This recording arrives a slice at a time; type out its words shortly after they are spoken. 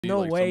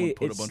No like, way.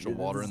 Put a bunch of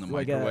water in the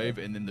like microwave,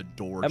 and then the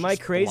door. Am I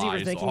crazy for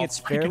thinking it's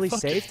fairly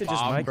safe to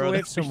just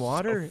microwave some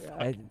water?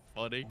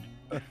 Funny.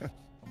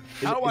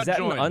 Is that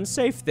an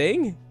unsafe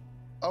thing?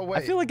 Oh wait.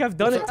 I feel like I've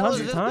done it tons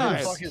of times.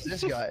 Who the fuck is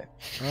this guy?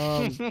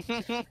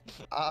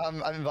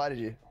 I've invited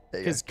you.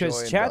 Because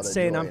chat's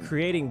saying I'm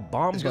creating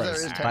bomb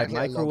bursts by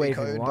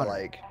microwaving water.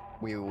 Like,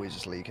 we always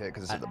just leak it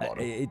because it's at the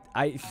bottom.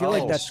 I feel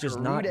like that's just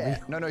not.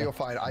 No, you're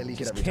fine. I leak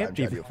it every time. Can't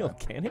be real,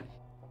 can it?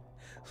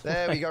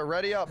 There we go.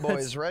 Ready up,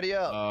 boys. Ready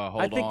up.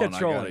 I think they're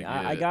trolling.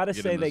 I gotta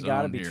say they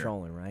gotta be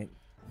trolling, right?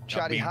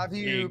 Chatty, have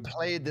you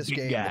played this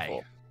game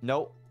before?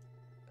 Nope.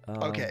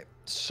 Okay,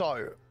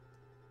 so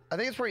I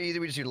think it's pretty easy.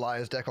 We just do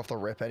Liar's Deck off the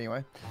rip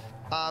anyway.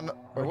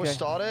 We'll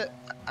start it,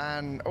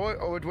 and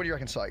what do you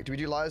reckon, Syke? Do we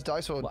do Liar's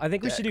Dice or? Well, I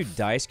think we should do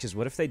dice, because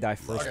what if they die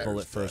first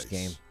bullet first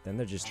game? Then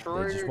they just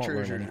won't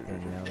learn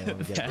anything. You know,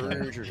 they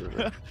won't get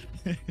true.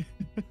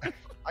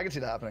 I can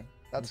see that happening.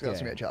 That's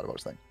gonna be a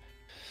Chatterbox thing.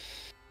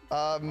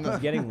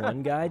 Getting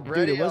one guy,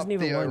 dude. It wasn't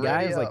even one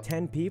guy. It was like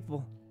 10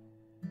 people.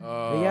 They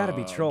gotta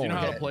be trolling. Do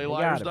you know how to play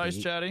Liar's Dice,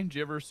 Chatty? Did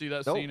you ever see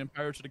that scene in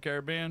Pirates of the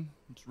Caribbean?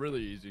 It's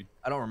really easy.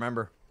 I don't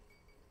remember.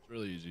 It's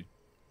really easy.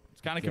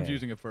 It's kind of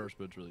confusing at first,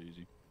 but it's really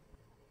easy.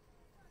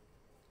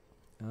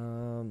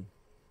 Are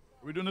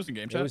we doing this in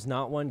game chat? It was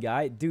not one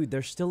guy, dude.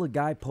 There's still a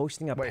guy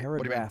posting a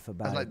paragraph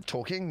about it. Like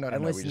talking? No,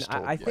 and listen, we just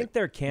I think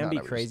there can be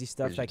crazy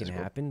stuff that can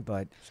happen,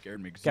 but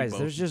guys,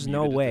 there's just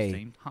no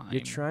way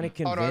you're trying to convince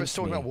me. Oh no, I was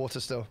talking about water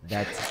still.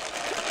 That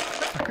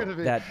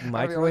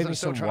microwaving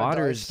some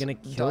water is gonna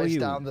kill you.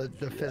 Down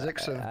the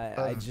physics of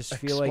I just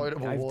feel like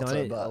I've done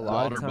it a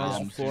lot of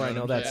times before. I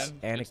know that's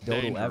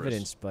anecdotal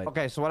evidence, but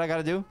okay. So what I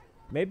gotta do?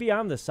 Maybe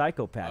I'm the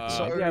psychopath.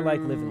 Maybe I like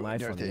living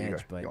life on the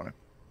edge, but.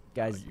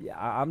 Guys,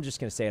 I'm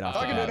just gonna say it off the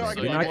bat.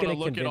 You're not gonna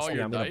convince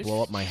me I'm gonna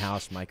blow up my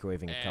house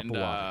microwaving a cup of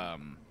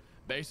water.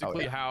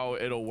 Basically, how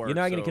it'll work. You're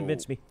not gonna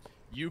convince me.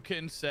 You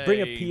can say.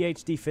 Bring a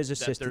PhD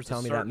physicist to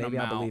tell me that. Maybe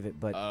I'll believe it,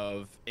 but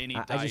I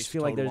just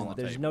feel like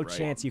there's no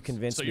chance you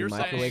convince me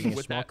microwaving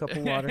a small cup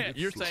of water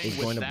is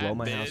going to blow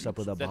my house up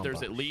with a bomb. That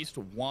there's at least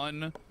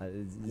one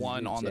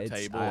on the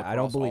table. I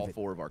don't believe it.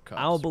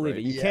 I don't believe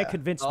it. You can't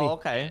convince me. Oh,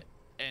 okay.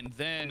 And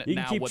then you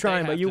can keep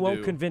trying, but you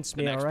won't convince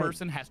me. The next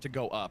person has to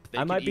go up.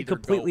 I might be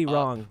completely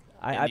wrong.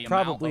 I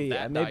probably,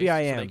 maybe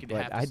I am,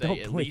 but I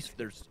don't believe.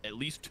 There's at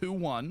least 2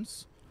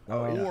 1s,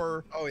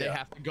 or they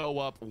have to go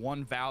up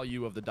one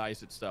value of the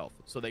dice itself.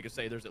 So they could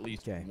say there's at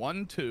least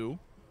 1 2,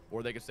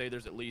 or they could say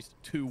there's at least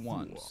 2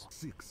 1s.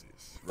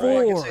 4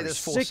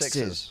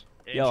 6s.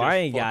 Yo, I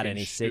ain't got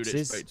any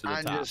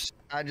 6s.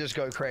 I just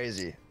go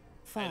crazy.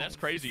 Hey, that's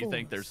crazy. You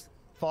think there's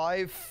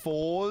 5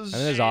 4s? I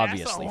mean, there's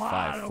obviously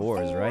 5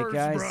 4s, right,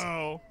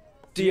 guys?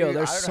 Theo,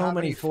 there's so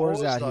many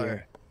 4s out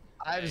here.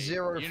 I have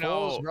 0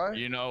 4s, bro.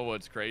 You know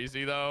what's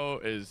crazy though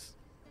is,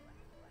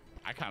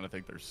 I kind of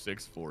think there's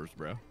 6 4s,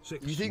 bro.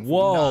 You think?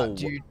 Whoa, nah,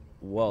 dude.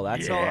 Whoa,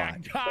 that's a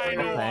lot.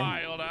 Kind of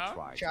wild,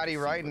 huh? Chatty,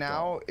 right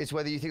now, it's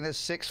whether you think there's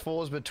 6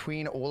 4s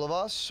between all of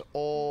us,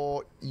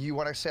 or you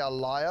want to say a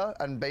liar,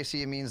 and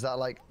basically it means that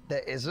like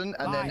there isn't,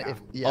 and then if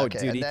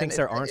dude, he thinks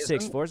there aren't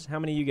 6 4s. How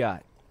many you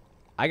got?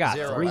 I got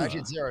 3.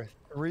 Actually, 0.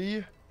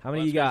 3. How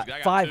many you got?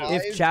 5.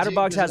 If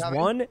Chatterbox has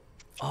 1,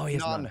 oh, he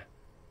has none.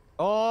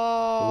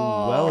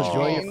 Oh, well,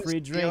 enjoy your free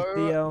drink,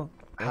 Theo.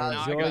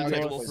 Enjoy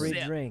your free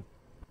drink.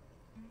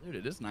 Dude,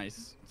 it is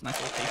nice. It's a nice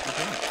little tasty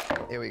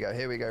drink.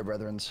 Here we go,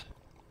 brethrens.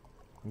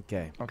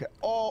 Okay. Okay.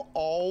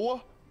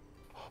 Oh.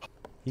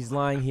 He's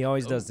lying. He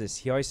always does this.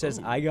 He always says,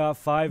 I got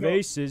 5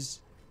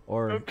 aces.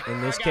 Or,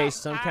 in this case,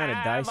 some kind of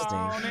dice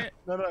thing.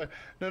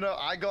 No,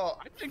 I got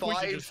 5 I think we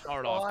should just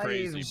start off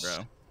crazy,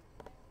 bro.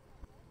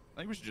 I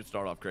think we should just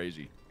start off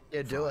crazy.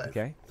 Yeah, do it.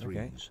 Okay.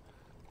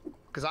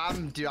 Because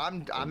I'm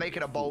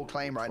making a bold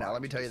claim right now.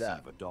 Let me tell you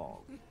that.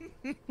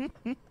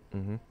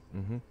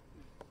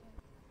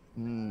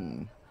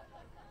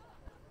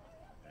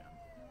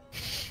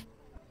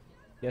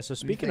 Yeah. So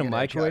speaking of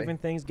microwaving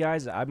things,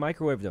 guys, I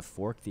microwaved a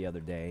fork the other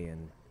day,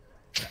 and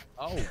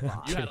oh,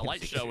 you had a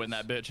light show in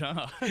that bitch,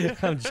 huh?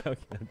 I'm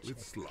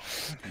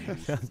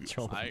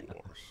joking.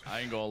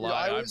 I ain't gonna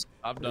lie.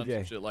 I've done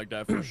some shit like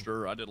that for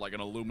sure. I did like an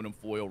aluminum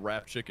foil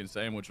wrapped chicken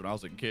sandwich when I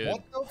was a kid.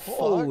 What the fuck?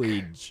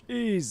 Holy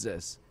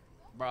Jesus.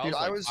 Bro,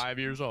 I was 5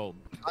 years old.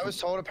 I was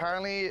told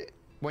apparently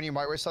when you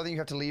microwave something, you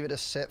have to leave it to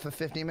sit for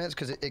 15 minutes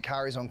because it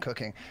carries on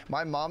cooking.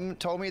 My mum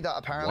told me that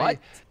apparently.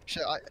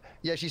 What?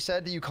 She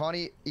said that you can't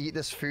eat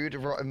this food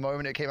right the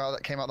moment it came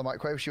out the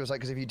microwave. She was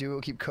like, because if you do,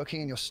 it'll keep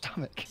cooking in your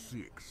stomach.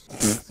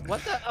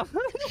 What the?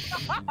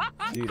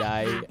 Dude,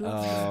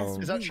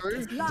 Is that true?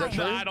 Is that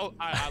true? I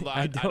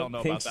don't know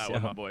about that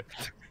one, my boy.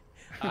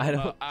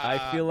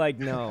 I feel like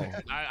no.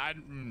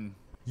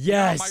 Yes. You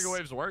know how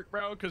microwaves work,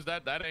 bro? Because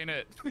that ain't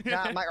it.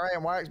 Nah,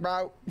 microwave works,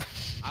 bro.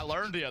 I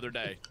learned the other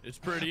day. It's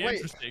pretty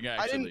interesting,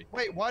 actually.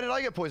 Wait, why did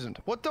I get poisoned?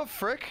 What the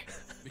frick?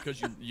 Because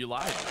you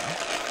lied,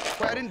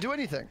 bro. Wait, I didn't do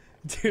anything.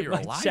 Dude,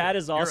 my chat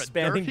is all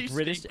spamming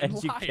British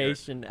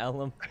education,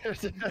 Ellum.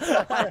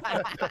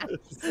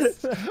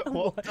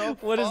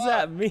 What does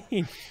that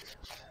mean?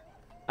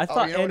 I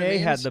thought you know NA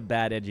had the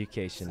bad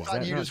education. Is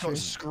that you not just true? got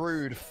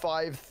screwed.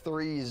 5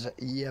 threes,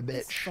 yeah,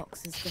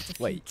 bitch.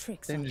 Wait.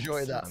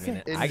 Enjoy that. I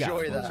mean, Enjoy I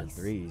got a that. bunch of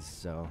threes,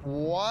 so.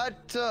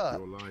 What?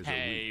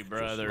 Hey,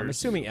 brother. I'm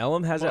assuming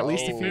Ellum has at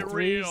least a few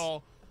threes.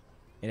 Real.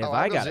 And if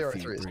I got a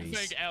few threes. I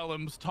think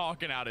Ellum's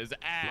talking out his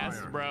ass,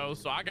 bro.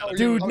 So I got.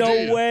 Dude,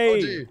 no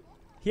way. dude.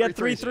 He had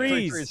three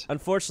threes.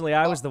 Unfortunately,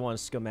 I was the one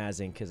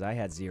scumazzing because I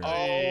had 0.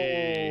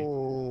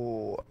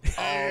 Oh.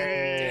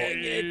 Dang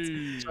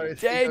it. So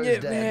Dang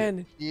it, dead.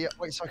 man. Yeah,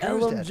 wait, so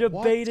Ellum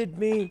jebaited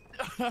me.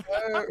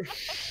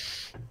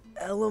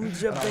 Ellum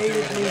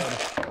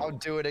jebaited me. I'll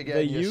do it again.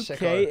 The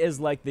UK is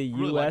like the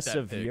US like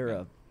of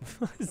Europe.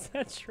 Is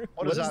that true?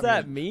 What does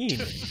that mean?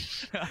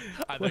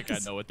 I think I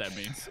know what that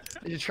means.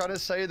 You're trying to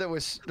say that we're.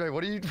 Wait,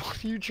 what are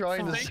you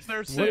trying to I say? think they're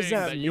What saying does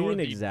that you're mean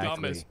the exactly?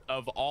 dumbest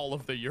of all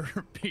of the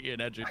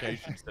European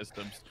education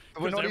systems.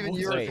 We're not even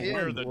European.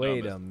 We're the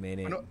Wait dumbest. a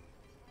minute.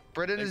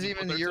 Britain isn't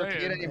even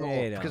European anymore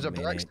Wait a because of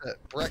minute. Brexit.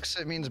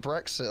 Brexit means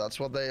Brexit. That's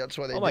what they.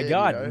 Oh my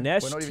God, You know?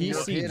 Nest We're not even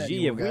European TCG.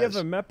 anymore, Have we guys.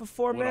 ever met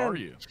before, What man? are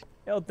you?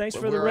 Yo, thanks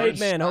for the We're raid, a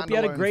man. Hope you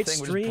had a standalone great thing.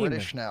 We're just stream.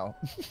 British now.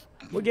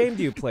 What game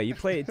do you play? You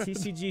play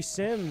TCG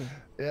Sim.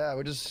 Yeah,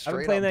 we're just. I've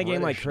been straight playing up that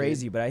game like British,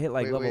 crazy, dude. but I hit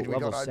like level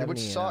got- 70 which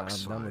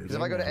sucks. and I'm done with Because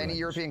if I go to any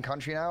European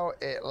country now,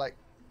 it like.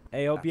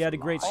 Hey, hope you had a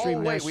great stream.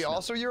 Oh wait, Nest. we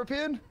also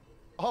European?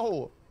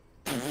 Oh.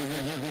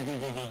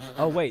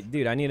 Oh wait,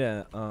 dude, I need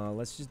a.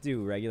 Let's just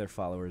do regular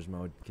followers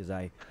mode because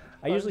I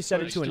usually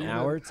set it to an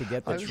hour to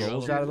get the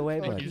trolls out of the way.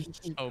 But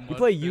you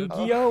play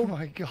Yu-Gi-Oh? Oh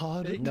my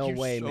God. No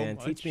way, man.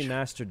 Teach me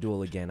Master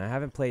Duel again. I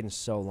haven't played in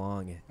so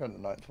long. On the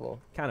 9th floor.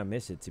 Kind of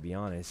miss it, to be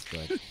honest.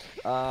 But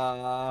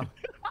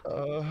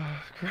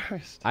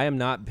Christ. I am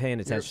not paying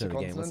attention to the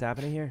Europe's a game. What's continent?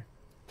 happening here?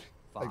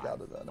 I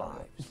gathered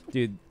that.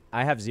 Dude,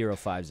 I have 0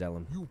 5s,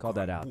 Ellum. Call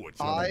that out.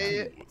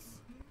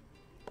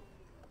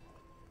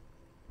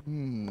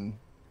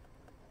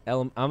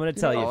 Ellum, I'm gonna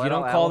tell you, if you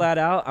don't call that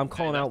out, I'm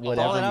calling out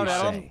whatever you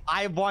say.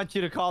 I want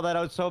you to call that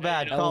out so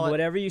bad. Ellum,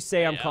 whatever you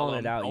say, I'm calling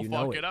it out. You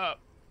know it.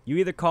 You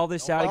either call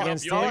this out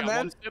against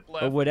him,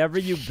 or whatever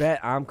you bet,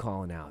 I'm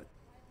calling out.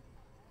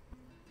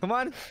 Come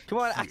on, come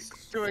on.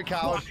 Do it,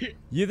 coward.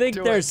 You think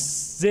there's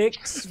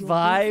 6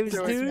 5s,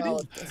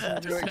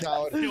 dude? Do it,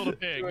 coward. Kill the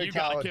pig. You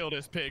gotta kill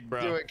this pig, bro.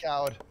 Do it,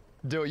 coward.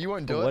 Do it. You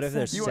won't do it. What if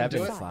there's You won't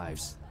 7 do it?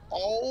 5s?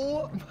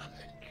 Oh.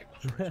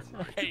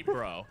 Hey,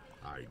 bro.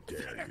 I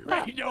dare you.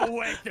 Ain't no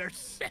way there's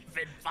 7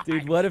 5s.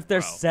 Dude, what if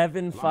there's bro.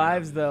 7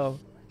 5s though?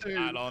 Dude.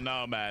 I don't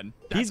know, man.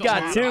 He's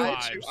That's got a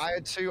lot 2. of I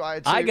had 2.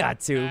 I got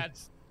 2.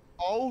 That's...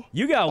 Oh.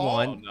 You got Oh,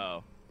 1.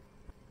 no.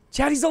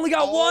 Chatty's only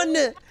got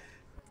 1.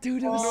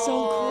 Dude, it was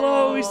so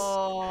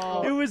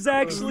close. It was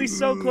actually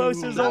so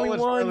close. There's only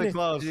 1. Really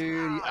close.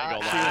 Dude,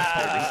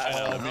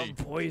 I'm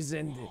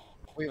poisoned.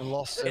 we've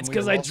lost him. It's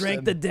because I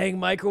drank the dang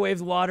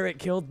microwave water. It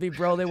killed me,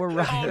 bro. They were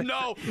right. Oh,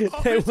 no.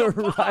 Oh, They it's a were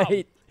bomb.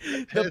 right.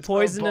 The It's a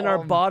poison in our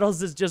bomb.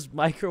 bottles is just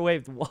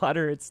microwaved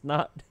water. It's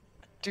not.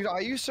 Dude, I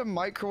used some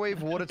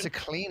microwave water to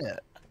clean it.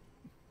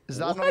 Is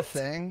that not a What?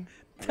 thing?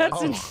 That's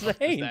What does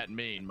insane. that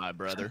mean, my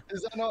brother?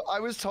 Is that not? I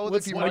was told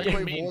What's if you what do you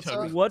microwave mean, water.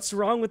 Toby? What's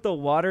wrong with the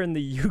water in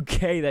the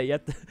UK that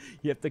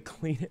you have to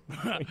clean it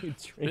before you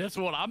drink? That's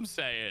what I'm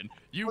saying.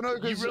 You Well, no,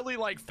 you 'cause- really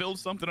like filled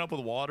something up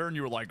with water and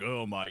you were like,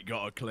 oh my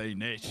god, clean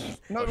this.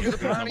 No, Put because it in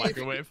the apparently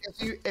microwave.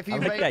 if you I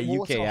like make that UK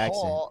water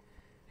accent. hot,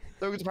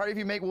 no, because apparently if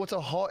you make water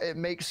hot, it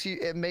makes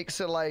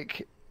it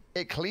like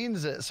it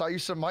cleans it. So I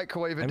used to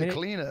microwave it I mean, to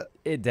clean it.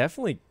 It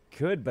definitely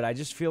could, but I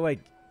just feel like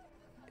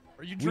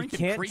Are you we drinking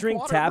can't creek drink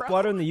water, tap bro?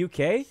 water in the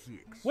UK.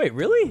 Wait,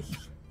 really?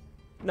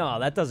 No,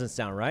 that doesn't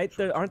sound right.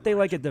 Aren't they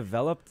like a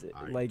developed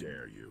I like?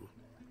 dare you.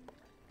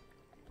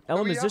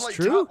 Ellum, We is have, this like,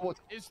 true? tap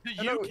water.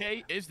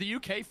 Is the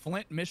UK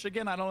Flint,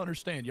 Michigan? I don't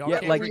understand. Y'all Yeah,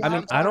 can't like drink I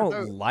mean, tap I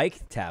water? don't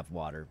like tap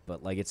water,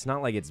 but like it's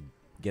not like it's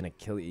gonna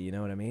kill you. You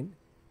know what I mean?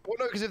 Well,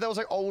 no, because if there was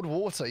like old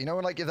water, you know,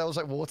 like if there was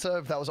like water,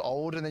 if that was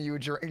old, and then you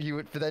would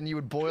drink, but then you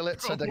would boil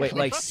it. So Wait,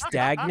 like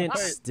stagnant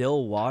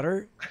still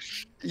water?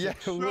 yeah,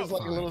 it was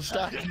like a little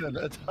stagnant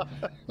at a time.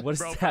 What does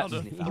Bro that found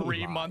a mean?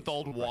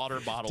 3-month-old water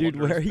bottle. Dude,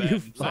 under where are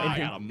his you bed. So I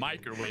finding- gotta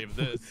microwave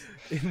this.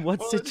 In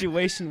what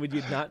situation would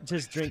you not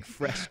just drink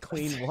fresh,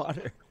 clean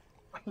water?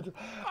 I Fuck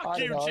don't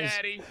you, know, I was-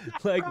 Chatty.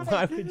 Like,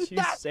 why would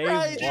you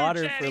save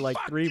water for like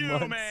Fuck 3 you,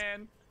 months?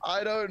 Man.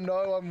 I don't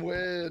know. I'm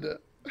weird.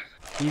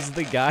 He's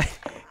the guy.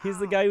 He's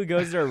the guy who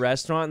goes to a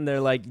restaurant and they're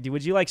like,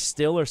 "Would you like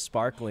still or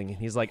sparkling?" And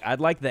he's like, "I'd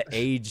like the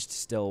aged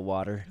still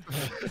water."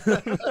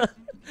 I'd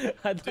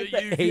like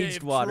the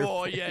aged water.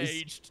 please."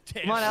 Aged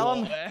Come on,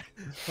 Ellum.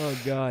 Oh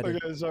God.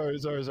 Okay, sorry.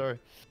 It's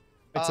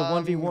a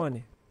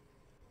 1v1.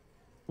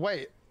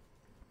 Wait,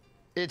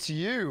 it's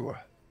you.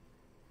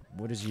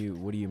 What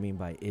do you mean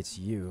by it's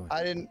you?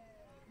 I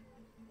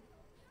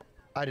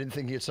didn't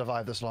think you'd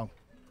survive this long.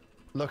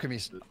 Look at me,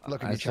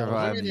 look at me, Charles.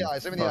 Look me in the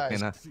eyes. Look me in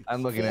the eyes.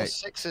 I'm looking 4 at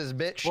 6s,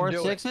 bitch. 4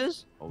 Do it.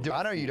 6s. Dude,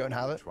 I know you don't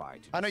have it.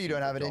 I know you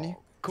don't have it in you.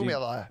 Call me a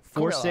liar.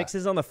 Call 4 me a liar.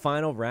 6s on the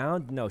final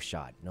round? No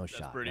shot. No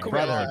shot. pretty man. good.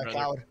 Call me a liar, Brother.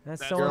 coward. That's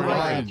That's so You're right.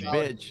 lying, unlucky.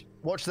 Coward. bitch.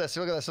 Watch this.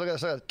 Look at this. Look at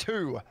this. Look at this.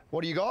 2.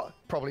 What do you got?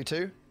 Probably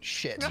 2.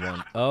 Shit.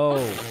 1. Oh,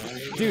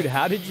 dude,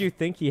 how did you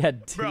think he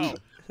had 2? Bro,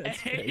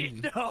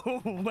 ain't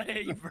no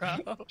way, bro.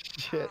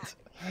 Shit.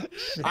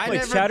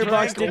 Wait,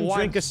 Chatterbox didn't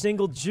drink a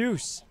single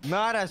juice.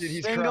 Not a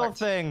Dude, single cracked.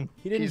 thing.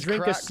 He didn't He's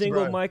drink a cracked,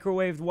 single bro.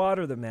 microwaved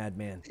water, the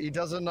madman. He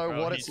doesn't know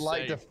Bro, what he's it's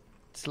like safe.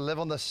 to live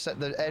on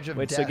the edge of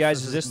Wait, death. so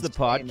guys, is this the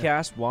insane.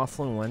 podcast,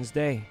 Waffling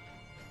Wednesday?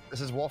 This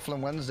is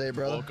Waffling Wednesday,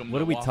 brother. Welcome What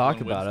to do we talk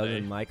Waffling about other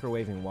Wednesday. than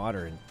microwaving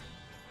water? And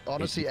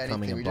Honestly,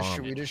 becoming anything. a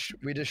bomb.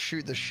 We just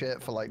shoot the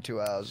shit for like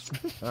 2 hours.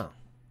 oh,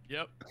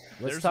 Yep. let's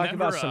There's talk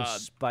about never, some never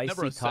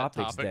spicy a set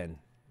topics topic. then.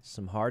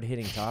 Some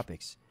hard-hitting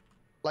topics.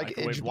 Like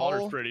Microwave itch water's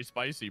ball. pretty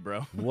spicy,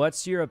 bro.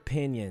 What's your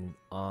opinion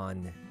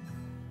on?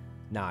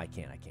 Nah, I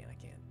can't.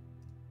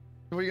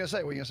 What are you gonna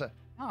say? What are you gonna say?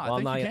 No, Well,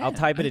 I'm not, I'll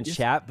type it in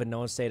chat, but no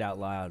one say it out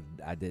loud.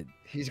 I did.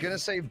 He's gonna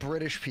say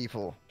British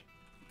people.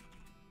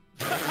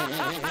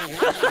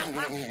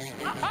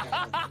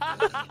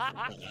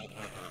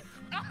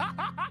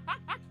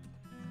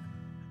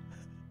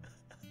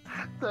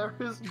 There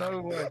is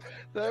no way.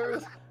 There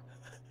is.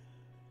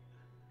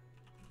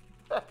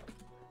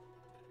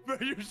 Bro,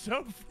 you're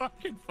so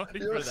fucking funny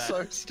You're for that.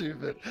 so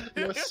stupid.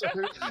 You're so.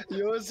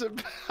 You're so.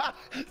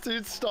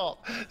 Dude,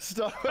 stop.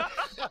 Stop.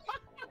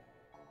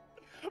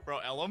 Bro,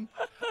 Ellum,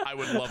 I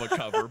would love a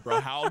cover,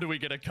 bro. How do we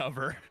get a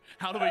cover?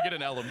 How do we get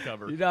an Ellum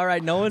cover? All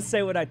right, no one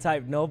say what I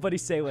typed. Nobody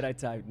say what I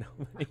typed.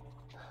 Nobody.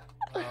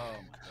 Oh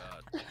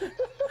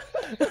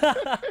my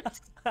god.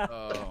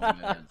 Oh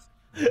man.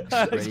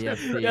 Ready up,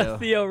 Theo. Yeah,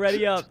 Theo,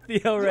 ready up.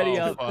 Theo, ready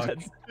Oh, up. fuck.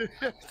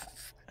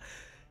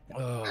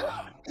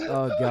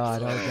 Oh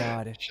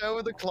god. Show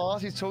with the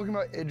class. He's talking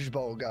about edge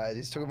bowl, guys.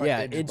 He's talking about Yeah,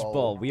 edge edge bowl.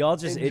 ball. We all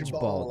just Edge edge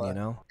balled, baller. you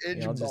know? Edge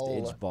We all just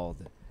baller. edge balled.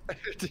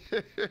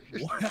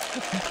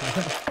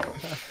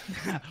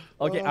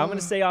 Okay, I'm gonna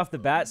say off the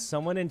bat,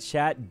 someone in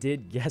chat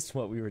did guess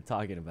what we were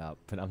talking about,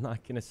 but I'm not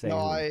gonna say.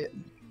 No,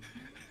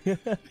 who.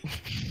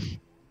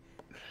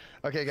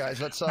 Okay, guys.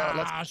 Let's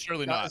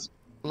surely not.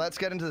 let's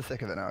get into the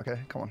thick of it now. Okay,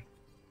 come on.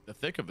 The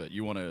thick of it.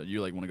 You wanna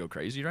go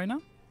crazy right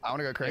now? I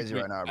want to go crazy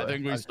right now, bro. I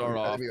think we start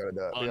off we gotta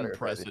do it. We gotta go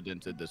crazy.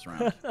 unprecedented this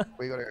round.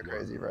 We gotta go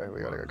crazy, bro.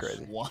 We gotta go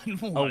crazy.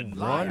 1-1.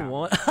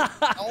 Oh,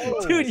 1-1.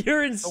 Oh, Dude,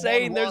 you're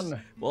insane. the There's 1-1.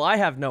 well, I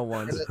have no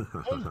ones.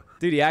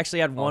 Dude, he actually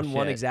had 1-1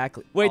 shit.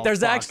 exactly. Wait, Oh, there's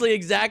fuck. actually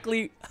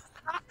exactly.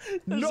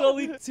 There's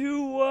only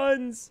 2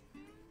 ones.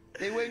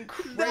 They went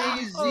Two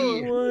crazy.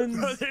 Bro,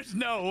 ones. there's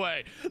no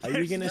way. Are you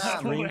There's gonna no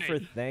stream way. for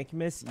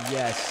Thankmas?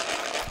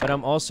 Yes, but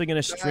I'm also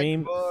gonna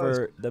stream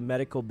for the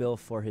medical bill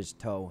for his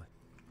toe.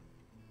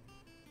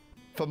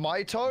 For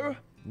my toe?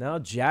 No,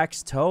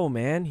 Jack's toe,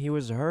 man. He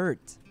was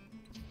hurt.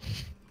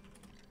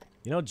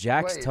 You know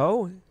Jack's Wait.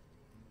 toe?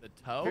 The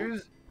toe?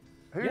 Who's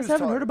You guys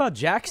haven't toe? heard about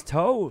Jack's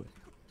toe?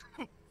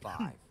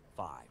 5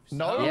 5s.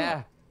 No.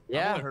 Yeah. I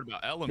Yeah. only heard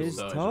about Ellum's His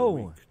though.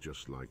 toe.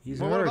 Just like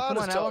He's Well, what hurt. about Come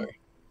his on, toe? Ellum.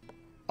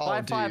 Oh,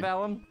 5-5, dude.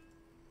 Ellum.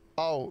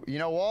 Oh, you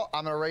know what?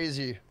 I'm gonna raise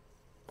you.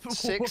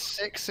 6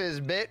 6s,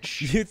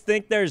 bitch. You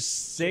think there's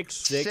 6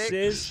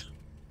 sixes? 6s.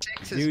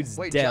 Dude's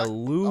Wait, Jack-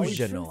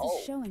 delusional.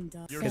 Oh. Showing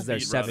dog. You're Because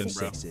there's speed 7 running,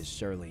 bro. sixes,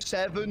 surely.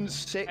 7 Hey,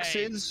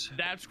 6s.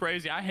 that's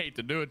crazy. I hate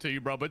to do it to you,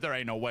 bro, but there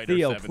ain't no way there's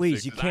Theo, 7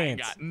 please, you sixes. I ain't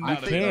can't. got none I of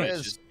think them there can't.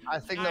 is. bitches. I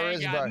think I there ain't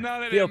is, got bro.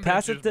 none of Theo, them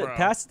pass bitches, it to bro.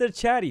 pass it to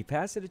Chatty.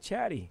 Pass it to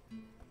Chatty.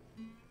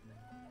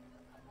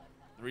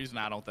 The reason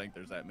I don't think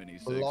there's that many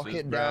 6s, Lock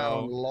it bro.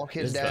 down. Lock it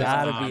There's down.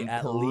 gotta I'm be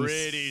at pretty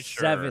least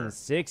sure. 7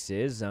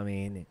 sixes. I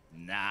mean,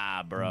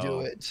 Nah, bro. Do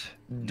it.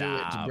 Do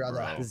Nah, it, brother.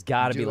 bro. there's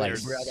gotta be Do like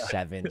it, brother.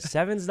 7.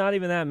 7's not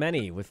even that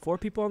many. With 4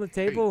 people on the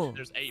table.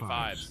 There's 8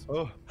 5s.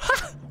 Oh.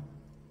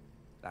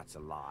 That's a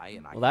lie.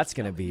 And I Well, that's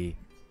gonna be.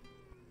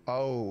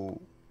 Oh.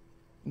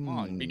 Come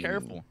on, be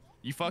careful.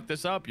 You fuck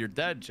this up, you're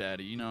dead,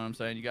 Chatty. You know what I'm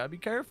saying? You gotta be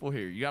careful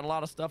here. You got a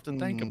lot of stuff to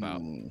think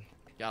about. Mm.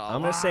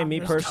 I'm gonna say, me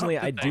personally,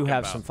 I do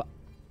have some.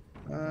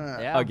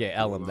 Yeah. Okay,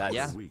 Ellum, that's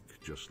Yeah. weak,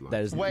 just like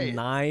that is Wait.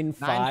 9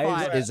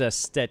 5s. 5s is a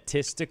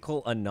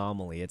statistical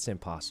anomaly. It's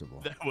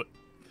impossible.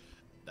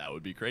 That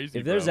would be crazy.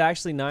 If there's bro.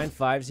 actually 9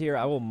 5s here,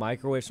 I will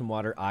microwave some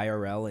water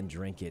IRL and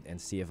drink it and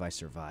see if I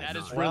survive. That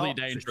is Well, really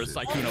dangerous,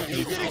 Sykkuno,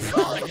 please.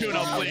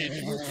 Sykkuno,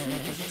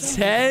 please.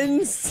 10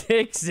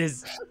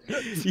 6s.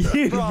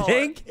 You Bro,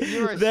 think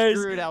you are there's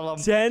screwed, Ellum.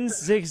 10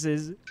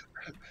 6s?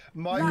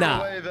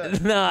 Microwave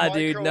it. Nah,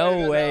 dude, Microwave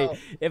no it way. now.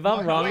 If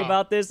I'm wrong Microwave.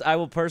 about this, I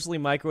will personally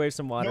microwave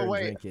some water No, and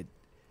wait. drink it.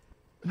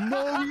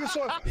 No, you're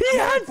so. He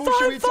had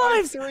Bullshit, we 5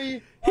 tied 5s.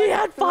 3. He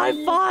had 5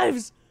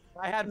 5s.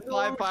 I had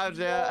 5 5s,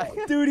 yeah.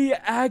 Dude, he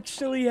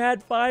actually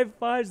had 5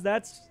 5s.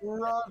 That's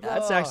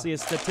Brother. actually a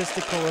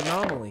statistical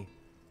anomaly.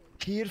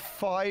 He had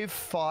 5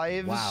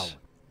 5s.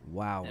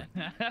 Wow.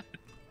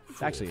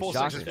 It's actually a 4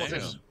 shocker. 6s. 4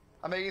 6s.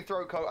 I'm making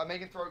throat coat. I'm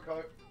making throat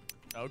coat.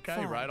 Okay,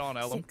 5 right on,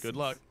 Ellum. Good 6s.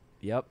 luck.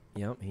 Yep.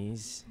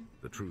 He's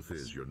the truth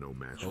is you're no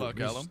match. Good luck,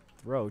 for Ellum.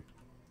 throat.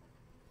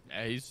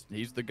 Yeah, he's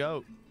the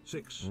GOAT.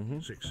 6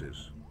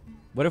 6s.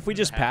 What if we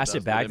just Half pass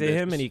dozen it back of to them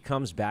him bitches. and he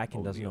comes back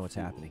and doesn't Only know a what's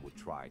fool happening? would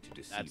try to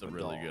deceive That's a a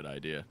really dog. good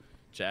idea.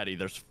 Chatty,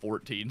 there's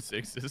 14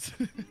 6s.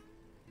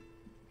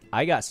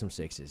 I got some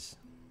 6s.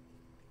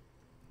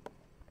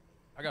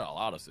 I got a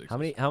lot of 6s.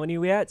 How many are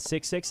we at?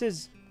 6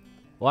 6s?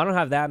 Well, I don't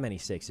have that many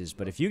 6s,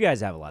 but if you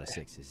guys have a lot of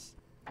 6s.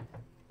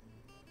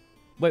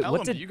 Wait,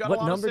 Ellum,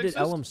 what number did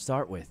Ellum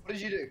start with? What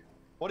did you do?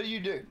 What did you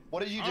do?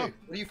 What did you do?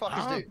 What do you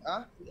fuckers do?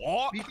 Huh? What?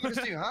 What do you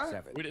fuckers do,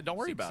 huh? Don't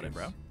worry about it,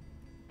 bro.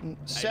 Hey,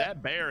 Se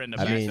that bear in the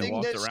I back mean, that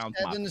walks there's around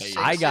 7 my face.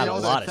 I got a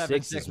sixes. lot of Seven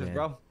 6s, man.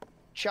 bro.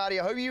 Chatty,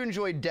 I hope you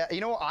enjoyed death.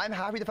 You know what? I'm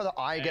happy the fact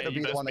that I get to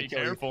be the one that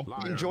kills you.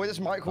 Enjoy this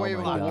microwave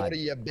my of God. water,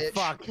 you bitch.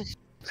 Fuck.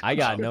 I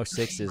got no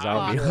 6s.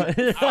 I'll be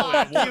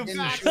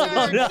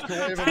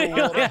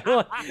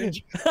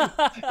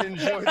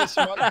Enjoy this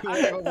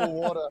microwave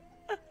water.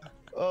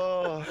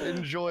 Oh,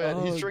 enjoy it.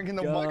 He's drinking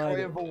the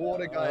microwave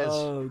water, guys.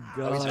 Oh,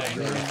 God.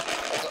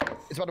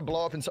 It's about to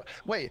blow up inside.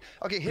 Wait,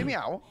 okay, hear me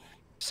out.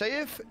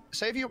 Say if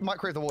you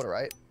microwave the water,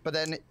 right? But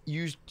then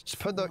you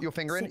put your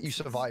finger in, you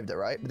survived it,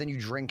 right? But then you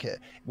drink it.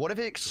 What if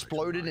it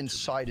exploded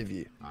inside of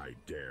you? I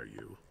dare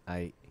you.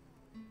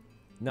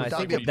 No, I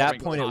think at that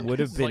point it would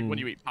have been like when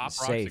you eat Pop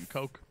Rocks safe. and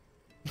Coke.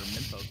 Or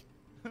Mentos.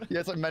 Yeah,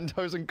 it's like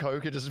Mentos and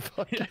Coke. It just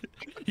fucking.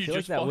 I feel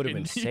like that would have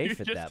been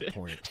safe at that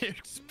point.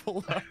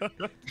 Explode.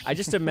 I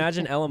just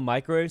imagine Ellum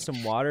microwaving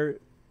some water,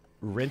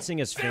 rinsing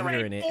his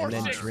finger in it, and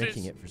then 4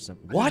 drinking sixes. it for some.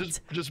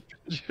 What?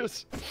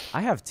 Just.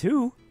 I have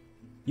 2.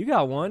 You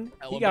got 1.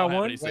 Ellum He got don't have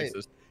 1. any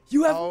 6s.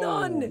 You have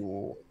none.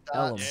 Ellum,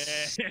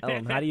 that's-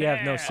 Ellum, how do you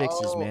have no 6s,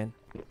 Oh, man?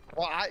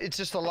 Well, it's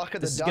just the luck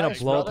of the This dice. is gonna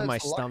blow up brother. my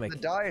It's the luck of stomach. The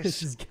dice.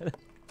 This is gonna.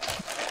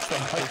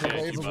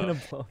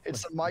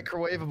 It's a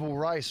microwavable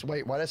rice.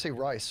 Wait, why did I say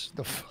rice?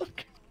 The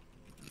fuck?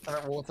 I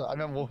meant water. I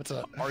meant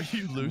water. Are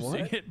you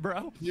losing it,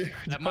 bro? You That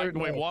don't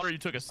microwave know. water you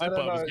took a I sip don't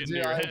of is know, getting dude, to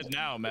your I- head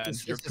now, man.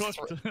 You're cooked.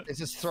 It's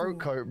his throat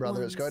coat,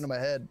 brother. It's going to my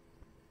head.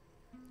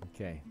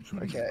 Okay.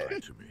 Okay. Lie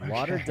to me.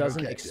 Water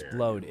doesn't okay.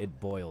 explode; it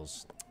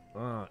boils.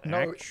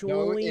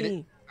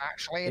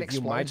 Actually, it if you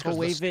explodes 'cause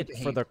the microwave it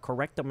superheat. for the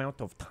correct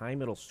amount of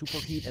time, it'll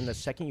superheat, and the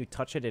second you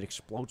touch it, it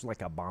explodes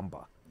like a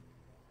bomba.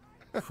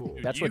 Fool.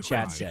 That's what You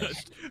chat said.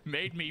 just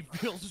made me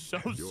feel so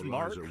Your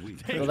smart. lies are weak.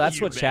 Thank Well, that's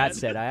you, what chat man.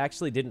 said. I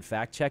actually didn't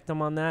fact check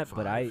them on that,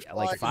 but I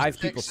like Five 5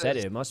 people said it.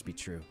 sixes. It must be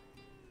true.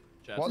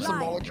 Chat's Once the right.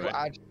 molecule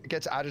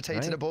gets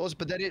agitated, Right? it boils,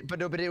 but then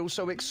it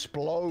also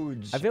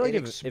explodes. I feel like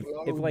It if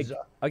like explodes.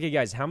 okay,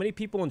 guys, how many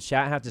people in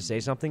chat have to say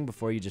something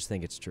before you just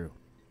think it's true?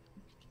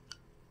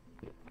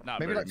 Not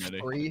maybe very like many.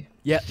 3.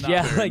 Yeah, Not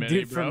yeah, very like many,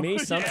 dude, for bro. me,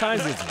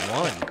 sometimes it's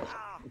 1.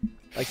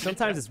 Like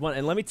sometimes it's 1,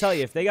 and let me tell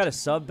you, if they got a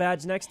sub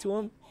badge next to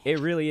them, it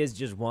really is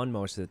just 1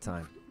 most of the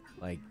time.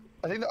 Like,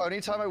 I think the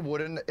only time I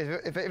wouldn't,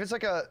 if it's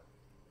like a,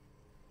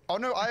 oh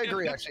no, I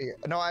agree actually.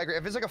 No, I agree.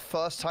 If it's like a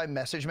first time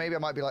message, maybe I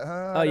might be like,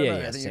 I don't yeah, know.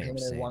 yeah, I think same, you're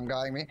coming same. in one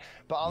guying me.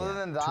 But other Yeah.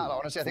 than that,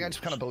 honestly, I think I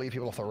just kind of believe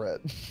people off the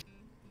rip.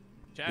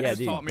 Chat Yeah, has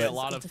dude, taught me a but-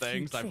 lot of Got a few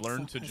things. I've tricks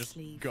learned up to her just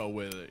sleeve. go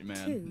with it,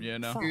 man. You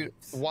know? Dude,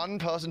 one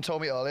person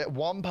told me earlier,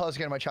 one person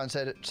came to my chat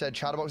and said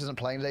Chatterbox isn't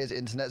playing today, his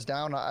internet's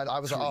down. I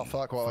was like, oh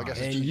fuck, well I guess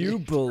it's and GG. you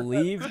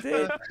believed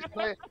it?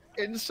 Like,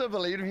 insta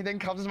believed him. He then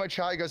comes into my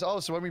chat. He goes, "Oh,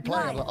 so when we play?"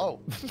 I'm like,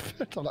 "Oh."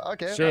 I'm like,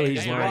 "Okay." Shay,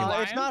 he's Hey, lying.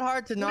 Well, it's not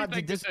hard to What do you not to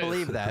think this is?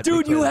 disbelieve that.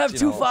 Dude, you because, have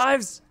 2 know,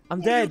 5s. I'm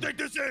What do you dead. think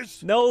this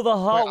is? No, the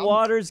hot I'm-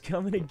 water's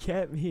coming to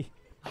get me.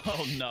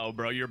 Oh no,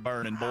 bro, you're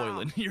burning,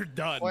 boiling. You're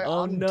done. Wait,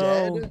 Oh, I'm no.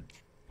 dead.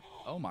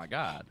 Oh my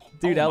god.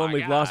 Dude, oh Ellum, my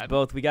we've lost God.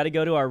 both. We got to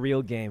go to our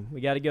real game. We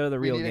got to go to the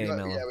We real need to game, go,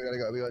 Ellum. yeah, we gotta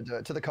go. We gotta do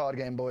it to the card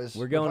game, boys.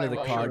 We're going to playing the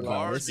Russian card roulette.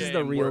 game. This is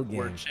the real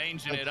We're game.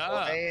 changing it We're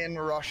up. playing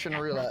Russian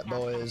roulette,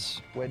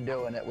 boys. We're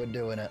doing it. We're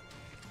doing it.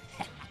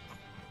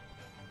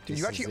 Dude,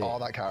 you This actually is it. are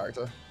that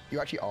character. You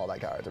actually are that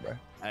character, bro.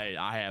 Hey,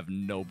 I have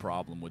no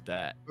problem with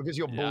that. Because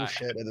you're Yeah.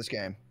 bullshit at this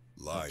game.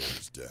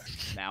 Liar's deck.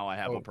 Now I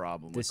have Oh, a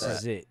problem with This that.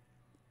 is it.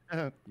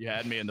 You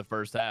had me in the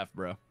first half,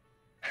 bro.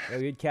 Oh,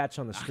 good catch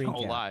on the I screen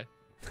don't cap.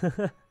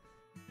 lie.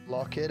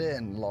 Lock it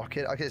in. Lock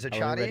it. Okay, so Are we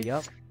Chatty. ready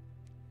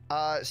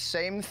up?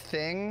 Same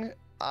thing.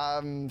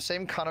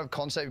 Same kind of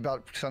concept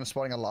about kind of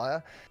spotting a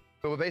liar.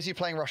 But we're basically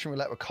playing Russian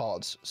roulette with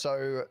cards.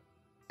 So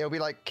it'll be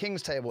like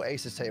King's table,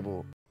 Aces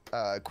table,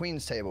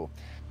 Queen's table.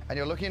 And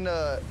you're looking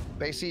to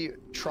basically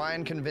try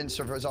and convince,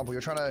 so for example,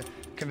 you're trying to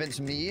convince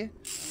me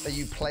that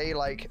you play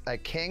like a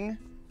king,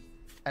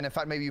 and in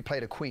fact, maybe you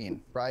played a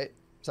queen, right?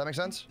 Does that make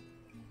sense?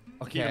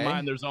 Keep in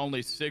mind, there's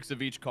only 6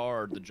 of each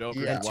card. The Joker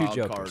Yeah. and Two wild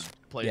jokers. card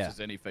places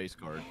any face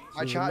card.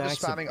 My So chat is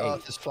max of spamming 8.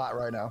 Earth is flat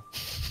right now.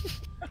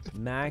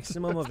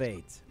 Maximum of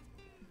 8.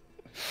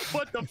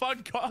 What the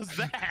fuck caused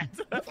that?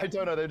 I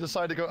don't know. They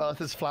decided to go Earth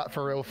is flat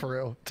for real, for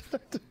real.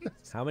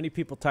 How many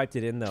people typed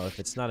it in, though? If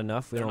it's not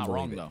enough, we They're don't not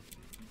wrong believe it.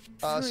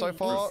 though. So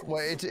far, well,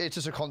 it's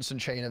just a constant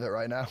chain of it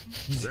right now.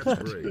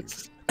 That's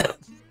brave.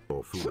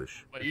 Or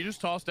foolish. Wait, you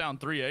just tossed down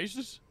 3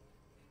 aces?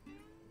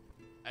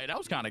 Hey, that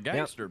was kind of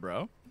gangster,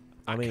 bro.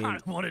 I mean, kind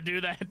of want to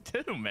do that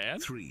too, man.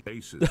 3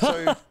 aces.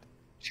 So,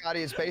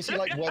 Chatty, it's basically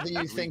like whether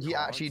you think he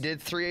actually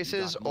did 3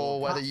 aces or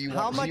whether you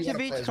How want, much you of wanna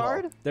play each as well.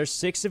 card? there's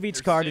 6 of each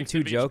There's card and 6 2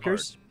 of each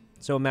jokers,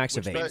 so a max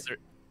of Which 8. means there-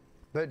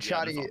 But yeah,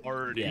 Chatty, there's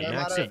already Yeah, no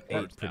max matter-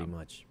 of 8, pretty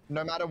much.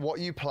 no matter what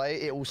you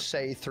play, it will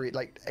say 3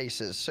 like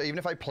aces. So even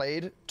if I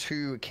played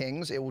 2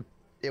 kings, it will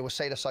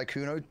say to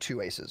Sykkuno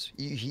 2 aces.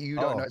 You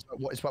don't know.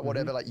 It's about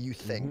whatever like you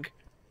think.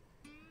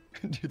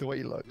 Dude, the way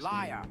he looks.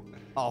 Liar.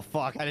 Oh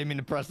fuck! I didn't mean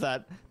to press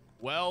that.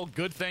 Well,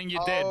 good thing you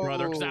did,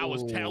 brother, because I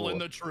was telling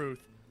the truth.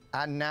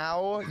 And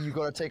now you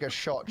got to take a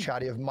shot,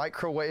 Chatty, of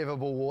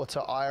microwavable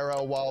water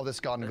IRL while this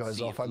gun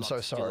goes off. I'm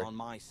so sorry. On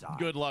my side.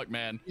 Good luck,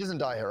 man. He doesn't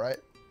die here, right?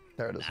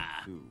 There it is.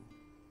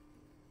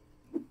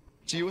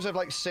 So you also have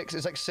like 6.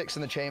 It's like 6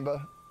 in the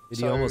chamber. Dude,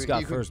 he almost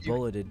got first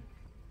bulleted.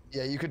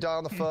 Yeah, you could die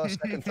on the 1st,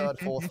 2nd, 3rd,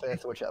 4th,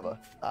 5th, whichever.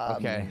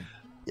 Okay.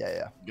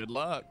 Yeah. Good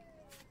luck.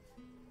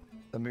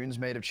 The moon's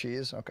made of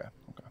cheese. Okay.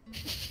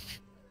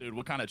 Dude,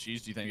 what kind of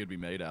cheese do you think it'd be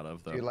made out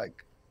of, though? Dude,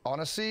 like,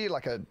 honestly,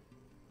 like a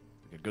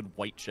good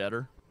white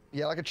cheddar?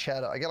 Yeah, like a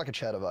cheddar. I get like a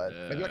cheddar vibe.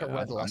 Yeah, Maybe like a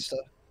red Leicester.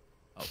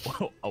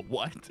 A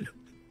what?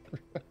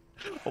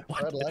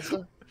 Red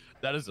Leicester?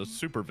 That is a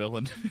super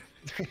villain.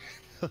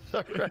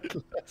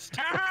 Red Leicester.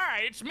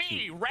 Hi, it's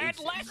me, Red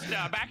Leicester,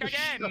 back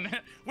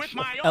again with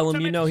my Ellum,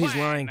 you know he's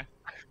plan. lying.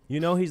 You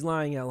know he's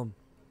lying, Ellum.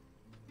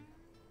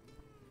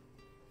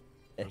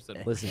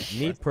 Listen,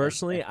 me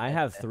personally, I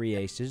have 3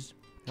 aces.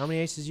 How many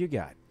aces you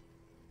got?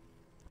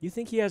 You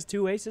think he has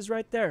 2 aces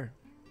right there?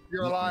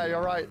 You're a liar.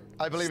 You're right.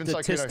 I believe in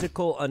Sykkuno.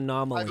 Statistical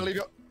anomaly. I believe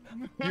you.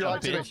 You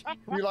lied to me.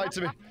 You lied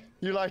to me.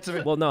 You lied to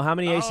me. Well, no. How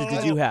many aces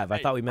did you have? I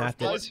thought we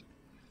mathed it.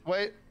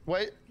 Wait.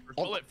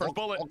 First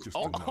bullet.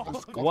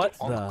 What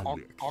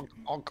the?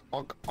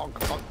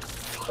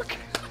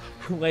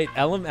 Wait,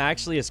 Ellum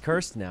actually is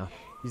cursed now.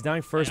 He's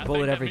dying first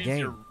bullet every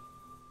game.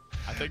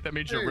 I think that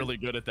means you're really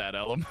good at that,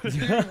 Ellum. Dude,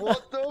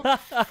 what the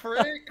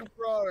frick,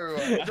 bro?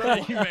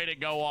 You made it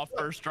go off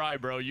first try,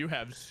 bro. You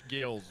have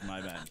skills, my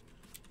man.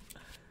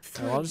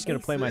 Well, I'm just gonna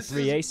play my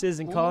 3 aces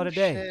and call it a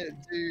day.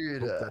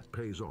 Dude. That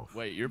pays off.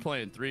 Wait, you're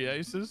playing 3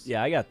 aces?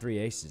 Yeah, I got 3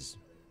 aces.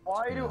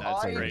 Why do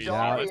That's I crazy.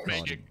 die?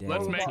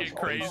 Let's make it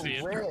crazy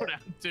and throw down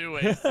 2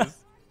 aces.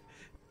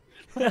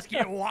 Let's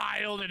get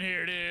wild in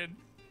here, dude.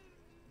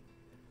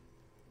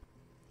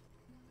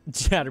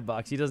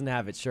 Chatterbox, he doesn't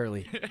have it,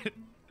 surely.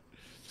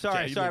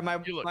 Yeah, Sorry, my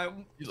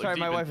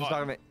wife was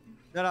talking to me.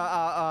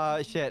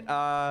 No, shit.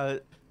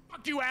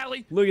 Fuck you,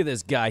 Allie. Look at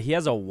this guy. He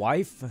has a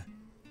wife.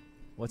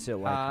 What's it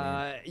like,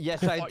 man?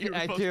 Yes,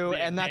 I do,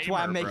 and that's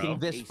why I'm making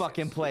this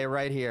fucking play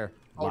right here.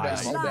 Oh, damn.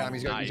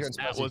 He's going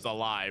That was a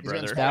lie,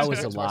 brother. That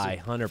was a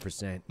lie,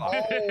 100%.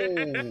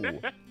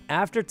 Oh.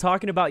 After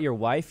talking about your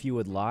wife, you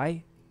would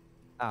lie?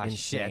 Ah,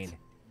 Insane. shit.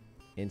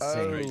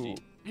 Insane.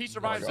 He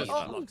survives this.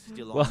 Well,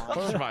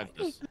 He survived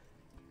this.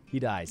 he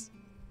dies.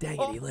 Dang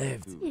it, he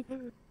lived.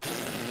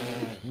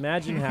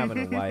 Imagine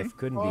having a wife.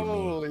 Couldn't be me.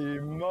 Holy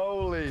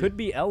moly. Could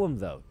be Ellum,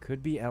 though.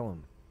 Could be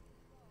Ellum.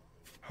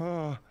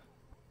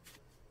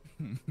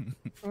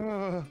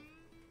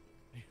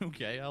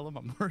 Okay, Ellum,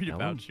 I'm worried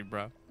about you,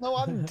 bro. No,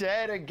 I'm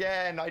dead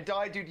again. I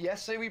died, dude.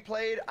 Yesterday we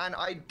played, and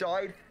I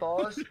died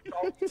first.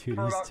 Dude,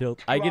 he's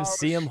tilted. I can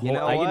see him.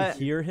 I can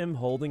hear him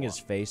holding his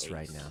face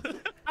right now.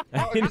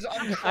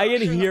 I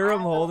can hear him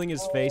holding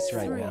his face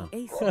right now.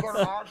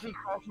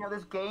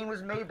 This game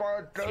was made by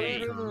a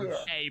baby.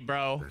 Hey,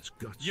 bro.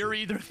 You're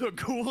either the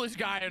coolest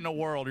guy in the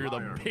world or you're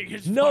the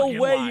biggest No fucking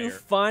way! liar. You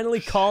finally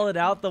call it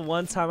out the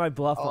one time I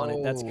bluff on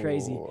it. That's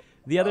crazy.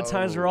 The other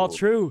times were all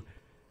true.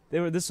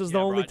 This was the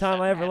only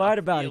time I ever lied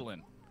about it.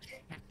 I'm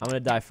gonna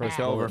die first. It's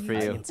over for you.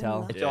 I can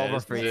tell. It's over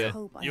for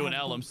you. You and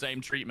Ellum, same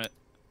treatment.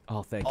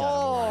 Oh, thank God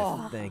I'm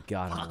alive. Thank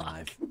God I'm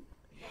alive.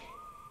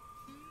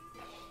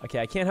 Okay,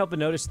 I can't help but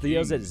notice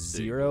Theo's at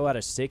 0 out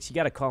of 6. You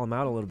gotta call him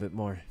out a little bit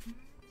more.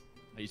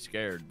 He's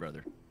scared,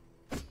 brother.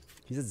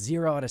 He's at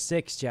 0 out of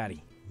 6,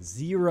 Chatty.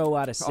 0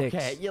 out of 6.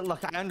 Okay, yeah, look,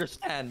 I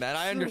understand, man.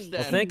 I understand.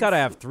 Well, thank God I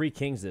have 3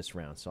 kings this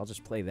round, so I'll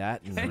just play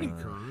that. And,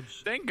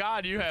 Thank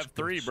God you have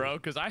 3, bro,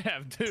 because I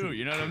have 2.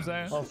 You know what I'm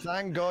saying? Well,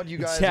 thank God you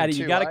guys. Chatty,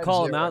 you gotta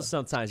call him 0. out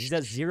sometimes. He's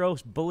at 0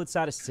 bullets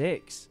out of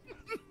 6.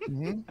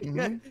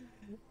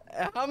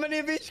 How many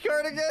of each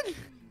card again?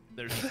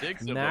 There's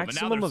 6 of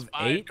Maximum them. of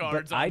 8,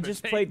 but I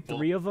just played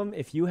 3 of them.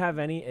 If you have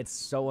any, it's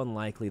so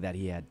unlikely that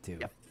he had 2.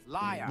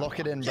 Liar. Lock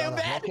it in, brother.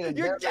 Lock it in.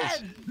 You're There it is.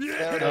 dead.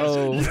 There it is.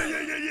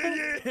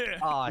 Oh.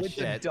 Oh, With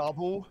the shit.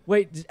 double.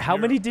 Wait, how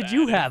many did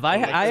you have? I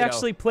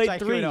actually played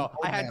 3. Sykkuno,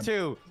 I had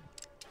 2.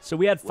 So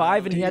we had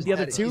 5 and he had the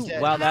other dead, 2? he's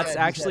dead, Wow, he's that's dead,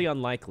 he's actually dead.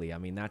 unlikely. I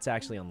mean, that's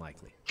actually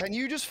unlikely. Can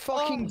you just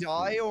fucking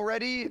die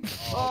already?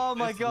 Oh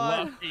my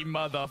God. Lucky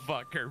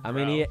motherfucker, bro. I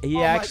mean, he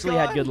my actually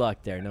had God. good luck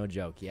there. No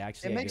joke. He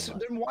actually It had makes. good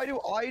luck. Then why do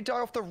I die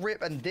off the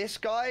rip and this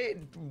guy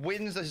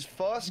wins his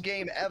first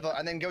game ever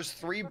and then goes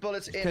 3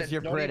 bullets in and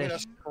you're not even a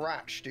British.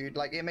 scratch, dude?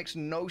 Like it makes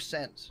no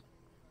sense.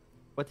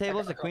 What table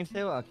is it? Queen's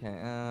table? Okay.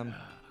 Come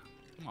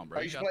on, bro.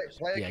 Oh, you You should got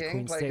play a Yeah, king,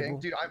 Queen's play a king, table.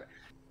 dude.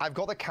 I've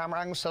got the camera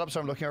angle set up so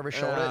I'm looking over his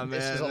shoulder.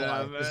 This is a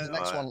lie. This is the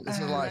next one. This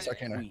is a lie. It's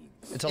okay, no.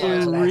 It's a lie.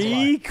 It's a lie. It's a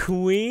 3 lie.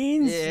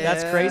 queens?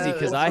 That's crazy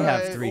because I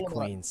have Yeah, 3 hold on.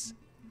 queens.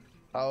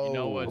 Oh. You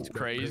know what's That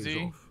pays crazy?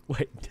 off.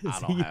 Wait, does I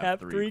don't he have have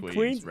 3 3 queens,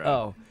 queens? bro.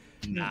 Oh,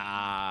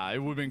 Nah, it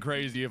would have been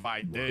crazy if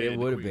I did. It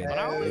would've been. But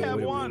I only It have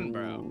would've 1,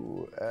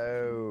 bro.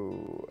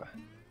 Oh.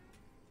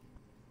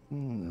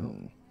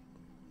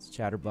 what's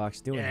Chatterbox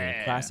doing here?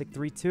 Yeah. Classic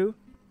 3-2?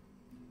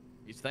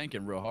 He's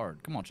thinking real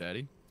hard. Come on,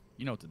 Chatty.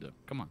 You know what to do.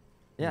 Come on.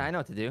 Yeah, I know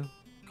what to do.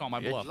 Call my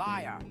bluff.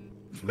 Liar.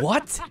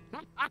 What?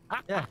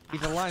 Yeah,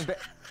 he's a lying.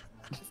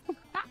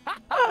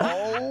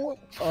 Oh.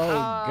 Oh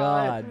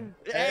God.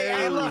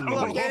 Hey, look,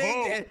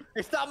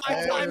 it's not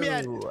my time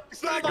yet.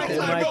 It's not my It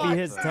time. might be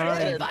his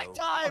time. It's my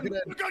time.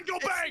 We're gonna go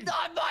bang. It's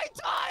not my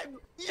time.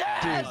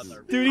 Yes.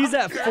 Dude, he's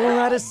at 4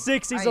 out of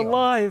 6. He's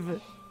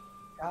alive.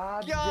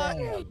 God God.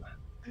 damn.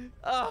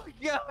 Oh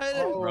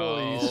God.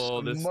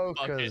 Bro, this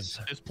smokers.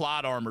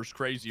 plot armor's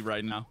crazy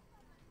right now.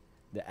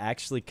 It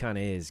actually kind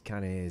of is.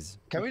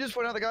 Can we just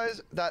point out, the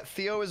guys, that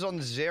Theo is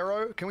on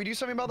 0? Can we do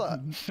something about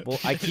that? Well,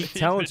 I keep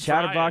telling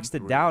Chatterbox to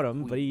doubt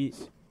him, but he...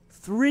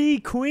 3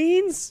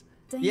 queens?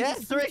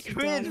 Yes, 3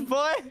 queens,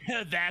 boy.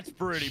 That's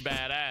pretty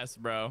badass,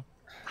 bro.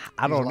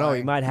 I don't know.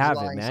 He might have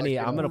it, lying, man.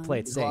 I'm going to play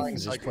it safe and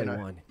just play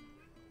Sykkuno. 1.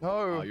 No.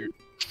 Oh,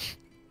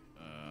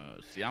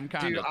 see, I'm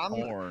kind of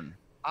torn.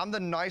 I'm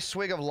the nice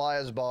swig of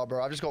liars bar,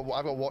 bro. I've got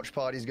watch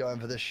parties going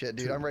for this shit,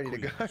 dude. I'm ready to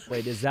go.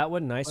 Wait, is that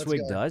what Nice Let's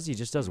Wig go. does? He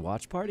just does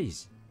watch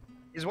parties?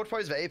 He's watch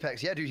parties for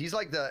Apex. Yeah, dude. He's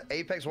like the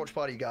Apex watch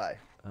party guy.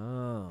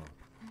 Oh.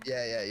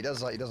 Yeah. He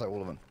does like all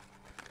of them.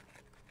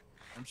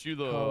 Aren't you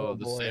the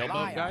boy.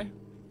 sailboat guy?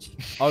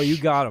 Oh, you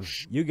got him.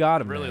 You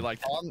got him, Really man. like.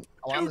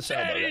 I'm the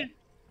sailboat guy.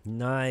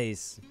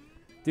 Nice.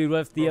 Dude, what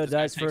if Theo this guy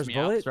dies takes first me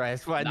out. bullet?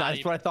 That's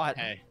what I thought.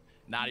 Hey,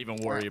 not even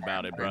worry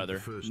about it, brother.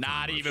 First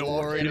Not time even I saw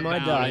worried He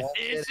might about die.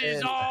 it. This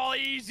is all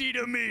easy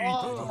to me.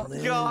 Oh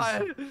Liz.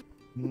 God.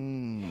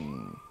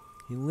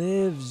 He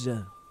lives.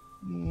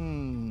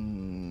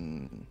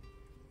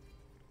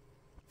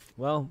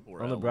 Well, Poor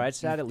on the Ellum. bright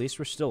side, at least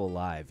we're still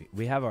alive.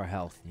 We have our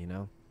health, you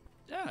know?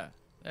 Yeah,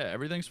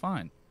 everything's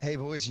fine. Hey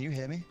boys, can you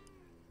hear me?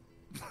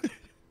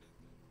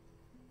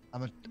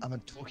 I'm a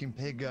talking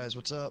pig, guys.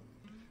 What's up?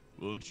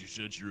 Well, you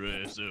shut your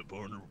ass up,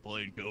 partner. We're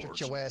playing Shut cards.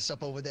 your ass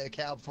up over there,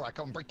 cow, before I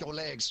come and break your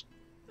legs.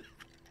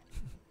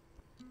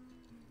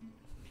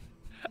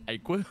 Hey,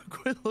 quit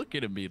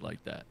looking at me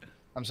like that.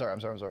 I'm sorry.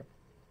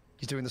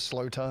 He's doing the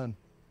slow turn.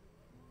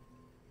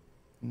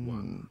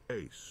 1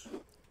 ace.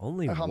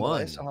 Only A humble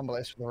one. ace for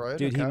the road.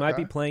 Dude, he Okay, might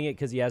okay. be playing it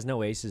because he has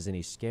no aces and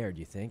he's scared,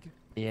 you think?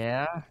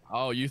 Yeah.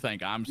 Oh, you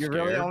think I'm You scared?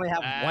 really only have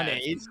one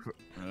That's ace?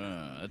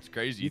 That's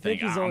crazy. You think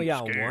he's only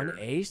got scared. 1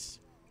 ace?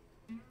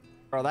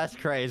 Bro, that's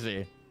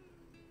crazy.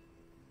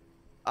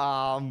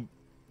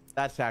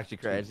 That's actually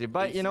crazy.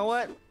 But you know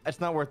what? It's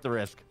not worth the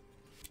risk.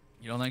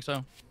 You don't think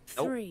so?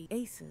 Nope. 3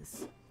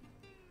 aces.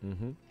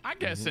 Mm-hmm. I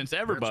guess since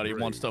everybody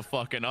wants to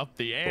fucking up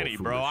the ante,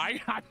 bro, I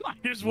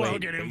might as well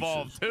Wait, get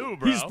involved too,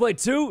 bro. He just played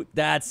 2?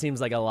 That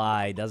seems like a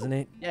lie, doesn't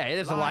it? Yeah, it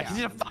is a lie. 'Cause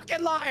he's a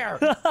fucking liar.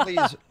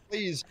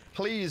 Please, dude.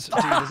 There's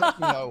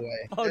actually no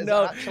way. Oh There's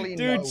no, actually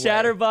dude, no way.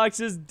 Chatterbox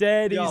is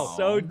dead. Yo, He's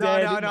so no,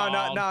 dead.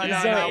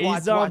 no.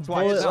 He's on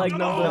bullet like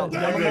No, number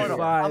I'm immortal.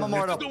 5. I'm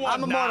immortal.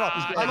 I'm immortal.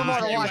 I'm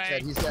immortal. He's Watch.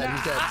 dead. He's dead.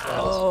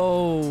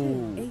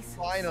 Oh. Aces.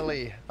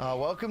 Finally,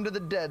 welcome to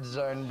the dead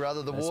zone,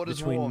 brother. The That's water's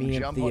between warm. me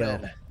and Jump Theo.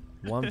 on in.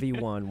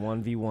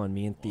 1v1,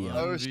 me and Theo.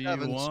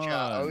 07s,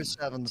 chat. 1v1.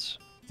 07s.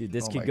 Dude,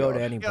 this Oh could my go to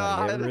gosh. anybody.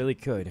 God. It really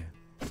could.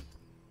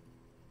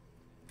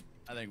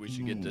 I think we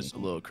should get this a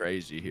little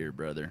crazy here,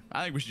 brother.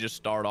 I think we should just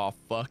start off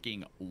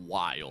fucking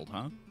wild,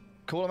 huh?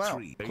 Call him out.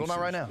 Three Call him out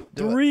right aces. now.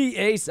 Do it. 3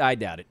 ace. I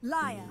doubt it.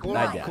 Liar. Call him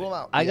I out. doubt Call him it.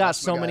 out. I Yeah, got that's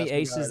so my guy, many that's my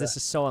aces. guy This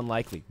is so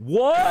unlikely.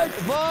 What?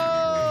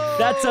 Whoa!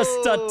 That's a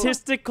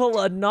statistical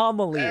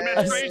anomaly. Damn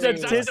A it, Crazy, 'cause I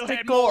still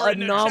statistical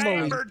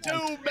anomaly.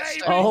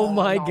 Oh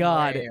my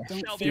god.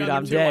 Dude,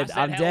 I'm dead.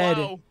 I'm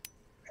dead.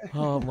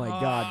 Oh my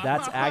god.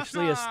 That's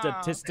actually a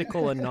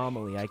statistical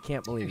anomaly. I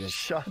can't believe this.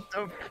 Shut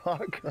the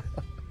fuck up.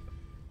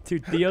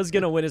 Dude, Theo's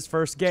gonna win his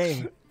first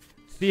game.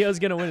 Theo's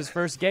gonna win his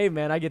first game,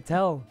 man. I can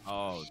tell.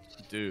 Oh,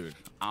 dude,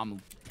 I'm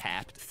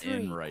tapped 3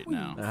 in right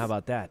now. How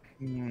about that?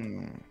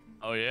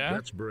 Oh yeah,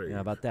 That's brave. Yeah,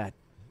 how about that?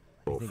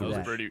 Or Think that of was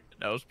that. pretty.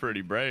 That was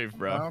pretty brave,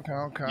 bro.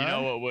 Okay. You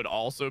know what would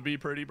also be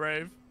pretty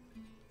brave?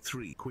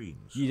 3 queens.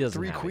 He doesn't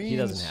 3 have it. He queens.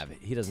 doesn't have it.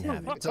 He doesn't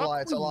have it. It's a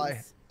lie. It's a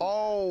lie.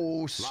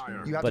 Oh,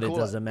 Liar. you have But to it call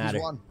doesn't matter.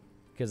 He's won.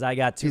 Because I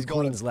got 2 He's got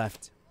queens it.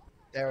 left.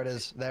 There it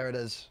is. There it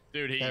is.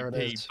 Dude, There it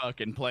he is.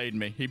 fucking played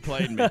me. He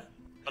played me.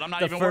 But I'm not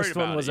The even worried first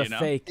about one was it, a you know?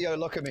 fake. Theo,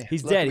 look at me.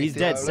 He's Look at dead. me, He's Theo.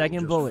 dead. Look, Second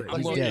just bullet. fake.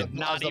 He's Look, dead. look,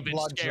 Not the even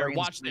blood scared. drains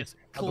Watch from me. this.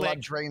 The blood Click.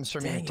 drains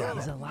from me. Dang it, Damn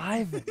he's it.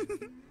 alive.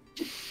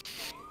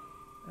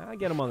 I'll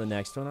get him on the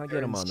next one. I'll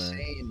get him on the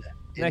Insane.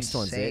 next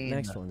one's it. Insane.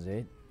 Next one's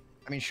it.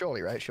 I mean,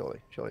 surely, right? Surely.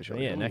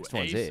 Yeah, next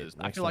one's it. Aces.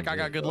 I Next feel like one's I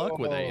got it. good luck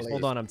with Holy- aces.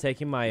 Hold on, I'm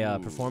taking my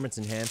performance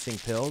enhancing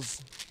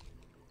pills.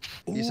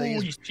 You say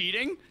Ooh, he's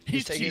cheating?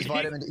 He's taking his cheating?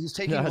 vitamin. He's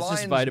taking No, it's lion's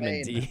just vitamin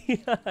mane.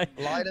 D. I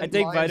Lion's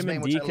take vitamin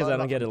mane, D which because I love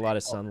don't get a from lot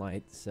of people.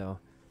 sunlight. So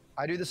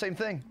I do the same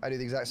thing. I do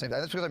the exact same thing.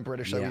 That's because I'm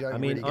British, so we yeah, don't I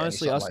mean, really get any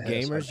honestly, us sunlight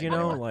here, so I gamers, take you it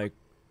know, anyway. like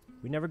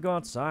we never go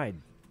outside.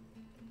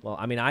 Well,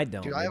 I mean, I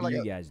don't. Dude, Maybe I have like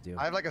you a- guys do.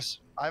 I have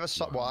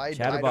well, I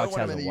Chatterbox don't when has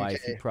I'm a in the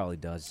wife. He UK. probably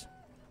does.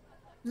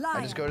 Liar.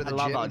 I just go to the I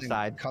love gym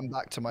outside. and come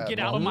back to my Get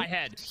out of my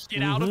head.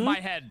 Get out of my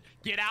head.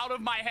 Get out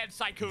of my head,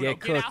 Sykkuno. Get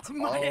Get out cooked. of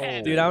my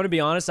head. Dude, I'm gonna be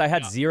honest. I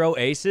had 0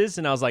 aces,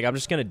 and I was like, I'm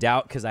just gonna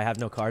doubt because I have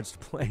no cards to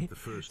play. The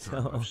first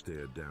time I've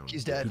stared down.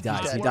 He's dead. He dies.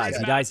 He's He dead. dies.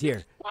 He dies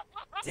here.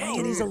 Dang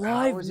it, he's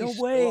alive. How is No he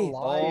still way.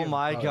 alive, Oh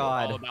my bro?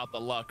 God. All about the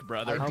luck,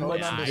 brother. How don't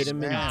much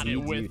understand. vitamin D do you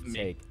with me.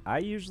 take? I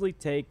usually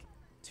take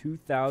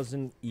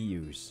 2,000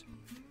 EUs.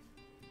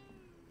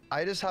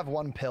 I just have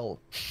one pill.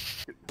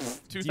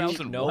 Do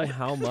 2000 you know what?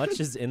 how much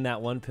is in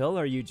that one pill,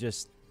 or you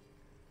just...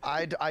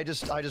 I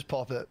just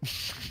pop it.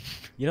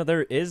 You know,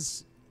 there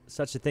is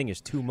such a thing as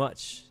too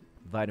much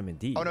vitamin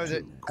D. Oh no,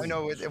 I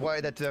know.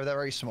 They're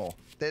very small.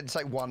 It's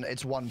like one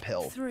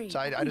pill. So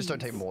I just don't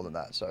take more than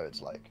that. So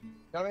it's like, you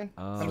know what I mean?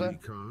 You know what I'm saying?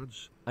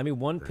 Cards. I mean,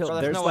 one pill. So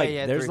there's There's no like way he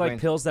had there's 3 like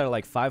queens. pills that are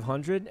like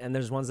 500, and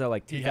there's ones that are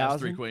like He has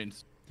 3 2,000.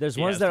 queens. There's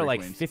He ones has that are 3 like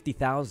queens.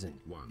 50,000.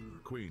 1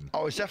 queen.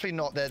 Oh, it's definitely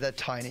not. They're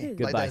tiny. Like,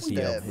 Goodbye, they're- Theo.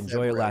 they're Enjoy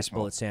your really last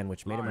small. bullet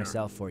sandwich. Made it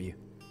myself for you.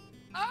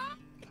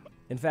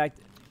 In fact,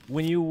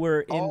 when you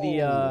were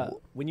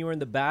in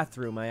the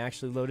bathroom, I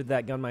actually loaded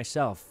that gun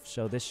myself.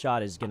 So this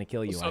shot is gonna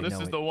kill you. So I this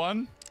know is it. the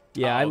one?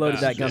 Yeah, I Oh, loaded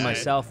that gun dead.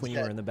 myself when you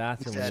He's were in the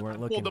bathroom when dead. you weren't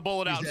Pulled looking. the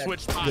bullet out and He's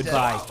switched dead.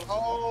 spots. Goodbye.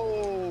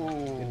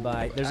 Oh.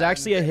 Goodbye. There's And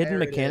actually a hidden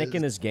there it mechanic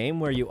in is. this game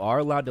where you are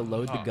allowed to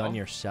load the gun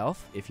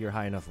yourself if you're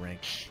high enough rank.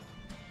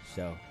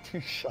 So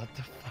Shut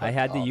the fuck I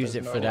had to up. use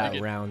There's it no for way. that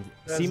get- round.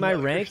 there's See my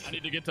no- rank? I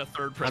need to get to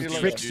third I'm person. look at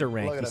Trickster him.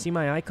 rank. Look at You him. see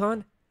my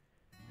icon?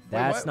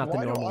 That's not the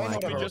why do normal I not Give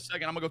icon. me have just a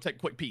second. I'm gonna go take a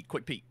quick peek.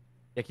 Quick peek.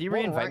 Yeah, can you What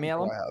reinvite rank me, do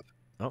Ellum? I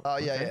have? Oh,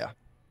 Yeah, okay. yeah.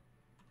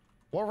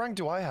 What rank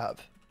do I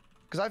have?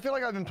 Because I feel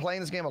like I've been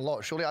playing this game a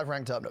lot. Surely I've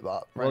ranked up, but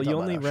Well, ranked you up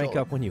by only now, rank surely.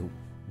 up when you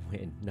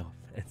win. No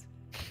offense.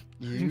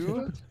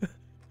 You?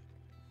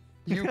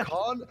 You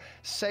can't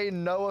say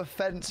no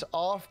offense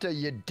after,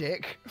 you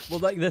dick. Well,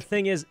 like the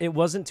thing is, it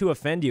wasn't to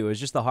offend you. It was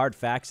just the hard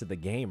facts of the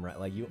game, right?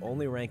 Like you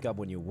only rank up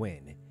when you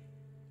win,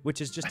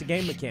 which is just a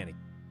game mechanic.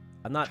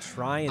 I'm not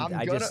trying. I've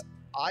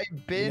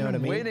been know what I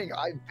mean? winning.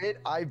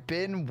 I've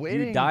been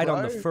winning. You died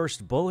on the bro.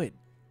 first bullet.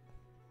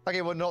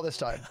 Okay, well, not this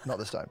time. Not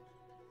this time.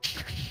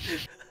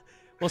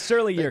 Well,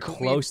 certainly They you're call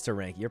me- close to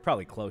rank. You're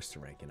probably close to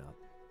ranking up.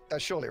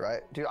 Surely,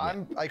 right? Dude,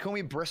 I call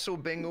me Bristle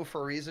Bingle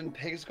for a reason.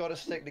 Pigs gotta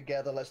stick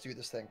together. Let's do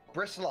this thing.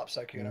 Bristle up,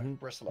 Sykkuno.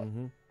 Bristle up.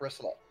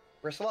 Bristle up.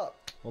 Bristle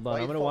up. Hold on,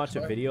 Wait, I'm gonna Fox, watch a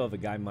bro. video of a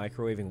guy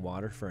microwaving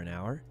water for an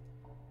hour.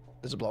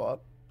 Does it blow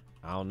up?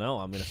 I don't know.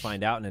 I'm gonna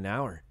find out in an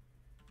hour.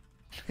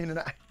 You're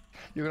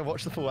gonna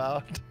watch the full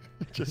hour.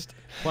 Just,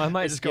 Well, I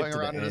might just skip going to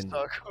the around in a end.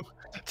 circle.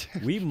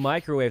 We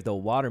microwaved a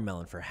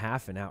watermelon for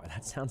half an hour.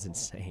 That sounds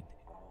insane.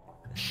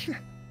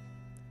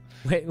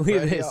 Wait, look at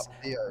Ready this. up,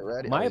 Theo,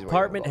 ready. My Oh, he's waiting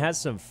apartment on the has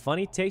some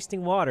funny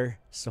tasting water,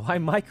 so I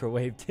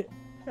microwaved it.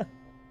 button.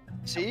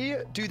 See,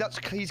 dude,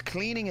 he's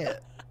cleaning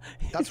it.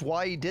 That's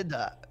why he did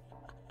that.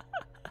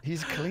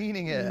 He's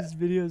cleaning it. These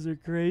videos are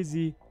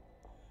crazy.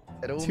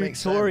 It all makes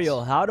sense.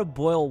 Tutorial: how to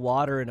boil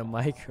water in a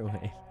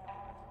microwave.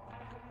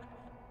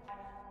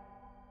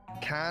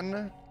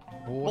 Can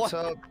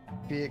water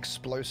be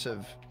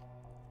explosive?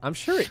 I'm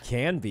sure it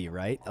can be,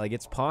 right? Like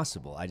it's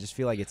possible. I just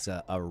feel like it's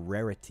a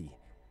rarity.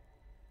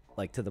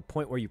 Like to the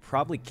point where you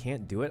probably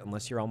can't do it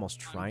unless you're almost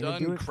trying to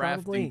do it. crafting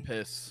Probably.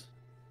 piss.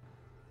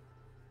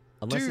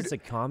 Unless Dude. it's a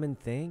common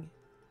thing.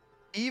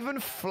 Even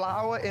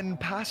flour in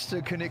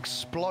pasta can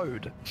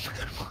explode.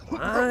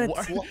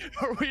 What?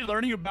 Are we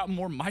learning about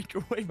more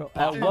microwave?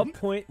 At what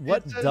point?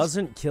 What says-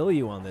 doesn't kill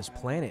you on this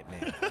planet,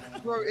 man?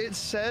 Bro, it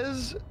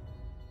says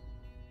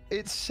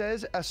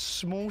a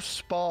small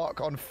spark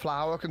on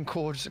flour can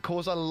cause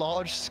a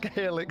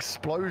large-scale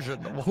explosion.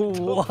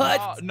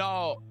 What?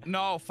 No.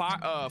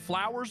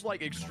 Flour's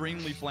like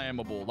extremely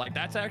flammable. Like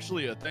that's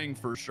actually a thing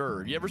for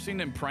sure. You ever seen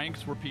them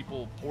pranks where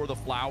people pour the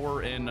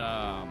flour in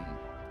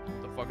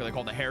the fuck are they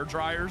called? The hair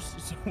dryers?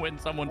 So when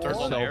someone turns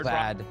on the hair So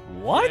bad.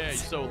 dryer. What? Yeah,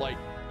 so like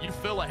you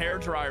fill a hair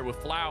dryer with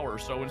flour,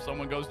 so when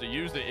someone goes to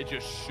use it, it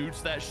just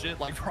shoots that shit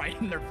like right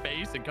in their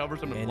face and covers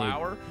them in And it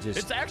flour. just-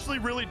 It's actually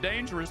really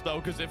dangerous though,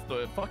 because if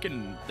the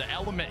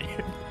element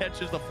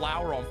catches the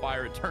flour on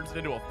fire, it turns it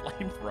into a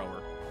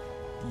flamethrower.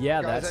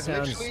 Yeah, Guys, that I've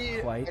sounds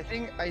literally- quite. I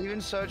think I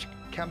even searched,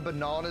 can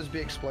bananas be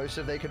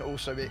explosive? They can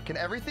also be. Can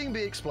everything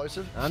be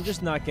explosive? I'm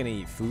just not gonna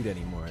eat food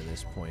anymore at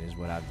this point, is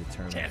what I've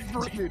determined.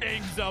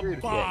 Everything's a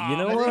Dude, bomb. Yeah, you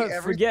know I think what?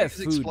 everything Forget is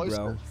food, bro.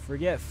 explosive.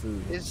 Forget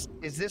food. Is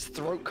this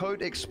throat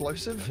coat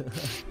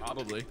explosive?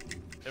 Probably.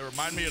 It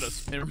remind me of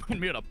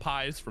the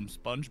pies from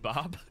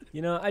SpongeBob.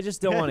 You know, I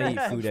just don't want to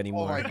eat food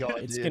anymore. my God,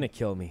 it's dude. gonna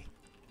kill me.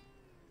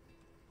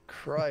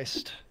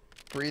 Christ.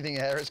 Breathing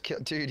air is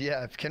dude.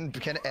 Yeah, can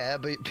air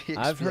be?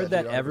 I've heard yeah,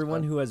 that dude,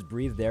 everyone who has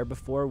breathed air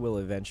before will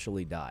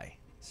eventually die.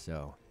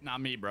 So Not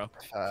me, bro.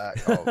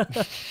 oh.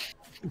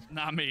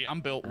 Not me.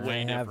 I'm built way I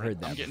different. have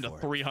heard that I'm getting before.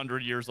 to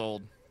 300 years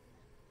old.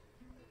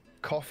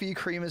 Coffee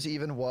cream is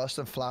even worse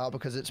than flour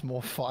because it's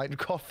more fine.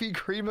 Coffee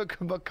creamer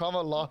can become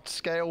a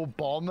large-scale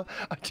bomb.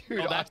 Dude,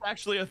 Oh, that's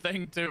actually a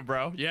thing too,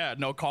 bro. Yeah,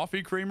 no,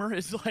 coffee creamer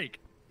is like,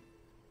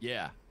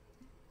 yeah,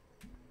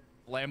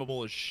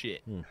 flammable as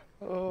shit.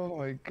 oh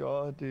my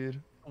god,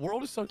 dude. The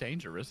world is so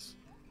dangerous.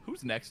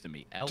 Who's next to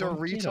me? Ellum,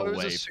 get Doritos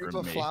away are super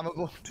from me.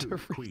 flammable. Two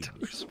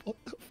Doritos, what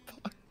the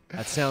fuck?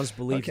 that sounds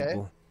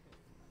believable.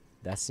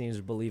 That seems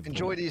believable.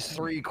 Enjoy these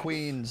 3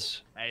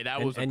 queens. Hey, that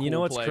And, was a and cool you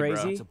know what's play, bro.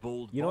 crazy? It's a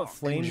bold You know what box.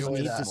 flames Enjoy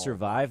need that. to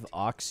survive?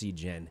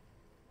 Oxygen.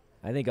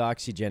 I think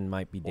oxygen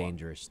might be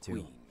dangerous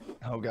too.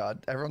 Oh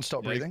God! Everyone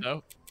stop breathing.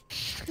 So?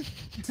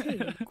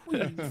 2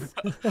 queens.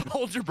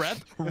 Hold your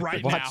breath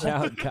right Watch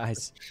now. out,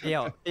 guys.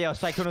 Yo,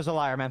 Sykkuno's a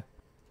liar, man.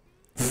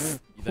 You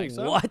think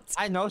so? What?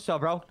 I know so,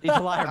 bro. He's a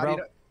liar, bro.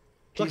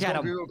 Look at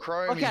him. Google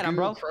Chrome. Look He's at him,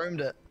 bro. Google Chromed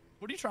it.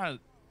 What are you trying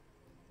to?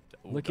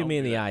 Look at me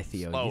in the eye,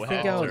 Theo. You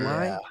think I would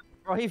lie?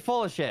 Bro, he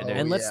full of shit, dude.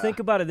 And let's yeah. think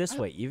about it this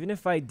way. Even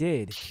if I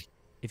did,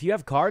 if you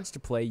have cards to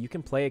play, you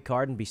can play a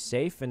card and be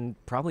safe, and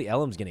probably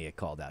Ellum's going to get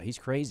called out. He's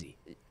crazy.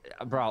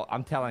 Bro,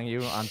 I'm telling you,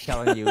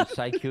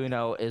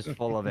 Sykkuno is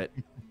full of it.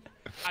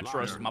 I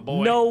trust my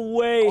boy. No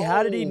way.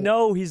 How did he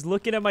know? He's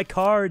looking at my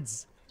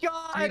cards.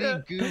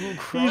 God! Google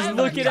Chrome. He's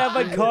looking at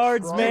my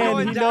cards, You're man.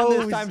 going He down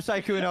knows. this time,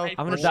 Sykkuno.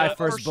 I'm going to die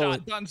first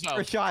bullet.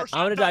 First shot.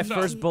 I'm going to die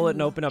first bullet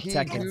and open up He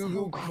Tekken.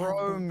 Google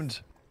Chromed.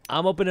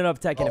 I'm opening up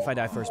Tekken if I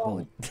die first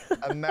bullet.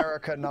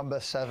 America number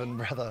 7,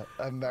 brother.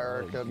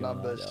 America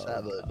number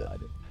 7.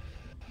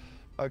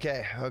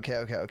 Okay.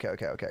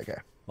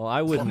 Well,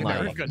 I wouldn't lie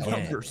America again.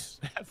 number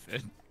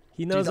 7.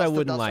 He knows I that's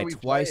wouldn't lie how we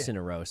twice play. in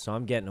a row, so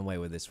I'm getting away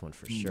with this one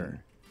for sure.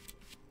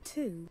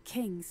 2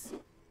 kings.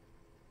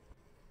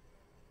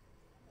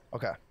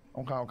 Okay.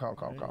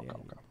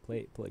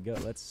 Play, go.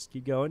 Let's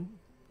keep going.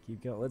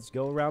 Keep going. Let's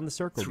go around the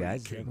circle,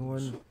 guys.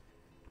 Everyone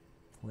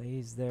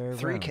plays their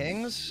 3 rounds.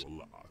 kings.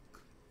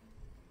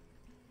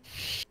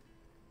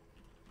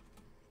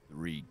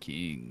 3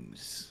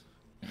 kings.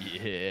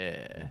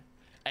 Yeah.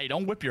 Hey,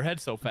 don't whip your head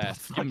so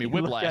fast. Give me Look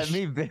whiplash. at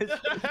me, bitch.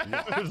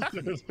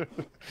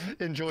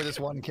 Enjoy this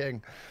one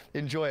king.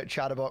 Enjoy it,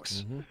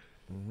 Chatterbox.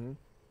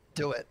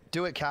 Do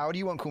it, coward.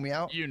 You won't call me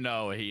out. You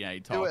know he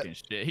ain't Do it. talking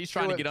shit. He's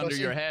trying to it, get under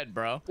pussy. your head,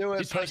 bro. Do it,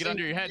 He's trying to get pussy.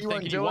 under your head You thinking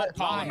won't you do won't it.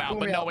 call him Fine. out, Call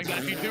but me knowing out.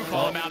 that if you do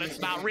call him out, it's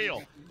not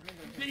real.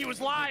 He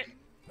was lying.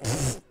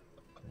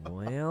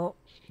 Well,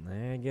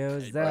 there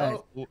goes that.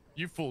 Well,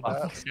 you fooled the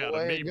That's fuck the out of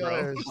way me, it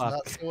bro. goes.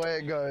 That's the way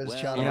it goes, You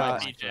know,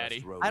 Chatterbox. Beat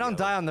Daddy. I don't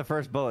die on the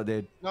first bullet,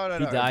 dude. No.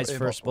 He dies impossible.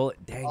 first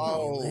bullet. Dang, he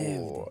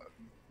lived.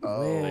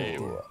 Hey,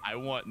 Lived. I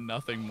want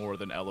nothing more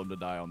than Ellum to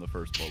die on the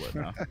first bullet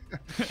now.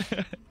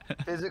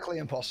 Physically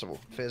impossible.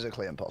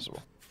 Physically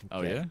impossible.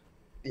 Oh, yeah?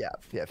 Yeah,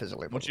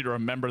 physically I want you impossible. to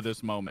remember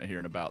this moment here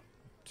in about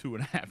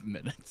 2.5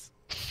 minutes.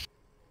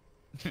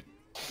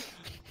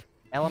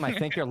 Ellum, I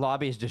think your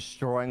lobby is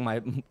destroying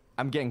my...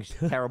 I'm getting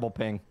terrible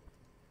ping.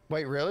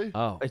 Wait, really?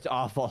 Oh, It's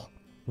awful.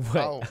 wait.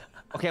 Oh,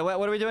 Okay, what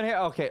are we doing here?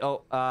 Okay,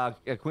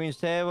 a queen's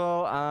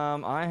table.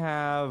 I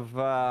have,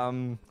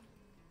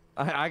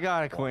 I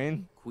got a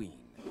queen.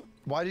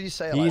 why did you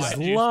say it He's like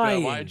that?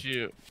 lying. Why'd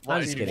you?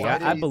 I'm just kidding. why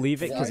I did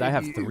believe it because why I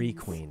have did 3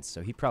 queens,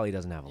 so he probably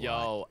doesn't have a lot.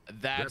 Yo,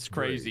 that's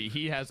crazy.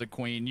 He has a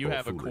queen. You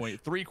have a queen.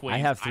 3 queens. I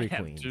have 3 2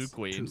 queens.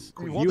 queens.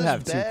 What You this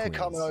have 2 bear queens.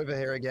 coming over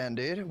here again,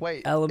 dude?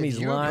 Wait. Ellum, if he's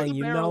you- lying.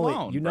 You bear know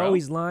alone, it. You bro. know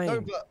he's lying.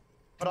 No,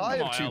 but I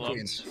Come have on, 2 Ellum.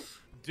 queens.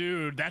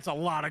 Dude, that's a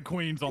lot of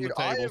queens on Dude, the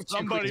I table. have 2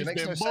 queens. It Somebody's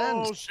makes been no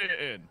sense.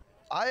 bullshitting.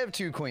 I have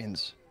 2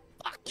 queens.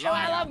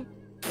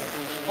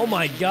 Oh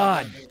my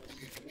God.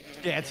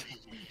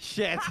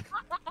 Shit.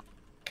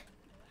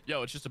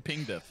 Yo, it's just a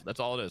ping diff. That's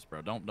all it is,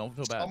 bro. Don't feel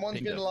bad. Someone's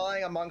Ping been diff.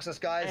 lying amongst us,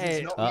 guys.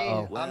 Hey. It's not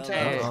Uh-oh. me. I'm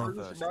telling Uh-oh.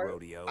 the truth,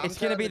 bro. I'm It's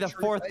gonna be telling the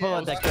truth. 4th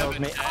bullet that kills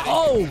me.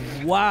 Oh,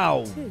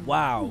 wow.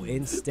 Wow.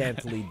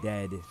 Instantly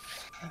dead.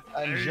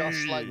 And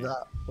just like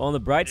that. Well, on the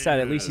bright side,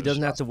 at least he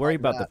doesn't have to Just worry like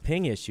about the that.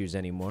 ping issues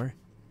anymore.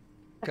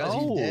 Because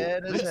Oh, he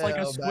dead as it's like a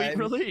hell, sweet baby.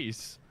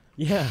 release.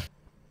 Yeah.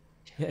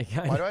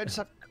 Yeah, Why do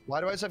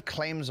I just have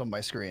claims on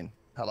my screen?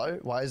 Hello?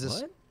 Why is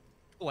this? What?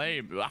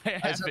 Claim. I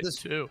have said it this-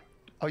 too.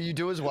 Oh, you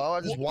do as well?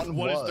 I just one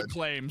What word. is the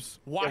claims?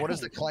 Why? what is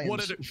the claims?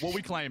 What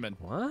we claiming?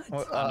 What?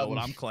 I know what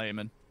I'm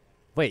claiming.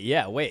 Wait,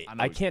 yeah, wait. I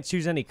know I you- can't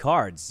choose any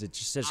cards. It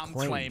just says I'm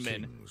claims.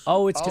 claiming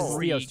Oh, it's because Oh.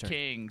 three Theo's turn.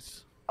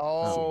 kings.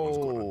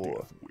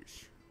 Oh,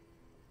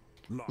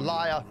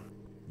 liar.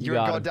 You're a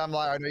got him. goddamn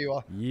liar. I know you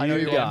are. I You know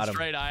you got are. him.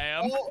 Straight I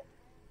am. Oh,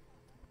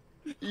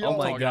 Oh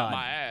my Talking God. out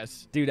my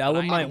ass. Dude, I Ellum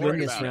ain't might even win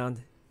worried this about it.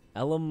 round.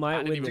 Ellum I might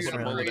didn't win even this put a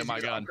round. bullet in my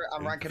gun.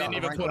 I'm ranking Didn't up.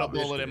 even I'm put a ranking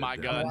up. bullet in my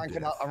I'm gun.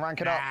 ranking up. I'm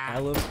ranking up.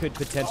 Ellum could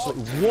potentially.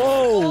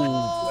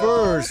 Whoa!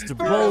 First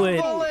bullet.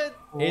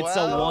 It's a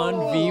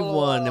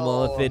 1v1.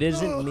 Well, if it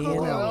isn't me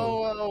and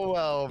Ellum,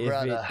 Well, if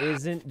brother. it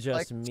isn't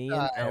just Like me and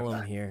time.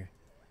 Ellum here,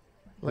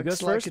 who Looks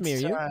goes like first, me or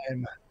it's you?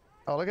 time.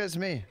 Oh, look, it's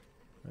me.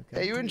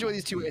 Okay. Hey, you enjoy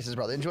these 2 aces,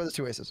 brother. Enjoy the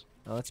 2 aces.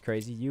 Oh, that's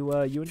crazy. You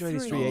enjoy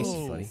these 3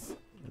 aces, buddy.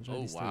 Enjoy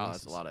Oh these 3 wow, that's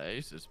aces. a lot of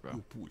aces, bro.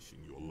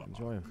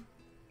 Enjoy him.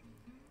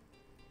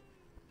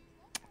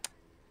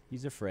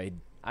 He's afraid.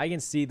 I can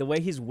see the way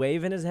he's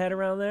waving his head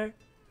around there.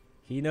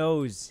 He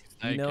knows.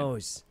 He thinking.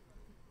 knows.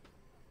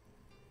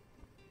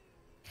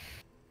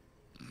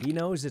 He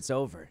knows it's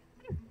over.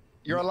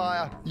 You're a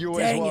liar. You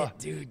always Dang were. it,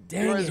 dude. You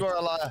Dang always it. were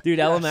a liar. Dude,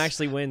 Ellum Yes.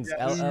 actually wins.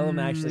 Yes. Ellum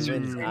actually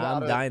wins. Dude, I'm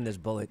gotta- dying this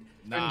bullet.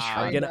 Nah,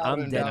 I'm gonna-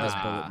 I'm dead this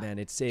nah. bullet, man.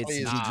 It's Please.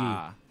 GG.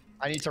 Nah.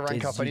 I need to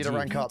rank It's up. I need to GG.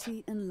 rank up.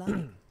 Beauty and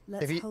love.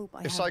 Let's If hope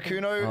I if have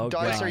Sykkuno Oh,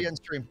 dies God. here end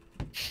stream.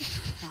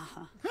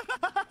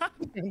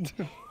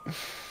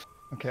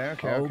 Okay.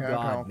 Oh,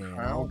 God, man.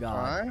 Oh,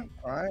 God.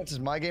 All right. This is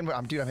my game.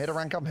 I'm here to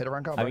rank up. I'm here to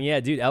rank up. I mean, yeah,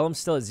 dude. Ellum's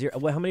still at 0.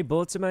 What? How many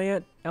bullets am I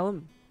at,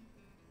 Ellum?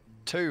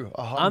 2.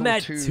 I'm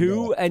at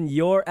 2 and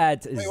you're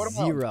at Wait, what am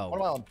I on? 0. What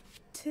am I on?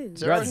 2.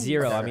 You're at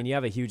Zero? 0. I Okay. mean, you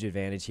have a huge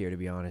advantage here, to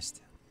be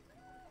honest.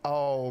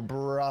 Oh,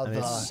 brother.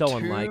 it's so 2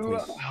 unlikely.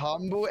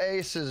 humble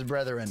aces,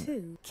 brethren.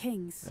 2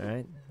 kings. All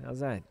right, how's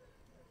that?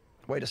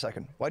 Wait a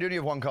second. Why do you only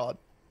have 1 card?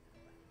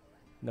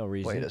 No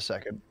reason. Wait a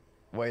second.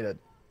 Wait a...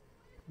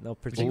 No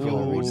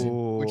particular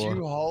reason. Would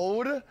you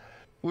hold?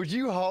 Would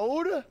you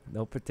hold?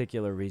 No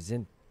particular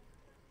reason.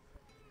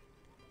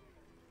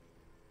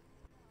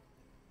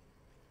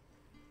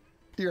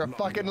 You're a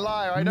fucking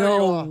liar. I know you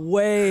No are.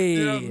 way.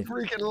 You're a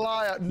freaking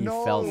liar. He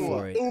No. fell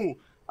for it. Ooh.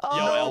 Oh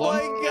Yo, Ellum.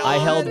 my God.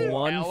 I held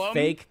one Ellum,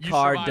 fake you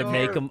card to survived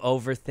make here. him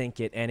overthink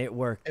it, and it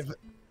worked. If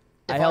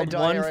I I held die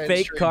one here, I end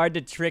fake stream. card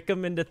to trick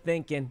him into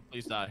thinking.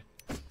 Please die.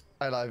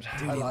 I lived.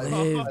 Dude, I he lived.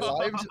 lived. I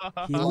lived.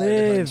 He I lived.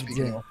 lived.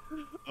 Speaking of-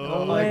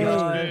 Oh my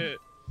God. shit.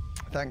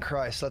 Thank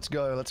Christ. Let's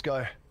go. Let's go.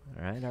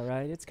 All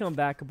right. It's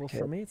comebackable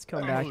for me. It's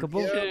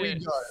comebackable. Here we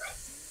Shit. go.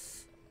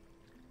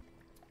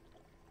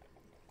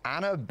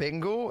 Anna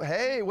Bingle.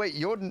 Hey, wait.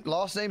 Your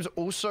last name's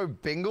also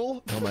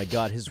Bingle? Oh my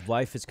God, his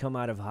wife has come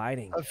out of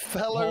hiding. A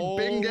fellow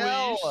Holy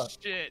Bingle.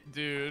 shit,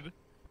 dude.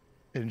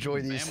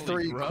 Enjoy these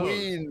Family 3 growth.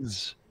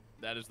 queins.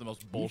 That is the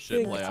most bullshit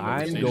think play I've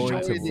I'm ever seen going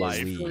in to my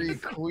life. these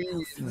believe- 3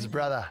 queens,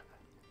 brother.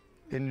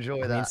 Enjoy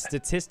I mean, that.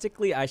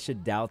 statistically, I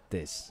should doubt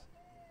this.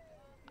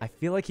 I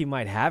feel like he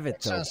might have it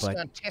It's though, a but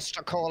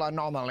statistical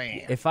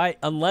anomaly.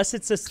 unless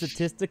it's a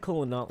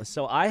statistical anomaly,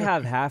 so I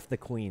have half the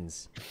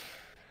queens.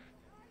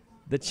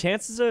 The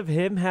chances of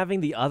him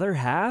having the other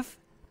half,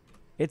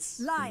 it's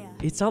Liar.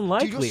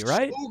 unlikely,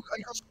 right?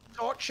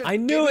 I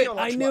knew it.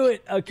 I knew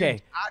it.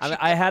 Okay,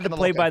 I had to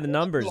play by the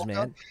numbers,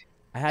 man.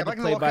 I had to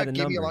play by the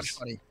numbers.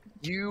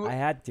 I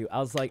had to. I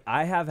was like,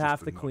 I have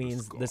half the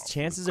queens. The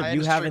chances of I you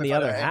had to having stream the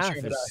it, other I had to half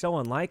stream it, is so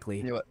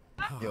unlikely. Knew it.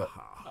 Knew it.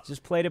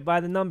 Just played it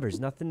by the numbers.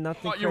 Nothing Thought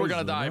crazy. you were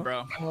gonna die, know?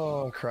 bro.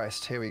 Oh,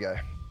 Christ. Here we go.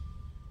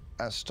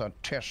 A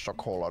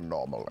statistical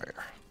anomaly.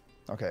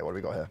 Okay, what do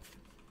we got here?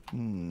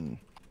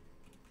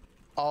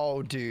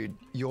 Oh, dude.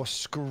 You're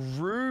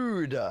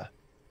screwed.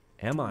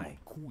 Am I?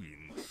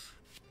 Queens.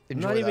 I'm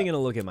Enjoy not even that.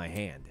 gonna look at my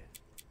hand.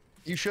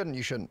 You shouldn't.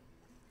 You shouldn't.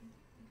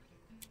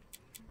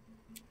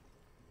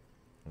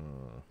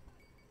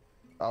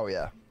 Oh,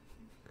 yeah.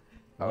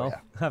 Oh, Well, yeah.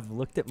 I've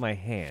looked at my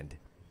hand.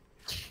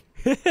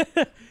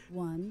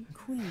 1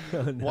 queen.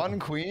 Oh, no. 1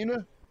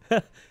 queen?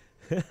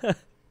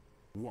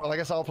 Well, I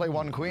guess I'll play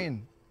 1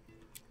 queen.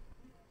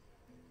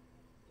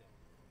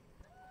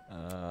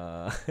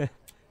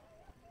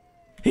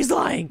 He's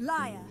lying.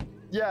 Liar.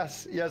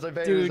 Yes. Yes, I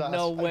baited Dude, his ass.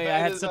 no way. I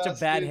baited had his such a ass,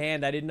 bad dude.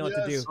 hand. I didn't know what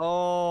to do. Yes.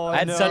 Oh, I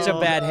had such a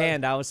no. bad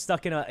hand. I was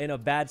stuck in a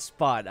bad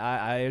spot.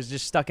 I was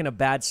just stuck in a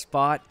bad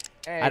spot.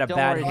 Hey, I had a don't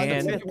bad worry,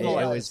 hand. look It at me in the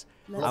was.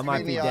 Let's I might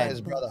Look be me in the dead.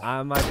 eyes, brother.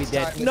 I might be It's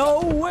dead. time to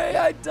No die. way!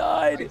 I I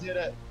died. did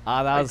it.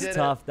 Ah, that I was did it.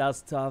 tough. That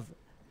was tough.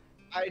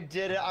 I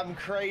did it. I'm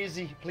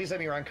crazy. Please let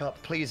me rank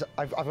up. Please.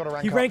 I've got to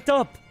rank He up. ranked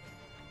up.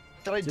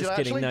 Did I, Just did I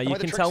kidding. actually? No, Am you I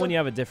the can tell when trickster? you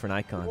have a different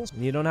icon.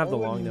 You don't have the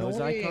Oh, long nose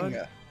icon.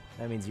 annoying.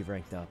 That means you've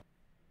ranked up.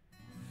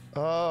 I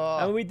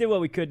Oh. mean, we did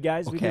what we could,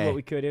 guys. We did Okay. what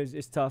we could.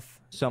 It's tough.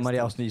 Somebody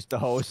else needs to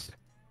host.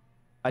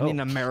 I need an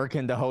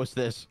American to host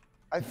this.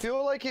 I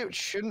feel like it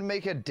shouldn't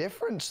make a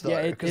difference though. Yeah,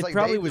 it 'cause, like,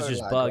 probably they was don't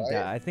just lag, bugged.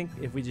 right? I think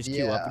if we just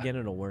queue up Yeah. again,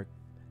 it'll work.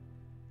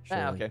 Ah,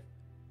 Surely. okay.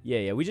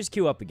 Yeah, we just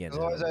queue up again. As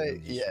long as I, It'll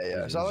just- yeah, yeah.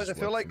 it'll So otherwise I just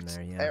feel work like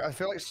from there, yeah. I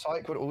feel like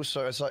Syke would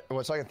also, it's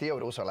like Theo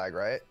would also lag,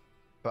 right?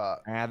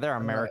 But Ah, they're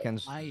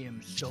Americans. I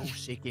am so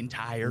sick and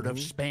tired of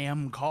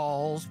spam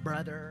calls,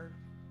 brother.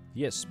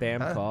 You get spam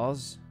Huh?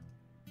 calls?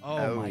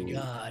 Oh my Oh.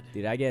 god.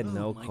 Dude, I get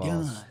no my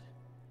calls. God.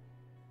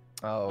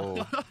 oh,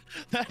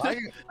 that I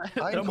that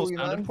can almost cool you,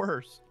 sounded man.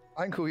 worse.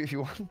 I can call you if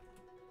you want.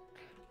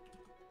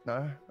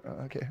 No,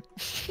 okay.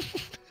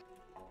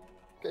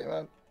 Okay,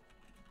 man.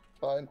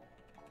 Fine.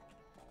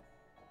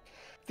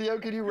 Theo,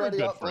 can you You're a ready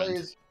good up, friend.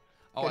 please?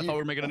 Oh, Can I you- thought we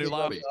were making a can new you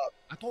ready lobby. up?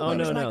 I thought Oh we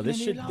no, were no, making this a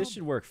new should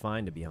lobby. work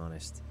fine, to be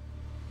honest.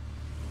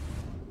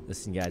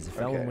 Listen, guys, if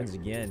Ellum Okay. wins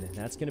again,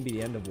 that's gonna be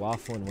the end of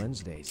Waffling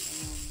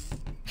Wednesdays.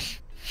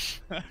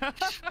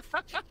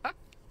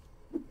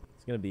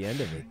 It's gonna be the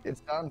end of it.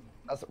 It's done.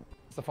 That's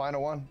the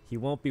final one. He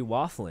won't be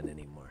waffling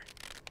anymore.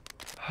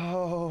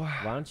 Oh,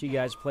 Why don't you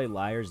guys play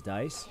Liar's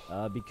Dice?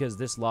 Because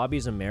this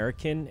lobby's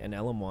American, and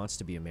Ellum wants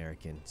to be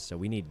American, so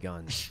we need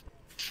guns.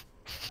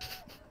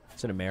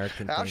 It's an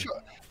American I've thing.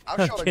 shot I'm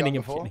a gun kidding,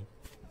 I'm before. kidding.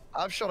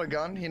 I've shot a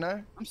gun, you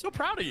know. I'm so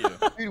proud of you.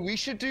 Dude, we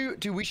should do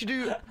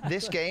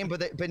this game,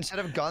 but instead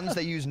of guns,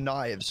 they use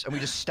knives, and we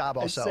just stab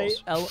I say,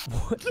 ourselves.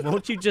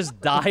 won't you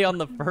just die on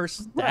the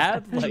first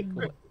stab? Like,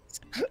 what?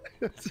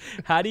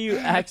 How do you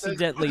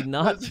accidentally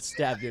not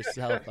stab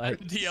yourself?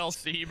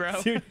 DLC,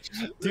 bro.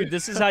 Dude,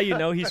 this is how you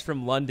know he's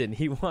from London.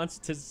 He wants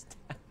to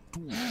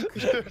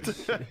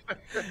stab.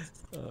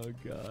 Oh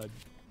God.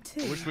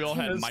 I wish we all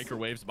had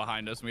microwaves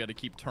behind us and we had to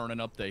keep turning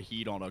up the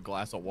heat on a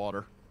glass of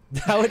water.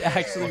 That would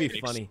actually It be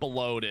funny.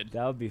 exploded.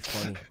 That would be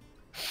funny.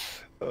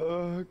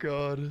 Oh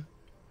god.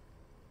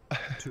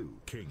 2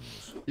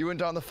 kings. You went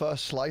down the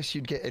first slice,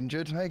 you'd get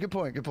injured. Hey, good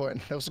point. Good point.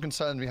 It also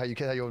concerns me how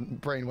your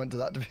brain went to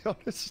that, to be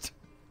honest.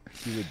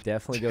 He would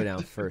definitely go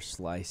down first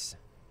slice.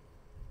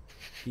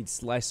 He'd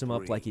slice him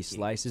up like he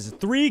slices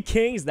 3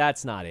 kings.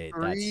 That's not it.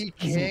 Three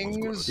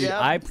kings. Dude,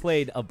 I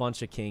played a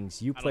bunch of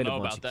kings. You played a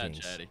bunch of that, kings.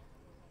 Chatty.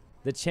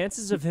 The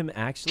chances of him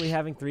actually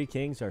having 3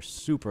 kings are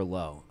super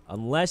low,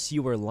 unless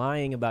you were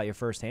lying about your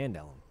first hand,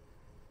 Ellum.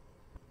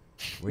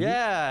 Were you?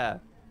 Yeah.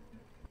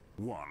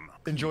 1.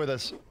 Enjoy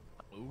this.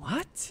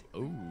 What?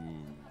 Ooh.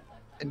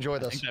 Enjoy I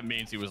this. think that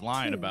means he was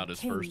lying about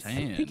his first I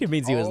hand. think it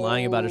means he was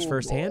lying about his Oh,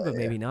 first hand, but boy.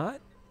 maybe not.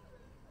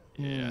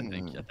 Yeah,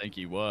 I think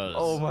he was.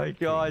 Oh my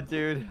god,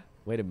 dude.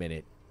 Wait a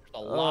minute.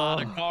 There's a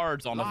lot of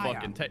cards on the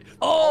fucking table.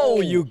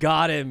 Oh, you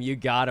got him. You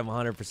got him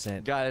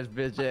 100%. Got his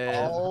bitch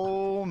ass.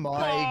 Oh my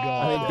I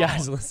god. mean,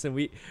 guys, listen.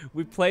 We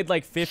played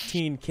like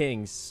 15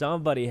 kings.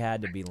 Somebody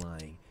had to be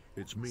lying.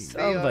 It's me.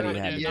 Somebody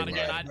had to be Not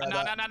again.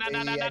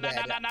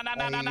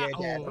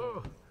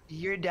 lying.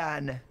 You're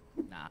done.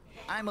 Nah,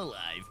 I'm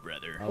alive,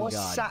 brother. Oh, What's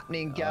God.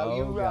 happening, girl? Oh,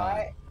 You God.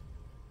 right?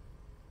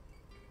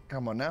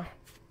 Come on now.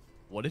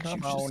 What did Come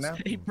you on just now.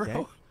 say, bro?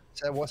 Okay.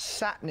 So what's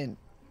happening?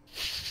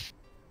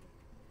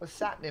 What's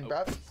happening,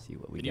 bro? See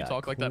what we Can you got.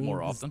 talk like that more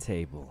Queen's often?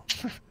 Table. You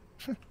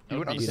wouldn't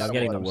Dude, understand I'm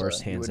getting what the I'm worst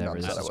saying. You hands wouldn't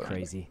ever. This understand is what I'm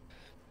crazy.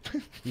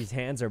 These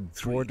hands are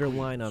 3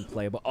 borderline queens.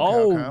 unplayable. Okay,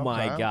 Oh okay,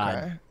 my okay, god.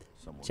 okay.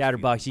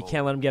 Chatterbox, you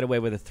can't let him get away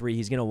with a 3.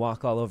 He's gonna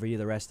walk all over you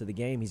the rest of the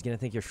game. He's gonna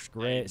think you're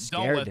Hey,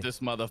 scared. don't let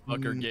this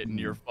motherfucker get in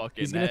your fucking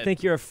He's gonna head.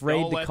 think you're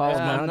afraid Don't to let call this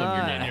him out. motherfucker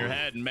on get in it. your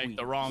head and make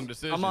the wrong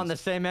decision. I'm on the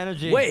same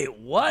energy. Wait,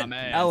 what? My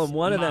mans. Ellum,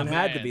 one of My them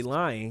had to be mans.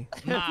 lying.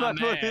 My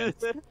man.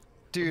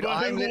 Dude, But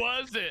I'm who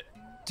was it?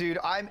 dude,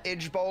 I'm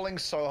edge bowling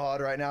so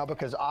hard right now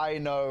because I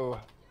know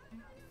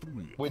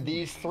 3. with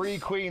these 3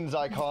 queens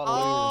I can't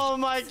Oh lose.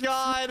 my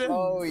god.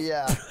 Oh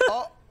yeah.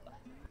 Oh,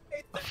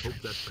 Hope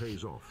that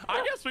pays off.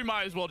 I guess we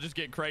might as well just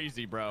get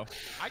crazy, bro.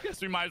 I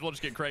guess we might as well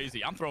just get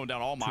crazy. I'm throwing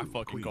down all my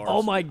fucking queens. cards.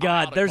 Oh my I'm out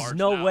god, of there's cards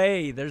no now.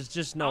 way. There's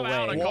just no I'm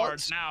out of way.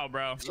 cards now,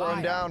 bro. throw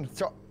him down.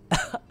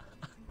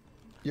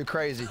 You're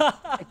crazy.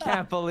 I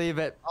can't believe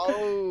it.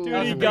 Oh, Dude, That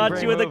was he a big got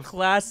brain you with a move.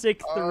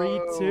 classic 3-2.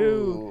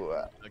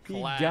 Oh, The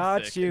He got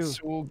classic. you. it's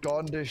all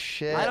gone to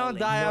shit. I don't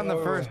die on the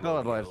No. first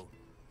bullet, boys.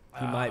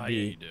 He might Yeah, be.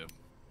 you do.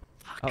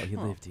 Oh, he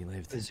lived. He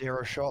lived.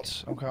 0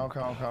 shots. Okay.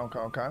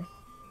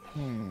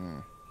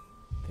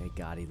 Thank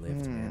God he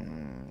lived,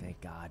 man. Thank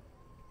God.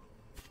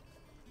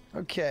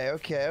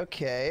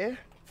 Okay.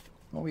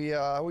 What we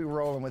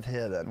rolling with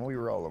here then? What we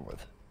rolling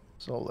with?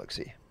 So let's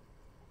see.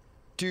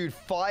 Dude,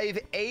 5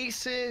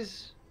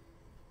 aces.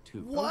 2.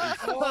 What?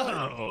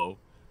 Oh.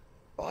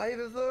 5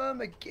 of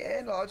them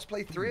again? I'll just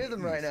play 3 of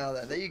them right now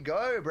then. There you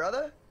go,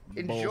 brother.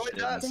 Enjoy Bullshit.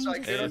 that, Dangerous.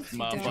 Sykkuno. This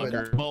Enjoy motherfucker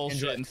that.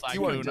 bullshitting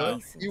You won't do it.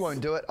 Sykkuno. You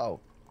won't do it. Oh.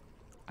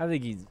 I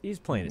think he's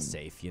playing it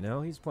safe, you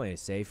know? He's playing it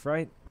safe,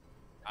 right?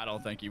 I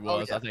don't think he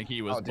was. yeah. I think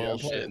he was Oh, dude, I'm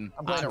bullshitting. playing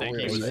I it think real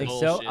he You was think safe.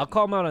 so? bullshitting. I'll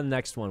call him out on the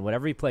next one.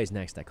 Whatever he plays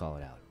next, I call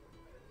it out.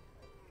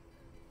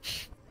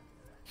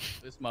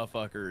 This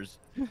motherfucker's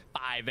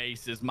 5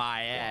 aces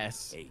my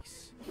ass.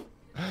 Ace.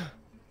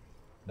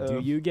 Do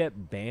you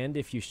get banned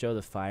if you show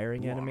the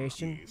firing 1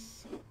 animation?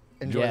 ace.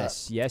 Enjoy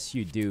Yes,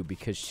 you do,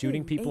 because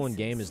shooting 2 people in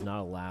game aces. is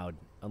not allowed.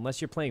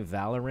 Unless you're playing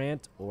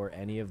Valorant or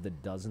any of the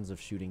dozens of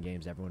shooting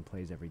games everyone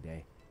plays every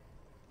day.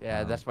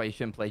 Yeah, that's why you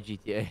shouldn't play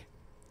GTA.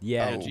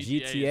 Yeah, Oh.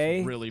 GTA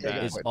is really Yeah,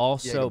 bad. is good point.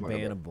 also Yeah, good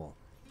point. bannable.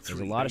 There's a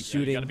 3 lot of aces. Yeah,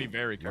 you shooting, gotta be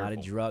very a lot of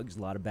careful. drugs,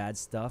 a lot of bad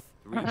stuff.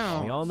 We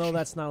Oh. all know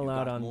that's not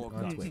allowed on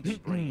Twitch. that.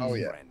 Oh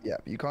yeah. Yeah.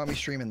 You can't be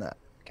streaming that.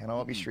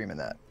 Cannot be streaming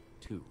that.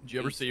 2. Did you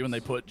ever see when they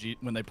put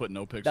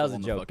no pixel That was a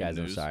on the joke, fucking guys.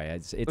 I'm news? sorry.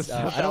 It's What's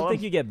I up, don't Ellum?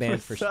 think you get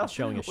banned for What's up?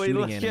 showing a What are you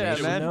shooting looking at,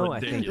 animation. man? No, I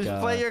think Ridiculous.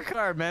 Just play your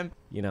card, man.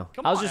 you know.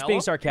 Come I was on, just being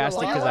Ella.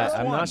 sarcastic You're because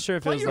lying. I'm not sure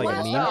if it Play was your like a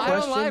last meme one. I don't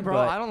question, lie, bro.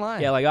 but I don't lie.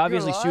 yeah, like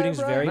obviously lying, shooting's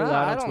bro. very No, allowed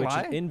I on don't Twitch.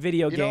 lie. In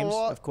video You know games,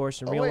 what? of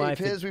course. In Oh, real wait, life,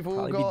 Piers, it'd we've all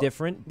probably be got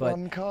different. But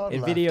one card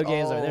in left. video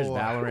games, I mean, there's Oh.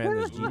 Valorant,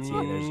 there's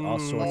GTA, there's all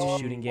sorts of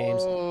shooting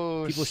games.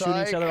 Oh, People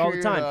shooting each other all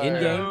the time in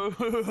Sykkuno.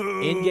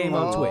 game. In game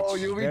on Twitch. Oh,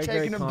 you'll be Very, very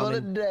taking a bullet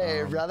common.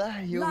 today, brother.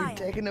 You'll Liar. be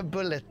taking a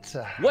bullet.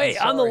 Wait,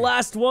 I'm the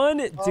last one,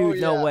 dude. Oh,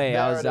 No yeah, way.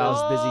 I there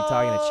was it busy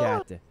talking to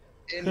chat.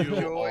 You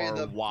Enjoy are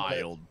the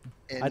wild.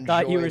 I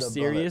thought you Enjoy were the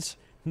serious.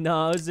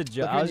 No, it was a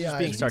joke. Look I in was the just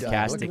being eyes, you die.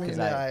 sarcastic Look in because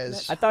the I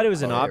eyes. thought it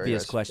was an Oh, here he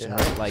obvious is. question, Yeah,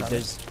 right? Like, sorry.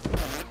 there's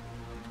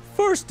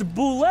first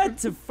bullet,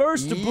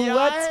 first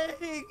bullet.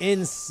 Yikes.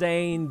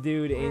 Insane,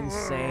 dude.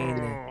 Insane.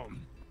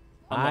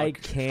 I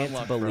Unluck. can't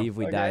Unluck, bro. believe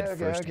we Okay, died okay,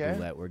 first okay.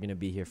 bullet. We're gonna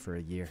be here for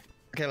a year.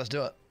 Okay, let's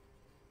do it.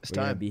 It's We're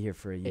gonna time. be here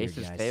for a year,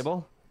 Aces guys.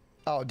 table.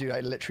 Oh, dude, I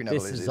literally never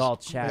This lose is these. all Look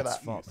at chat's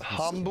that. fault.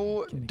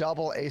 Humble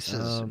double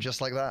aces,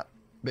 just like that.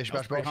 Bish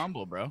That's bash pretty bosh.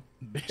 humble, bro.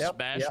 Bish Yep,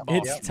 bash yep, bosh.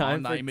 It's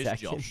time My for name is Tekken.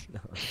 Josh. No.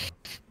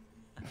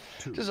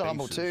 2 This is a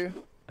humble aces.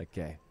 too.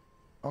 Okay.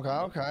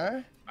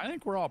 Okay. I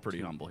think we're all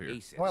pretty humble here.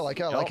 Oh, I like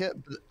it. I like it.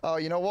 Oh,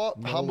 you know what?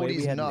 No Humble way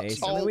these we had an nuts.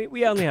 ace. I Oh, mean,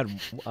 we only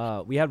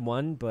had we had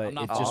one, but I'm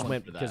not it just falling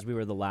went for that. because we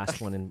were the last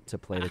one in to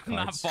play the I'm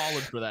not cards. falling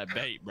for that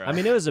bait, bro. I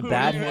mean, it was a Who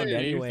bad the fuck hand do you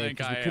anyway think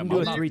because we I couldn't am? do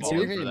I'm a not 3-2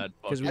 falling for that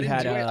because we fucking-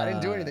 had I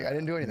didn't do anything. I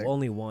didn't do anything.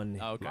 only one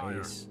Okay.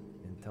 ace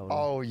in total.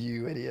 Oh,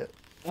 you idiot.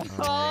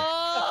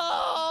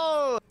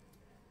 Oh!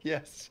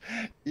 Yes.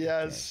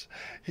 Yes.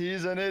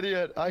 He's an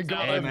idiot. I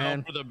got I him.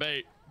 fell for the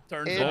bait.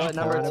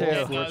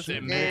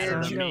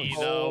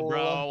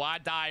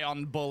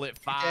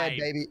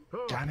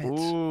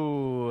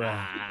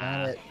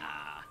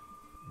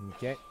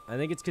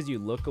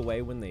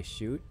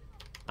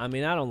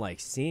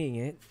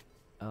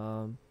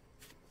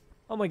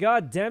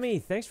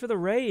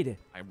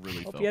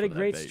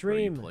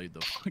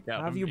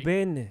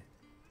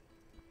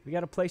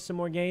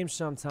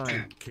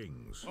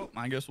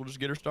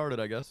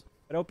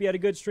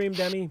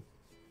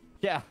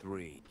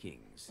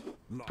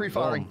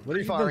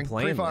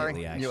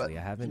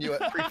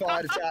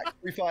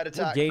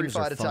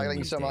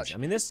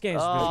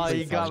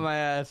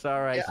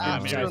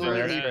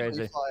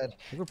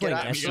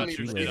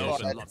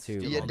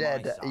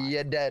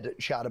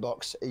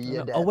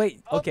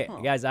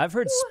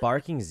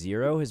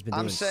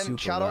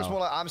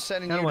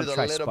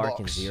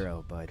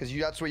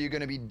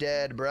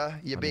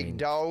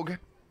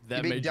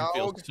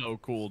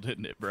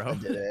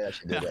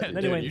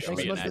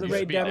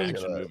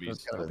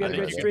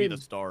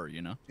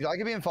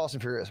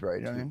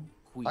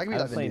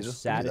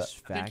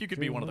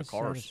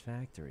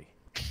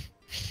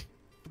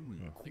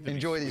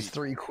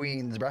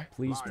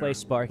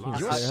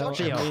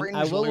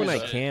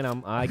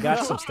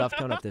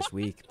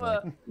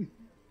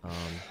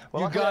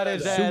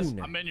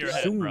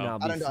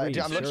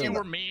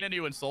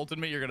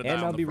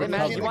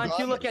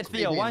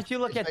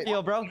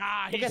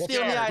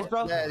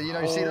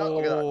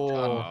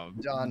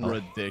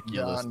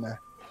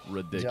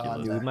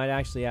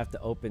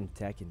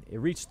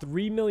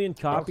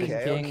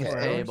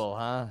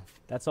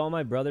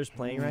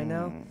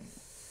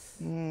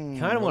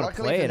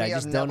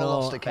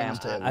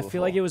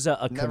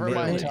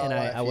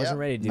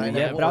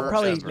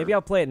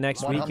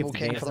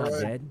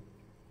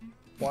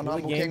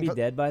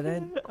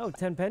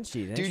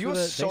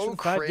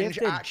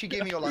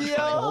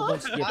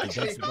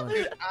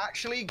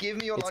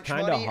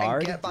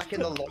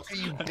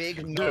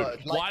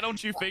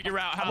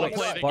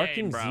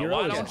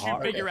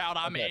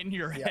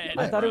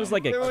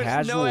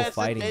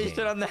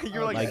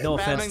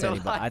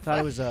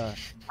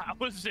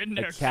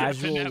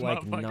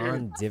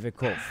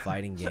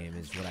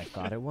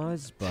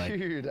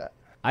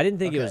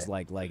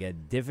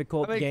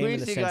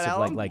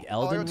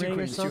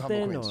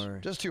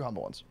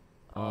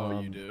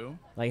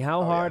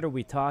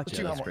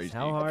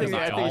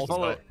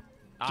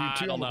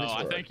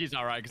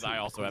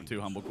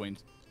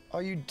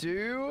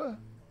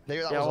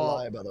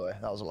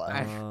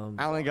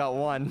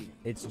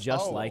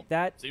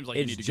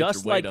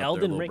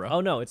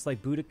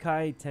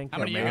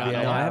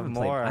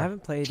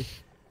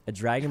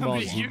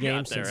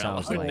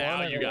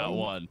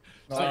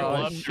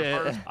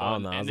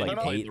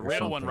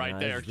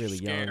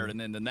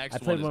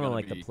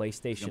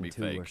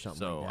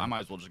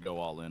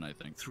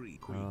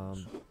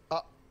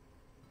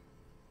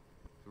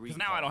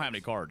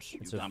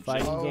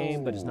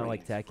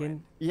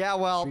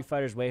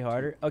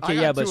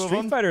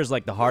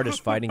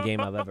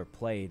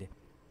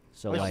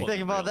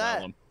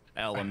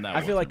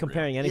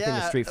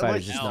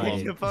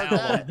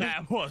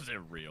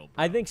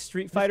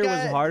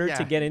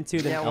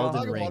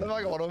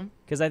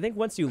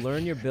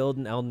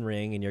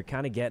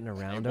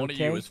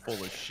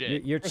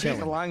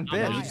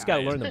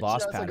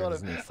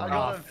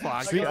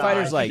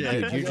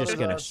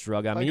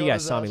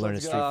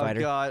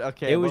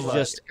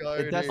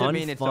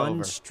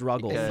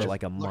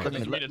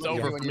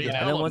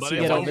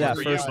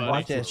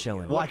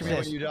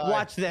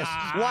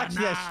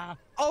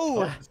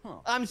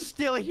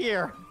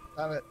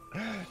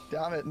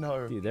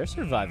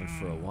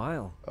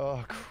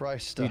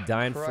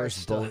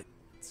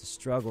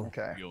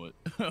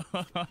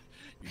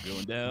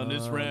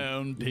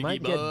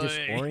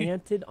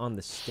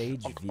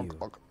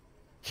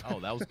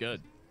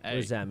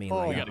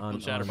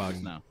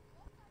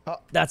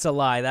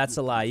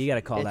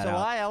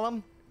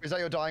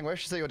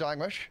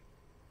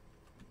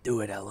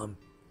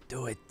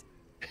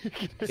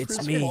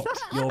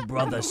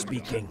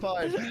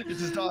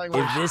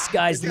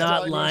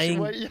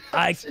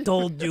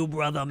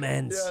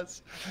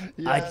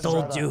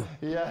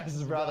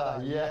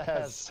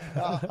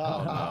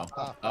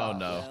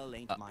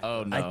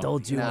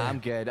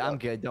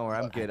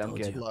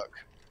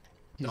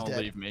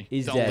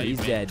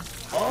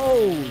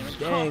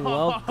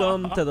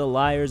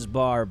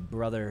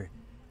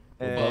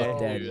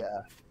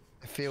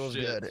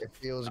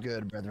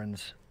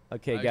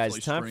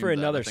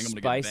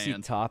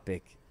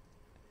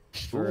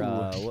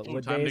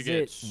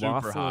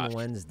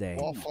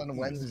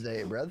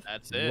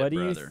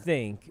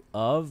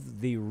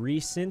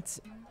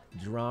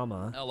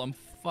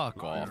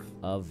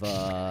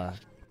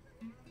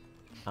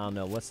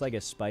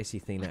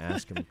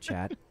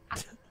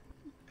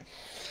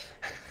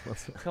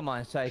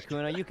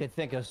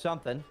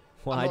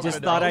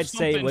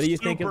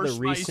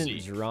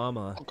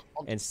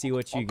 drama and see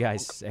what you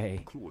guys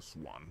say. Close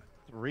one.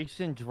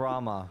 Recent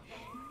drama.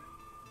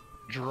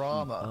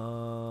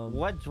 Drama.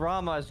 What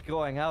drama is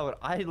going out?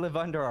 I live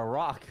under a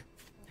rock.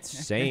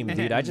 Same,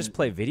 dude. I just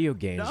play video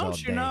games all Don't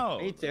day. you know?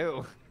 Me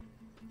too.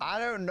 I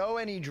don't know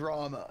any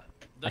drama.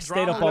 The I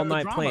stayed up drama- all the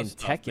night drama playing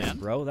stuff, Tekken, man.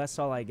 bro. That's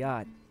all I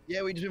got.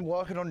 Yeah, we've just been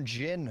working on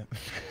Jin.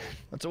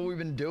 That's all we've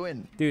been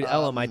doing. Dude,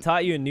 Ellum, I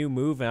taught you a new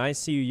move, and I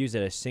see you use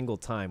it a single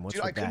time. What's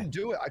Dude, with I couldn't that?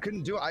 do it. I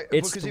couldn't do it.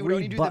 It's because he would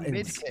only 3 do the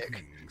mid buttons.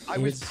 kick. I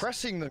was It's-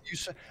 pressing them.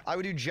 I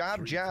would do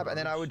jab, jab, and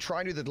then I would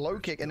try and do the low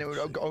kick, and it would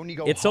only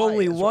go It's high.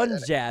 only That's one why-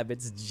 jab.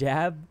 It's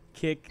jab,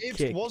 kick, It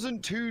kick.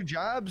 wasn't 2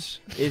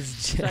 jabs.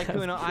 It's jab.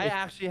 Sykkuno, I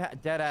actually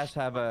deadass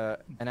have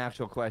an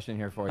actual question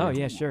here for you. Oh,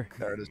 yeah, sure.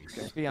 There it is.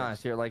 Let's be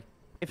honest here. Like,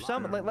 if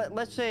some,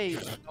 let's say,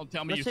 Don't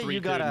tell me let's say you you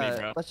got 3-2'd me, a-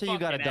 bro. let's say you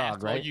got a Fucking dog,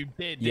 asshole, right? You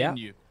did, Yeah. didn't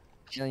you?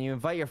 and you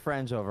invite your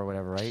friends over,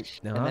 whatever, right?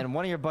 Uh-huh. And then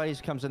one of your buddies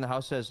comes in the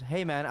house, says,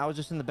 "Hey, man, I was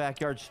just in the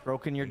backyard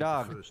stroking your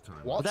dog."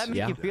 What? Would that make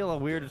Yeah. you feel a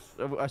weird,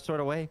 sort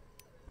of way?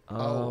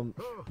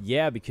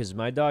 Yeah, because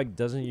my dog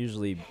doesn't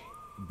usually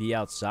be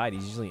outside.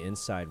 He's usually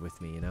inside with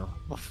me, you know?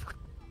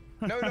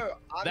 No,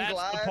 I'm That's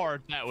glad. the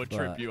part that would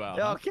trip But- you out.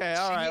 huh? Okay,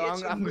 all right. See,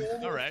 it's a normal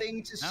all right,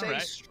 thing to all say.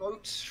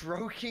 right.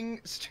 Stroking,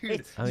 dude.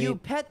 It's, I you mean-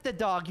 pet the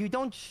dog. You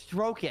don't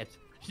stroke it.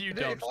 You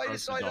Dude, don't if I stroke the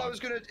decided I dog. was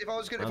gonna, if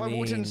I I walked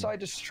mean- inside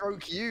to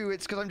stroke you,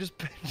 it's because I'm just.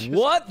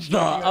 What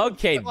the?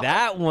 Okay,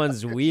 that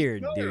one's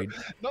weird, No, dude.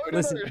 No,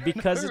 Listen,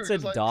 because no, it's a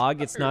like,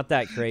 dog, it's no. not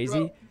that crazy.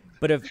 Bro.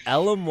 But if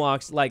Ellum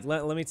walks, like,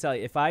 let me tell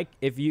you, if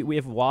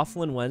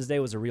Wafflin' Wednesday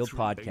was a real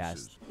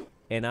podcast,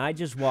 and I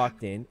just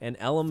walked in, and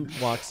Ellum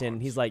walks in,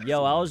 and he's like,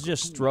 "Yo, I was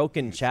just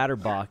stroking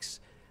Chatterbox,"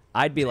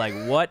 I'd be like,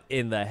 "What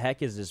in the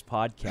heck is this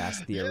podcast?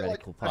 Yeah,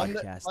 Theoretical like,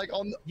 podcast."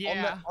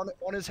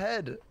 on his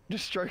head,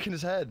 just stroking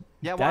his head.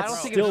 Yeah, well, I That's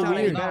don't think still it would sound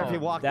any weird. better if he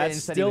walked in That's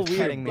and said still he was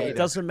weird. petting But me. it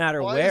doesn't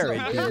matter Why is where,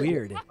 that it'd be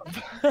weird.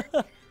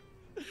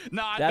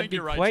 No, I That'd think be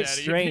you're right, quite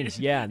Chatty. strange.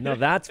 Yeah, no,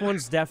 that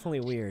one's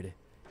definitely weird.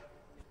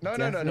 No.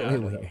 Definitely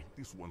weird.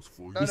 This one's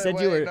for No, You said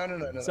you were.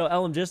 No. So,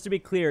 Ellum, just to be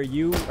clear,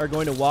 you are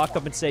going to walk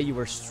up and say you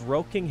were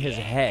stroking his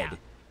head.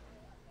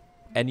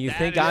 And you That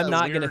think is I'm the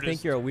not going to weirdest-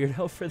 think you're a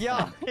weirdo for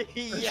that?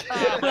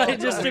 Yeah. Right,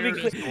 just to be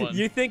Weirdest clear, one.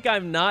 you think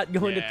I'm not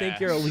going to think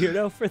Yeah. you're a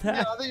weirdo for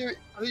that? Yeah,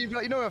 I think you'd be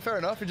like, fair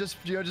enough.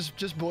 You're just,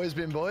 just boys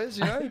being boys,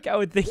 you I know. think I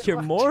would think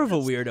you're more of a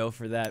weirdo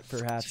for that,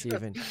 perhaps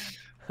even.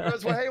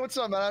 Whereas, well, hey, what's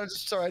up, man? I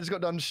just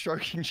got done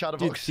stroking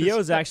Chatterbox. Dude,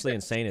 Theo's actually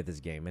insane at this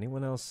game.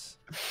 Anyone else?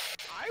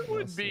 I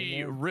would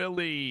be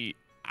really.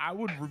 I'd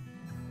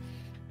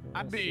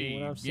See be,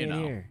 what I'm you seeing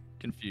know, here.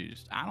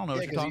 confused. I don't know Yeah,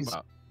 what you're 'cause talking he's-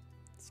 about.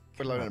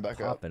 We're loading it back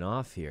up. Popping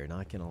off here,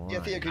 not gonna lie. Yeah,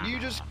 Theo, could you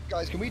just,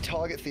 guys, can we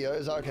target Theo?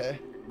 Is that okay?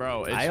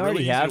 Bro, it's I really already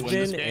easy have to win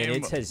this been, and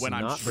game it has when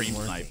I'm not been stream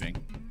working.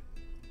 sniping.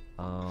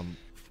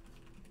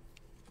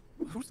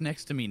 Who's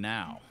next to me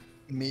now?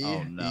 Me.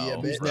 Oh, no. Yeah,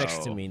 Who's bitch. next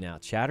to Bro. me now?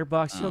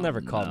 Chatterbox? He'll Oh,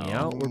 never call me no.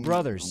 out. We're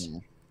brothers.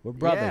 We're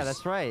brothers. Yeah,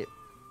 that's right.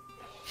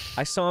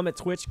 I saw him at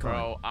TwitchCon.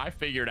 Bro, I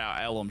figured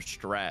out Ellum's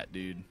strat,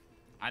 dude.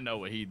 I know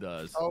what he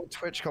does. Oh,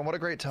 TwitchCon, what a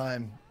great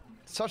time.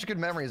 Such good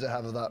memories I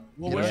have of that.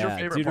 What you was know? your Yeah,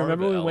 favorite dude, part of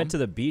remember it, we went to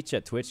Ellum? the beach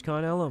at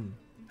TwitchCon, Ellum?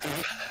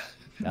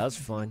 That was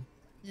fun.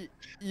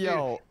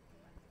 Yo.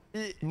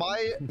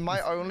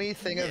 My only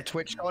thing of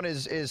TwitchCon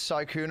is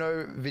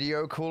Sykkuno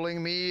video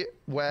calling me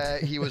where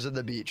he was at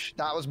the beach.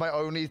 That was my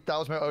only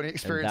And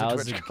experience that of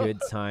was a TwitchCon.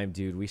 good time,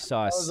 dude. We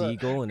saw a was a-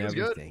 seagull and it was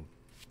good. everything.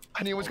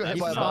 And he almost got hit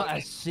You by a saw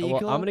bus. a seagull?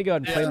 Well, I'm gonna go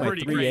ahead and Yeah, play it's my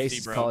pretty 3 crazy,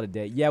 aces, bro. call it a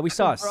day. Yeah, we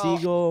saw a Bro.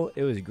 seagull.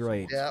 It was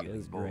great. Yeah. It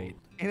was great.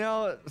 You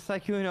know,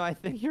 Sykkuno, I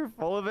think you're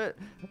full of it,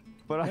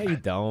 but No, you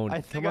don't. I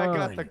think Come I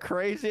got on. the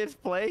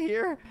craziest play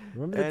here.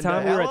 Remember the and,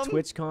 time we were at Ellum?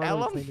 TwitchCon and we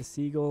Ellum? played the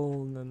seagull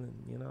and then,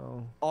 you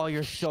know. Oh,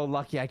 you're so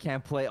lucky. I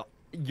can't play.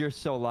 You're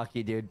so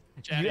lucky, dude.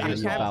 Chatty I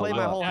has can't all play my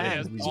five- whole Chatty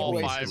hand. has all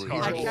Always. 5 I I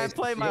cards. can't- can't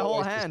play my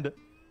whole hand.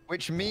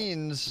 Which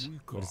means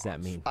What does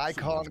that mean? I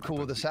can't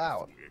call this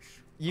out.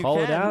 You Call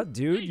can. it out,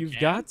 dude. You've can.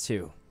 got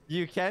to.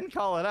 You can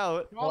call it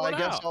out. Call Well, I it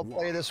guess out. I'll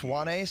play this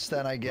one ace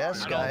then, I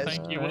guess, I guys. don't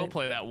think you will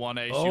play that 1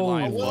 ace. You Oh,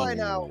 lying will I fuck.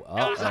 now?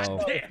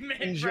 Uh-oh. Damn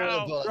it, Enjoy bro.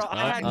 the buzz. Bro,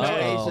 I had no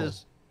Uh-oh.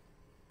 aces.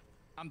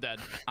 I'm dead.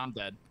 I'm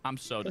dead. I'm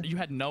so dead. You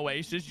had no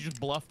aces. You just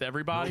bluffed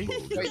everybody.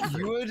 Wait,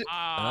 you would? Oh,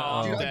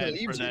 Uh-oh. I'm Dude, I dead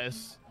believed for you.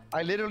 this.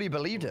 I literally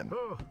believed him.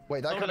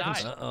 Wait, that So kind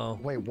did of. I. Uh-oh.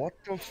 Wait, what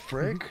the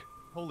frick?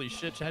 Holy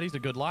shit, Chatty's a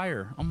good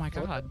liar. Oh my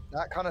god.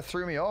 That kind of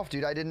threw me off,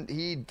 dude. I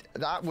didn't.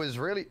 That was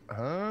really.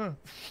 Huh?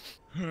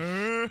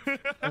 How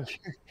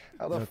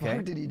the Okay.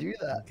 fuck did he do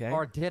that? Okay.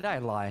 Or did I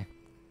lie?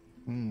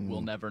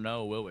 We'll never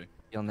know, will we?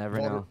 You'll never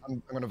Vod- know.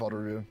 I'm gonna VOD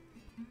review.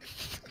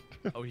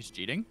 Oh, he's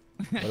cheating?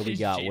 What do we He's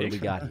got? What do we cheating.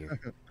 got here?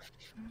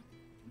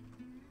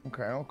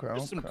 Okay.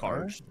 Just some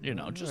cards, you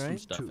know, just some Alright.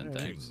 stuff and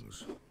things.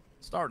 Kings.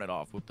 Starting it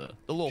off with the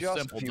little Just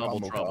simple a few double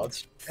humble trouble.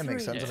 cards. It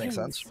makes sense. It makes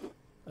sense.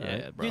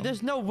 Yeah, bro. Dude,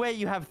 there's no way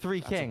you have 3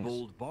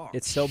 kings.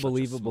 It's so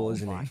believable,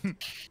 isn't it?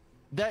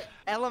 That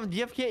Ellum, do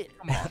you have king?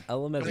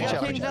 Ellum has Do you have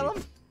Challenge kings, me.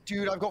 Ellum?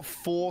 Dude, I've got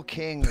 4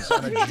 kings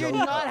and a You do joker.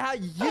 not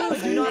have. You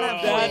do not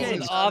have 4 That's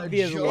kings. an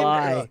obvious joker.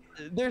 lie.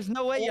 There's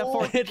no way you have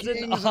 4 Four It's an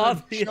kings and a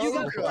obvious You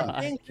got joker. 4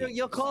 lie. kings.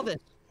 You'll call this.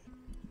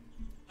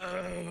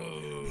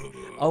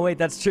 Oh wait,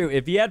 that's true.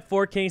 If he had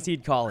 4 kings,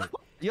 he'd call it.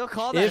 You'll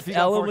call that If you got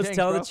Ellum 4 was kings,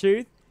 telling bro. the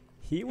truth,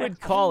 he would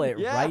call it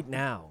Yeah. right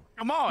now.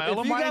 Come on, If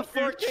Ellum. you why got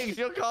didn't 4 kings,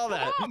 you'll call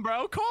that. Come on,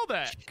 bro. Call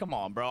that. Come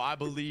on, bro. I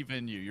believe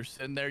in you. You're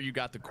sitting there. You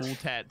got the cool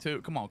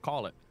tattoo. Come on,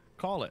 call it.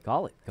 Call it.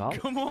 Call it. Call it.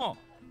 Come on.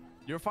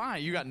 You're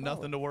fine. You got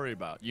nothing to worry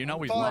about. You know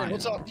he's Fine. lying.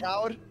 What's up,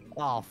 coward?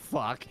 Oh,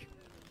 fuck.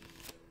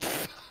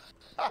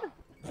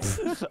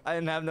 I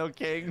didn't have no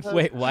kings.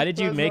 Wait, why did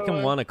you There's make no him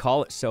way. want to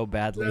call it so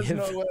badly?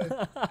 There's no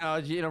way. No,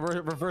 you know,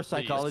 reverse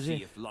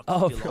psychology.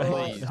 Oh,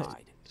 Please.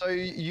 So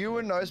you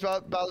wouldn't know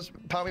about this.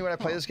 Apparently, when I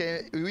play this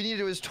game, all you need to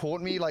do is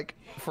taunt me like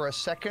for a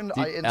second.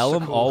 Dude,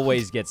 Ellum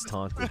always gets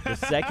taunted. The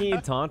second you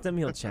taunt him,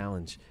 he'll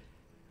challenge.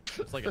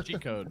 It's like a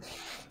cheat code.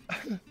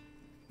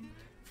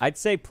 I'd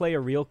say play a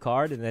real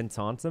card and then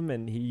taunt him,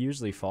 and he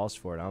usually falls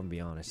for it. I'm gonna be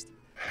honest.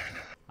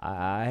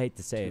 I hate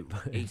to say it,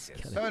 but it's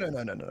kinda...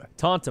 No.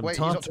 Taunt him. Wait,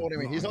 Taunt he's not taunting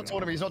him. me. He's not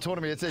taunting me. He's not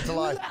taunting me. It's a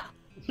lie.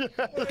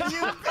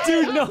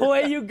 Dude, no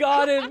way, you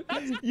got him.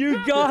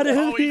 You got him.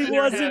 Oh, he's He in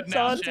your wasn't head now,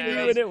 taunting Chad.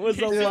 you, and it was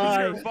a He's in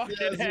lie. your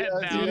fucking head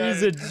now. Dude,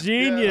 he's a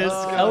genius.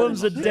 Yes.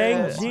 Ellum's a Yes.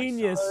 dang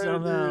genius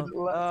somehow.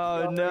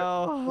 Oh,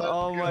 no.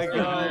 Oh, my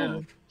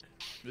God.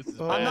 This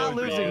is I'm not bad,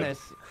 losing bro.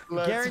 this.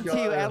 Let's Guarantee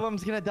go. you,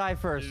 Ellum's going to die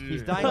first.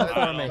 He's dying I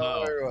before don't me.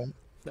 know.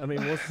 I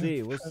mean, we'll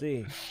see. We'll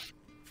see.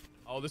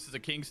 Oh, this is a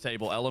king's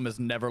table. Ellum has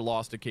never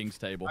lost a king's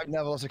table. I've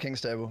never lost a king's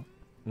table.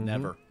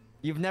 Never.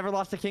 You've never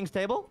lost a king's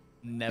table?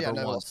 Never Yeah,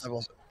 never once. lost. Never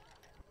lost.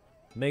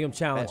 Make him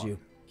challenge you.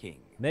 King.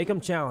 Make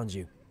him challenge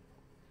you.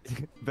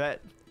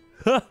 Bet.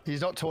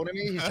 He's not taunting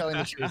me. He's telling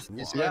the truth.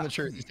 He's telling the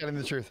truth. He's telling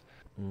the truth.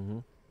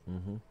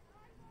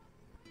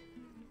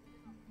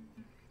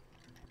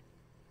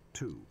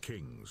 Two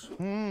kings.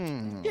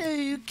 Two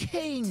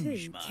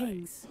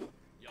kings.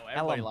 Yo, everybody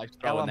Ellum. likes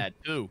throwing Ellum. that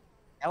too.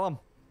 Ellum.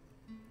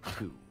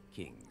 Two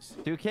kings.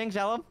 2 kings,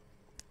 Ellum?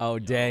 Oh,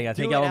 dang. I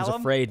think Do it, Ellum's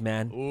Ellum. afraid,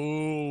 man.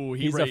 Ooh,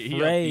 he He's he upped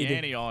afraid. the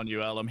ante on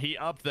you, Ellum. He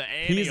upped the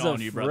ante He's on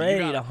you, brother.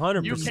 afraid, You gotta-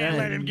 100%. You can't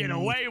let him get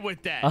away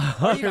with that.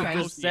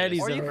 100%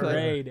 he's Or you could.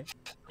 afraid.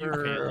 You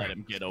can't let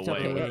him get It's away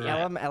okay. with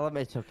that. Ellum,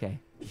 it's okay.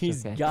 It's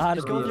He's okay. gotta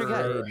Just go with be your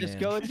gut. afraid, Just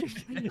man. go with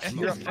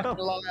your... You're a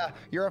fucking liar.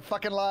 You're a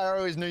fucking liar. I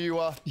always knew you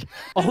were.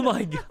 Oh,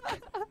 my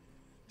God.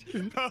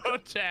 Oh,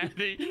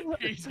 Chatty,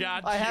 he's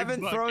got I you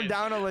haven't thrown fucking-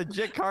 down a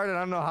legit card in I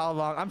don't know how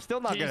long. I'm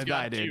still not He's gonna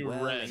die, got dude. you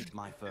Well, red. ain't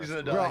my He's first.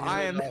 gonna die. Bro, He's gonna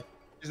I am die.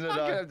 He's gonna not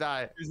die. gonna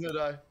die. He's gonna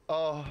die.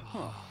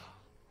 Oh.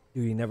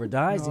 Dude, he never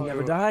dies. He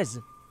never No. dies.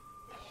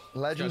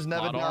 Legends Just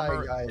never plot die,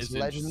 armor guys. is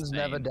Legends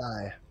never insane.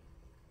 die.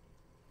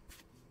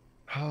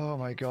 Oh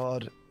my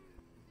god.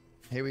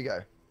 Here we go.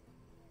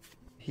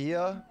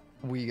 Here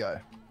we go.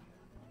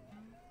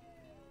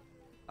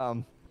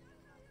 Oh.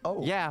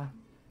 Yeah,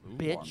 Ooh,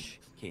 bitch.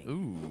 King.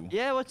 Ooh.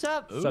 Yeah, what's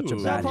up? Such a Ooh.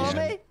 What's bad up, hand.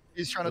 homie?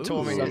 He's trying to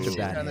taunt me. Ooh. He's Such a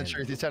bad telling the hand.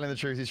 truth. He's telling the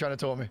truth. He's trying to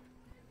taunt me.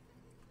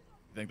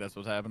 You think that's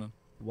what's happening?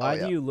 Why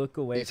yeah. do you look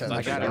away He from said the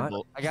I got it.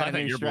 shot? I got a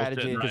think new you're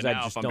strategy. bullshitting Because right I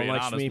now, just if I'm don't being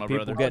like honest, seeing my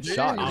people brother. get Oh,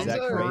 shot. dude, Is that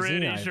I'm crazy?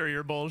 Pretty sure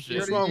you're bullshitting.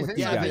 What's wrong with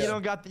Yeah, you but guys? you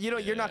don't got.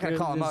 You're not gonna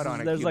call him out on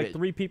it. There's like Cubit.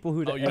 3 people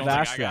who Oh, you have don't think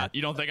asked I got? that.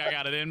 You don't think I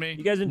got it in me?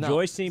 You guys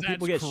enjoy seeing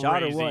people get That's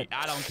shot or crazy. what?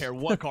 I don't care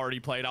what card he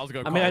played. I was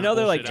gonna. I mean, call I know his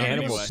they're like bullshit out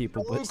animal anyway.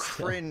 people, So but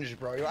still. cringe,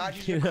 bro. You're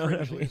actually You a know what I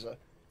cringe mean? loser.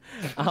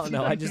 I don't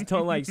know. I just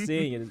don't like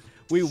seeing it.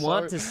 We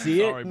want to see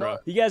Sorry, it. bro.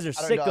 You guys are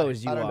I don't die.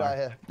 sickos. You I don't die are.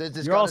 here. This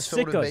You're gun all is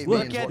filled with sickos. baked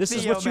Look, beans. Look at this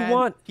is Theo, what you man.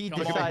 want. He Come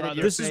on, decided brother.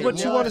 your This is fate. what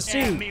you What? want to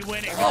see. Me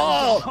winning.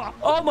 Oh,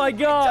 oh my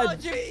God.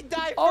 Told you he'd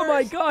die Oh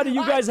my first. God. Are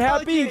you guys I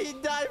told you happy?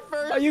 he'd die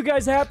first. Are you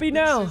guys happy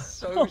now? This is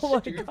so Oh my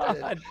stupid.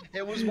 God.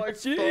 It was my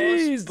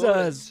Jesus.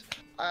 first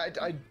bullet.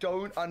 I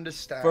don't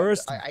understand.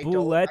 First I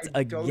bullet don't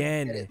get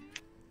again. it.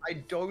 I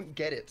don't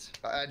get it.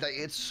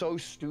 It's so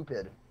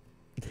stupid.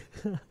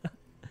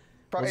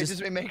 Bro, Well,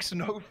 it makes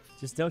no.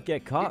 Just don't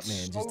get caught, it's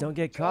man. so Just don't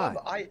get dumb.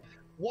 caught.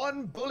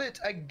 One bullet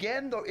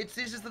again though. This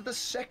is the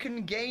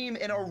second game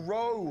in a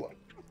row.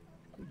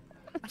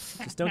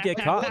 Just don't get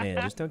caught,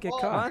 man. Just don't get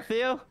Come Come caught. on,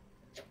 Theo.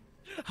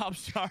 I'm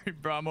sorry,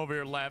 bro. I'm over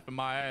here laughing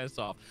my ass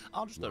off.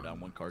 I'll just throw down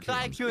one card. too.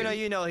 I'm Sykkuno,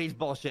 you know he's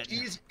bullshit.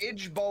 He's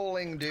edge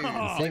bowling, dude.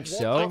 Oh, think What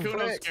so? the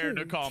Sykkuno's frick? scared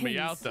to call me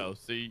out Kings. though.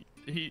 See,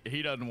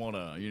 he doesn't want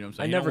to. You know what I'm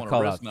saying? I He don't never wanna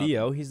call risk out nothing.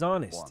 Theo. He's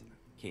honest. One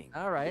king.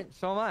 All right,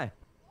 so am I.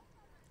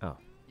 Oh.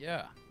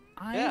 Yeah.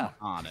 I'm Yeah.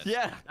 honest.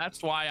 Yeah.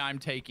 That's why I'm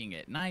taking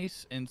it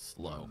nice and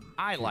slow.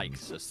 I like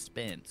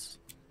suspense.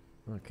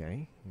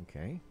 Okay.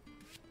 Okay.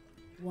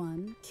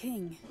 1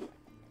 king.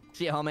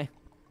 See ya, homie.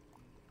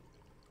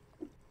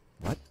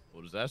 What?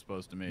 What is that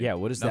supposed to mean? Yeah,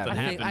 what does that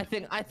Nothing mean?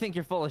 happened. I think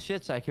you're full of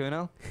shit,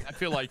 Sykkuno. I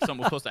feel like something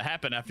was supposed to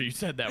happen after you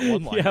said that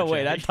one line. Yeah,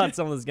 wait. I thought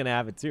something was gonna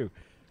happen too.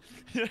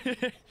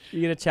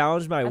 You gonna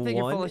challenge my I think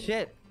you're full one? of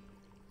shit.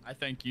 I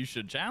think you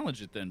should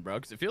challenge it then, bro,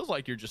 because it feels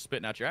like you're just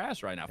spitting out your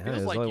ass right now. It Yeah, feels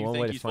there's like only you one way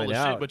think to he's full find of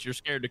out. shit, but you're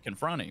scared to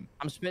confront him.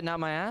 I'm spitting out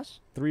my ass.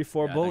 3,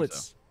 4 Yeah, I think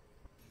bullets.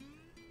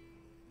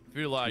 I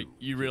feel like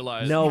you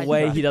realize. No I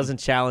way tried. he doesn't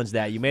challenge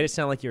that. You made it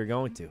sound like you were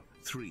going to.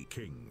 Three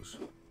kings.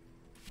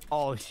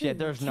 Oh shit,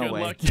 there's no Good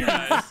way. luck,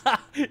 guys.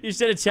 You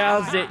should have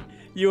challenged it.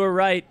 You were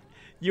right.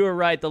 You were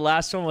right. The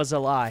last one was a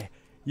lie.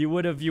 You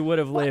would have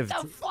lived.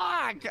 What the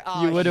fuck?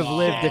 Oh, You would have shit.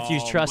 lived if you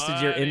Oh, trusted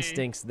your buddy.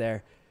 instincts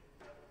there.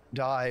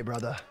 Die,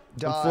 brother.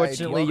 Die.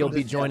 Unfortunately, Welcome you'll to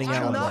be death joining I'm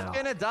Ellum chatterbox. not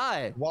now. gonna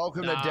die.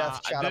 Welcome to Nah,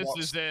 death, this chatterbox.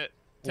 is it.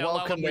 Tell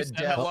Welcome Ellum we to said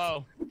death.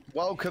 hello.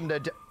 Welcome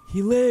to.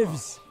 He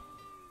lives.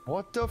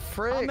 What the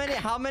frick?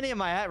 How many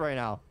am I at right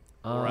now?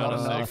 4 out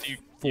of 6.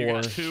 You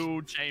got 4.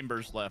 2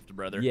 chambers left,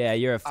 brother. Yeah,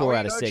 you're at Oh, 4 you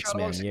out of know, 6,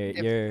 man. Chatterbox,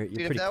 You're dude,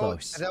 pretty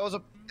close. if that was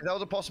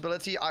a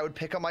possibility, I would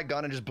pick up my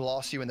gun and just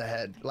blast you in the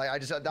head.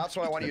 Like that's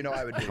what I want you to know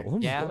I would do.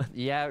 Yeah,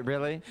 yeah,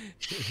 really?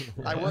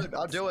 I would.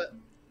 I'll do it.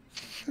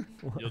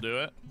 You'll do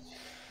it?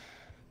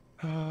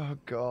 Oh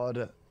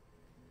God.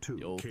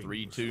 The old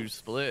 3-2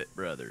 split,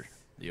 brother.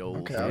 The old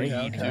Okay,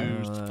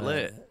 3-2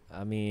 split.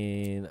 I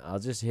mean, I'll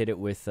just hit it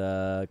with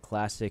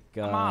classic.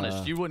 I'm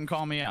honest, you wouldn't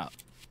call me out.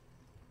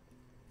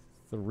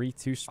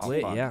 3-2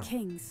 split, fuck. yeah.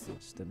 Kings.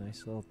 Just a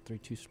nice little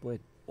 3-2 split.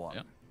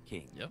 Yep.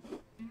 King. Yep.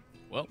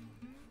 Well,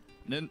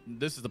 then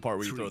this is the part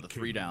where you throw the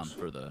 3 down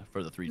for the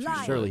 3-2.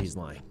 Liar. Surely he's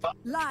lying.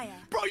 Liar.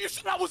 Bro, you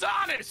said I was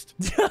honest.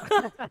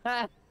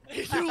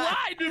 You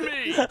lied to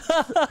me.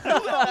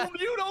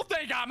 You don't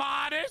think I'm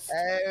honest.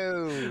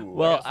 Oh.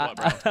 Well,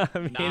 guess what, I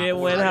mean, Not it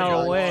went one how it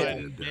one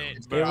went. bit,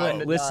 It bro.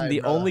 went, listen,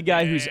 the bro. only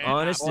guy who's Yeah,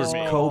 honest not is for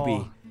me.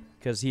 Kobe,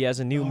 because he has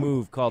a new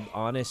move called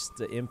Honest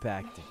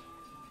Impact.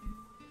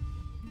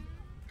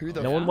 Who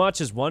the? No one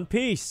watches One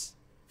Piece.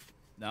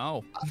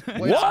 No.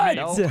 What?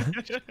 No.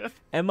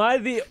 Am I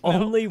the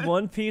only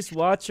One Piece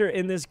watcher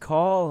in this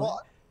call?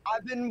 What?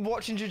 I've been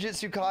watching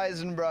Jujutsu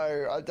Kaisen,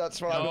 bro.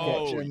 That's what I've been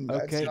No. watching.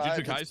 Okay.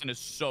 Jujutsu Kaisen is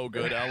so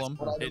good, Ellum. That's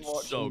what I've been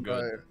It's so watching,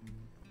 good.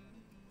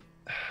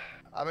 bro.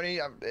 I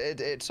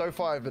mean, so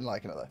far I've been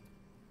liking it though.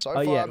 So Oh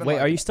far, yeah. I've been Wait, are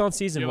liking you still on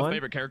season You have a 1?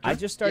 favorite character? I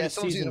just started Yeah,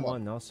 still on season season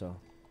 1 one. also.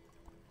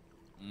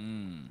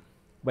 Mm.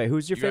 Wait,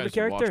 who's your You favorite guys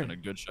are character? watching a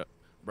good show.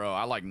 Bro,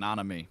 I like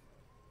Nanami.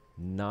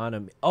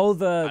 Nanami. Oh,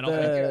 I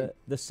don't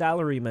the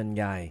salaryman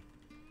guy.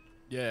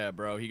 Yeah,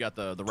 bro. He got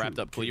the wrapped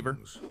up cleaver.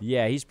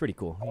 Yeah, he's pretty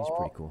cool. He's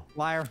pretty cool.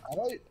 Liar.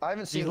 I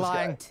haven't seen He's this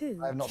lying. guy. Two.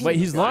 I have not Wait, seen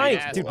he's this guy. lying,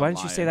 Yeah, dude. I'm Why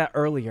didn't you say lying. that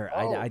earlier?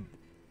 Oh.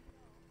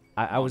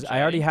 I was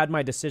I already had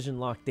my decision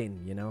locked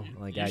in. You know,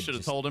 like You I should have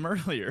just, told him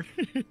earlier.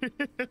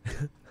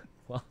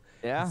 Well,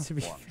 Yeah. to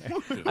be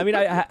fair, I mean,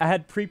 I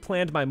had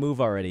pre-planned my move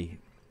already.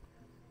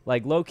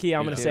 Like low key,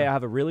 I'm gonna Yeah. say I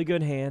have a really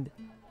good hand.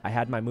 I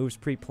had my moves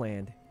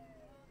pre-planned.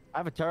 I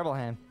have a terrible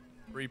hand.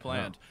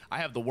 Pre-planned. I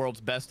have the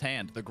world's best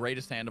hand, the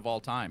greatest hand of all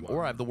time,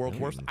 or I have the world's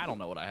worst. I don't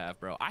know what I have,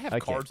 bro. I have Okay,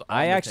 cards. On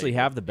I the actually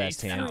table. have the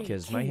best Ace hand out.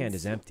 because my hand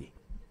is empty.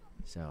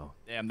 So,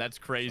 Damn, that's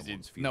crazy.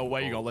 Someone's No feeling way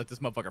you gonna bold. let this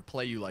motherfucker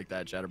play you like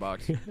that,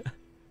 Chatterbox.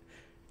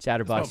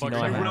 Chatterbox, you know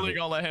I Motherfucker, have really it.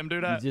 gonna let him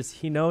do that?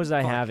 He knows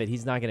I have it.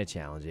 He's not gonna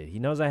challenge it. He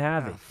knows I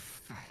have it.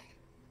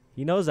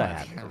 He knows I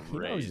have it. He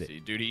knows it. Crazy,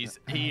 dude.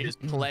 He is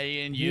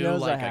playing He you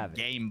knows I like a have it.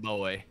 Game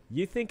Boy.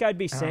 You think I'd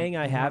be saying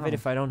I have it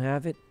if I don't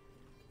have it?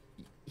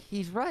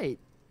 He's right.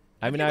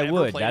 I Have mean, you I ever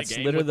would. played a That's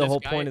game literally with the this whole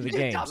guy? point of the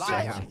game. So,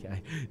 Liar.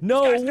 okay.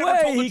 No This guy's never told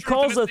way! the He truth in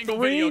calls a a single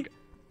video 3.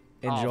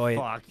 game. Enjoy it.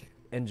 Fuck.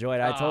 Enjoy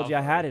it. I told Oh, you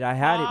I had it. I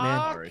had it, man.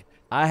 Sorry.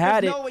 I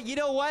had it. No, you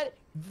know what?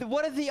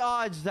 What are the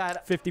odds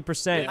that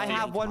 50%. I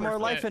have one more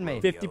life in me?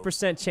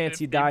 50%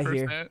 chance you die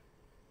here. 50%.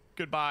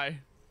 Goodbye.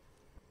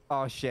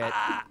 Oh shit.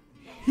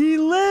 He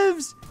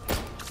lives.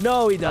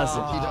 No, he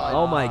doesn't. He died.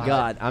 Oh my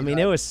god. I He mean,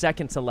 died. it was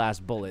second to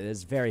last bullet.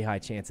 There's very high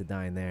chance of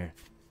dying there.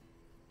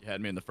 You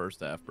had me in the first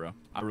half, bro.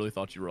 I really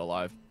thought you were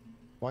alive.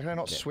 Why can I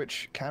not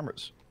switch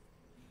cameras?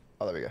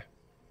 Oh, there we go.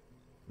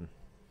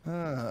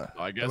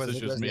 I guess was- it's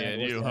it just was me the-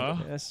 and it was you, the- huh?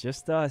 That's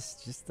just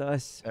us. Just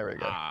us. There we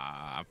go.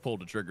 I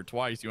pulled the trigger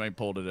twice. You ain't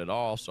pulled it at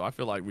all. So I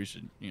feel like we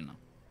should,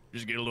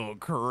 just get a little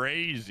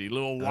crazy, a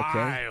little Okay.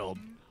 wild.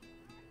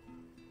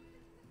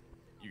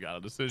 You got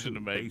a decision to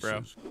make, bro.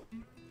 Aces.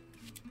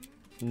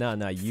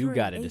 No, you 3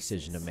 got a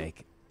decision to aces.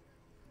 make.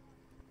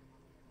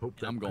 Hope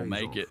that I'm gonna pays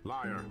make off. it.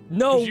 Liar.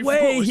 No 'Cause you're way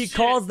full of he shit,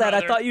 calls that. I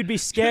brother. thought you'd be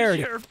scared.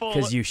 you're full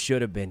Because of- you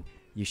should have been.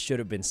 You should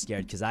have been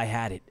scared because I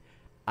had it.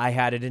 I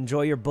had it.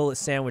 Enjoy your bullet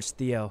sandwich,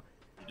 Theo.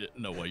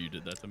 No way you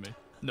did that to me.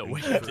 No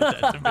way you did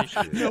that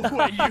to me. No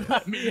way you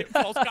let me in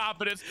false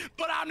confidence.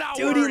 But I'm not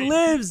Dude, worried. he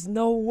lives.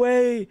 No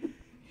way.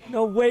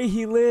 No way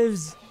he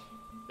lives.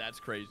 That's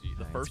crazy.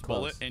 The It's first close.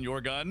 bullet in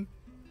your gun,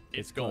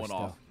 it's It's going close,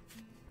 off.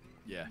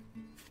 Yeah.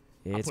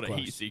 I It's put a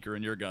heat close. seeker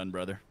in your gun,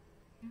 brother.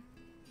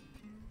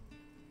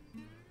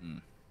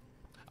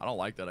 I don't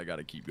like that I got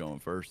to keep going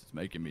first. It's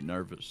making me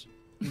nervous.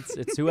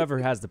 It's whoever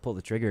has to pull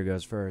the trigger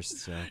goes first.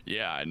 So.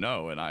 Yeah, I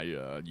know,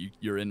 and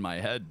you're in my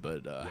head,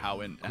 but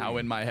how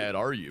in my head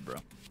are you, bro?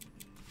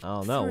 I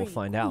don't know. We'll 3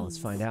 find out. Let's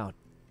queens. find out.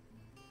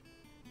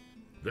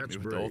 That's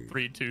With the old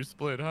brave 3-2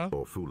 split, huh?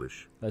 or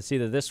foolish. Let's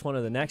either this one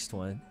or the next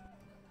one.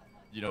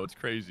 You know what's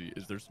crazy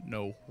is there's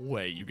no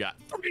way you got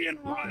 3 in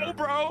a row,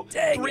 bro.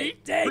 Dang three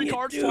it, dang three it,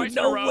 cards dude, twice in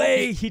a no row.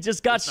 way. He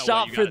just got There's no way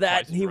shot you for got it that.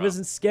 twice in He a row.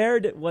 wasn't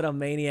scared. What a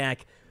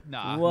maniac.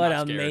 Nah, What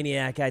not a scared.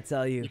 maniac, I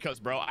tell you. Because,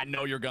 bro, I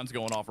know your gun's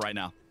going off right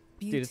now.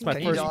 Dude, it's my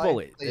Can you first die,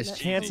 bullet. please? There's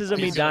Easy, chances of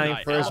me easy. dying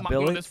Nice. first I'm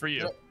doing bullet. this for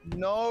you.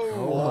 No.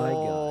 Oh my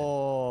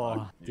god.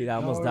 Oh. Dude, I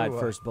almost died No.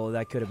 first bullet.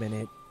 That could have been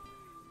it.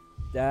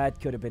 That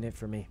could have been it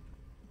for me.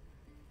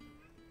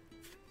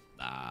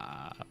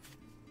 Nah.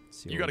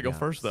 See You what got to we go got,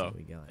 first, see though. what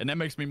we got. And that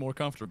makes me more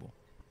comfortable.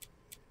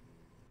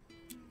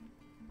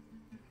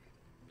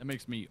 That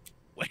makes me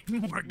way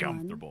more 1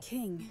 comfortable.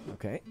 king.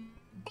 Okay.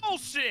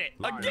 Bullshit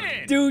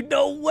again. Dude,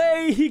 no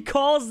way. He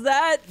calls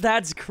that.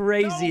 That's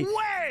crazy. No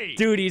way.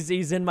 Dude,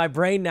 he's in my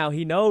brain now.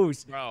 He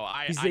knows. Bro,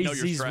 I He's know your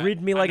he's strat.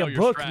 read me I like know a your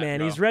book, strat, man.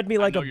 bro. He's read me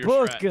like I a know your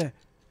book. strat.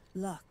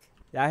 Luck.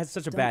 I had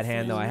such a bad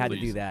hand, though. I had to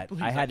do Please. that.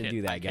 Please, I had to I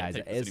do that, can't guys.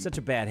 take this It's such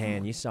a anymore. bad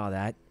hand. You saw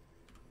that.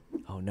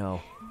 Oh,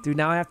 no. Dude,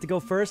 now I have to go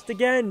first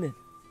again.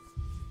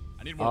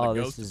 I need one of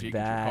the Oh, ghosts this to is peek at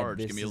your bad. cards.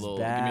 This Give me a is little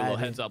bad.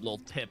 heads up, little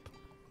tip.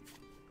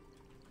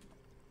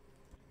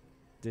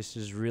 This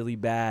is really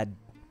bad.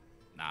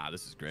 Nah,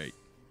 this is great.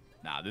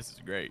 Nah, this is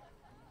great.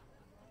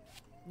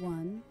 1 All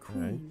right.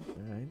 queen.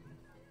 All right.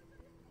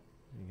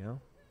 There you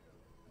go.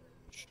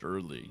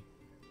 Surely,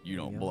 you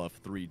don't Yeah. bluff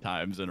 3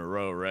 times in a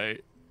row,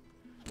 right?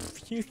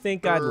 You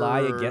think I'd lie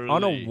again?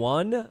 On a Early.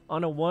 1?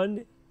 On a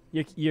 1?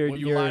 You're Well,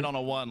 you lied on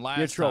a 1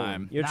 last trolling.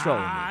 time. You're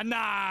trolling me.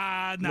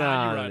 Nah, No, you're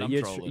right. I'm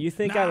you're trolling. you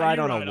think Nah, I lied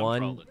you're on right, a I'm 1?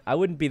 trolling. I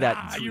wouldn't be that.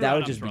 Nah, you're That right,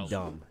 would I'm just be trolling.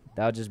 dumb.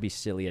 That would just be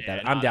silly at Yeah,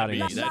 that. nah, I'm doubting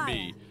that'd myself.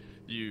 be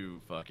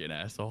you fucking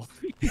asshole.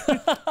 Yes, he's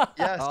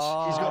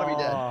got to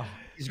be dead.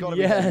 He's got to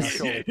be dead. Yes.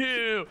 Surely.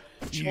 you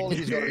Surely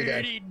he's gotta be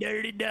dead.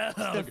 dirty dog.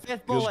 The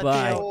fifth bullet,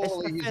 Goodbye. Theo. It's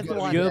Surely the he's fifth gotta be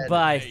one. dead.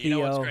 Goodbye, Hey, you know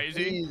what's Theo.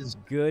 crazy? Please,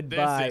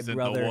 Goodbye, This isn't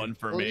brother. the one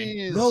for me.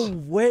 please. No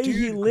way he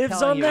Dude, lives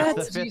telling on you, that?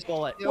 it's the fifth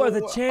bullet. What are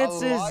the Still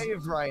chances?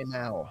 alive right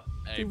now.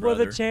 Hey, Dude, what are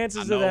the brother, chances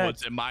I of know that?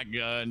 what's in my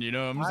gun. You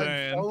know what I'm I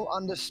saying? don't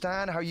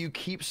understand how you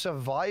keep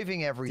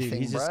surviving everything, Dude,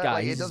 he's bruh. just got,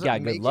 Like, it he's just doesn't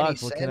got make good luck. any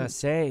What can I sense.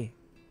 say?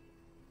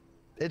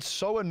 It's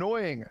so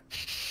annoying.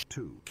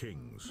 2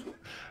 kings.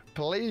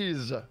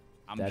 Please.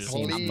 I'm That just,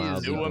 seems I'm just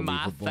mildly doing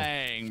my believable.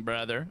 thing,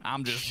 brother.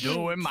 I'm just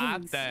doing my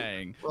Kings.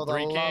 thing. For the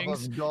 3 love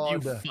kings, of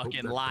God. you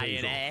fucking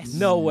lying ass.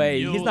 No way.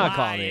 You He's not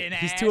calling lying it.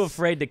 He's too ass.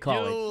 afid to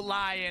call You it.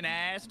 lying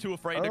ass. Too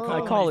afraid to Oh. call I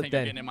it. call You it think you're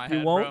then. getting in my You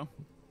head, won't? bro?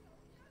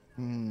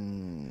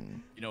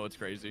 You know what's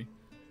crazy?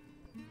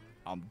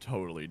 I'm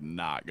totally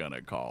not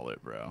gonna call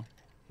it, bro.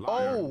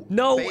 Oh,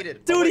 No,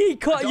 baited. dude, Oh, wait, he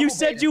caught. You double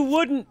said baited. you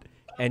wouldn't,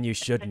 and you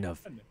shouldn't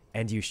have.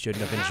 And you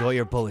shouldn't have. Enjoy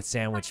your bullet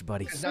sandwich,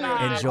 buddy.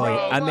 Enjoy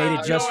it. I made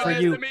it just for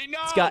you.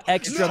 It's got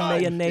extra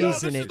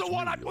mayonnaise in it.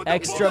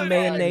 Extra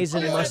mayonnaise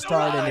and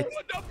mustard in it.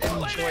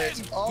 Enjoy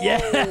it. Oh,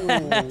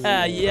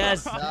 Yeah.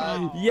 Yes.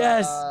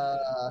 Yes.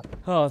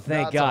 Oh,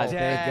 thank That's a God. whole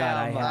Thank God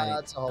I thing. had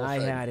That's it. a whole I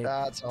thing. had it.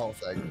 That's a whole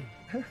thing.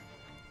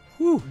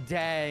 Whew.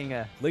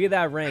 Dang. Look at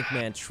that rank,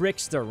 man.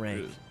 Trickster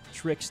rank.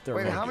 Trickster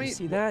Wait, rank. how many? You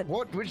see that?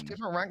 Which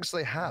different ranks do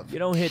they have? You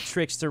don't hit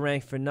trickster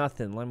rank for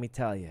nothing, let me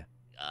tell you.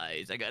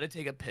 Guys, I gotta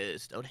take a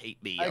piss. Don't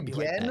hate me. I'll be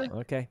right Again? back.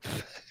 Okay. I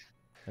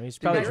mean, he's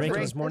probably guys drinking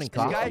drink his morning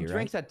this? This guy coffee, right?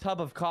 drinks a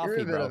tub of You're coffee, a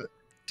bit bro. of-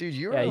 Dude,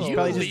 you're Yeah, a he's You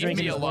probably leave just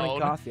drinking me his morning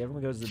alone. coffee.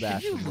 Everyone goes to the Can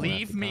bathroom. you after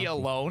leave me coffee.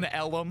 alone,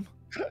 Ellum?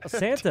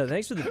 Santa,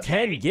 thanks for the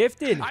 10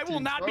 gifted. I will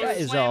not be That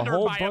is a slandered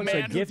whole by a bunch man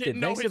of who gifted. didn't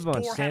know Thanks a his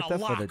bunch, door had a Santa, for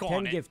the lock 10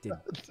 on it. gifted.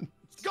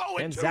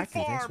 Going And too Zaki,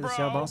 far, thanks for the bro.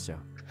 sub also.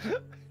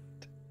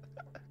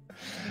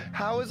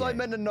 How was I Okay.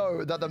 meant to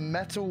know that the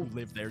metal You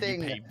live there. You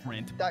thing pay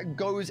rent. that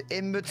goes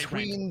in rent.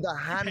 between the You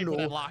pay for handle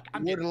that lock.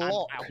 would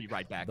lock? I'll be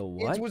right back. The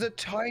what? It was a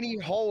tiny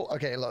hole.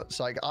 Okay, look, it's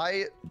like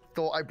I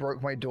thought I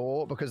broke my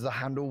door because the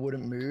handle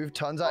wouldn't move.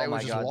 Turns out Oh it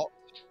was my just God.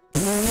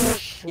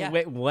 locked. Yeah.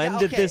 Wait, when Yeah,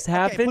 did okay, this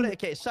happen?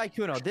 Okay,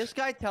 Sykkuno, this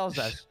guy tells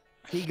us,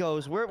 he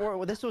goes,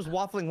 this was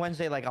Waffling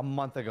Wednesday like a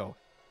month ago,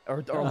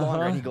 or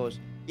longer, and he goes,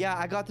 yeah,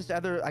 I got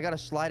a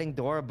sliding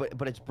door,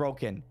 but it's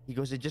broken. He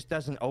goes, it just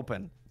doesn't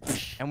open.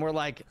 And we're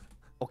like,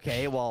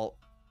 okay, well,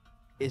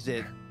 is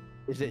it,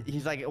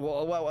 he's like,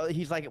 well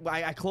he's like,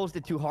 I closed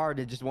it too hard,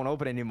 it just won't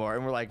open anymore.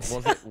 And we're like,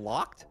 was it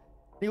locked?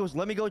 He goes,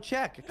 let me go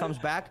check. It comes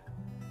back,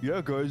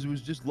 yeah, guys, it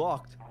was just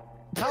locked.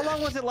 How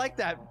long was it like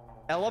that,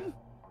 Ellum?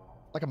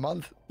 Like a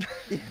month.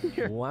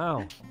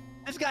 Wow.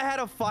 This guy had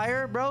a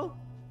fire, bro,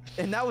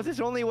 and that was his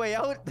only way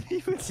out.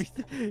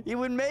 He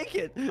would make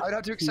it. I'd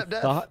have to He accept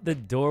death. thought the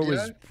door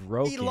was Yeah.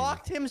 broken. He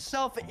locked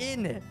himself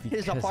in his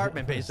because it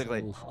apartment, was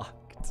basically.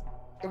 locked.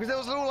 Because there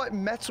was a little like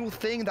metal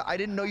thing that I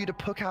didn't know you to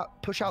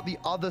push out the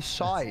other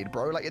side,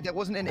 bro. Like there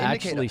wasn't an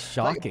indicator. Actually Like,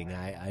 shocking.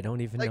 I don't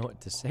even like- know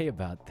what to say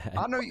about that.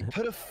 I don't know. You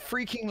put a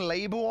freaking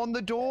label on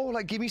the door.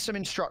 Like, give me some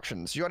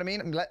instructions. You know what I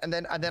mean? And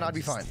then I'd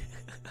be fine.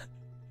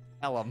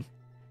 Ellum.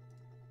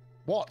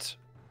 What?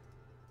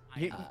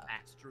 You-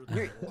 Astro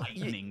you're-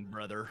 lightning,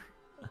 brother.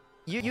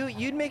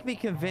 You'd make me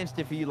convinced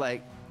if you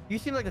like. You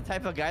seem like the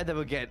type of guy that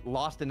would get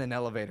lost in an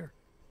elevator.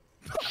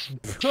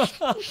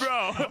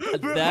 Bro,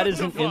 That is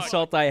what an the fuck?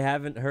 insult I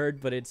haven't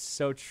heard, but it's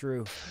so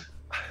true.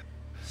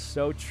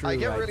 So true. I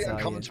get really tell you.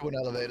 uncomfortable in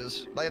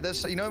elevators. Like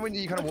there's, you know, when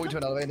you kind of walk into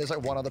an elevator, and there's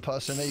like one other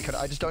person there.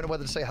 I just don't know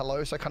whether to say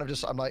hello, so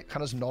I'm like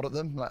kind of just nod at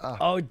them, like ah.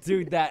 Oh,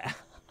 dude, that.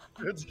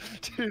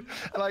 Dude,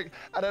 and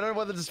I don't know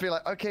whether to just be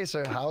like, okay,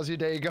 so how's your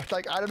day going?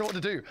 Like I don't know what to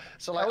do.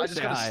 So like I would just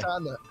say kind of hi.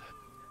 stand there.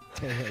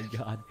 Oh my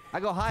God. I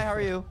go, hi, how are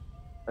you?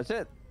 That's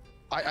it.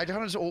 I kind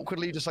of just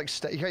awkwardly just like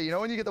stay. Okay, you know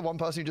when you get the one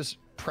person who just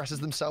presses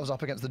themselves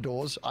up against the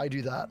doors? I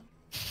do that.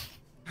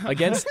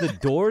 Against the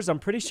doors, I'm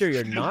pretty sure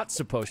you're not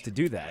supposed to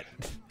do that.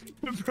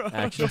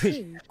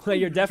 Actually, well,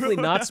 you're definitely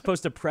not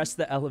supposed to press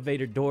the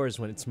elevator doors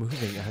when it's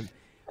moving.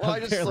 Well, I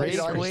just apparently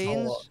slid down Queens.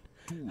 and saw it.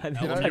 I think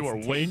Ellum, that's you are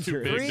way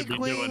too dangerous. big Three to be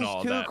doing queens,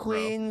 all two that, bro.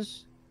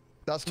 queens.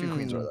 That's two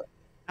queens right there.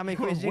 How many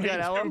queens you Way got,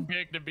 too Ellum?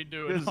 big to be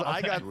doing. Because all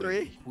I got that.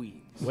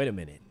 3. Wait a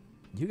minute.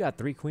 You got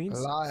 3 queens?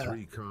 Liar.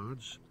 3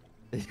 cards.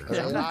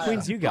 How many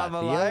queens you got, I'm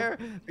a Theo? liar.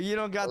 You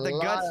don't got the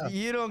guts. Liar.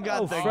 You don't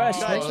got Oh, the Fresh,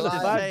 guts thanks for the to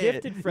 5 say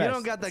gifted, it. Fresh. You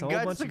don't got the That's a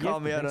whole guts to bunch of call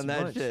me gifted. out on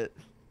Thanks a that bunch. shit.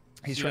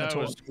 He's trying to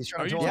Yo, talk. He's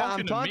trying are to you talk. Yeah, talking I'm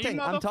to me, taunting.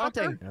 I'm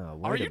taunting. motherfucker? Oh,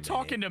 Are wait you a minute.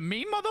 talking to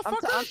me, I'm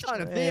motherfucker?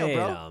 talking to Wait Theo,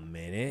 bro. a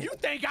minute. You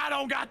think I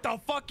don't got the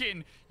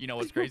fucking? You know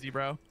what's crazy,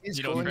 bro? He's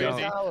You know what's going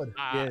crazy? down.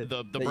 Yeah, The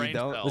that you brain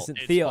don't. cell. Listen,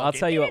 it's Theo, I'll fucking-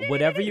 tell you what.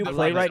 Whatever you The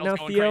play brain right cell's now,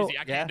 going Theo, crazy.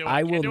 I Yeah. can't do it. I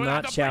I can't will do it. not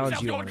The brain challenge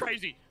cell's you going on it.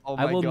 crazy. Oh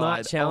I my will God.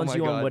 not challenge oh my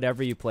you on God.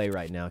 whatever you play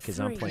right now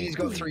because I'm Three. playing He's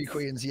got queens. 3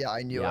 queens. Yeah,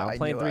 I knew Yeah, it. I'm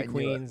playing 3 I knew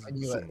queens. It. I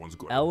knew it. Someone's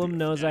got Ellum a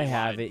knows I Yeah,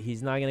 have fine. it.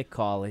 He's not gonna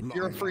call it.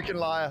 You're a freaking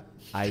liar.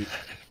 I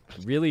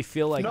really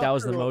feel like Not that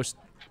was the true. most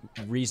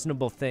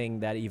reasonable thing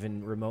that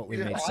even remotely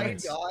If makes I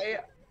sense. die,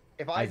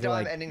 if I I feel die,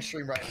 like- I'm ending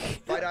stream right now.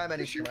 If I die, I'm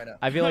ending stream right now.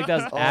 I feel like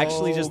that's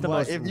actually Oh, just the but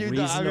most if you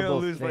die, I'm gonna reasonable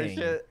lose my thing.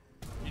 shit.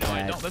 You know,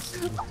 I That- don't.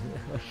 This,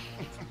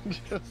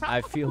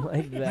 I feel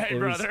like that hey,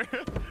 it was. brother.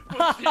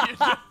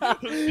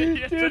 We'll see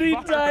you Dude, he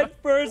tomorrow. died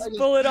first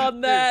bullet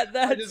on that. I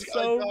That's just,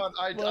 so I can't.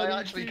 I funny,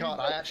 actually dude. can't.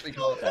 I actually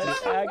can't.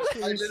 That's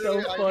actually so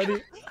literally-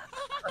 funny.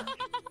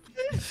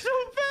 It's so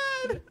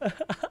bad.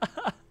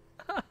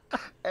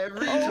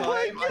 Every Oh time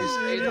my I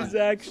say God, that, he's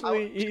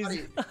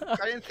actually-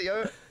 Chatty and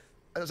Theo,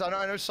 as I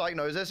know Syke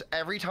knows this.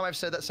 Every time I've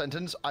said that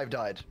sentence, I've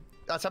died.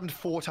 That's happened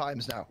 4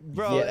 times now.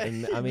 Bro, Yeah,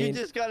 and I mean- you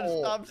just gotta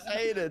stop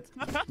saying it.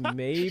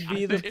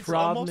 Maybe the It's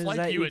problem almost is like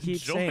that you you keep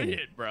enjoy saying it.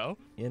 it, bro.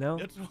 You know?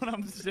 That's what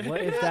I'm saying.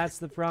 What if that's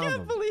the I problem?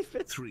 can't believe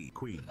it. 3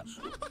 queens.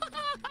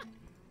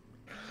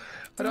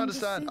 I don't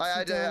understand.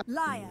 I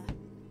Liar.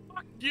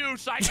 you,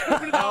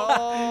 Sykkuno?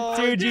 Oh,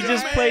 Dude, you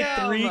just played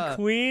damn. 3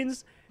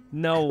 queens?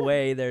 No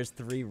way. There's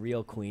 3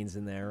 real queens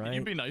in there, Can you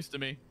right? be nice to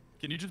me?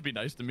 Can you just be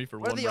nice to me for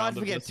What are one the round odds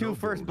we of get this? 2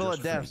 first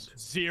bullet deaths?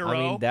 0. I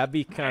mean, that'd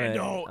be kind of.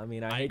 don't- I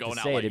mean, I I hate ain't to going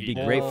out say it. like It'd be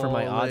he- great for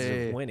my odds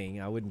Holy. of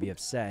winning. I wouldn't be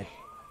upset.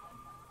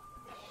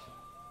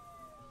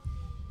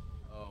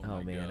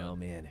 Oh man, God. oh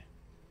man.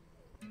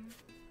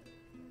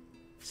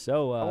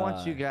 So, I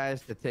want you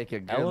guys to take a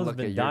good Ellen's look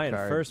been at your dying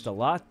cards. first a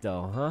lot,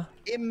 though, huh?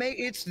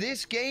 it's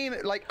this game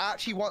like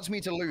actually wants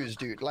me to lose,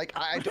 dude. Like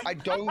I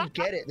don't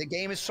get it. The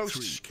game is so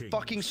 3 kings.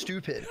 fucking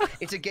stupid.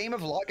 It's a game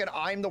of luck, and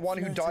I'm the one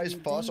who dies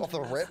first off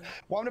the rip.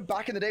 Well,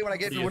 back in the day when I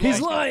get through He's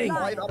like, lying.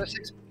 5 out of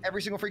 6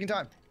 every single freaking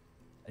time.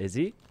 Is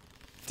he?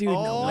 Dude,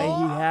 no way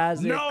he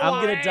has it. No, I'm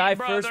I gonna ain't, die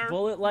brother. first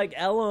bullet like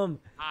Ellum.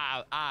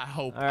 I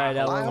hope. All right, I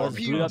hope- Ellum, hope let's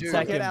you boot up do.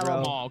 second, Look at bro.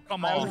 Come on,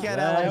 come I on. hope you-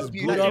 Let's hope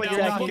you boot do. up Look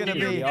at second, your dude.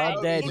 future. We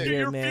all dead Look at here,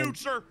 your man.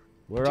 future.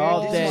 We're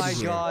all Oh dead my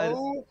here. God.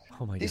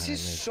 Oh my This God, is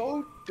man.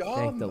 so dumb.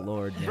 Thank the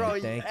Lord, man. Bro,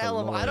 Thank the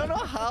Ellum, Lord. I don't know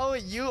how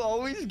you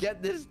always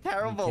get this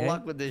terrible Okay.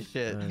 luck with this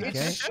shit. Okay.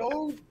 It's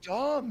so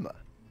dumb.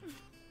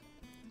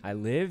 I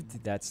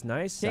lived. That's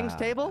nice. King's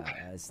table?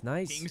 That's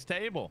nice. King's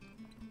table.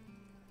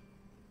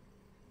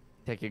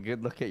 Take a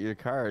good look at your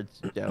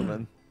cards,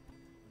 gentlemen.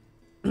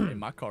 Hey,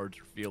 my cards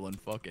are feeling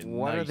fucking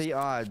What are nice. the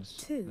odds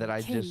 2 that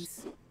I kings.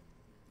 just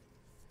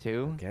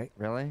 2? Okay.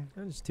 Really?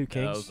 There's 2 Yeah, that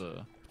kings. was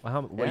a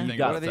Well, what Yeah. do you What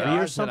got? are the 3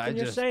 or odds that I something?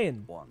 You're just-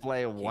 saying?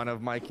 Play one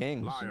of my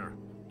kings. Liar.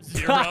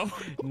 0.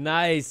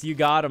 Nice. You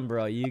got him,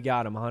 bro. You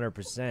got him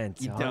 100%.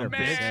 You dumb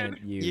 100%.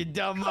 bitch. You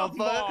dumb Come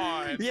motherfucker.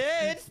 on.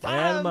 Yeah, it's Yeah,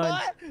 time,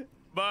 man. boy.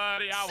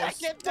 Buddy, I was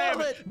Second damn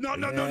bullet. it. No,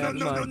 no, Yeah, no, no,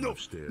 no, no, man. no.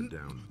 Stare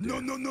down.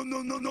 No, no, no,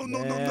 no, no, no, no,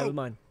 no, Never no.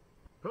 mind.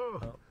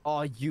 Oh.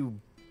 Oh, you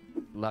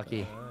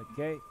lucky.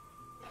 Okay.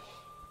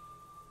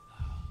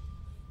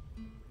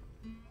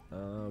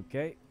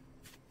 Okay.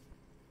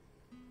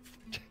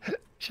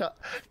 Chat,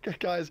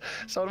 guys,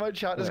 some of my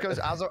chat just goes,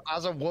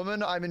 as a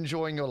woman, I'm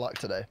enjoying your luck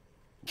today.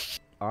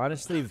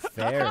 Honestly,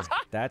 fair.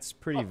 That's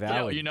pretty Yo,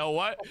 valid. you know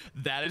what?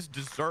 That is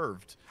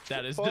deserved.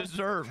 That is What-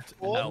 deserved,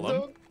 What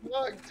Ellum. the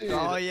fuck, dude?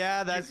 Oh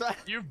yeah, that's right.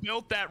 You've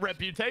built that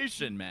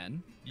reputation,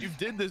 man.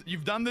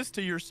 You've done this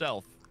to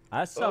yourself.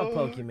 I saw Oh,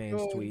 Pokemon's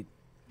God. tweet.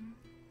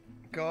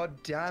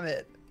 God damn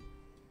it.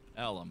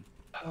 Ellum,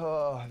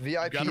 Oh, you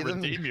VIP gotta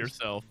them. redeem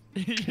yourself.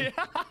 Yeah.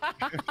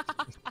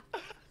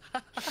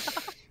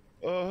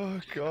 Oh,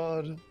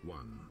 God.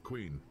 1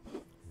 queen.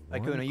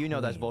 Sykkuno, you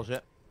know that's queen.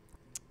 bullshit.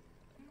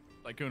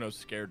 Like Uno's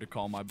scared to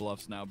call my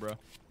bluffs now, bro.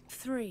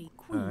 3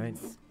 Alright.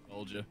 queens.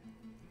 Told you.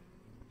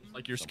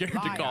 Like you're scared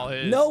to call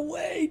his. No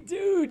way,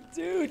 dude.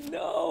 Dude,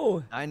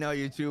 no. I know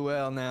you too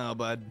well now,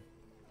 bud.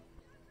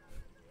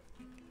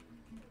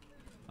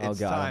 Oh It's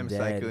God, time, I'm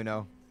dead.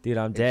 Sykkuno. Dude,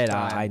 I'm It's dead.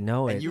 time. I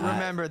know it. And you I-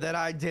 remember that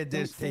I did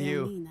this Don't to fail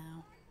you. me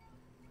now.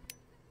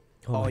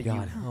 Oh my Oh, you-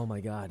 God. Oh my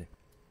God.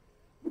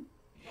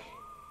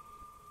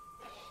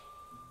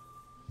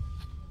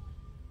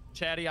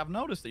 Chatty, I've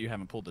noticed that you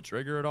haven't pulled the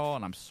trigger at all,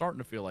 and I'm starting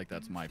to feel like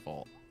that's my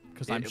fault.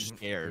 Because I'm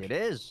scared. It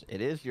is.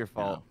 It is your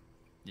fault.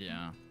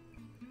 Yeah.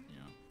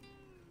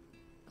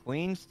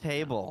 Queen's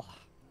table.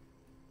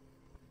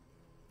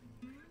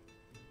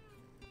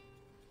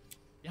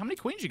 How many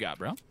queens you got,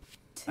 bro?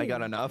 I got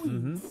 2 enough.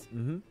 queens.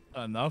 Mm-hmm.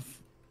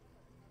 Enough.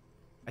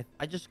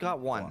 I just got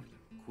one.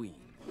 Queen.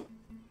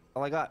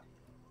 All I got.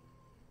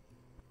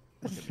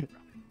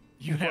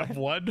 You have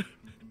one?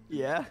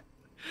 Yeah.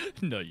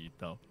 No, you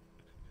don't.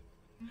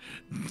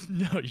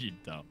 No, you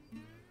don't.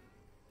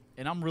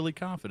 And I'm really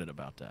confident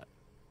about that.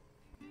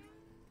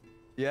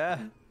 Yeah.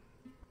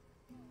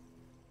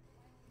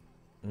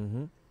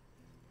 Mm-hmm.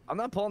 I'm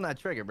not pulling that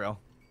trigger, bro.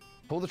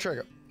 Pull the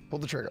trigger. Pull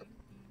the trigger.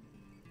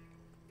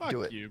 Fuck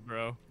Do it. you,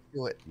 bro.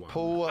 Do it.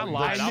 Pull I the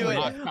lied. I'm trigger.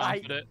 not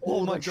confident.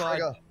 Pull my the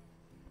trigger.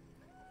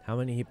 How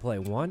many he play?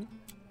 One?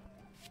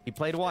 He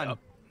played one. Yep.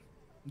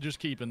 Just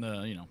keeping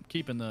the,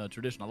 keeping the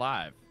tradition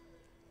alive.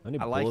 How many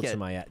I like bullets it.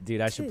 am I at?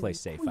 Dude, I should play 2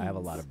 safe. I have a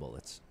lot queens. of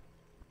bullets.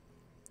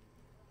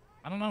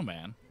 I don't know,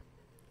 man.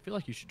 I feel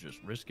like you should just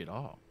risk it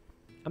all.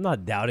 I'm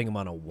not doubting him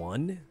on a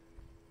 1.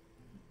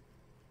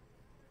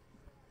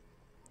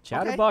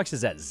 Chatterbox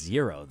is at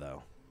 0,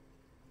 though.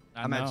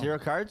 I'm at 0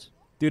 cards.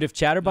 Dude, if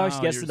Chatterbox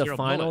No, gets you're to the 0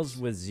 finals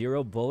bullets. with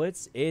 0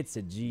 bullets, it's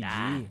a GG.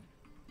 Nah.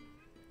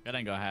 That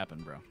ain't gonna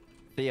happen, bro.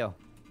 Theo.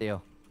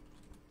 What's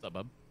up,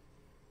 bub?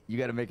 You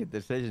got to make a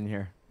decision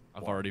here.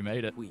 I've already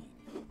made it.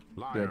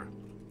 Liar.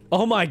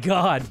 Oh my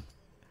god.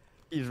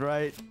 He's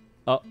right.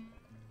 Oh,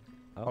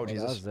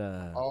 Jesus.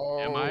 That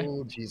Am I?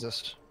 Oh,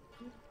 Jesus.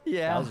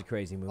 Yeah. was a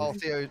crazy move. Oh,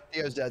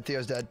 Theo's dead.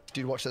 Theo's dead.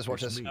 Dude, watch this.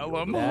 Watch this.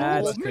 Ellum,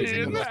 That's hold me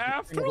crazy. in the He's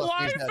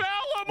afterlife. dead.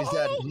 Ellum, He's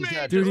dead. hold He's me.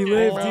 dead. Dude, he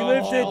lived. He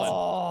lived it.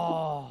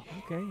 Oh.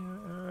 Okay,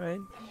 all right.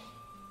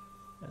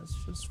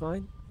 That's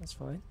fine. That's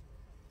fine.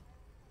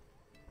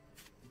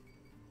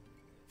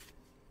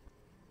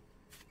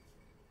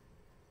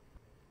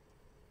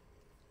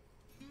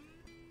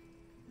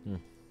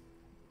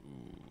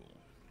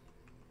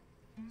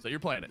 So you're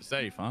playing it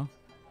safe, huh?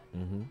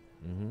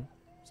 Mm-hmm.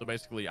 So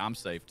basically, I'm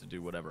safe to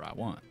do whatever I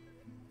want.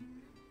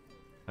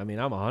 I mean,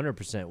 I'm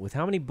 100%. With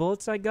how many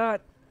bullets I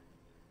got?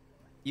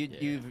 You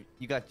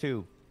got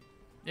 2.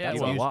 Yeah, That's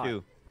you a well, used lot.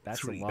 2. That's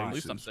a 3 lot. at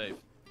least I'm safe.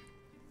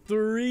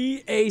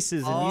 3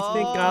 aces, and you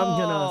think I'm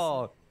gonna...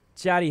 Oh.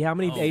 Chatty, how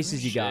many Oh,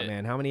 aces you got, shit.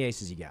 man? How many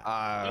aces you got?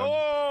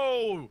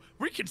 Oh,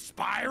 we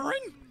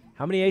conspiring?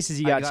 How many aces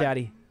you I got, got-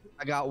 Chatty?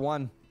 I got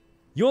 1.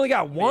 You only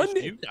got 1?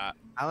 You got.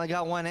 I only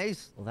got 1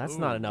 ace. Well, that's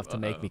not Ooh, enough to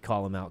make me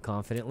call him out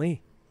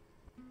confidently.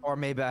 Or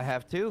maybe I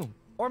have 2.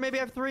 Or maybe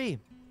I have 3.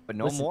 But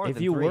no Listen, more if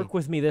than you 3. work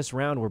with me this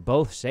round, we're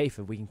both safe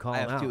if we can call I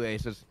him have out. 2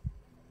 aces.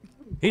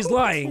 He's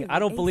lying. I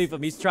don't believe aces.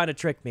 him. He's trying to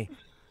trick me.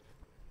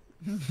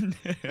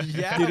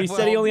 Yeah, Dude, he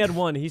said he only had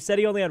 1. He said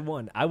he only had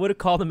 1. I would have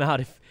called him out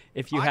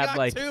if you I had got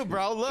like... 2,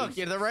 bro. Look,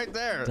 they're right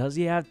there. Does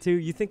he have 2?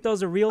 You think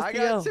those are real, I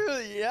Theo? got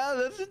 2. Yeah,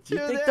 that's a 2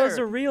 You think there. those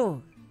are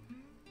real?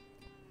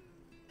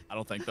 I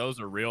don't think those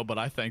are real, but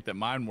I think that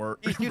mine were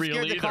He's too real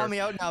scared to either. call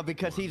me out now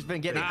because he's been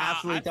getting Nah,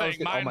 absolutely I think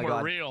toasted. mine Oh my were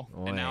god. real,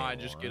 and now I Wait,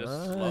 just get a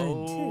what?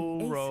 slow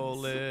 2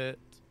 roll aces. it.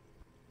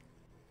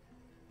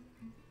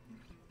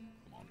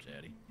 Come on,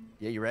 Chatty.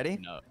 Yeah, you ready?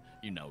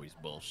 You know he's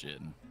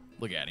bullshitting.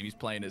 Look at him. He's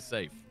playing it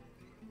safe.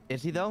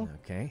 Is he though?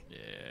 Okay.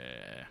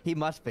 Yeah. He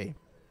must be.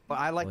 But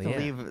I like Well, to yeah.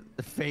 leave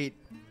the fate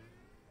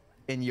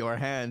in your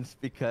hands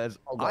because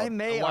Oh, God. I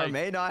may I or like-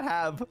 may not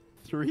have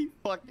 3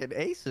 fucking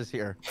aces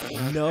here.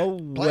 No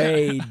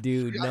way,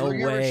 dude. You No guys are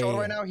giving a shot way.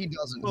 right now. He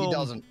doesn't. He Boom.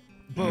 doesn't.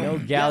 No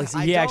Boom. Galaxy. Yes,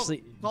 I he don't-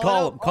 actually... Call it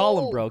Call out. him. Call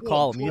him, Oh, bro. cool.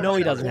 Call him. You know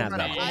he doesn't have Pull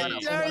that. him out, I pull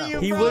dare him out. you,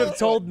 He bro. would have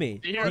told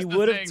me. Here's He the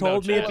would have thing,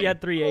 told though, me if he Chad.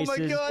 had 3 Oh my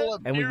aces,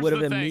 God. and we Here's would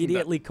have the thing,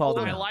 immediately called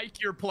him I out.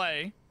 like your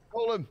play,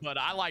 Call him. but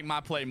I like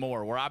my play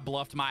more, where I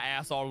bluffed my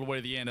ass all the way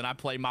to the end, and I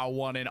play my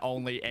one and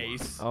only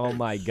ace. Oh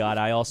my god,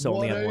 I also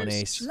only had 1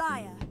 ace.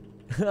 Liar.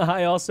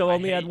 I also I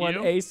only had hate 1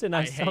 you. ace, and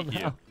I hate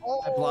somehow... you.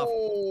 bluff.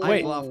 Oh. I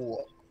Wait. bluff.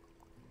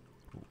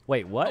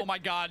 Wait, what? Oh my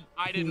god,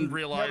 I didn't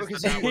realize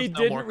because that, that was he no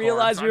didn't more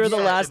realize cards. we were I'm the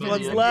such last an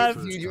ones idiot. left.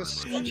 Dude, you're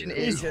such an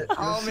idiot. You're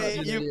Oh, such man,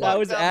 an you idiot. That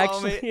was fucked up,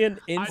 actually homie. an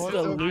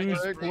insta-lose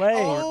I- play.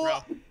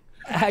 Oh.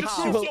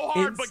 Actual so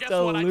hard, but guess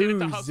what? I did it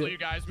to hustle insta-lose. you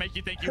guys, make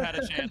you think you had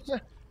a chance.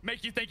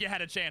 Make you think you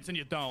had a chance, and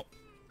you don't.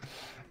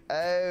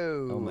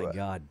 Oh. Oh my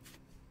god.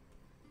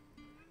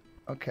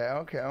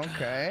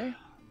 Okay.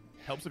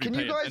 Helps if Can you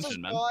you pay guys just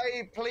attention, man.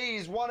 buy,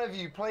 please, one of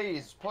you,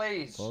 please.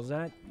 What was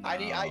that?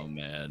 Oh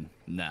man,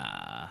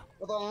 nah.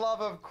 For the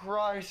love of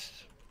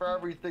Christ, for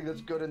everything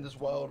that's good in this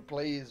world,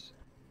 please.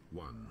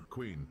 1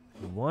 queen.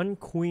 1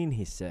 queen,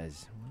 he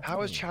says.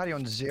 How is Chatty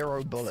on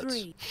 0 bullets?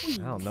 3 I queens.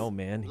 don't know,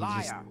 man.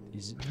 Liar.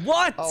 He's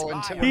what? Oh,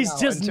 until He's now,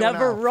 just until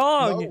never now.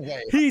 wrong. No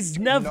way. He's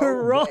never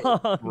No way.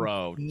 wrong.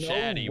 Bro, No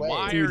Chatty, way.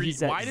 why Dude, are you?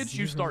 he's at Why did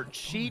you 0 start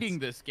cheating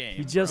this game?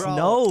 He just Bro.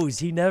 knows.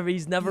 He's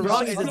never No,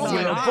 wrong. He's it's at not.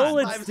 0 I'm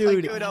bullets,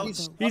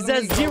 dude. He's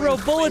at 0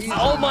 bullets.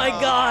 Oh my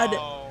god.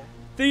 Oh.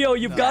 Theo,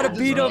 you've got to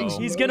beat him. No.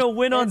 He's gonna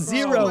win on Oh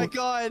 0. my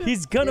god.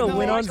 He's gonna No,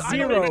 win on I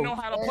don't even know 0.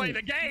 how to play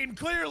the game.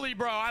 Clearly,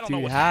 bro, I don't know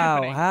Dude, what's how?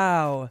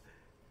 happening.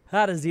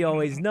 How does he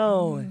always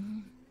know?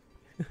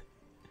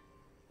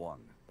 1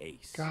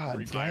 ace.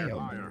 God Liar. damn.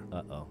 Liar.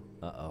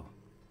 Uh-oh.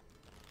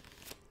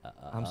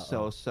 I'm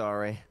so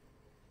sorry.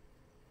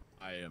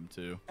 I am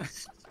too.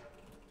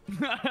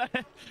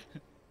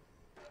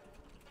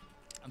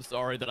 I'm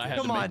sorry that I had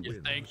Come to on. make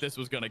you think this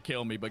was gonna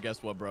kill me, but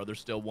guess what, bro? There's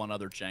still one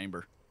other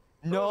chamber.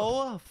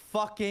 No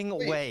fucking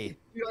way.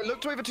 Dude, I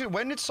looked over to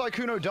when did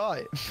Sykkuno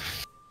die?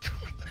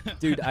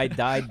 Dude, I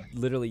died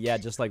literally, yeah,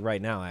 just like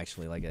right now,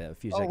 actually, like a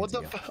few Oh, seconds what the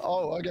ago.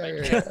 Oh,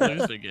 okay. Can't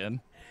lose again.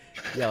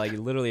 Yeah, like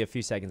literally a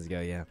few seconds ago,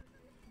 yeah.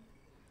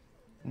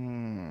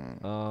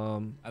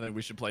 I think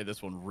we should play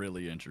this one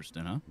really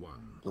interesting, huh?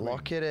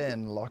 Lock it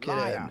in. Lock it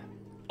in.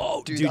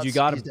 Oh, dude, that's- you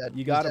got him. he's dead.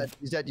 You got He's him. dead.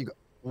 He's dead. You got.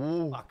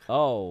 Ooh.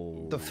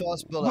 Oh. The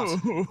first bullet. The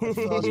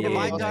first Yeah, bullet. If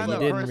I you die on the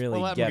didn't first really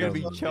bullet, get I'm gonna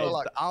be him.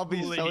 choked. I'll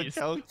be so Please.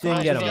 choked.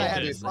 Didn't get This him. guy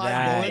had this. his I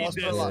five need bullets.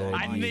 this. Good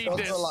I need luck.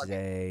 this. Good luck.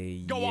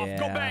 Say, Go off. Go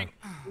yeah. bang.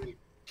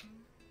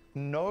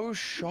 No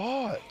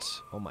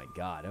shot. Oh my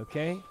god.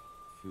 Okay.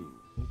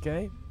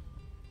 Okay.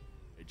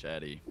 Hey,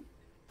 Chatty.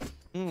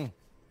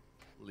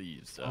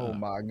 Please. Oh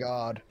my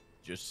god.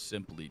 Just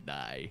simply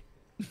die.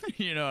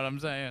 You know what I'm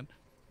saying?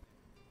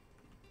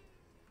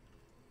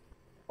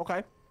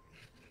 Okay.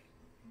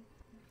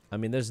 I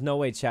mean, there's no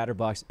way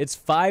Chatterbox. It's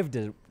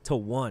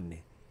 5-1.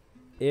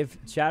 If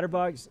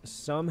Chatterbox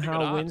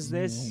somehow odds. wins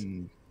this,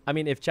 I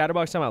mean, if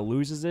Chatterbox somehow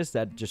loses this,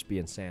 that'd just be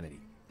insanity.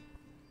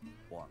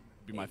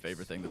 Be my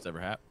favorite thing that's ever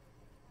happened.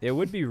 It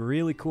would be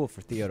really cool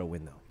for Theo to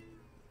win, though.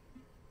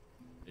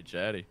 Hey,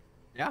 Chatty.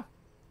 Yeah.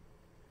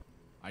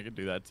 I could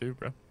do that too,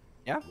 bro.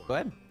 Yeah. Go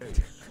ahead.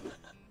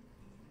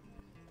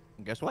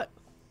 And guess what?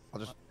 I'll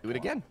just do it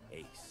again.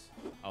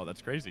 Oh,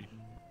 that's crazy.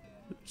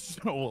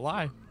 So will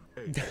I.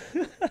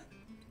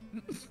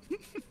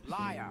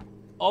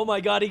 Oh my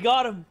god, he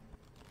got him!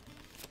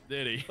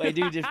 Did he? Wait,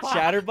 dude, if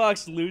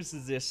Chatterbox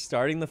loses this,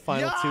 starting the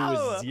final two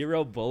Yo! with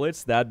 0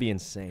 bullets, that'd be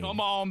insane. Come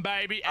on,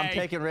 baby. I'm Hey,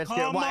 taking risks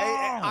here. come Why-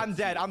 on. I'm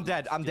dead. I'm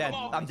dead. I'm dead.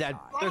 on. I'm dead.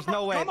 Come There's on,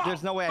 no way. come on,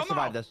 There's no way I come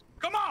survive on. this.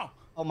 Come on.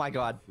 Oh my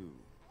god.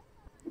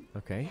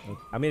 Okay.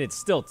 I mean, it's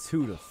still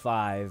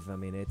 2-5. I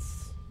mean,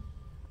 it's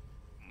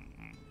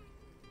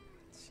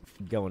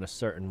going a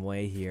certain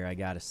way here, I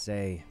gotta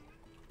say.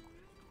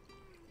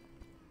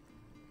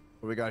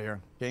 What we got here?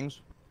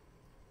 Kings?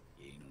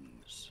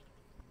 Kings.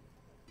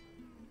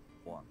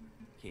 One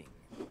king.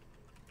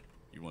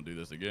 You want to do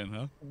this again,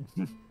 huh?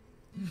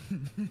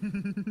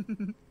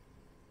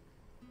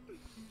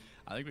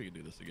 I think we could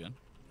do this again.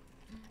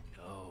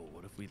 Oh,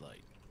 what if we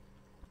like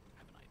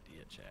have an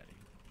idea, Chatty?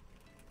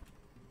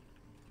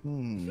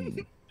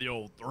 The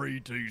old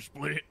 3-2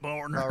 split,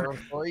 partner. Our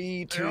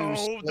 3-2 The old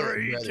split,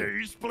 brother.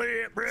 3-2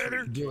 split,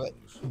 brother. Do it.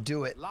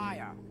 Do it.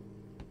 Liar.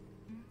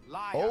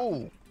 Liar.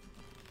 Oh,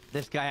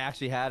 This guy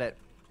actually had it.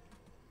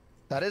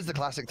 that is the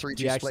classic 3-2 He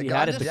split. actually guy.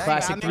 had it, the Yeah,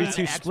 classic I'm gonna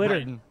 3-2 X splitter.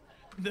 button.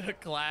 The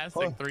classic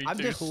Oh, 3-2 I'm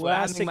just split.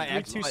 Classic my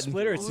X 3-2 button.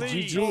 splitter. It's a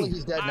Please. Surely GG.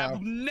 he's dead now.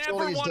 I've never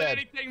Surely he's wanted dead.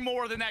 anything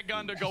more than that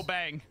gun to go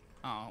bang.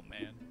 Oh,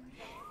 man.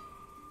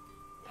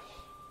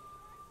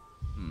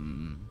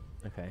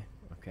 Okay.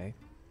 Okay.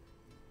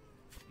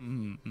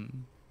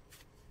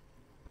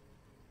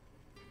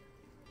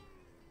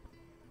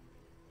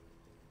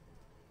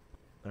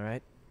 All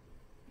right.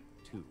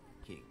 2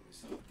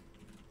 kings.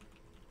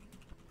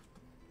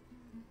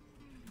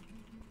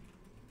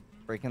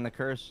 Breaking the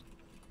curse.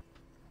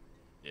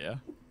 Yeah.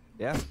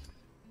 Yeah.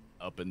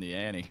 Up in the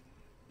ante.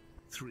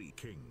 3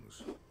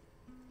 kings.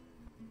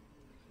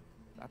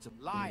 That's a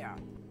liar.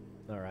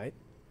 All right.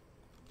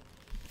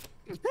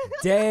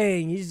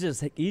 Dang, he's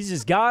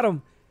just got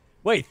him.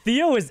 Wait,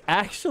 Theo is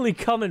actually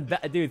coming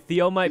back. Dude,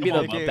 Theo might be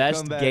Come the on, bub. best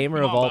Come back. gamer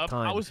Come of on, all bub.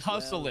 time. I was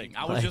hustling.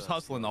 I was just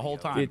hustling the whole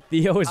time. Dude,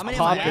 Theo is How many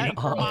am I popping at?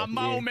 For my off. dude.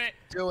 moment.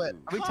 Do it.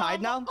 Are we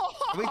tied now?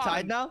 Are we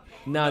tied now?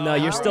 No,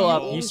 you're How still are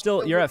up.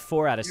 you? You're at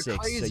 4 out of You're 6,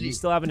 so crazy. you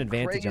still have an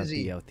advantage on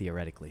Crazy. Theo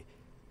theoretically.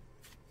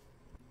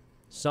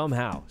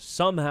 Somehow,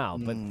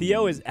 but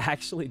Theo is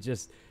actually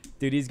just,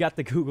 dude. He's got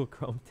the Google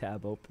Chrome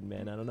tab open,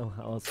 man. I don't know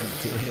how else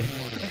he's doing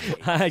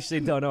it. I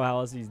actually don't know how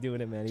else he's doing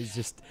it, man. He's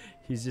just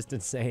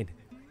insane.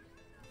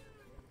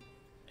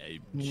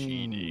 I'm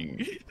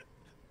cheating.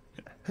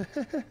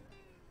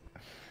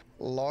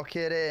 Lock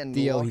it in.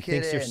 Theo, Lock he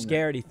thinks it you're in.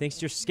 scared. He thinks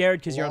you're scared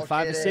because you're on Lock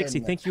 5 it to 6. He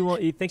in. thinks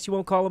you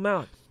won't call him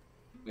out.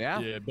 Yeah.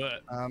 Yeah,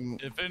 but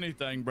if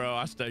anything, bro,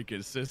 I stay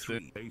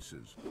consistent. 3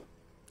 aces.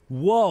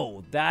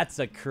 Whoa, that's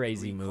a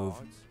crazy 3 move.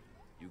 cards.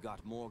 You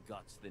got more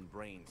guts than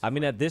brains. I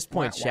mean, at this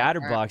point, Wah, wah,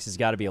 Chatterbox has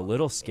got to be a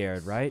little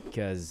scared, right?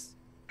 Because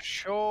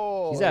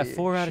Surely. He's at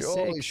 4 out of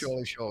surely,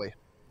 6. Surely.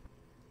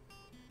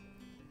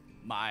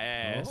 My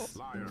ass.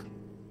 Liar.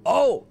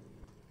 oh,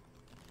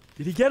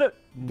 did he get it?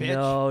 Bitch.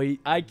 No,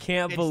 I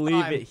can't It's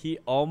believe time. it. He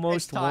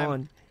almost It's time.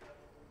 won.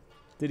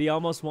 Did he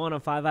almost won on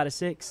 5 out of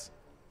 6?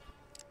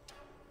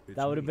 It's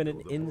That would have been me an or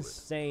the bullet.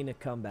 insane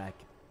comeback.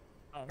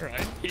 All right,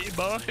 hey,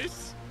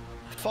 boys.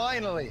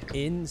 Finally.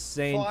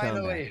 Insane comeback.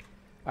 Finally.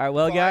 All right,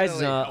 well, guys,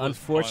 Finally. That was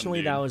unfortunately,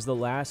 fun, that dude. was the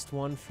last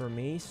one for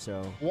me.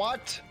 So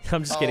What?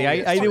 I'm just Oh, kidding. yeah,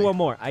 I do sorry. one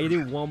more. I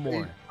do one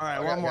more. All right,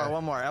 Okay, one more, okay.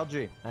 one more.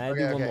 LG. I do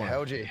Okay, one okay. more.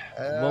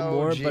 LG. One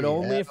more, but LG,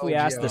 only if we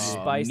ask the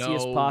LG.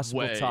 spiciest No possible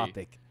way.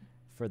 topic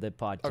for the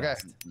podcast. Okay.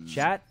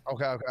 Chat,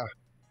 Okay.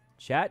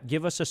 chat,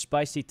 give us a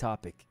spicy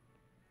topic.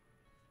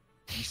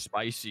 The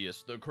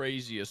spiciest, the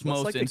craziest, What's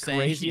most like insane.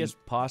 the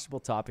craziest possible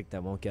topic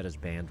that won't get us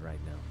banned right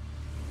now?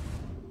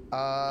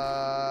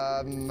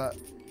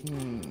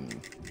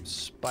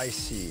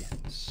 Spicy.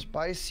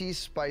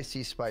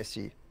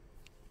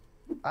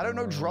 I don't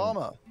know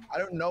drama. I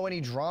don't know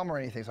any drama or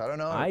anything, so I don't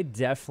know. I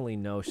definitely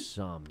know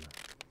some.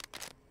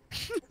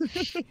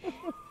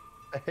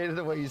 I hated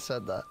the way you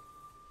said that.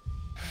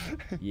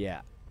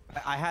 Yeah.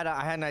 I had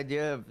an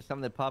idea of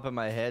something that popped in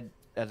my head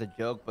as a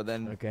joke, but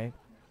then Okay.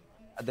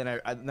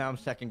 now I'm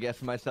second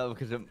guessing myself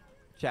because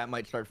chat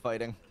might start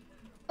fighting.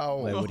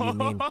 Oh. Wait, what do you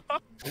mean?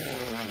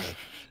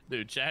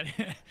 Dude, Chad.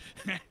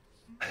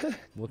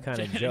 What kind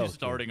of Chad joke? is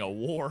starting a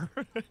war.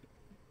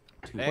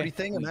 What are you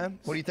thinking, man?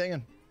 What are you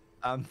thinking?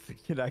 I'm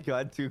thinking I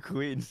got 2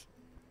 queens.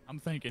 I'm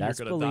thinking That's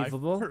you're gonna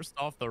believable. die first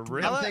off the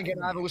rip. I'm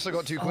thinking I've also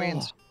got 2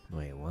 queens.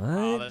 Wait,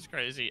 Oh, what? that's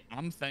crazy.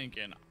 I'm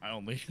thinking I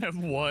only have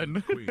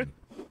 1. Queen.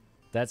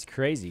 That's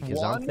crazy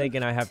because I'm One,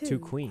 thinking I have 2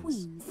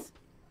 queens.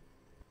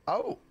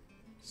 Oh.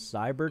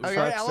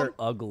 Cybertrucks Ellum. are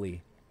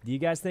ugly. Do you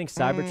guys think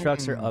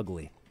Cybertrucks are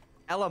ugly?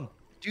 Ellum,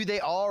 Dude, they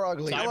are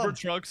ugly.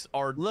 Cybertrucks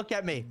are look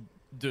at me.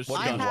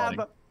 disgusting.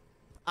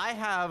 I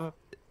have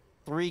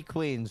 3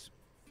 queens,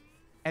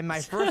 and my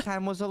first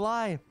hand was a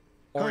lie.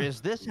 Or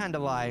is this hand a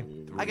lie?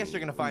 I guess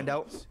you're gonna find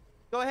out.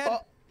 Go ahead.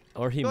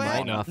 Or he Go might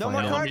ahead. not No find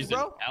more out. cards,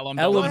 bro.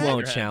 Ellum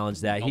Won't challenge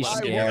that. He's I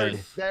scared.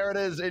 would. There it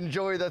is.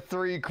 Enjoy the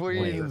 3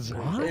 queens.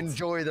 what?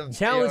 Enjoy them.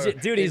 Challenge Theo.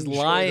 it. Dude, he's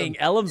Enjoy lying.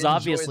 them. Ellum's Enjoy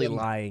obviously them.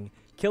 lying.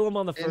 Kill him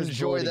on the first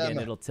Enjoy bullet them.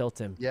 again. It'll tilt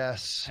him.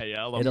 Yes. Hey,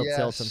 Ellum. It'll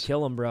tilt him. Yes.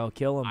 Kill him, bro.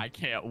 Kill him. I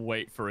can't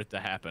wait for it to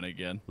happen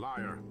again.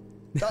 Liar.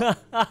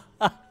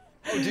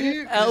 Oh, do you? 'Cause it's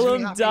gonna be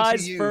Ellum happening to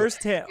dies you.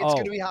 first hand. It's Oh,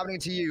 gonna be happening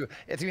to you.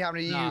 It's gonna be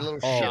happening to you, Nah. you little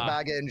Oh.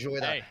 shitbagger. Enjoy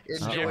that. Hey,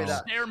 Enjoy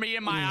that. stare me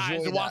in my Enjoy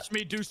eyes and that. watch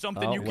me do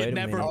something Oh, you wait can a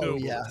never minute. do. Oh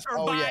yeah. Survive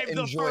Oh yeah. the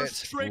Enjoy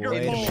first it. trigger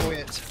Wait a pull. Enjoy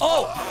it.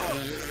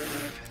 oh!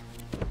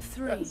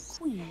 3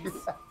 queens.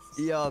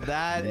 Yo,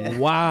 that.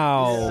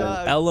 Wow.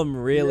 Sucks. Ellum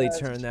really Yes.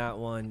 turned that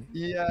one.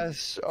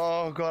 Yes.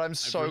 Oh god, I'm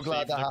so received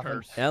glad that the happened.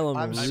 curse. Ellum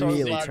I'm so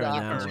really glad turned that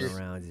that happened.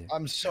 one around.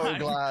 I'm so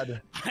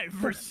glad.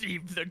 I've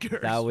received the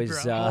curse. That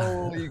was bro.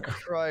 Holy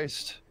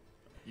Christ.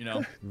 You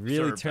know, really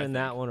deserved, I turned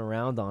that think. one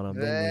around on him,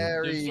 didn't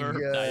Very Deserved, I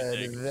good.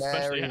 think,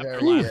 especially Very, after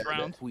very last good.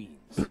 round.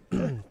 Queens.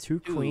 he? 2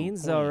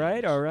 queens. All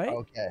right. All right.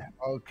 Okay.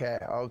 Okay.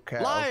 Okay.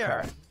 Liar.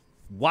 Okay.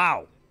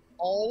 Wow.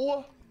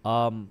 Oh.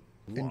 Um.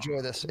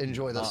 Enjoy this.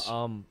 Enjoy this.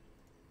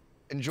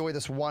 Enjoy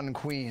this 1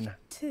 queen.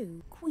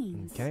 2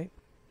 queens. Okay.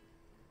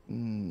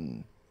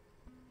 Mm.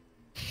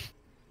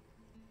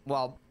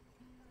 Well,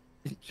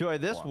 enjoy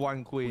this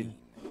 1 queen.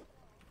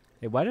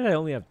 Hey, why did I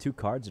only have 2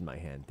 cards in my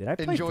hand? Did I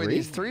play Enjoy 3?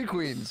 these 3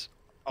 queens.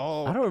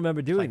 Oh. I don't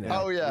remember doing that.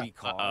 Oh yeah. 3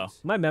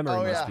 cards. My memory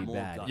Oh, must yeah. be More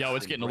bad. guts Yo,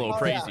 it's than getting a little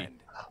brains. crazy.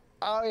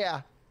 Oh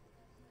yeah.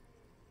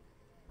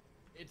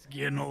 It's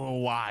getting a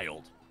little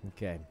wild.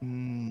 Okay.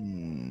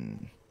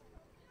 Mm.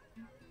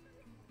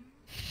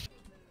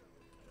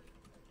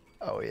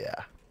 Oh yeah.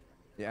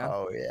 Yeah.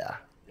 Oh yeah.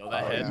 Yo,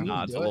 that Oh, head yeah. You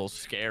nod's a do it. little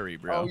scary,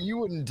 bro. Oh, you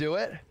wouldn't do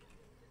it.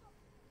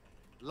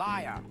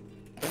 Liar.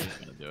 He's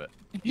gonna do it.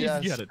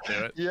 Yes. He's gonna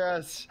do it.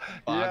 Yes.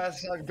 Fuck.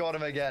 Yes. I've got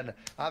him again.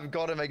 I've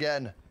got him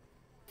again.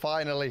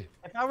 Finally.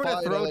 If I were to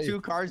throw Finally.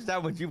 2 cards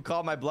down, would you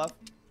call my bluff?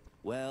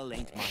 Well,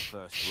 ain't my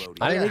first rodeo.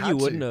 I think I think you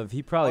had wouldn't to. have.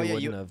 He probably Oh, yeah,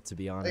 wouldn't you- have, to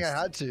be I honest. think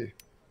I had to.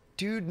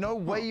 Dude, no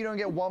way you don't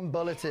get 1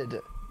 bulleted.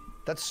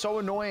 That's so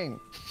annoying.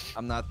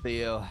 I'm not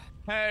Theo.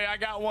 Hey, I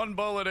got 1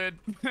 bulleted.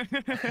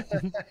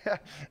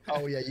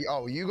 Oh yeah.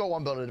 You got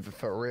 1 bulleted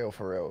for real.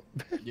 For real.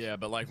 Yeah,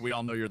 but like we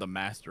all know you're the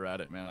master at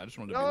it, man. I just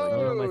wanted to be No.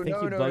 like, I think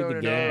No, you no, bugged no, the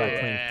no, game no. by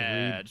playing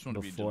Yeah, I 3 just wanna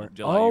be before.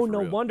 July you Oh, for no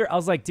real. wonder. I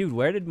was like, dude,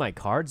 where did my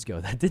cards go?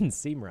 That didn't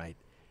seem right.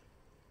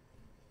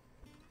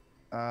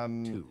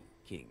 2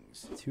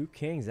 kings. 2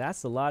 kings.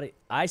 That's a lot of.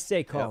 I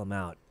say call him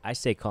out. I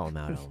say call him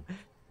out. Ellum.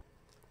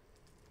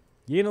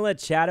 You gonna let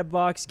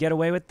Chatterbox get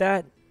away with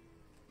that?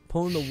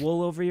 Pulling the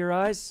wool over your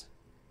eyes?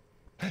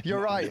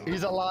 You're right.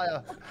 He's a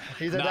liar.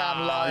 He's a damn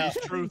nah, liar.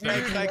 he's truth.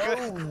 Dude,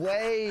 no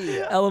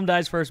way. Ellum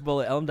dies first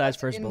bullet. Ellum dies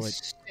first bullet.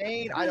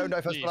 Insane. I don't know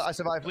if Please, I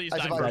survived. please I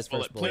die survived. first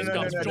bullet. Please, No,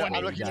 no, guys, no, no, join no.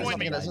 I'm me. looking at Join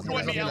me. something.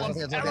 Join me, Ellum.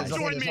 Ellum,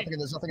 join me.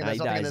 Nah, he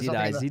dies. He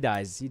dies. He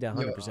dies. He died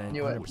 100%.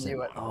 Knew it. 100%.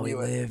 Knew it. Oh, he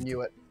Knew it. lived.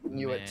 Knew it.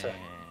 Knew it.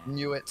 Man.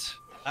 Knew it.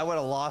 I would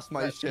have lost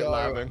my Let's shit go.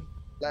 laughing.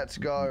 Let's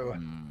go.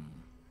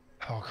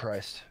 Oh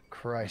Christ.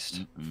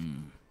 Christ.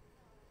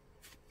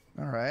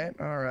 All right.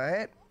 All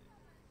right.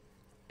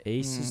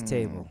 Ace's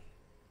table.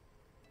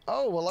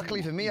 Oh well,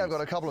 luckily for me, I've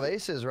got a couple of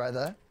aces right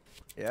there.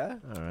 Yeah.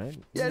 All right.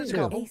 Yeah, just a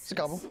Two. couple. Just a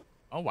couple.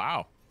 Oh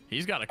wow,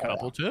 he's got a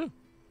couple too.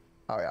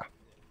 Oh yeah.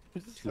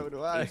 So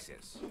do I.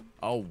 Aces.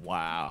 Oh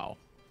wow,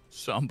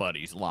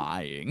 somebody's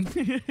lying.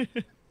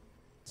 What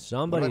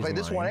Somebody's if I play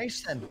this one lying.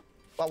 ace then?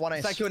 What one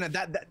ace? Sykkuno,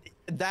 that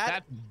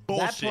That's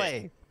bullshit.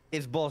 play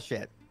is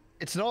bullshit.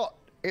 It's not.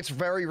 It's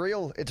very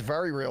real. It's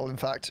very real. In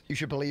fact, you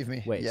should believe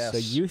me. Wait, yes. so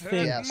you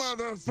think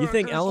Yes. you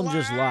think Ellum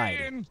just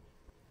lied?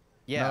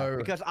 Yeah, No,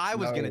 because I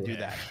was gonna no. do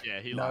that.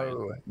 Yeah, he lied.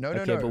 No. No.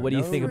 No. Okay, no. but what do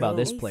you think about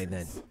this Aces. play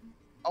then?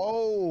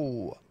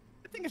 Oh.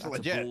 I think it's That's a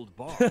legit. bold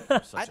bar for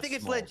such I a think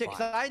it's small legit because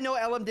bite. I know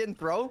Ellum didn't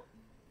throw.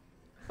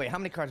 Wait, how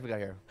many cards we got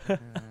here?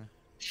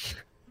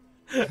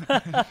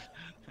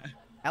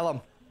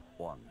 Ellum,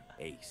 1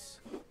 ace.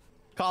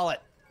 call it.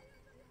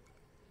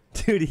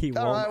 Dude, he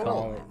All won't right,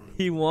 call well. it.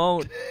 He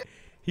won't.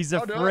 He's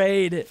I'll do it.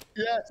 afraid.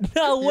 Yes.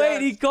 No,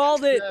 wait, he Yes.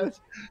 called it.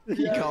 Yes.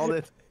 He Yes. called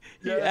it.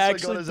 He Yes, I got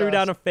actually his through ass.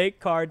 down a fake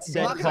card,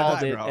 said Look at called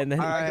that, it, bro. and then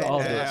he I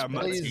called it. am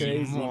That's crazy.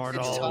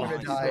 immortal. It's time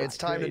to die. It's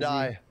time to Crazy.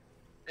 die.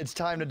 It's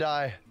time to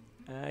die.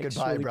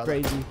 Actually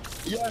brother. crazy.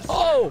 Yes.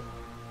 Oh!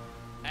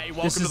 Hey,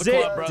 welcome This to is the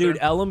club, it, brother. dude.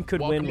 Ellum could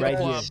Welcome win to the right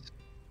here. club.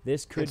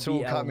 This could It's be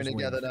all coming Ellum's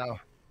together win. now.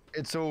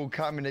 It's all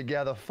coming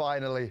together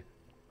finally.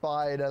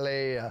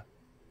 Finally.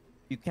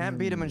 You can't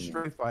beat him in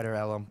Street Fighter,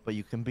 Ellum, but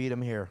you can beat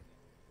him here.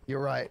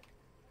 You're right.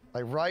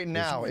 Like right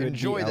now, could be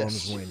enjoy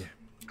Ellum's this. win.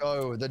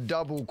 Go, the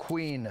double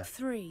queen.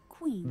 3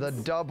 queens. The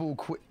double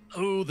queen.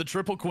 Ooh, the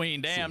triple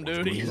queen. Damn,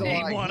 dude. He's He's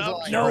eating lying, one he's up.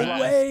 lying. No your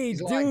ass. way,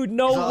 He's lying. dude. He's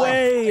No lying.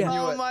 way. I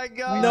knew Oh it. my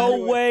god. No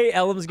knew it. way.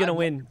 Ellum's gonna I-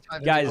 win. I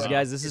knew Guys, it.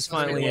 guys, this is It's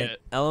gonna finally be it.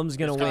 it. Ellum's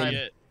gonna This guy win.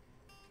 hit.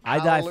 I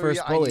die Hallelujah,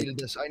 first bullet. I needed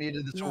this. I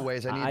needed this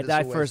always. I needed I this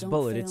die always. first Don't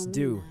bullet. fail It's me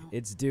due. now.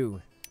 It's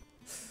due.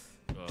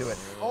 Do it.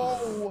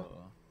 Oh.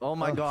 Oh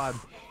my god.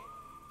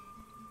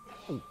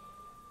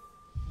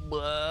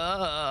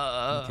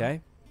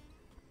 Okay.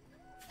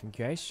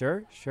 Okay,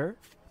 sure.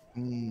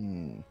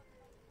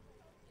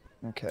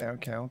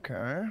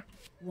 Okay.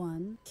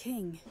 1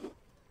 king.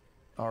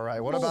 All right.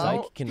 What Psych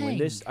about? can win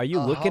this. Are you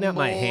A looking at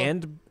my humble-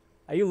 hand?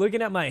 Are you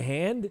looking at my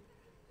hand?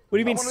 What do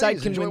you mean one of Psych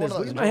these. can Enjoy win one this?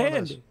 of Look at those. my Enjoy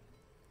one of hand.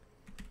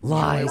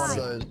 One Lies. of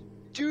those.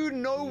 Dude,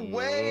 no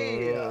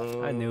way.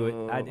 I knew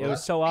it. It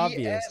was so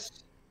obvious.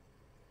 BS.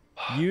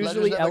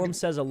 Usually never- Ellum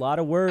says a lot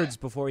of words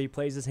before he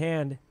plays his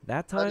hand.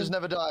 That time, Legends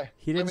never die.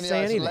 he Look didn't me in the say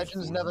eyes. anything.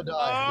 Legends never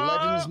die.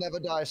 Legends never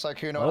die,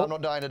 Sykkuno. Oh. I'm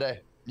not dying today.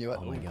 Knew it.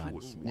 Oh my god.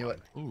 Knew it.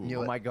 Knew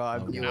Oh it. my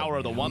god. Knew it. Power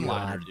of the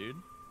one-liner, God. dude.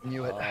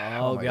 Knew it.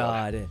 Oh my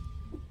god.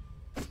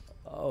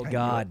 Oh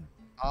god.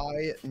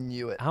 I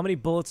knew it. How many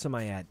bullets am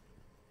I at?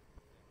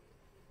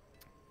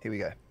 Here we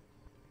go.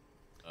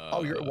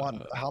 Oh, you're at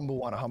one. A humble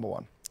one. A humble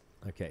one.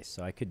 Okay,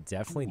 so I could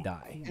definitely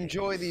die.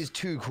 Enjoy these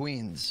 2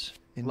 queens.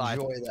 Live.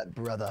 Enjoy that,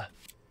 brother.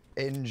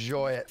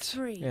 Enjoy it.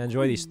 3 Yeah,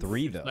 enjoy these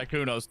 3 though.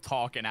 Sykkuno's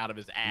talking out of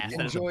his ass.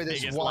 That is the Enjoy this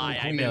biggest one lie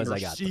queen. I've Knows ever I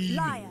got seen.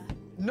 liar.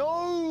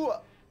 No.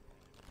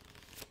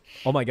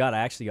 Oh my god, I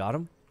actually got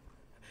him.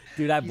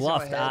 Dude, I He's in my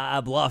bluffed. head.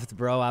 I bluffed,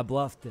 bro. I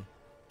bluffed.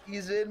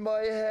 He's in my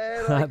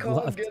head. I I can't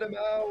bluffed. get him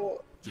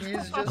out. He's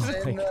just Oh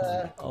my in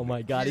there. Oh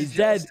my god, he's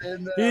dead. just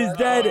in there. He's I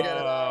dead. can't get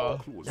him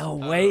out. No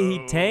way,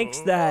 he tanks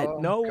that. Oh,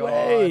 No God.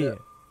 way.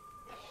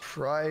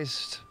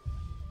 Christ.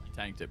 You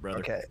tanked it, brother.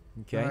 Okay.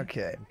 Okay.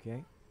 Okay.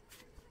 Okay.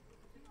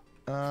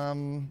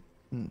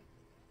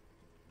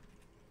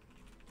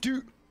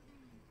 Do.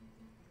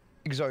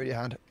 Exodia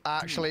hand.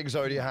 Actually,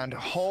 Exodia hand.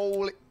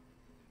 Holy.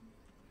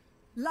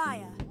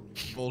 Liar.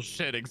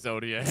 Bullshit,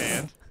 Exodia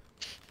hand.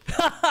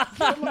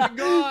 Oh my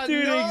God.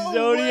 Dude, no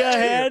Exodia way.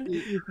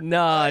 hand?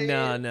 No, I-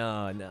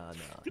 no,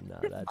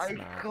 that's I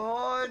not.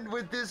 can't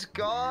with this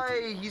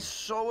guy. He's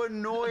so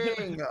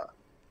annoying.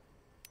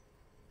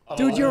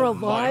 Dude, you're Oh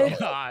my alive?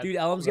 God. Dude,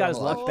 Ellum's got his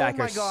luck Oh back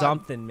my or God.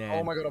 something, man.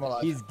 Oh my God, I'm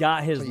alive. He's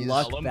got his Please.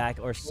 luck Ellum, back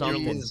or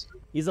something. Please.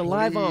 He's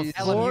alive on Please.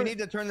 Ellum, floor. you need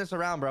to turn this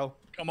around, bro.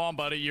 Come on,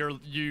 buddy.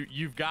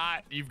 You've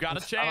got a I'm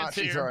chance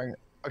actually here. throwing.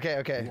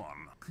 Okay.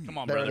 Come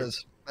on, There brother. it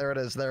is.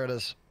 There it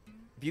is.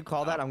 If you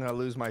call that, I'm gonna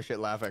lose my shit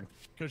laughing.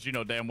 Because you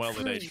know damn well it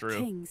 3 ain't true.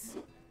 kings.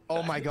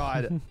 Oh my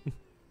god.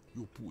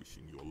 You're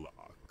pushing your luck.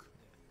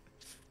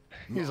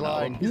 He's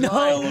lying. He's No,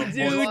 lying. He's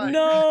dude, lying.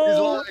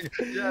 no. He's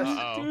lying. Yes.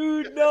 Uh-oh.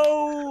 Dude,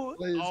 no.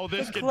 Please. Oh,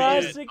 this could be it.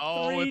 Classic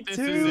Oh, if this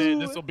is 3-2.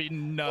 it, this will be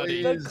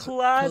nutty. The Please,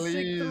 classic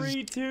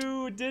please.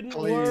 3-2 didn't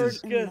Please. work.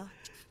 In luck.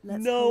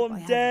 Let's No, hope I I'm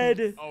have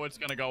dead. Oh, it's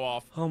gonna go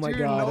off. Oh my Dude,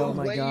 god, no oh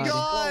my way. god.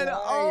 God,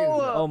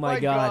 alive. Oh my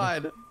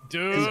God.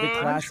 Dude. Dude, the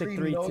classic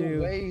Country, 3-2.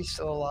 No way, he's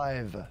still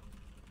alive.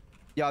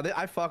 Yeah,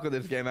 I fuck with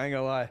this game. I ain't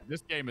gonna lie.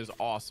 This game is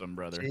awesome,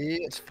 brother. See,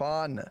 it's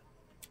fun.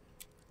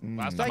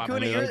 Last time I Sykkuno,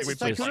 played, you're- I think we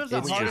played Sykkuno's like the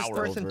It's 2 hardest just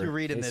hours. person to over.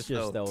 read in It's this,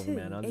 just though. over,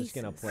 man. I'm just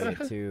gonna play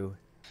it too.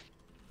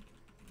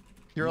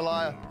 You're a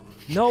liar.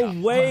 No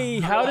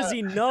way! How does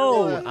he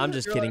know? I'm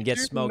just You're kidding. like, Get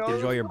dude, smoked. no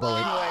Enjoy your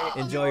bullet.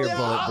 way. Enjoy your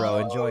bullet, bro.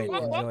 Enjoy it.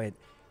 Enjoy it.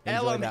 Enjoy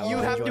Ellum, that you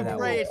one. have Enjoy to that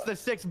pray one.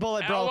 it's the 6th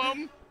bullet, bro.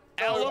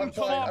 Ellum, I'm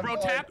come fine, on, I'm bro.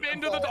 fine, Tap I'm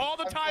into fine, all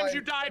the I'm times fine,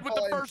 you died I'm with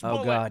the fine. first Oh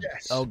bullet. god.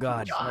 Yes. Oh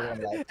god.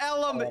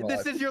 Ellum, Oh,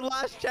 this my. is your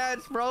last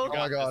chance, bro. You got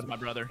my God. this, my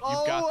brother. You've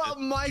Oh got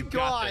this. my You've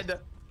got this. god.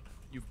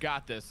 You've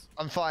got this.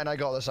 I'm fine. I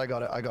got this. I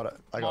got it. I got it.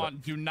 Come on,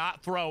 do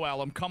not throw,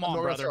 Ellum. Come I'm on,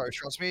 not gonna brother. throw.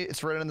 Trust me.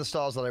 It's written in the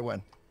stars that I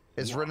win.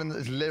 It's written.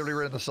 It's literally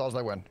written in the stars that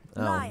I win.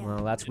 Oh, Liar.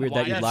 well, that's weird Why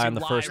that you did lie on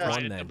the first right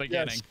one at then. the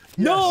beginning?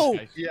 No!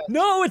 Yes. Yes.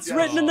 No, it's Yes.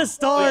 written in the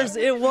stars.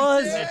 It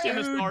was. It's in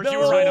the Dude, stars. no. You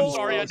were right. I'm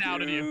sorry I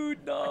doubted you.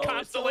 Dude, no, The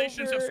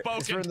constellations it's have over.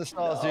 It's spoken. written in the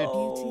stars, dude.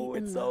 No, Beauty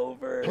and it's love.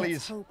 over.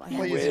 Please, hope I He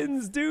have please.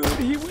 wins, dude.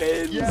 He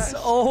wins. Yes.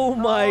 Oh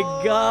my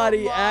god,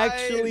 he my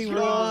actually It's written in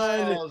the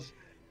won. stars.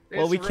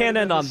 Well, It's we written can't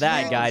in end the on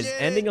that, stars. guys.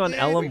 Ending on We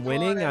Ellum can't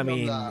winning, I end on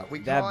mean, that. We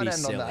that'd can't be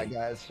end on that, silly.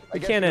 guys. I We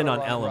guess can't we end gotta on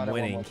run Ellum it one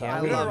winning, more can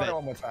time. we? gotta I love run it.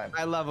 one more time.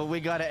 I love it. We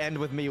gotta end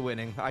with me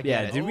winning. I get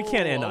Yeah, it. dude, we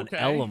can't end on okay.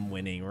 Ellum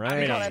winning, right?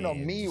 We can't I end on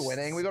mean, me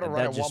winning. We gotta run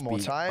that'd it just one more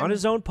be- time. On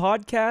his own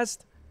podcast?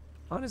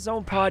 On his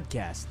own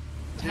podcast.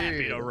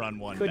 Happy to Dude. run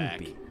one Couldn't back.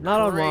 be.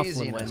 Not on Waffling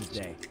Craziness.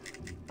 Wednesday.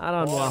 Not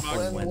on Waffling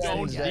Waffling Wednesday. Don't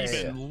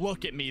Wednesday. even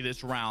look at me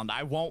this round.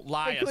 I won't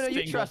lie a Sykkuno,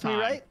 single you trust time.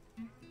 me,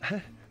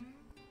 right?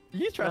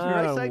 You trust me, Not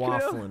right, on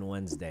Sykkuno? Waffling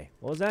Wednesday.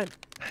 What was that?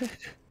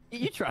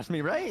 You trust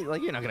me, right?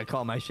 Like, you're not gonna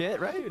call my shit,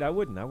 right? Dude, I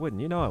wouldn't.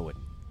 You know I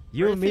wouldn't.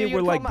 You Right, and so me you're were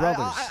gonna like call my-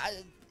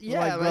 brothers. Yeah,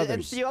 like and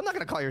brothers. Theo, I'm not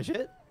gonna call your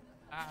shit.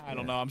 I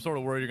don't know. I'm sort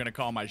of worried you're gonna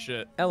call my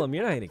shit. Ellum,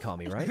 you're not gonna call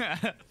me, right?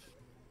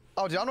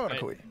 Oh, dude, I'm not gonna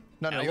call you.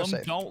 No, you're Ellum,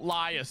 safe. don't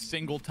lie a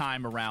single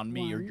time around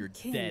me or One you're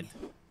king. dead.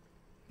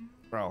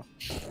 Bro.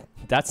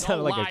 That Don't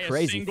sounded like lie a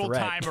crazy single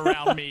threat. time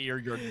around me or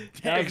you're dead.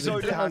 That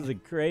was a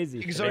crazy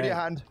Exodia threat.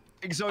 hand.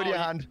 Exodia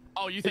hand.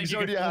 Oh, you think you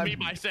can Exodia fool me hand.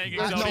 by saying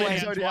There's no Exodia way.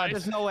 hand Exodia twice? hand.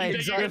 There's no way. You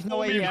think you There's can no fool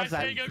way me he by has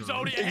that. saying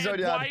Exodia hand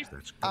Exodia twice?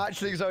 hand.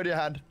 Actually, Exodia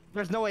hand.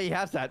 There's no way he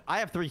has that. I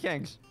have 3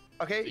 kings.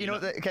 Okay, you know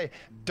what? Okay,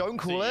 don't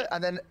call it,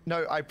 and then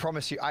no, I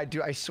promise you, I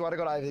do. I swear to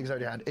God, I have the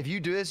Exodia hand. If you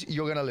do this,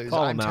 you're gonna lose.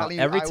 Call I'm him out. telling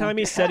you. Every I will- time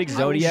he said I will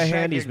Exodia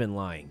hand, he's beg- been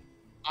lying.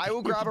 I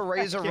will grab a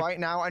razor right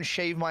now and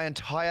shave my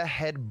entire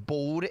head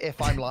bald if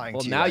I'm lying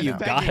Well, to you. now right you now.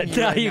 got it. Begging you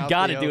Now right you now,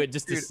 got to Theo. do it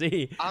just to Dude,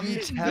 see. I'm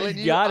telling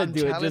you, You got to I'm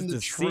do it telling just the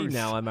to see truth.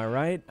 now. Am I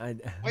right?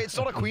 Wait, it's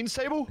not a queen's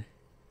table?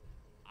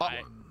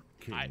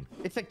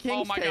 It's a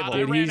king's my table. God, I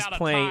Dude, ran he's out of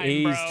playing. time,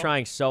 he's bro.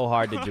 trying so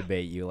hard to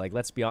debate you. Like,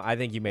 let's be honest. I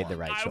think you made the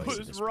right I choice. at was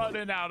this point.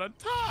 running out of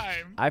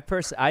time.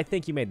 I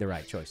think you made the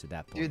right choice at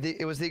that point. Dude,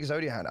 it was the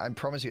Exodia hand. I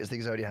promise you, it's the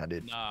Exodia hand,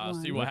 dude. Nah, see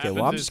Okay, what Okay, happens.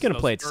 well, I'm is just gonna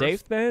those play it first-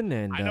 safe then,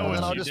 and I know what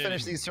And I'll you just did.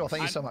 finish these two.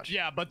 Thank you so much.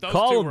 Yeah, but those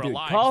Call two him, were dude.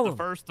 lies. Call The him.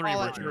 first 3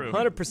 were true.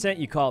 100%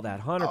 you call that.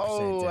 100%.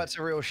 Oh, that's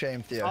a real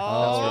shame, Theo.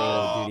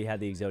 Oh, dude, he had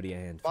the Exodia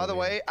hand. By for the real.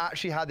 way,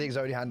 actually had the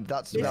Exodia hand.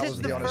 That This was is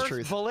the the honest first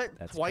truth. bullet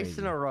That's twice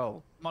crazy. in a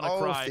row. I'm gonna Oh,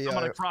 cry. Theo. I'm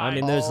gonna cry. I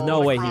mean, there's Oh,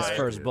 no way cry. he's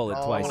first bullet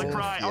Oh, twice. I'm in gonna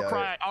it. cry. I'll Theo.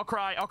 cry. I'll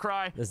cry. I'll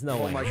cry. There's no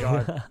Oh way. my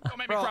god. Don't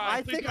make me Bro, cry.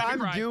 I Please think don't make me I'm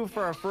cry. due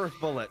for a first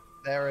bullet.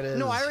 There it is.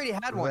 No, I already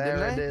had one, there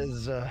didn't I? it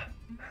is.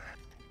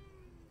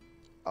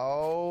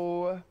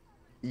 Oh,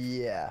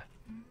 yeah.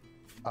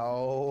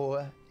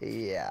 Oh,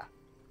 yeah.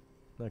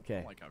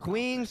 Okay. Like how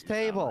Queen's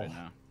confident you sound table. right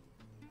now.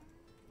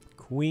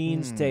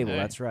 Queen's table. Hey.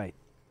 That's right.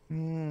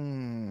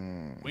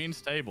 Hmm.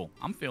 Queen's table.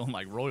 I'm feeling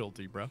like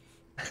royalty, bro.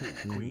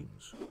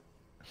 Queens.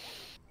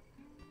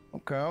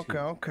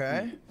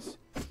 Okay.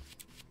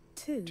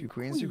 Two. Two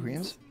queens, two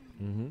queens.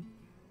 Mm-hmm.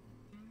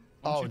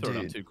 Why don't Oh, you throw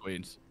down dude. 2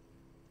 queens?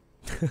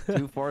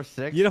 2, 4,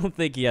 6. You don't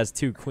think he has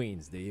 2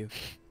 queens, do you?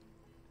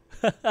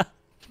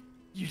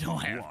 You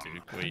don't have 2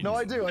 queens. No,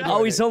 I do. I do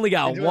Oh, I he's do. only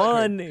got Enjoy that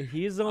one. queen.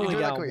 He's only Enjoy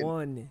that got queen.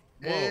 one.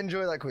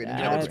 Enjoy that queen. Yeah.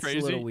 You know what's That's a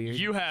crazy? little weird.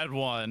 You had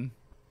one.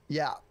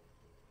 Yeah.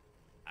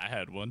 I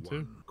had one too.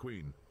 One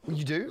queen.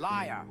 You do?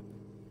 Liar.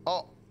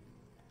 Oh.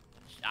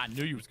 I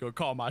knew you was gonna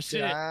call my shit.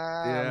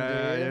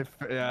 Damn, dude.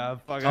 yeah.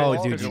 Fuck. Oh,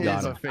 I dude, took you a got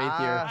leap him. of faith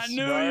here. I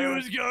knew you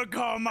was gonna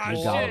call my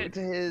You got shit.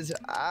 His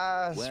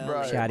ass, Well,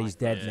 bro. Chatty's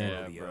dead, Yeah,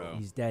 man. bro.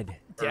 He's dead.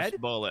 First Dead?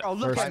 bullet. Oh,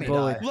 look First at me.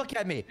 bullet. Look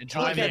at me. Enjoy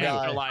Look the at me.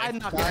 afterlife. I'm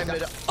not Time gonna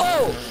it.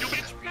 Oh! You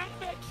bitch.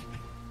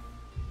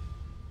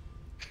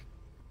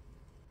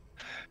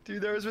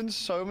 Dude, there has been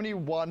so many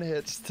one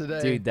hits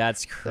today. Dude,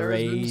 that's there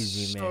has been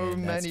crazy, so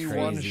man. That's many crazy.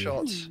 one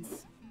shots.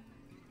 Queens.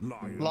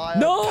 Liar. Liar.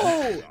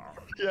 No!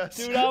 Yes.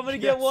 Dude, I'm gonna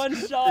get one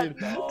shot.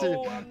 Dude, No,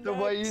 dude, I'm the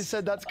way you next.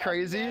 said that's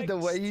crazy, the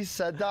way he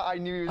said that, I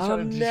knew he was I'm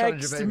trying to trying to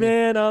next, debate me.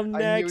 man. I'm I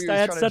knew next. he I was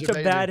had trying to such a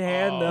debate me. bad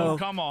hand, Oh, though.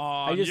 come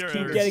on. I just You're-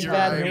 keep getting you're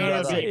bad right,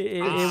 hands. brother.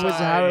 It was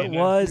how it Fine.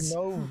 was.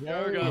 No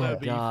You're way. gonna Oh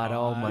be God!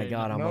 Oh my fine.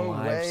 God! I'm No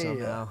alive way.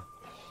 somehow.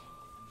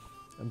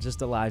 I'm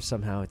just alive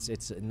somehow.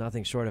 It's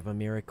nothing short of a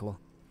miracle.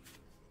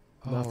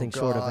 Nothing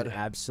short of an God.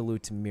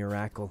 absolute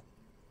miracle.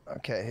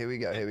 Okay, here we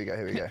go.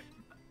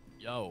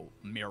 Yo,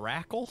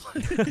 miracle.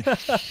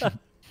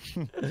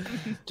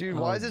 Dude,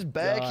 why does this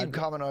bear God. keep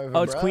coming over,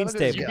 Oh, it's bro? Queen's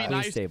Look at this table. guy. Be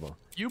Queen's nice. table.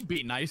 You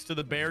be nice to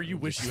the bear. You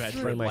wish you had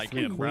Play shrimp my like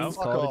 3 him, bro. queens.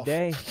 Fuck Call it a off.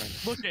 day.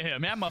 Look at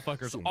him. That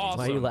motherfucker's Why are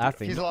you awesome.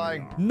 laughing? He's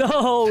lying.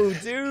 No,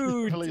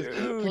 dude. Please, dude.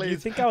 You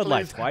please, think I would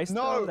lie please. twice?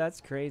 No. Though?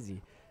 That's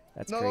crazy.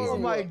 That's No. crazy. Oh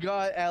my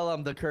god,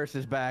 Ellum, the curse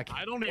is back.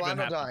 I don't Well, even I'm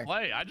not have to dying.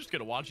 play. I just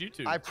gotta watch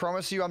YouTube. I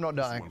promise you I'm not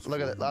dying. Look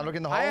at it. I'm looking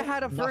in the hole. I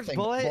had a first Nothing.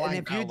 bullet, and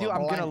Blank. if you do,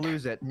 I'm gonna Blank.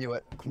 lose it. Knew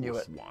it. Knew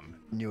it. One.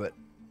 Knew it.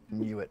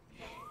 Knew it.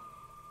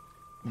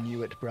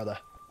 Knew it, brother.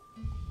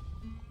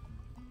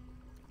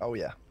 Oh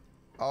yeah.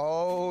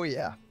 Oh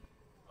yeah.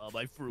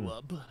 I threw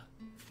up.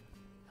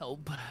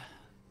 Help.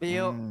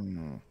 Theo,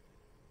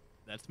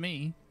 That's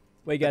me.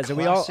 Wait, guys, are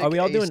we all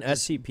classic doing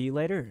aces. SCP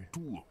later?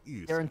 Two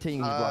is. guaranteeing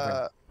he's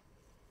bluffing.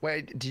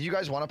 Wait, did you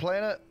guys want to play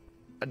in it?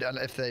 And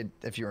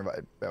if you're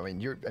invited, I mean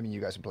you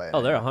guys can play it.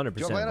 Oh, they're Do you 100% wanna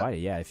play in it? invited.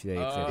 Yeah, if they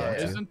want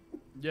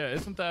to.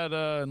 Isn't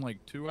that in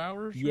like 2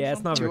 hours? or Yeah,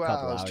 it's not for a 2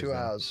 couple hours. hours. 2 though.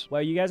 hours.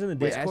 Well, you guys in the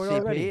Wait, Discord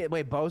already? SCP?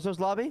 Wait, Bozo's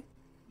lobby?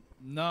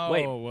 No,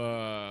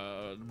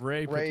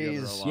 Ray put together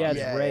Raise. a lot. Yeah, it's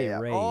Yeah, Ray, yeah, yeah.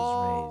 Rays,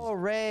 Oh,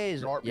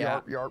 Rays. Yarp,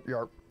 Yeah. yarp, yarp,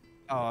 yarp.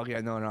 Oh,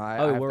 okay. No, I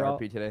Oh, have we're to all-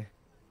 RP today.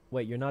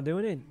 Wait, you're not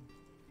doing it?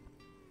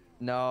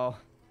 No.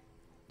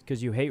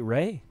 Because you hate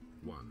Ray?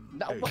 One.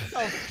 No, ace. what the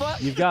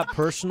fuck? You've got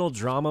personal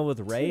drama with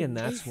Ray, and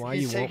that's why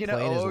you He's won't taking it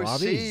play in his OOC.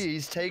 lobbies?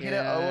 He's taking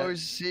Yeah. it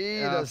OOC.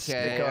 The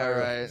Okay, sicko.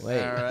 alright.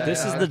 Wait, alright,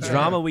 this is the okay.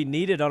 drama we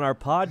needed on our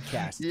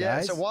podcast, Yeah.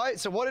 guys.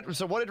 So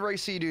what did Ray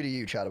C do to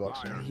you, Chatterbox?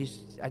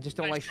 I just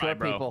don't Nice like try, short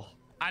bro. people.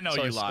 I know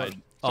Sorry, you sorry.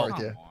 lied. Sorry, Come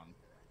dear.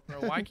 on.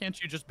 Bro, why can't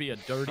you just be a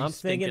dirty, I'm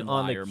thinking stinking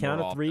on liar the count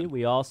more of 3, often?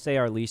 we all say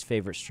our least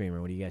favorite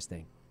streamer. What do you guys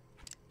think?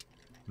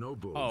 No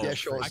bull. Oh, Yeah,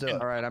 sure, I let's do can, it.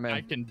 Alright, I'm in.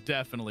 I can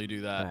definitely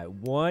do that. All right,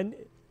 1,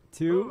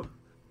 2,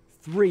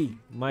 3,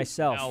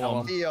 myself.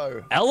 Ellum.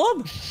 Theo.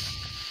 Ellum?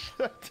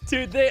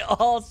 Dude, they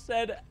all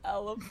said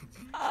Ellum.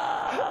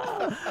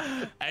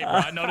 Ah. Hey, bro,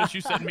 I noticed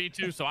you said me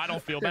too, so I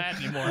don't feel bad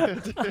anymore.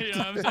 You know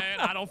what I'm saying?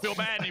 I don't feel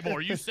bad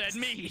anymore. You said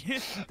me.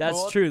 That's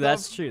What true. the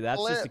That's true.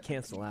 That's just to flip?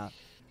 cancel out.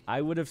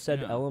 I would have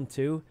said Yeah. Ellum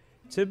too.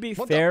 To be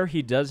What the- fair,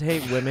 he does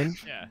hate women.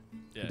 Yeah.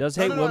 He does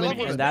No, hate no, no, I women, love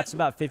women. and that's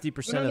about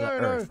 50% of the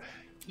earth.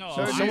 No,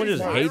 So I- someone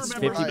just I hates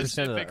remember 50% of the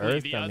specifically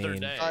earth, the I other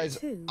mean- day. Guys,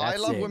 Two. I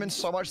That's love it. women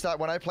so much that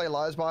when I play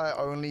Lies By, I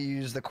only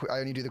use I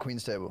only do the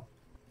queen's table.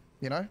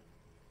 You know?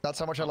 That's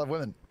how much I love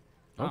women.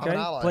 I'm an Okay,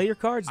 ally. play your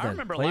cards I then.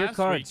 remember Play your last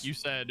cards. week you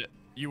said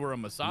you were a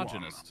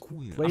misogynist.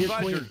 Queen. Play your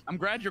queen. I'm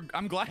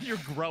glad you're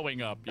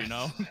growing up. You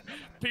know,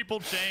 people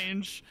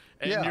change,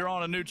 and Yeah. you're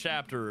on a new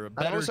chapter. A And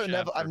better I've also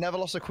chapter. I've never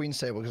lost a queen's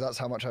table because that's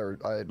how much I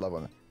love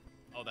women.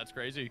 Oh, that's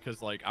crazy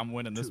because like I'm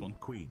winning this 2 one.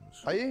 queens.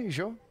 Are you? You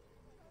sure?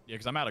 Yeah,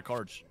 because I'm out of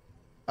cards.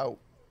 Oh.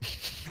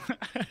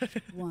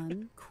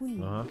 1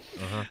 queen.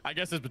 I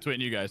guess it's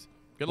between you guys.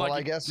 Good Well, luck.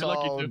 I guess Good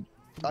luck, you I'll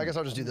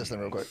two. just do this then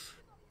real quick.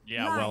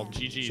 Yeah, well, Lion.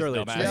 GG's, Surely,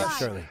 dumbass. Surely, Yes.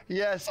 surely.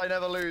 Yes, I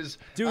never lose.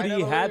 Dude, I he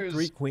never had lose.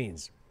 3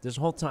 queens this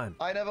whole time.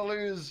 I never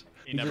lose.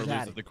 He never just loses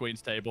had at the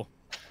queen's table.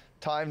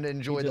 Time to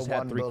enjoy the just had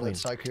one 3 bullet,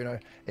 queens. Sykkuno.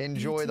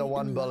 Enjoy the Beauty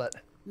one and bullet.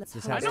 Let's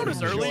Just hope I has so. to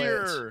noticed enjoy it.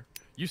 earlier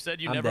you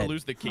said you I'm never dead.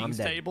 lose the king's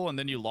dead. table, and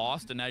then you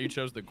lost, and now you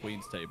chose the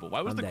queen's table.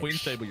 Why was I'm the dead.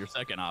 queen's table your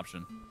second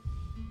option?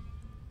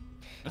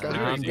 That's Guys, pretty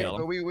I'm crazy, dead. but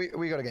Ellum.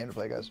 we got a game to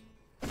play, guys.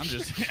 I'm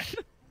just.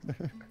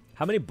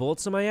 How many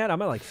bullets am I at?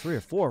 I'm at like 3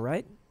 or 4,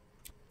 right?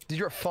 Dude,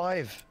 you're at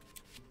 5.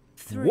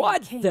 3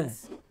 What the-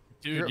 kings.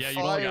 Dude, You're yeah, at you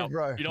don't, 5,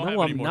 bro. you don't No, have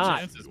any I'm more not.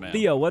 chances, man.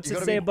 Theo, what's You it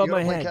gotta say be, above you my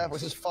gotta play head? careful.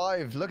 This is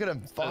 5. Look at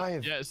him.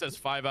 5. Yeah, it says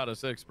 5 out of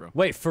 6, bro.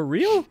 Wait, for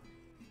real?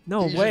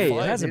 No He's way. It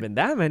 5, hasn't dude. been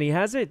that many,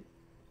 has it?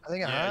 I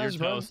think it Yeah, has, you're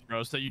bro. toast,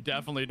 bro. So you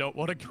definitely don't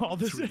want to call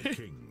this 3 in.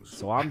 kings.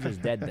 So I'm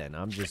just dead then.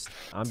 I'm just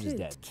 2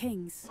 dead.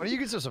 kings. Well, you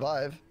can still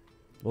survive.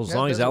 Well, as Yeah,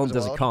 long as this Ellen was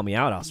doesn't wild. call me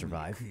out, I'll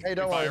survive. Hey,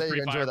 don't worry. There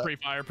you go. Enjoy Pre-fire, that.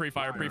 pre-fire,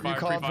 pre-fire, You pre-fire,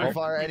 can't pre-fire.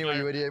 fire anyway,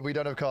 you idiot. We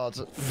don't have cards.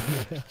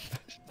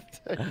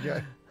 There you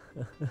go.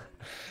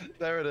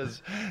 There it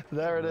is.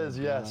 There it is,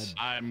 yes.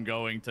 I'm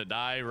going to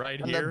die right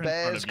And here the in front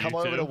bears of come you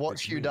over two. to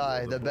watch you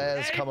die. The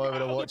bears come over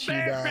to watch you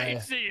Bear die.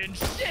 ain't seeing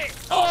shit.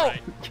 Oh!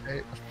 Alright. Okay.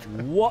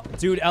 What?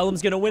 Dude,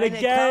 Ellum's gonna win And it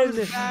again.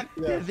 comes back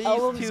to these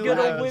Ellum's two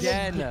gonna win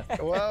again.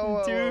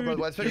 Well, Dude. but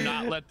let's Do figure.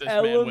 not let this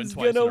man win Ellum's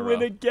twice in gonna a win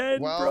row.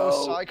 again, Well,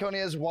 bro. Psych only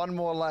has 1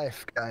 more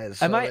life,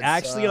 guys. Am so I it's,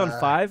 actually on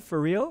 5 for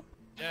real?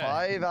 Yeah.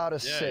 5 out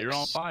of Yeah, 6. you're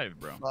on 5,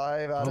 bro.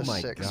 5 out Oh of my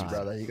 6, god.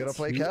 brother. You gotta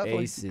play 2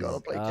 carefully. aces. You gotta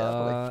play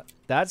carefully.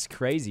 That's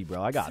crazy,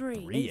 bro. I got 3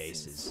 3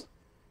 aces. aces.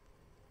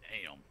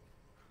 Damn.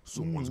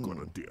 Someone's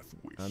got a death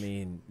wish. I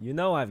mean, you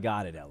know I've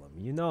got it, Ellum.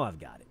 You know I've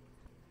got it.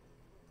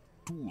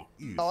 2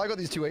 is Oh, I got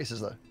these 2 aces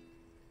though.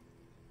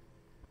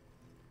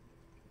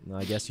 No,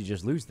 I guess you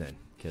just lose then,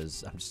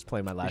 because I'm just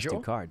playing my last 2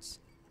 sure? cards.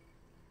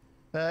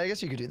 I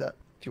guess you could do that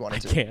if you I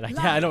wanted to. can't.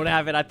 I don't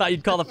have it. I thought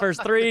you'd call the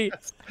first 3.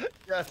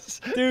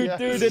 Yes. Dude, yes.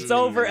 dude, it's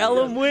over.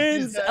 Ellum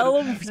wins. dead.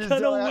 Ellum's He's gonna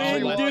dead. I win,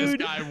 actually won. This dude.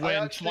 guy win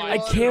actually twice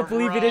won. I can't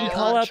believe you didn't He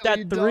call out that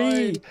actually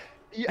 3. died.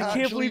 He I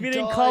can't believe you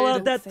actually didn't call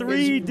out died. that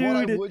 3, Is what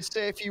I dude. would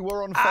say if you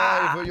were on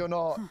 5, but you're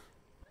not.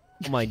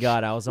 Oh my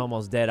god, I was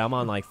almost dead. I'm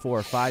on like 4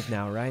 or 5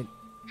 now, right?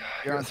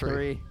 You're on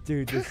 3.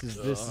 Dude, this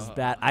is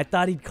bad. I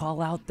thought he'd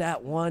call out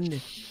that 1. I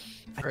Very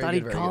thought good,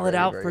 he'd very call good, it very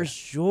out good, for very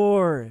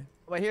sure.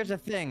 But here's the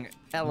thing,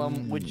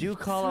 Ellum, would you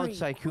call out 3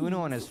 Sykkuno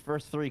on his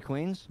first 3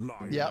 queens?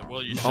 lion. Yeah.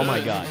 Well, you Oh my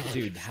should. god,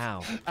 dude,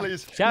 how?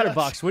 Please.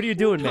 Chatterbox, what are you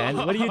doing, man?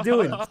 What are you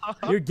doing?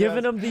 You're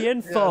giving him the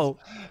info.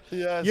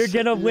 Yes. You're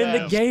gonna win the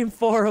yes. game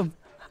for him.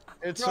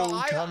 It's Bro,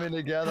 all coming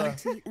together.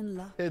 Party and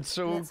luck. It's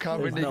all Let's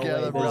coming There's no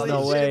together, way, there's bro. no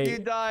Holy way. shit,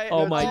 you died.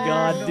 Oh my Oh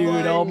god, dude.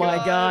 my Oh my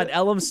God. god.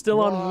 Ellum's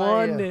still on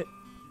Why? 1.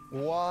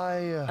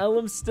 Why?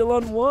 Ellum's still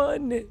on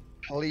 1.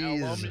 Please.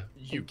 Ellum,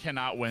 you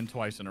cannot win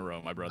twice in a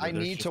row, my brother. I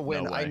There's need just to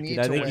win. no I way. need Dude,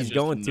 to I think win. he's Just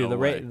going to. no The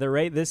way.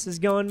 rate this is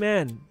going,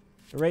 man.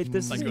 The rate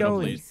this is Sykkuno,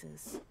 going. please.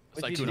 Aces.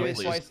 But you Sykkuno, do it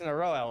please. twice in a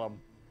row, Ellum.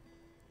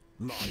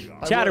 Lion.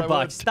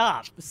 Chatterbox,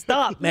 stop.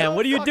 Stop, man.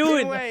 What are you Fucking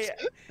doing? way.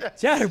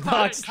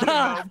 Chatterbox,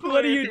 stop.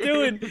 What are you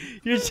doing?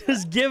 You're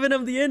just giving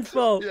him the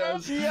info.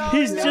 Yes.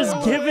 He's Yeah.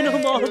 just giving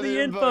him all the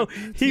info.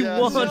 He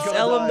Yes, wants he's gotta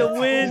Ellum die. to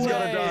win. He's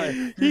gotta die.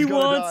 He He's gotta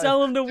wants die.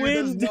 Ellum to Dude,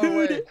 win, there's no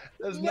way. dude.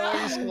 There's no way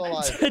he's still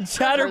alive.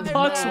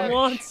 Chatterbox There's no way.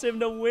 wants him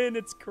to win.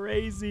 It's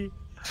crazy.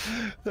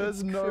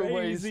 There's no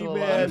way he's crazy, still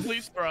man. alive.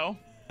 Please throw.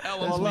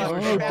 Ellum, Well, please look,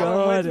 Oh, throw. if Ellum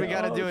God. wins, we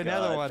gotta Oh, do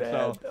another God, one, man.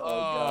 so. Oh, Oh,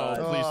 God.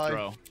 please Oh,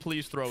 throw.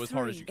 Please throw as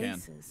hard as you 3 can.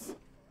 aces.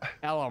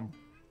 Ellum.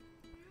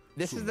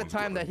 This is the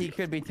time that he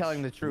could be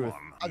telling the truth.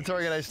 I'm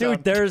throwing an ace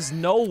Dude, down. there's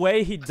no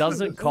way he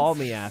doesn't call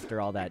me after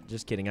all that.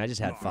 Just kidding. I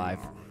just had 5.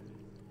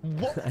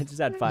 What? I just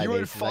had 5 You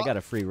would aces. I got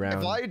a free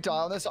round. If I die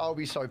on this, I'll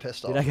be so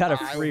pissed off. Dude, I got a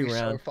will free be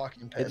round. So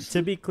fucking And pissed.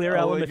 to be clear,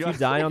 Oh Ellum, my if you God.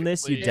 die on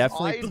this, you Please.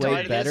 definitely If I played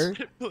died better.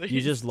 Please.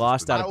 You just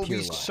lost out I of will pure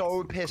be luck.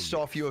 so pissed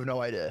off. You have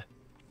no idea.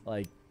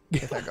 Like,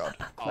 Thank God.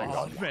 Thank Oh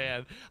God.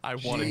 man, I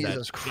wanted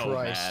Jesus that so bad.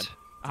 Christ.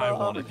 I Oh,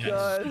 wanted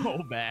God. that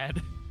so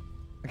bad.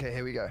 Okay,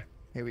 here we go.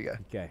 Here we go.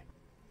 okay.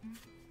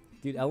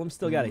 Dude, Ellum's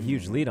still got a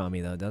huge lead on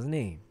me, though, doesn't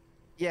he?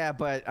 Yeah,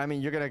 but I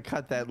mean, you're gonna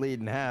cut that lead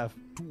in half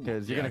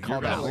because you're gonna call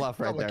that bluff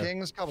right there.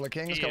 Couple of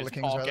kings, He couple is of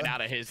kings right talking there.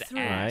 out of his Three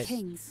ass. Alright.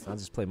 kings. I'll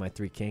just play my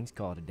 3 kings,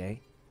 call it a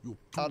day.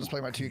 I'll just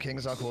play my 2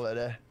 kings. I'll call it a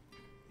day.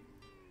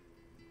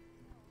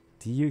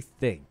 Do you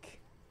think?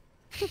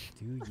 Do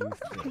you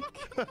think?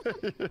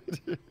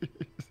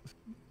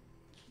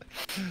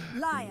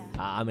 Liar.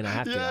 I mean, I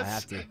have to. I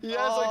have to. Yes,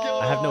 I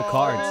killed I have no him.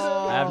 cards.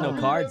 I have no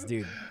cards,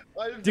 dude.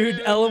 I Dude,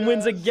 did, Ellum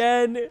wins yes.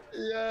 again.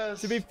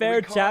 Yes. To be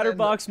fair,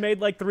 Chatterbox made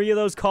like 3 of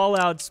those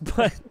callouts,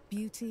 but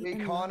Beauty We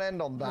and can't love.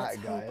 end on Let's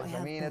that, hope guys. I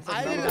have mean, it's both.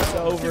 a didn't- it's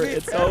over.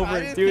 It's over.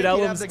 didn't Dude, think he'd have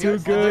Ellum's the too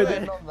guts to do it.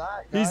 good.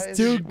 He's He's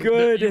too You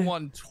good.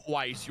 won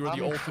twice. You're the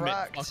I'm ultimate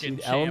cracked. fucking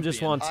Dude, Ellum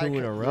just won champion. 2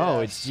 in a could-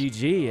 row. yes. It's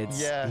GG.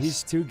 It's Yes.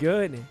 he's too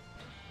good.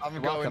 I'm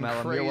You're going welcome,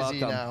 Ellum. You're crazy welcome.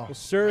 now. Well,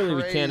 surely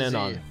we can't end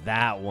on Crazy.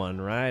 that one,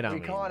 right? I We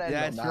mean, can't end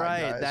That's on that,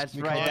 right, guys. that's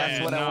We right, can't that's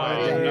end what I on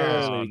wanted that. to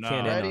hear. surely we No,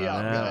 can't end Ready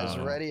on up, that guys.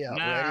 one. Ready up.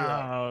 Ready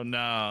up.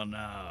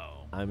 No.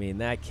 I mean,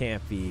 that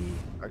can't be.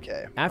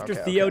 Okay. After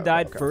okay, Theo okay,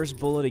 died okay. first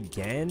bullet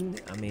again,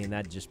 I mean,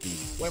 that'd just be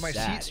Wait, my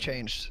sad. seat's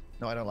changed.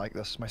 No, I don't like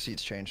this. My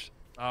seat's changed.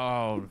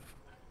 Oh,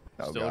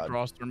 Oh, still God.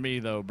 across from me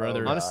though,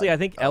 brother. God. Honestly, I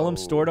think Ellum Oh.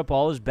 stored up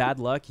all his bad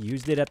luck,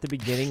 used it at the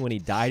beginning when he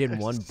died in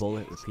 1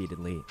 bullet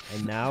repeatedly,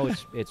 and now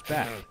it's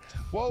back.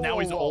 Whoa, Now whoa,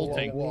 he's whoa,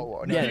 ulting. whoa, whoa,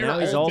 whoa. Yeah, you're now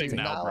he's ulting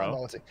now, bro. I'm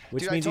ulting.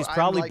 Which Dude, means he's I'm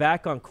probably like-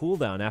 back on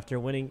cooldown after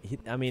winning.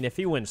 I mean, if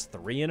he wins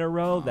 3 in a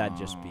row, that'd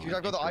just be. Dude,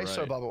 I've got the You're ISO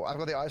right. bubble. I've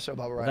got the ISO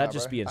bubble right That'd now,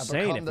 just bro. be I've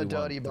insane become if the he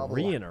dirty won bubble.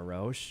 3 in a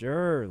row.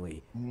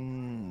 Surely.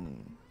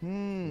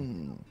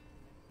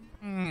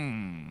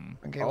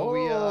 Okay, what we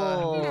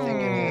thinking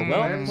here,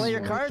 Well, boys? play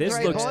your cards this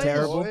right, looks boys.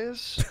 terrible.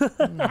 Boys?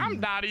 I'm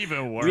not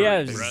even worried. We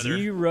have brother.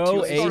 0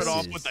 Let's Start aces.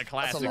 off with the That's a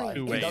classic lie.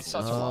 2 That's aces.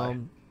 such a lie.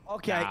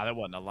 Okay. Nah, that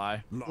wasn't a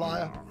lie.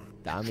 Liar.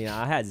 I mean,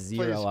 I had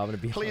 0. Please, I'm gonna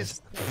be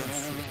please.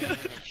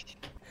 honest.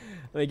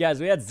 I mean, guys,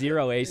 we had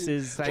 0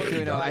 aces.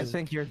 Sykkuno, I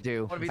think you're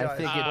due. What have you I done?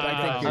 think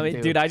you're I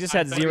mean, dude, I just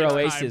had I think 0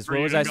 it's time aces. for What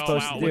you was to I go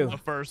supposed to out do? with the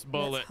first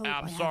bullet. hope I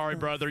I'm have sorry, both.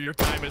 brother. Your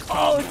time is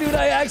Oh, come. dude,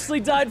 I actually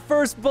died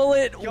first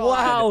bullet.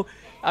 Wow.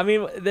 I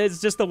mean,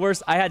 it's just the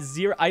worst. I had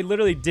 0. I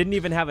literally didn't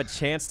even have a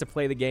chance to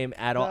play the game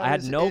at all. That I had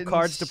is no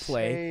cards to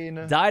play.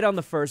 insane. Died on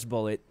the first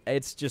bullet.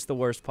 It's just the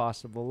worst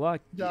possible luck.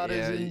 That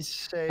is Yeah,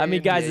 insane. I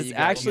mean, guys, Yeah, it's you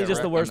gotta actually get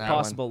just the wrecked on worst that one.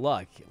 possible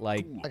luck.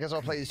 Like, I guess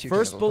I'll play these 2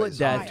 first kings. I'll play bullet these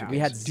death. 2 We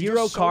had kings. 0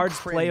 You're so cards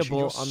cringe. playable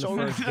You're on the so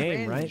first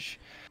game, right? cringe.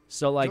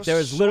 So, like, You're there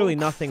was so literally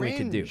nothing we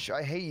could do. cringe.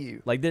 I hate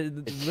you. Like,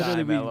 literally,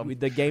 time, Ellum.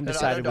 the game No, no, I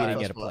decided we don't didn't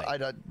die get to first bullet. play. I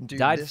don't do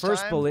Died this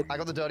first time, bullet. I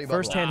got the dirty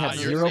First bubble. hand had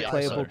you're 0 literally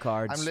playable ISO.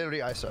 cards. I'm literally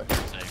ISO.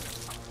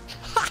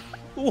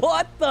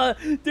 What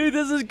the? Dude,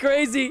 this is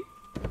crazy.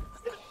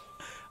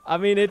 I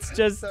mean, it's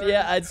just,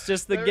 yeah, it's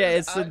just the there game.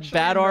 is It's the actually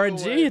bad no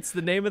RNG. way. It's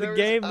the name of the There is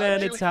game, man.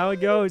 It's actually- how it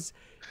goes.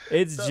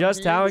 It's That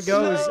just how it means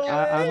goes. so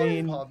I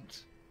mean,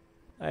 pumped.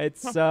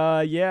 it's,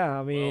 yeah,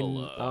 I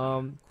mean,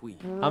 Queen.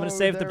 I'm going to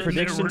say if the Bro,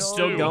 prediction's there's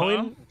still no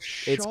going,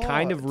 it's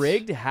kind of shot.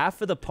 rigged.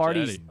 Half of the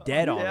party's Chatty.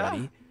 dead Yeah.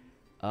 already.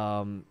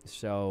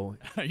 So,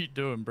 How you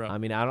doing, bro? I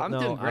mean, I don't I'm know.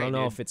 doing I don't great,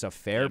 know dude. if it's a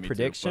fair Yeah, me too,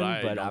 prediction, but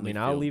I but I only mean,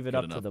 I'll feel leave it good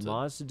up to enough the to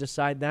mods to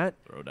decide that.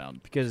 Throw down.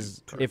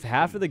 Because two if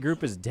half of the queens.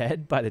 group is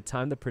dead by the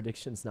time the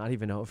prediction's not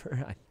even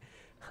over,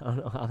 I don't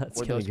know how that's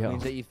Were gonna those go.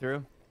 queens that you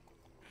threw?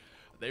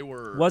 They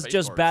were. Was face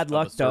just cards bad of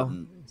luck a though.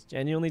 certain- It's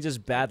genuinely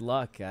just bad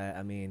luck.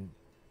 I mean,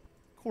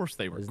 Of course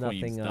they were There's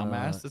queens, nothing,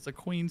 dumbass. It's a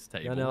queen's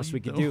table. nothing What else are we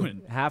you could doing?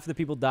 do. Half the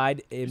people died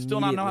You immediately. still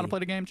not know how to play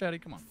the game, Chatty?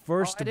 Come on.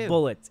 First I do.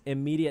 bullet,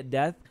 immediate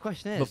death The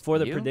question is, before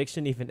the do you?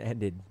 prediction even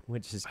ended,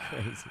 which is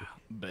crazy.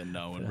 Been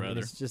knowing, I mean, brother.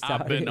 it's just how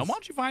I've it been. Now, is. why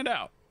don't you find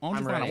out? Why don't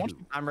I'm you find out? ready. Why don't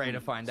you- I'm ready to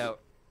find out.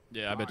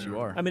 Yeah, I bet you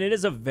are. I mean, it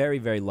is a very,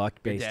 very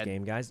luck-based dead.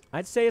 game, guys.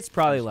 I'd say it's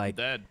probably like,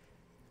 Dead.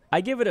 I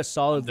give it a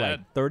solid dead.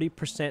 like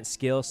 30%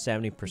 skill,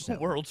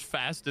 70%. World's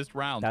fastest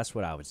round. That's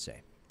what I would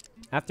say.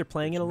 After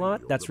playing it a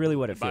lot, that's really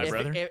what it Bye, feels If,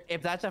 like. brother.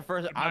 if that's a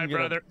first, Hi, I'm gonna.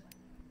 brother.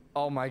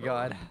 Oh my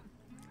god.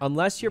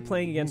 Unless you're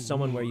playing against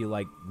someone where you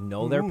like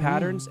know their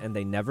patterns and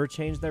they never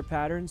change their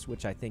patterns,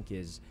 which I think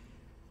is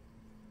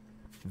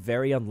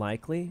very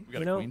unlikely. We got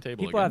You a know, queen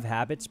table people have again.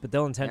 habits, but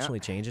they'll intentionally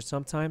change it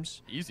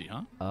sometimes. Easy,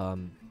 huh?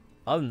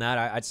 Other than that,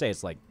 I'd say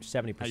it's like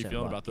 70%. How you feeling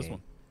luck about this game.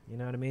 one? You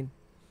know what I mean?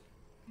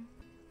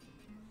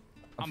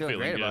 I'm I'm feeling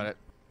great feeling about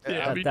good. it.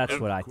 Yeah, me That's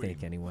too. what I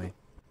think anyway.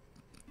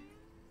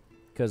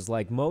 Because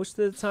like most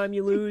of the time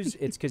you lose,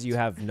 it's because you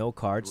have no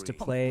cards to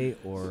play,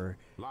 or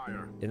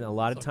Liar. and a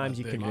lot of Suck times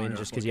my you can dick, win liar.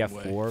 just because you have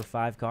Fucking 4 or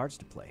 5 cards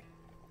to play.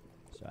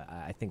 So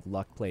I think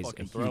luck plays Fucking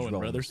a huge throwing, role, in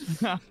brothers.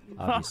 this,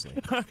 obviously.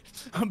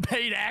 I'm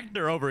paid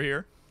actor over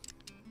here.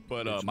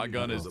 But my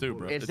gun is too,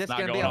 bro. Is It's this not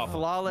gonna be going a off.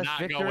 flawless Not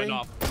victory? going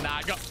off.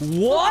 Not go.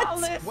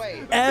 What?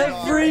 Wait.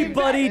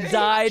 Everybody no,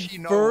 died actually,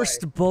 no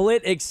first way.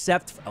 bullet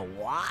except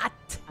what?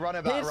 Run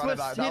it back, His run was- it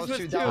back. his That was was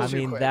too, two. that I was too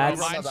mean, quick. that's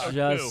Run it Mine's back.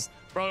 just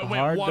Bro, it went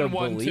hard to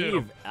 1-1-2.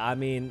 believe. I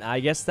mean, I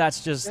guess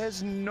that's just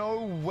There's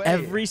no way.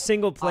 every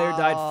single player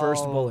died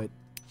first Oh. bullet.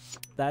 This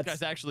That's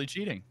guy's actually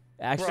cheating.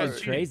 actually Bro,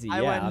 crazy.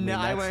 I Yeah, went, I mean,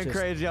 I that's went just,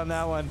 crazy on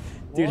that one.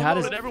 dude. How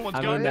does? But everyone's I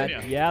mean, gun, that,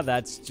 yeah. yeah,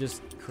 that's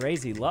just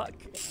crazy luck.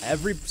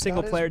 Every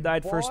single That is player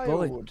died first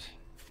bullet. wild.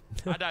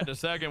 I died the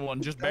second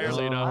one, just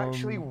barely though.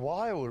 Actually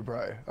wild,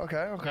 bro. Okay,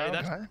 okay, Hey,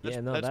 that's, okay. that's,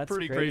 Yeah, no, that's that's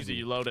pretty crazy. crazy.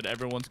 You loaded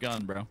everyone's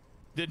gun, bro.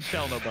 Didn't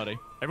tell nobody.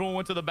 Everyone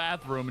went to the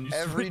bathroom and you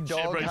Every switched dog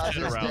everybody's has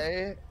shit his around.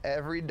 day.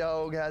 Every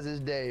dog has his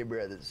day,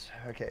 brothers.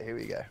 Okay, here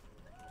we go.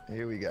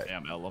 Here we go.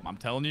 Damn, Ellum, I'm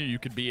telling you, you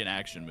could be in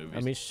action movies.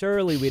 I mean,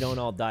 surely we don't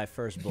all die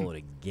first bullet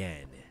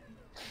again.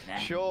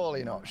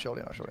 Surely not.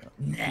 Surely not. Surely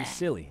not. Be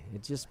silly.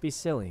 It'd just be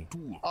silly.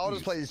 I'll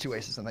just play these 2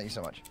 aces and thank you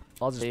so much.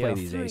 I'll just Yeah. play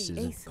these 3 aces and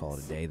aces. call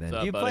it a day then. What's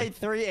up, You buddy? played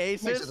 3 Makes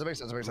aces. sense. It makes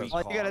sense. It makes sense.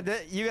 Well,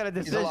 you got a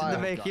decision liar.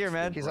 to make here,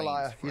 man. He's a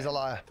liar. He's a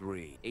liar.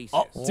 3 aces.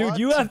 Oh, dude,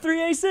 you What? have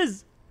 3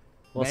 aces?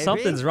 Well, Maybe.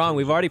 something's wrong.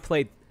 We've already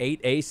played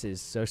 8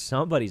 aces, so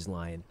somebody's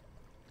lying.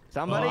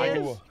 Somebody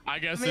Oh, is. I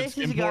guess How many it's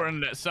aces you got?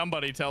 important that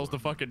somebody tells the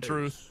fucking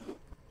truth.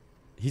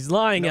 He's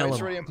lying, No, Ellum.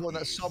 it's really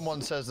important that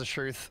someone says the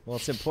truth. Well,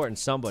 it's important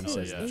someone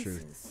says yeah. the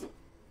truth. Aces.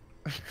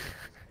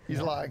 He's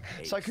lying.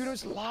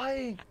 Sykkuno's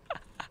lying.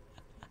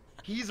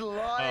 He's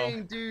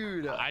lying,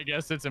 dude. I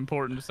guess it's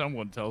important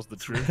someone tells the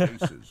truth.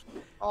 Aces.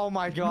 Oh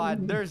my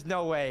God, there's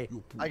no way.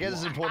 I guess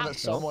it's important that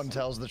someone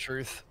tells the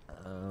truth.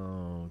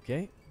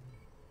 Okay.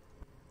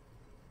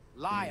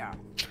 Liar.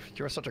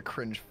 You're such a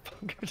cringe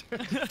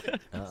fucker.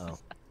 Uh-oh.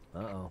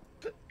 Uh-oh.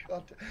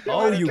 God.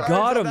 Oh, you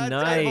got him. that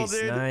table, Nice,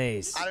 dude.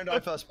 nice. I don't die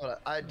first bullet.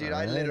 Dude,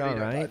 I Alright, literally don't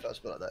die alright.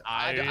 first bullet. That.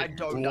 I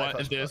don't die want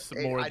first this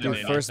bullet. more I than don't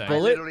anything. die. First I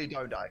bullet? literally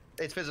don't die.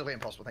 It's physically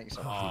impossible. Thank you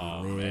so much.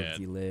 Oh, He lived. man.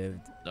 He lived.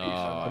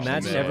 Oh,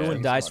 Imagine man. everyone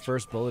Thanks dies so much.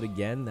 first bullet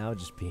again. That would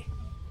just be.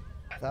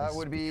 That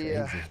would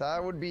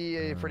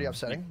be pretty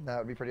upsetting. That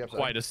would be pretty upsetting.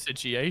 Quite a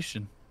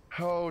situation.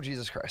 Oh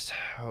Jesus Christ.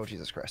 Oh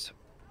Jesus Christ.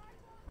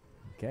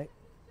 Okay.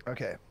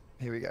 Okay,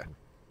 here we go.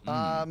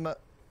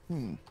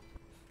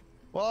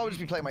 Well, I'll just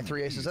be playing my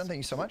 3 aces then. Thank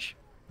you so much.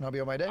 And I'll be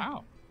on my day.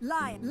 Wow.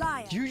 Liar,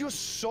 liar. Dude, you're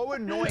so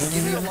annoying.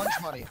 Give me your lunch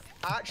money.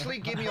 Actually,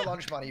 give me your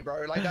lunch money,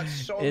 bro. Like, that's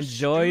so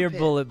Enjoy your stupid.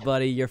 bullet,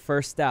 buddy. You're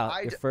first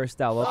out. You're first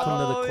out. Welcome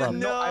to the club. I'm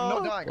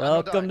not dying.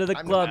 Welcome to the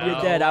I'm club. not You're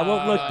dying. dead. I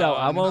won't look though.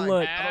 I I'm won't dying.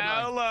 look.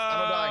 I'm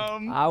not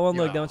dying. I won't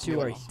look. Yeah. Don't you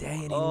worry.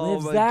 Dang, and he Oh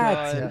lives my that.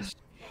 God. Yes.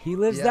 He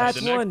lives Yes. that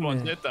The next one.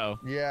 one's it, though.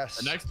 Yes.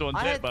 The next one's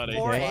I it, had buddy.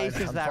 4 I'm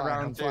aces fine, that I'm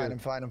round fine, too. I'm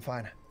fine. I'm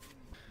fine.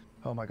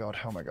 Oh my god.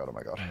 Oh my god. Oh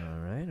my god. All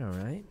right. All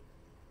right.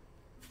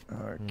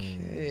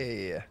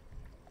 Okay.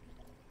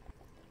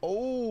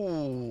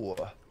 Oh,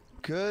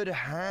 good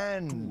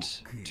hand.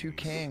 2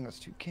 kings.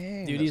 2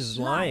 kings. Dude, he's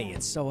lying.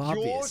 It's so You're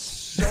obvious.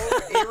 so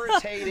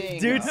irritating.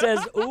 Dude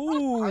says,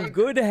 "Ooh,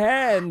 good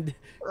hand,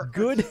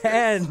 good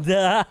hand."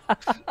 That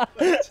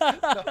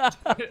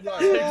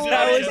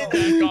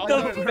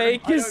was the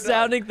fakest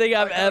sounding thing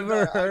I've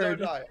ever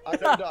heard. I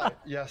don't die.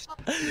 Yes.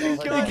 Oh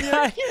my The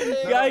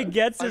God. guy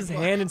gets his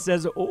hand and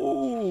says,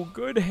 "Oh,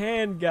 good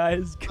hand,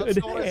 guys, good That's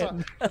not what I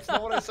hand." said. That's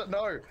not what I said.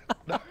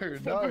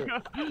 No.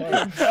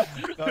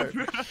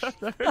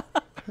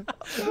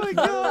 Oh my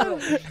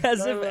God.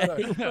 As No, if no, no.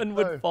 anyone No.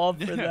 would fall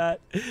for that.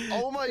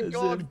 Oh my As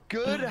god, if-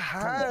 good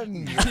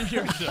hand.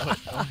 You're so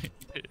annoying,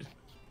 dude.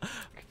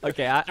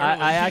 Okay,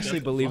 I actually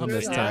believe him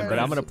this Good time, but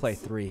I'm gonna hands. play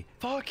 3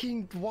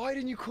 Fucking, why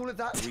didn't you call it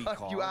that 3 time,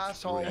 cards. you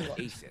asshole?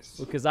 3 aces.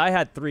 because I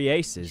had 3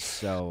 aces.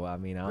 So I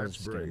mean, I was That's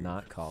just gonna brave.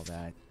 not call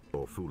that.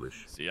 Or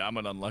foolish. See, I'm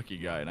an unlucky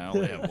guy, and I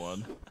only have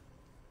one.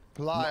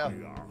 Liar.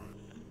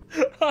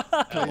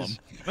 Ellum.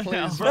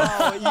 Please. Bro,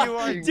 you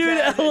are Dude,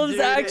 dead, Ellum's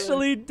dude.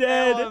 actually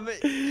dead. Ellum,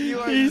 you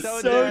are He's so,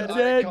 so dead.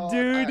 dead. I can't,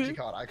 dude. I actually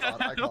can't. I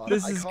can't.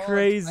 This I is can't, I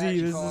crazy.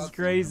 actually This is can't.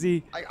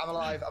 crazy. I'm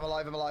alive. I'm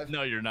alive. I'm alive.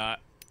 No, you're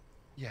not.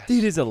 Yes.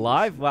 Dude is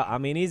alive. Well, I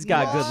mean, he's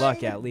got good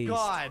luck at least.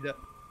 God.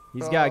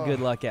 He's got Oh. good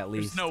luck at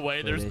There's least. no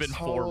way for there's this. been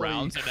 4 Holy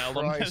rounds, and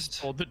Ellum has Christ.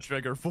 pulled the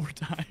trigger 4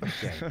 times.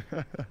 Okay.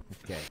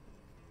 Okay.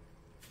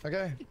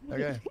 Okay.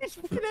 Okay. He's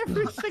fucking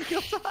every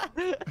single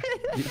time.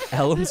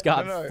 Ellum's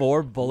got No, no.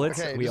 4 bullets.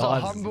 Okay. We just all a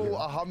have humble, 0.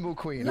 a humble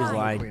queen. He's A humble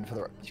lying. queen for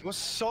the. You're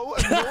so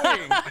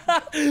annoying.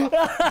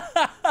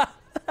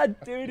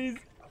 Dude, he's.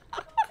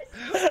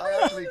 I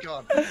actually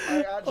can't. I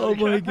actually Oh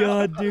my can't.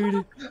 god,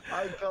 dude.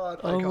 I can't.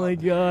 Oh my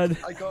god.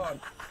 I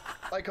can't.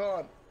 I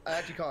can't. I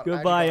actually can't.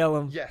 Goodbye, I actually can't.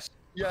 Ellum. Yes.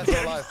 Yes,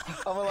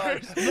 I'm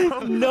alive. I'm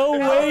alive. No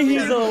way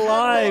he's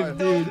alive,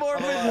 No dude. more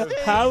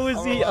mistakes. How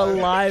is he alive.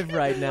 alive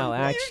right now, You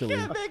actually?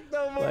 can't make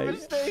no more Like-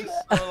 mistakes.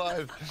 I'm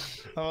alive.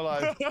 I'm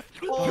alive.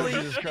 Holy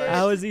Jesus shit. Christ.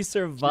 How has he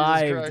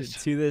survived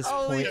Christ. to this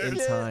Holy point in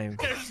shit. time?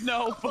 There's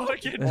no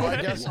fucking Well, I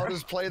way. guess I'll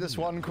just play this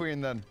one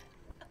queen then.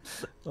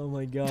 Oh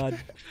my god.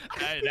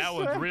 Hey, that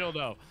one's real,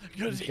 though.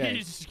 Because Okay.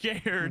 he's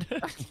scared.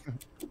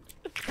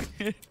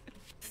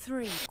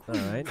 3 All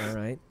right, all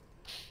right.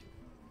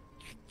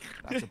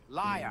 That's a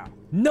liar.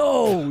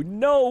 No,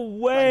 no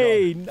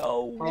way, no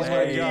Oh my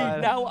way.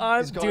 God. Now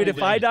I'm, He's gone dude.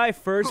 If I again. die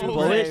first Who's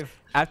bullet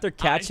brave? after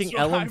catching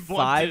Ellum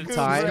 5 Who's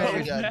times, gotta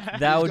be dead?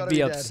 that Who's would gotta be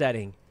dead?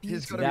 upsetting.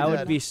 He's gotta That be would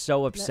dead. be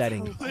so Let's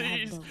upsetting. hope I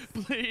have Please,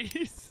 both.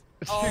 please.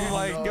 Oh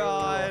my No.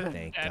 god.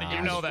 Thank Daddy, God.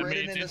 you know that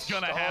written means in it's the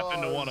gonna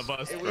happen to one of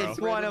stars. us, It bro. was It's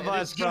one written of in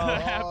us, the bro. Gonna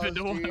happen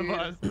to one of dude.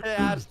 us. It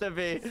has to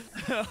be.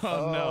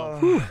 Oh no.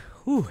 Whew,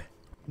 whew.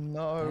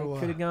 No.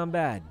 Could have gone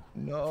bad.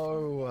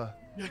 No.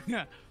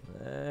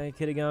 It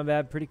could have gone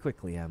bad pretty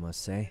quickly, I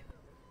must say.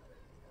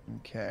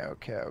 Okay,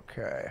 okay,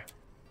 okay.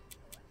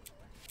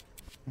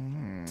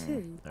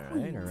 2 All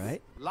queens.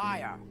 right.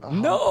 Liar.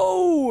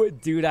 No,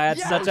 dude, I had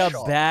such a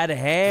shot. bad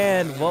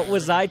hand. What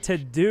was I to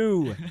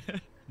do?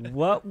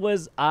 What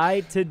was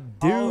I to do?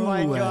 Oh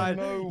my god.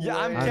 No Yeah,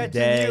 I'm way. I'm catching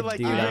dead, you like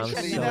dude. you're I'm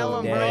catching so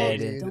Ellum, bro.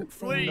 dead. Don't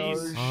fail.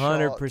 Please.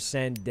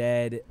 100%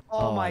 dead.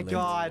 Oh my I lived.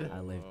 God. I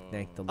lived.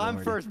 Thank the Lord.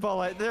 I'm first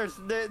bullet. This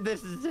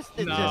is just.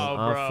 It's No. just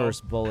I'm bro.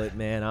 first bullet,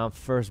 man. I'm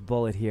first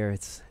bullet here.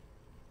 It's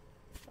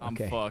I'm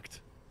okay. fucked.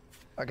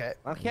 Okay.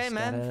 okay, Just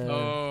man. gotta-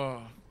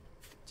 Oh.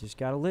 Just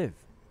gotta live.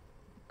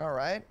 All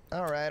right.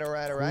 All right. All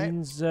right. All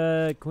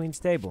right. Queen's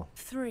table.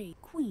 3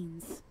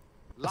 queens.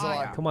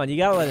 Liar. Come on, you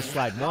gotta let it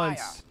slide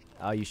once.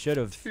 Oh, you should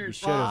have. You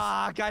should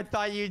have. Fuck, I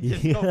thought you'd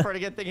just go for it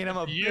again thinking I'm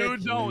a You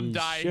bitch. don't You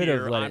die should've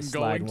here. let it I'm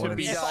slide going to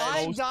be once. If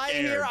I so die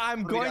scared. here,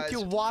 I'm going to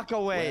guys. walk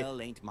away. Well,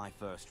 ain't my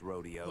first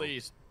rodeo.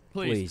 Please.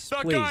 Please, Please. The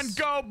please.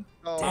 gun, go.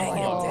 Oh, Dang my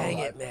it, God. dang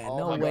it, man. Oh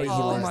No my way he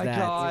God. lives my that.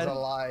 God. He's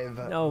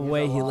alive. No He's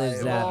way he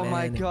lives alive. that, Oh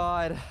my man.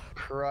 god.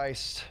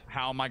 Christ.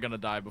 How am I gonna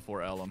die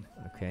before Ellum?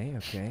 Okay,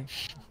 okay.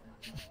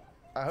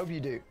 I hope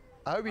you do.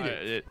 I hope you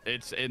do.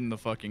 It's in the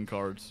fucking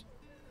cards.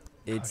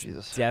 It's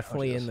Jesus.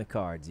 definitely Jesus. in the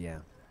cards, yeah.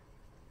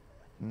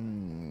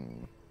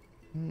 2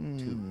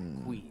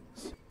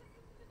 queens.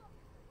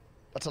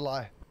 That's a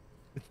lie.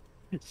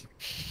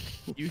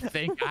 You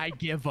think I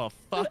give a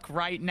fuck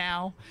right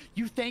now?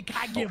 You think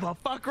I give a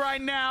fuck right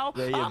now?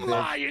 Yeah, you I'm bitch.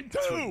 lying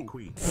Three too.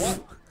 queens.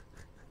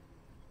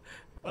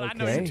 But I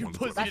know Okay. you're too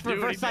pussy That's to do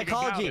reverse anything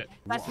about psychology. it.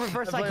 That's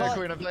reverse I'm playing a psychology.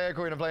 queen. I'm playing a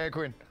queen. I'm playing a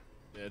queen.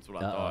 Yeah, that's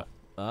what I Uh-oh. thought.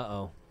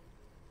 Uh-oh.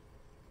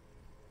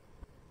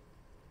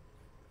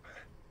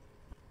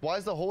 Why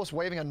is the horse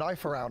waving a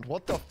knife around?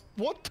 What the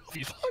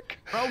He's- fuck?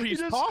 Bro, He he's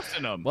just-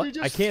 tossing them. What? He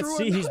I just can't threw a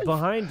see. He's knife.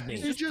 behind me.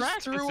 He He's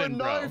just threw a practicing,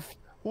 bro. knife.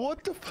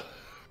 What the fuck?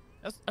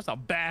 That's a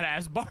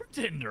badass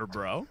bartender,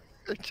 bro.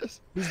 It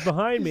just, He's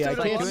behind me. He's I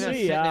doing can't it see.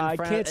 sitting in I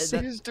front can't of- see.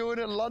 he's doing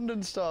it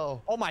London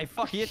style. Oh my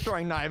fuck, he is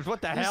throwing knives. What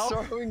the He's hell?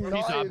 throwing He's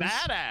knives. a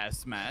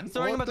badass, man.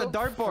 Throwing him What at the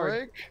dartboard.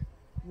 frick?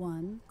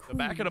 1 The queen.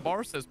 back of the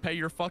bar says pay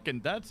your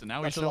fucking debts, and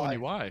now That's he's a showing lie.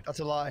 you why. That's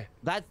a lie.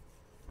 That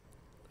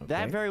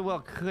Okay. very well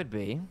could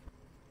be.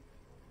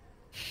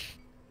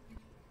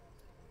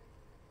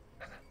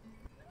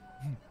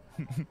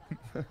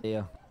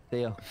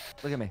 Theo,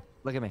 look at me.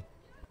 Look at me.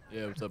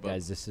 Yeah, what's up,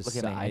 Guys, this is. Look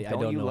at me. I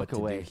Don't don't you know look what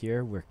to away. do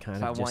here. We're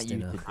kind I of want just you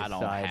in a. to I don't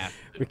decide. have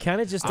to. We're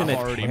kind of just in I've a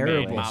already made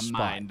terrible my spot,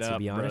 mind to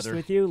be up, honest brother.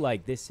 with you.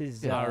 Like this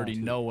is. I already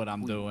know what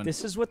I'm doing.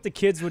 This is what the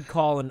kids would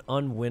call an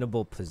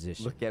unwinnable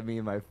position. Look at me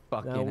in my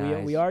fucking Now,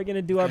 eyes. we are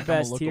gonna do our I'ma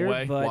best look here,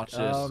 away. but Watch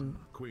this.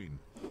 Queen.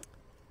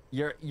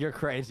 You're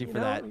crazy you for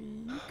know, that.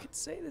 you could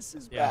say this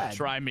is Yeah, bad.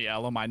 try me,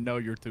 Ellum. I know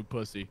you're too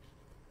pussy.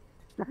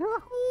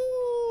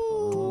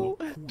 Oh.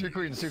 Two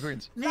queens. Two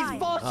queens. He's Liar.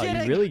 Oh,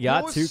 bullshitting. you really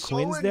got You're two so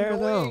queens there,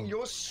 though. annoying.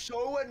 You're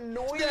so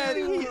annoying. dead.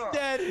 He's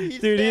dead. He's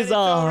Dude, dead. he's It's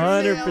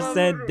already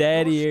 100%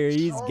 dead here.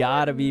 He's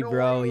gotta be,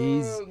 bro.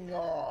 He's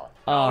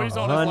Oh, he's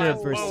on his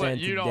last 100% bullet.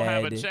 You don't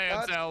have a dead.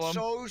 chance, That's Ellum.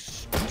 so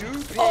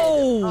stupid.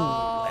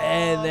 Oh,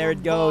 and there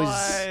it goes.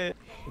 boy.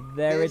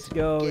 There This it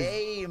goes.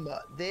 Game.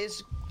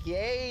 This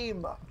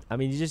game. I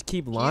mean, you just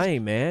keep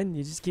lying, man.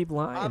 You just keep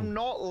lying. I'm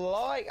not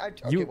lying.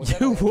 You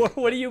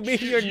what do you mean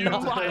you're You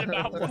not? lied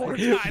about 4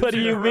 times What do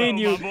in a you mean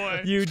row, you my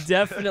boy. you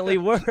definitely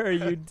were.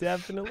 You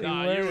definitely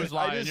Nah, were. you was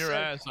lying your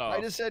ass off.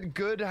 I just said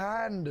good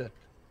hand.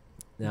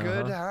 Uh-huh.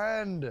 Good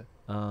hand.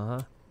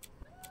 Uh-huh.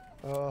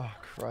 Oh,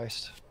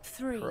 Christ.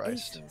 3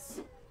 Christ.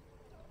 aces.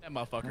 That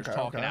motherfucker's Okay,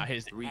 talking okay. out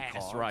his 3 ass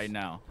cards. right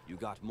now. You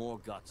got more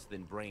guts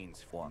than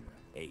brains for me.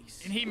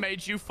 Ace. And he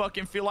made you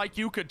fucking feel like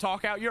you could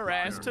talk out your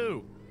ass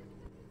too.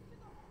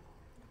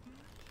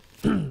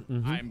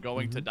 I am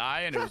going to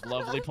die, and it was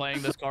lovely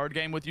playing this card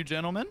game with you,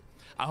 gentlemen.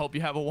 I hope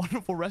you have a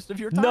wonderful rest of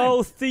your time.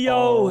 No, Theo.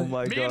 Oh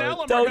my Me and god.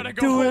 Ellum Don't are gonna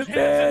do go it, hold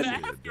hands in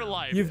man. the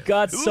afterlife. You've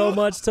got so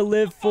much to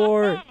live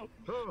for.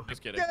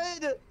 Just kidding.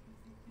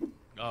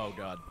 Oh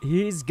god.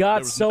 He's There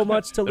got was so no-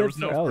 much to there live was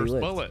no for. Oh, he first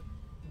lived. bullet.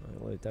 Oh,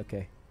 he lived.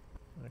 Okay.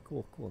 All right,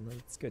 cool, cool. No,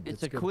 that's good.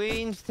 It's that's a good.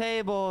 queen's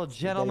table,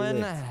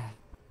 gentlemen. lived.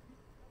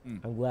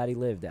 I'm glad he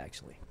lived,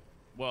 actually.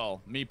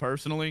 Well, me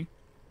personally,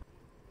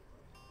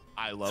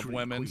 I love 3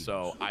 women,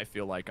 so queens. I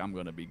feel like I'm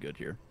gonna be good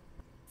here.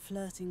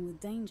 Flirting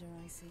with danger,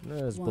 I see.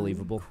 That's 1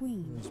 believable.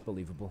 queen. That's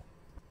believable.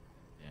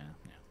 Yeah.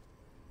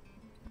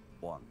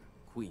 1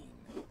 queen.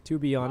 To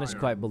be honest,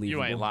 quite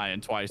believable. You ain't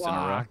lying twice in a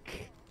row.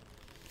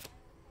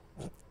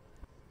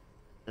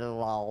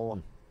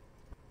 Lol.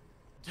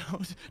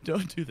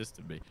 Don't do this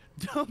to me.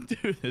 Don't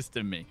do this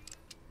to me.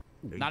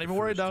 Ain't Not the even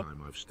worried, first though.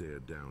 time I've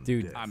stared down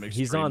Dude, death. I'm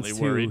he's on extremely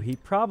 2. worried. He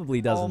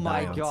probably doesn't Oh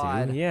my die on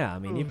God. 2. Yeah, I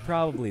mean, he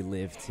probably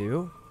lived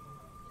 2.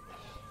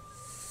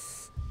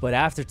 But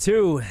after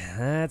 2,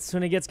 that's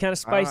when it gets kind of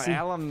spicy.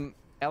 Ellum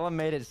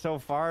made it so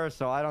far,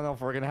 so I don't know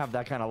if we're gonna have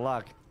that kind of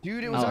luck.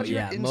 Dude, it was Oh, actually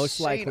yeah, insane. most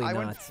likely I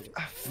not. went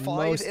 5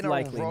 Most in a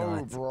likely row,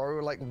 not.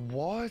 bro. Like,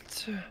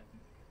 what?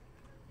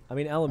 I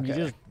mean, Ellum, you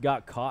Okay. just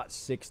got caught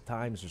 6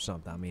 times or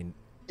something. I mean,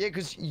 Yeah,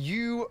 because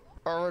you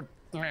are...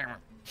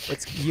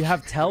 you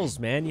have tells,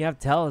 man. You have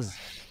tells.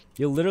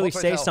 You'll literally What's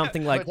my say tell?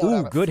 something like, What's my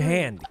 "Ooh, tell? good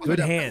hand, good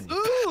tell? hand,"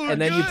 Ooh, and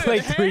then you good play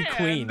 3 hand.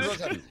 queens. What's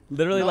that?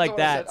 Literally That's like what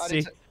I that. said. I See?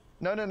 didn't say-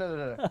 No, no, no,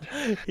 no,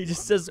 no. He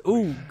just says,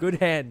 "Ooh, good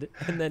hand,"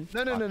 and then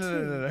No, no, no, no,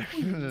 no,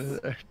 no,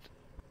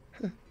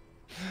 no.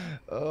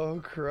 Oh,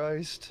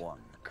 Christ. One.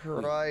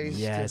 Christ.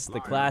 yes, the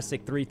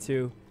classic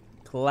 3-2.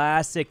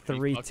 Classic He fucked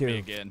me 3-2.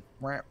 again.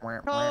 Wah, wah,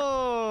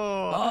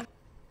 wah. Oh.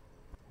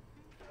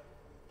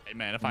 Hey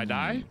man, if I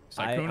die,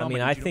 I Sykkuno,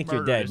 mean, I'm I gonna think do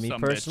you're dead. murder Me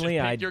some bitch. personally,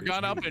 Just I'd- pick your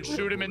gun up and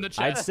shoot him in the chest.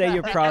 I'd say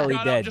you're Pick your probably gun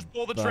up, dead, Just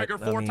pull the but, trigger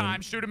I 4 mean-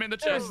 times, shoot him in the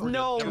chest. There's We're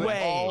no good. Do it.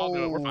 way. I'll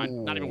do it. We're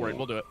fine. Not even worried.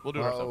 We'll do it. We'll do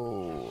it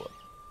ourselves. Oh.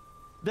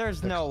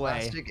 There's no way.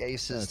 Classic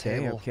Aces Okay,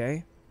 table.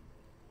 okay.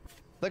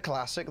 The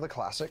classic, the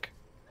classic.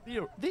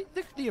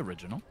 The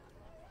original.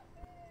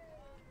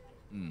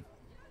 Mm.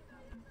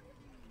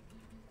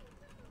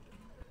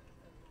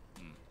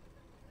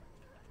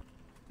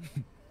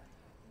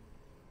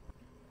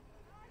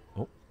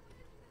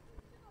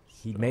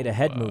 He made a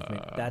head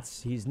movement.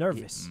 He's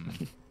nervous.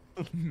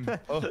 A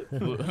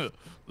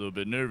little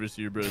bit nervous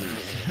here,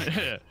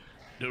 brother.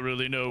 Don't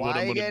really know what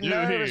Why I'm you gonna getting do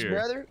nervous, here.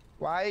 brother?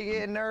 Why you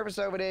getting nervous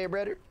over there,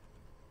 brother?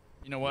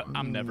 You know what?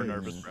 I'm never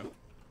nervous, bro.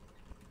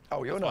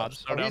 Oh, you're So I'll not.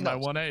 just throw Oh, down he's my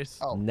not. one ace.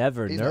 Oh,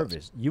 Never he's not.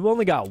 nervous. You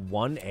only got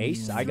one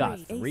ace. I got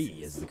Three 3.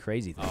 aces. Is the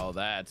crazy thing. Oh,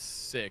 that's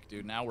sick,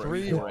 dude. Now we're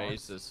Three. at 4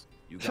 aces.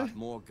 You got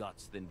more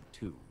guts than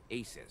 2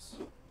 aces.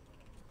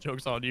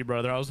 Joke's on you,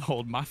 brother. I was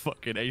holding my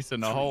fucking ace in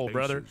the hole,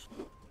 brother. Aces.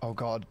 Oh,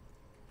 God.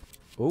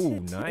 Ooh, Two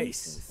nice.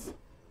 aces.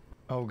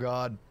 Oh,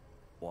 God.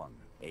 1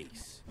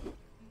 ace.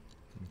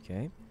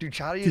 Okay. Dude,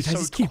 Charlie Dude, is I so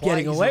just keep quiet.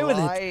 getting He's away with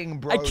lying,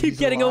 it. Bro. I keep He's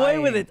getting away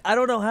with lying. it. I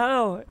don't know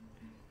how.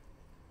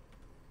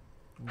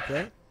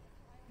 Okay.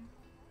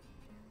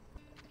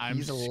 I'm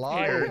He's scared.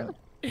 lying.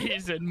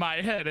 He's in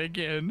my head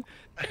again.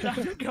 And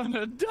I'm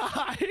gonna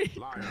die.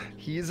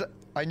 Liar.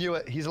 I knew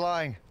it. He's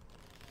lying.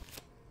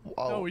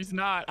 Oh. No, he's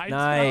not. I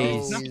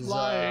Nice. He's not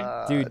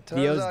lying. Dude,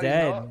 turns Theo's out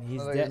dead. not. He's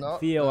No, dead. not.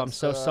 Theo, I'm That's,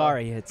 so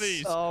sorry. It's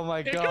Please. Oh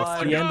my Pick god.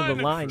 up the end of the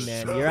gun. line,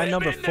 man. Shove You're at Hit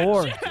number him in the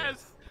 4.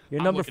 chest. You're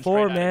I'm number looking 4,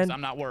 straight at us. man.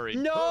 I'm not worried.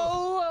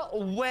 No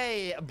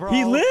way, bro.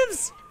 He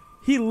lives?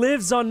 He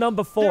lives on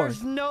number 4.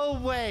 There's no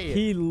way.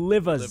 He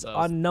lives Lives.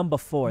 on number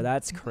 4.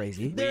 That's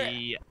crazy.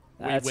 We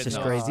That's win just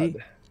those. crazy.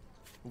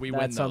 We win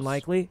That's those.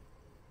 unlikely.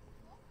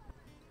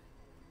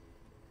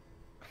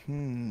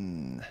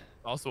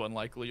 Also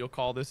unlikely you'll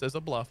call this as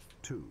a bluff.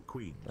 2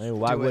 queens.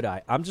 Why Do would it.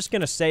 I? I'm just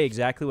going to say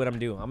exactly what I'm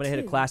doing. I'm going to hit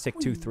a Two classic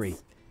queens.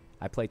 2-3.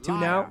 I play 2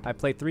 now. I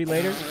play 3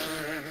 later.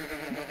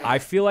 I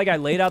feel like I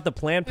laid out the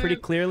plan pretty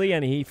clearly,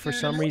 and he, for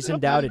some reason,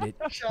 doubted it.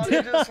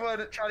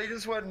 Charlie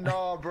just went,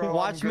 nah, bro.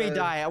 Watch me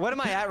die. What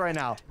am I at right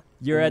now?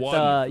 You're at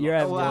One. you're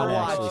at Wow, 1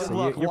 watch, actually, so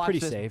look, you're watch pretty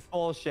this safe.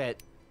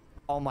 Bullshit.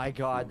 Oh my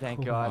god,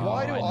 thank god.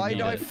 Why do Oh, I I need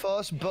die it.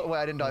 first? But wait,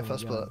 I didn't die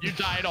first, but You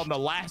died on the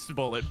last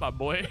bullet, my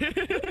boy.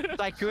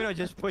 Sykkuno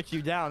just put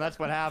you down. That's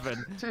what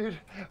happened. dude,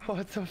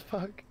 what the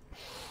fuck?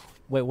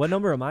 Wait, what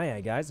number am I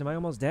at, guys? Am I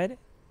almost dead?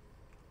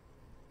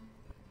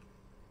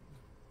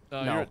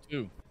 No, No. you're at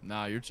 2.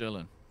 Nah, you're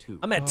chilling. 2.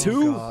 I'm at Oh,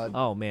 2? God.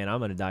 Oh, man, I'm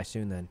going to die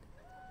soon then.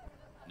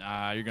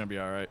 Nah, you're gonna be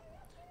all right.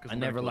 'Cause I we're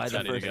never gonna lied kill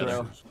the Chatty first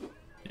together.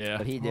 throw, Yeah.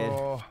 but he did.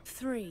 Oh,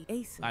 3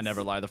 aces. I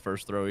never lie the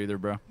first throw either,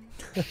 bro.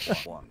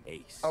 1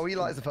 ace. oh, he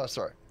lies the first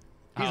throw.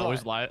 I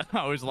always lie. I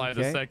always lie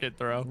the Okay. second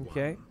throw.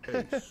 Okay.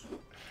 Ace.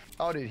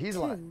 Oh, dude, he's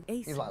lying. Two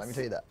He's lying. Let me aces.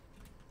 tell you that.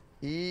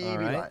 He All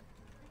be right. lying. All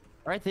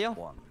right, Theo.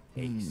 1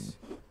 ace.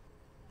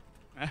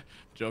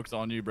 Joke's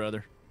on you,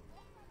 brother.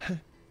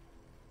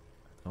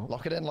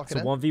 Lock it in. Lock So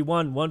it in.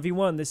 1v1,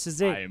 1v1. This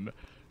is it. I'm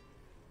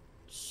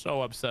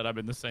so upset I'm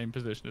in the same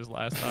position as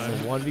last So time.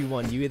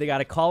 1v1. You either got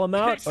to call him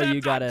out or you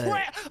Except got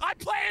to... I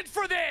planned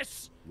for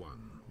this.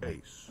 1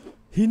 ace.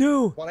 He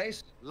knew. 1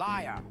 ace.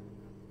 Liar.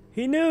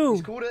 He knew.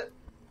 He's called it.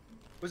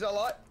 Was that a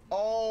lie?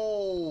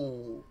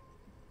 Oh.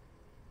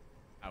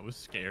 I was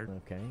scared.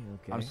 Okay,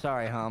 okay. I'm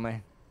sorry,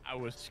 homie. I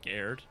was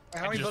scared.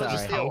 How I many just bullets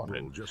was is Theo on?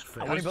 hoping. Just I How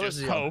failed. many was bullets just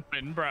is he on?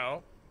 hoping,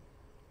 bro.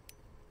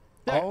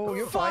 Oh,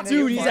 you're fine. Dude,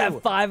 you're he's fine.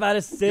 at 5 out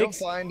of 6. You're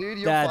fine, dude.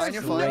 You're That's fine.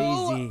 You're fine.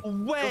 crazy. No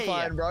You're way.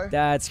 fine, bro.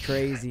 That's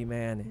crazy,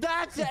 man.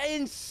 That's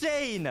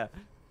insane.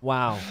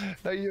 Wow.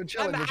 No, you're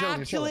chilling. I'm You're chilling.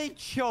 You're chilling. actually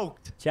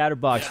choked.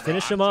 Chatterbox,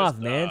 finish him off,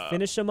 just, man.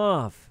 Finish him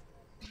off.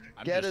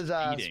 I'm Get just his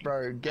ass, cheating.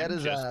 bro. Get I'm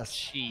his just ass.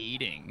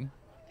 cheating.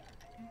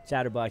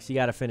 Chatterbox, you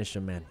got to finish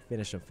him, man.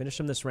 Finish him. Finish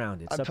him this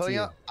round. It's I'm up to telling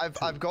you. you,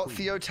 I've got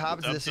Theo tabbed.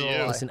 It's This up is to a you.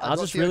 lie. Listen, I've I'll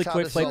got just Theo really tabbed,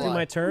 quick this play is a through lie.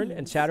 my turn,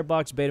 and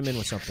Chatterbox bait him in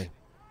with something.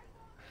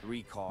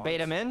 3 cards. Bait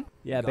him in.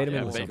 Yeah, bait him in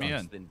Yeah, with bait me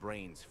something. in. Than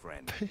brains,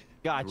 friend.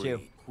 Got you.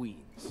 3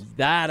 queens.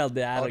 That'll Oh, dude,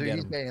 get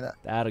he's him. baiting that.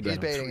 That'll He's get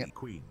him. baiting 3 it.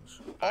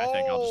 queens. I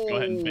think I'll just go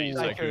ahead and bait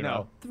Oh.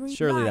 Sykkuno. 3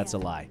 Surely liar. that's a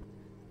lie.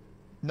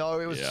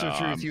 No, it was the Yeah,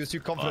 truth. He was too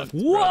confident.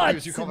 He What?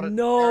 was too confident.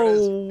 No There it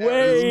is. There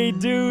it is. way,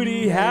 dude.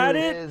 He had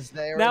There it. is.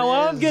 There Now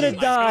it I'm is. gonna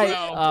die.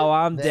 Sykkuno. Oh,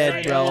 I'm There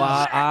dead, it bro. is.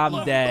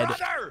 I'm dead.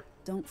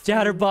 Don't fall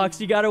Chatterbox,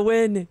 you gotta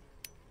win.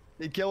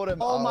 He killed him.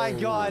 Oh my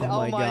god. Oh Oh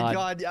my my God.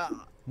 god. Yeah.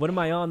 What am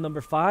I on?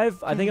 Number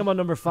 5? I think I'm on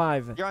number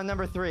 5. You're on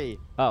number 3.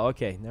 Oh,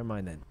 okay. Never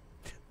mind then.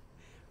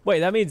 Wait,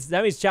 that means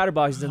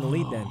Chatterbox is in the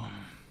lead then.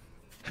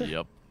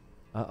 Yep.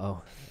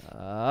 Uh-oh.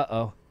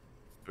 Uh-oh.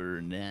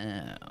 For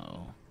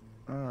now.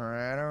 All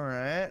right, all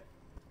right.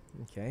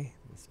 Okay.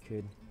 This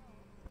could...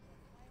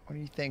 What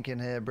are you thinking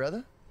here,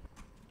 brother?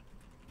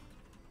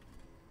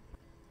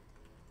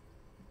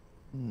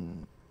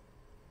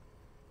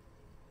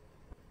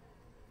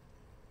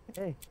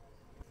 Hey.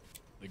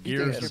 The You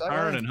gears think are it's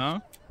turning, huh?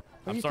 What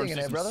are I'm you starting to thinking see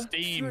there, some brother?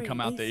 steam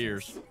come out the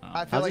ears.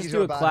 I feel I'll like just he's do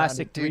a real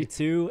classic bad-handed,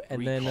 dude. 3-2,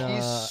 and then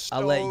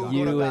I'll let so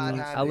you good and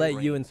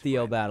bad-handed.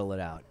 Theo battle it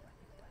out.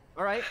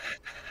 All right.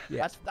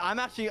 Yeah. I'm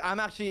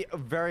actually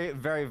very,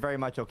 very, very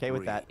much okay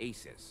with 3 that.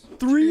 aces.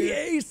 3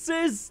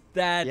 aces?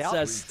 That's Yep.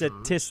 a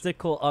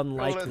statistical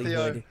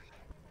unlikelihood.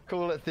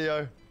 Call it,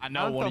 Theo. I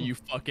know Count one of them. you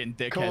fucking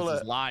Call dickheads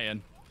it. is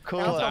lying.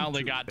 Call I it.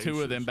 only got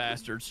 2 of them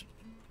bastards.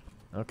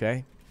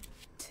 Okay.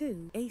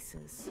 2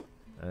 aces.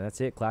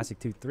 That's it. Classic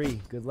 2-3.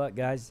 Good luck,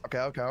 guys.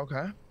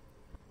 Okay.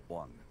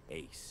 1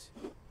 ace.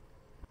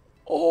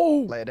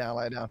 Oh! Lay it down,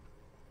 lay it down.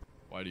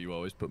 Why do you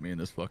always put me in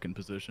this fucking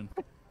position?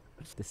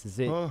 This is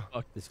it. Oh,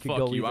 This could Fuck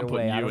go you, either I'm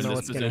putting way. I you don't in know this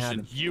what's going to position.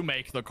 happen. You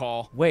make the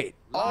call. Wait.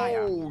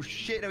 oh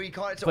shit, no, he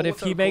can't. It's But if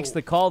he makes auto-call.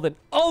 the call, then...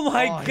 Oh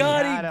my Oh,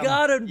 god, had he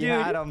got him, dude. You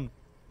had him.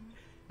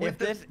 With If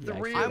the this,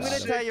 three I'm of gonna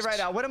tell you six. right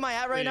now. What am I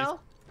at right Please.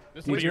 now?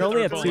 Dude, you're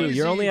only at 2.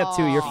 You're only at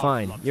 2. You're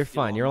fine. You're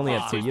fine. You're only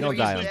at 2. You don't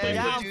die on He's 3. dead,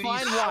 Yeah, I'm dude, fine,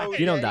 he's what? so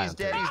You don't dead, die he's on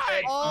dead, 3. he's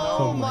dead.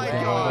 Oh my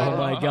god. Oh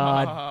my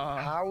god.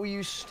 How are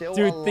you still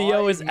Dude, alive,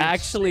 Theo is you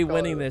actually sicko?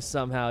 winning this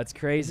somehow. It's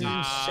crazy.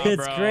 Nah,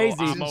 It's bro, crazy.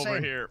 I'm It's over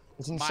insane. here.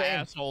 It's My insane.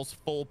 asshole's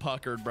full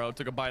puckered, bro.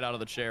 Took a bite out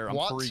of the chair. I'm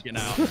What? freaking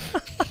out.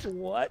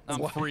 What? I'm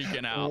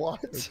freaking out.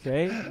 What?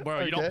 Okay.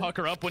 Bro, you don't Okay.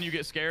 pucker up when you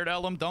get scared,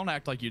 Ellum? Don't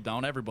act like you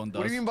don't. Everyone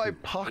does. What do you mean by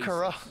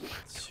pucker up?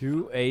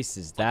 2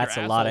 aces. Your That's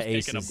a lot of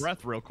asshole's taking a aces.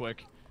 breath real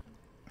quick.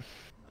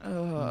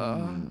 There's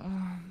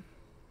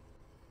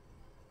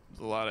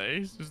a lot of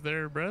aces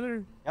there,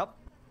 brother. Yep.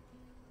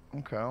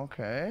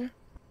 Okay.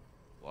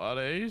 A lot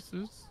of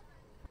aces.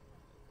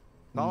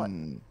 Call it.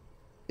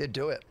 Yeah,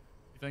 do it.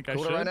 You think I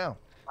Call should? it right now.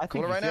 I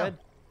Call think it you right now. should.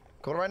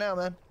 Call it right now,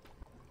 man.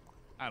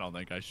 I don't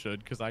think I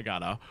should, because I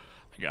got a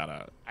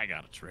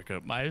trick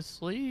up my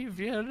sleeve,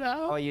 you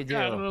know? Oh, you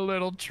Got do? a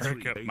little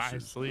trick 3 up my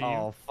aces. sleeve.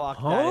 Oh fuck,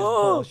 that is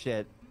Huh?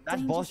 bullshit. That's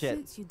Danger bullshit.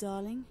 suits you,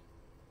 darling.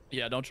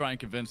 Yeah, don't try and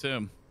convince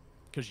him,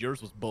 because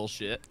yours was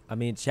bullshit. I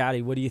mean,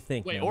 Chatty, what do you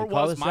think? Wait, man? or We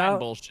call was this mine out?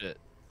 bullshit?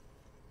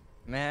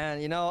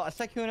 Man, you know,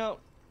 Sykkuno,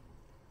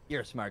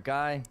 you're a smart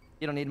guy.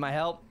 You don't need my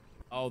help.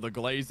 Oh, the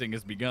glazing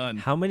has begun.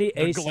 How many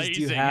The aces do you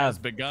glazing has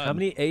have? begun. How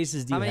many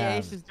aces do How you many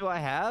have? aces do I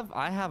have?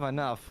 I have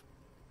enough.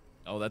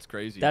 Oh, that's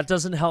crazy. That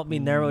doesn't help me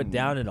narrow it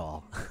down at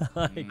all.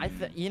 Like,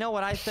 You know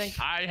what I think?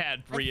 I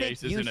had I 3 think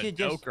aces you and a should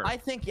just. joker. I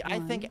think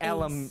One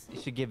Ellum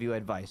ace. should give you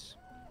advice.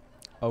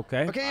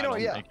 okay. Okay, you I know what?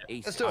 don't Yeah, think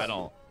it- let's do I it.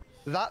 don't.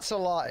 That's a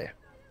lie.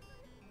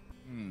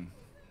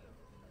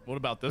 What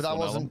about But this that one,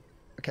 Ellum? wasn't.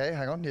 Okay,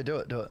 hang on. Yeah, do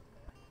it. Do it.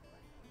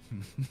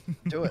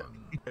 Do it.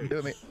 Do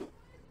it, mate.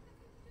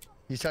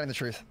 He's telling the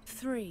truth.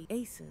 3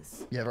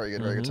 aces. Yeah, very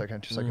good, very good.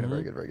 Second, second,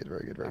 very good, very good,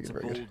 very good, very That's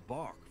good, a very good.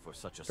 bold bark for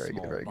such a Very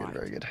small good, very good, bite.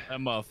 very good. That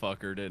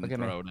motherfucker didn't Look at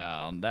me. throw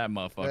down. That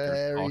motherfucker.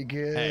 Very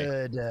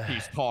good. Hey,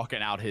 he's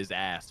talking out his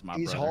ass, my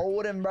He's brother.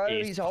 holding, bro.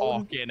 He's He's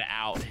holding. talking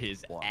out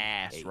his 1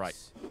 ass, ace. right?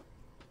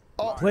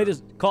 Oh, Play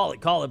this. Call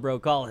it, bro.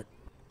 Call it.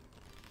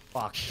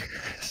 Fuck.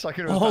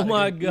 Sucker was Oh panicking.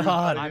 my He was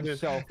God. panicking. I'm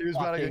so He was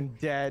fucking panicking.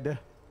 dead.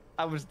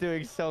 I was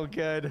doing so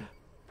good.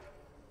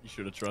 You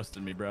should have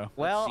trusted me, bro.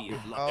 Well, See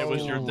if luck It was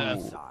is your on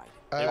death. my side.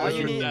 It all was you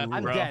your need. death,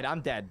 I'm bro. dead.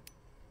 I'm dead.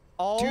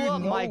 Oh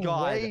Dude, my no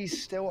god. way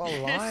he's still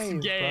alive,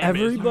 This game bro.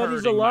 Everybody's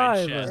is hurting my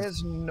alive. chest.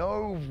 There's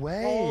no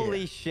way.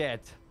 Holy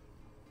shit.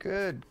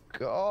 Good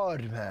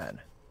God, man.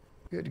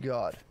 Good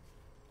God.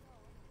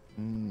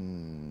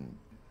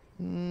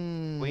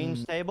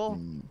 Queen's table?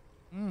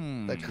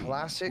 The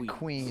classic Queens.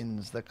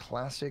 queens. The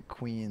classic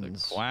queens. The You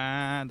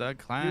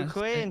class.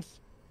 queens.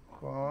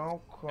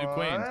 Okay. Two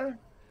queens.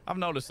 I've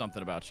noticed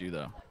something about you,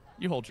 though.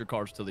 You hold your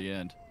cards till the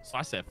end. So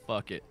I said,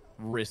 fuck it.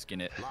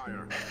 Risking it.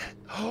 Liar.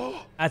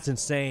 That's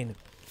insane.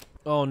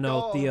 Oh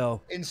no, Oh,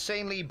 Theo.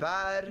 Insanely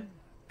bad.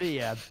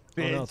 Yeah,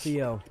 Oh no, bitch.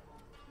 Theo.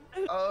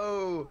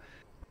 Oh,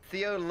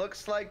 Theo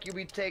looks like you'll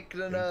be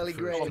taking an early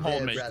grave Ellum, hold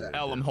here, me. brother.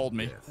 Ellum, hold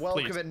me.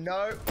 Welcome Please. in.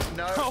 No,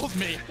 no. Hold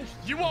me.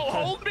 You won't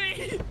hold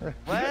me?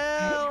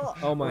 Well,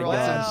 Oh my Roll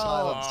god. in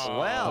silence.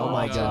 well. Oh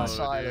my Roll in God.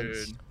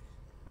 silence. dude.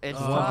 it's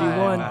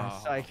 1v1. time,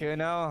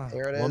 Sykkuno.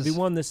 Here it is.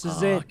 1v1, this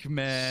is it. Fuck,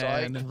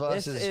 man. Psych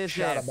versus is it.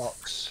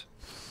 Chatterbox.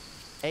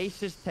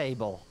 Aces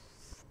table.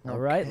 All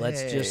right,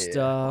 let's just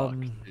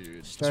Okay.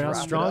 Dude. start out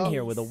wrap it strong up.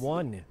 here with a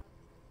 1.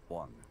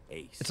 1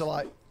 ace. It's a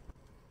lie.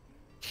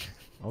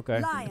 Okay.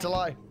 Liar. It's a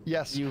lie.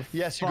 Yes. You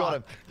yes, you got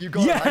him. You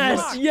got him.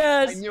 Yes,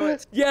 yes, I knew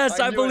it. yes,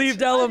 I I knew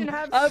believed it. Ellum.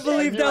 I shit.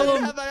 believed I knew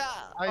it. Ellum.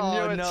 I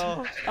knew Oh, it.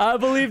 no. I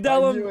believed I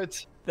knew Ellum.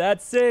 it.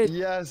 That's it.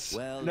 Yes.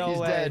 Well, No he's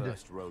way. dead.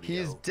 First rodeo.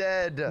 He's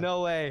dead.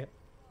 No way.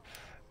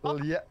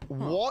 Well, yeah.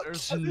 What?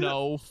 There's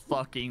no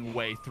fucking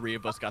way 3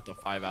 of us got the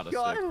 5 out of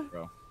God. 6,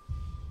 bro.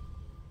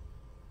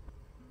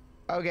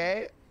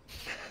 Okay.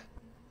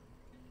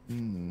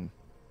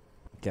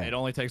 Okay. It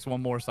only takes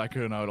one more,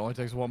 Sykkuno. It only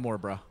takes one more,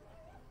 bro.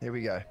 Here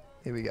we go.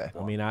 Here we go.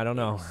 I mean, I don't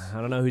know.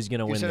 I don't know who's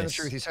gonna He's win telling the this.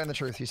 truth. He's telling the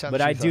truth. He's telling But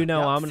the I truth. do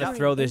know Yeah. I'm gonna Yeah.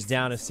 throw this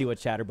down and see what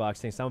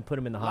Chatterbox thinks. I'm gonna put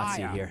him in the hot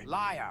seat Liar. here.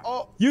 Liar.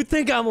 Oh, You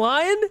think I'm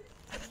lying?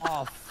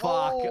 Oh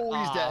fuck! Oh,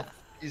 he's dead.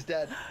 He's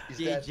dead. He's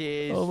dead.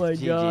 GG's. Oh my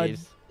God.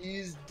 GG's.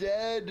 He's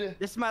dead.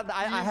 This is my.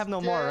 I He's have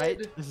no more, right?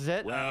 dead. This is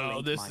it. Well,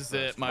 Oh, this is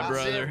it, my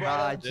That's it, brother.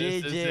 brother.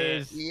 This is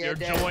it. GG's. You're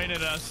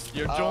joining us.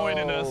 You're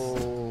joining us.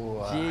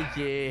 Oh,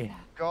 GG.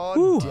 God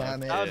Whew.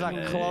 damn it. That was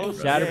a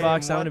close.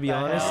 Chatterbox, game. I'm gonna be What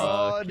the honest. hell?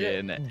 God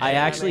I damn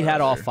actually it.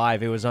 had all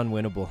 5. It was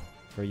unwinnable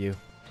for you.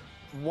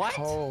 What?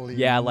 Holy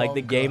Yeah, like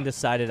the monka. game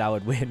decided I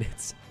would win.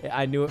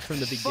 I knew it from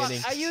the beginning.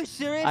 Fuck, are you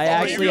serious? I Oh,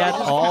 actually you had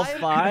got all five?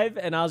 5,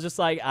 and I was just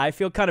like, I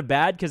feel kind of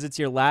bad because it's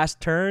your last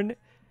turn,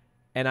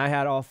 and I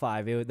had all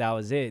 5. That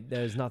was it.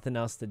 There's nothing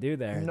else to do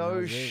there. That No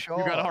was it. shot.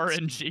 You got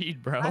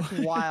RNG'd, bro. That's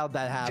wild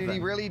that happened. Dude,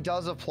 he really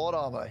does have plot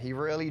armor. He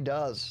really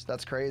does.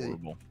 That's crazy.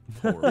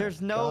 Horrible.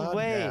 There's no God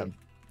way. damn.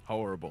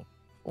 Horrible.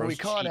 Well, we Bro's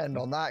can't cheating. end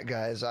on that,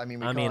 guys. I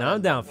mean, I'm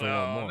can't. down for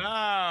one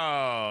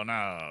No, more.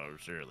 no,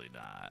 surely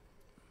not.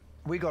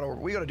 We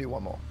gotta do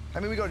one more.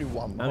 I mean, we gotta do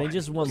one more. I mean,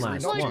 just one It's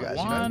last rude not one. to, guys,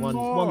 you know? One One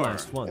more.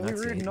 last one. It'd be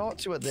That's rude it. not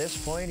to at this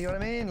point. You know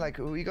what I mean? Like,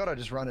 we gotta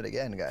just run it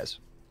again, guys.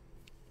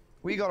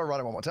 We gotta run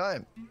it one more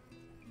time.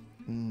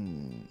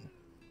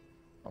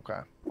 Okay.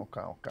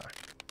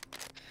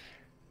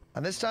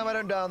 And this time I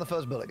don't die on the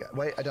first bullet.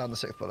 Wait, I die on the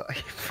 6th bullet. I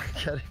keep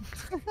forgetting.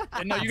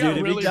 And no, you Dude, got if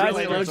he really, dies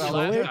really first lucky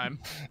last bullet- time.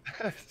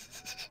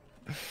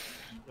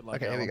 Good luck,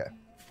 Okay, here we Ellum. go.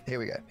 Here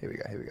we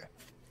go.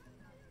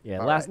 Yeah,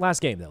 All last right.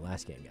 last game though.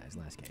 Last game, guys.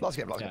 Last game. Last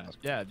game.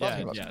 Yeah, Last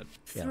game. Yeah,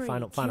 3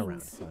 final round.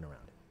 kings. Final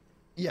round.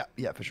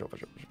 Yeah, for sure.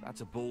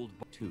 That's a bold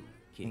 2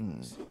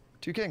 kings.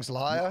 2 kings,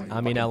 liar. I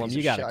mean, Fucking Ellum, piece you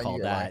of gotta shit. call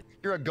You're a liar. that.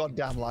 You're a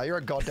goddamn liar. You're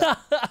a goddamn.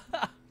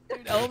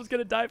 Dude, Ellum's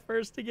gonna die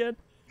first again.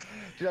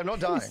 Dude, I'm not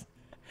dying.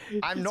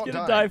 I'm He's not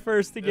gonna dying. die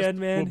first again,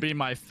 Will man. be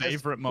my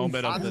favorite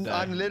moment of the day.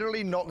 I'm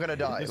literally not gonna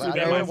die. This Like,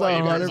 will I be don't my know why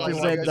you guys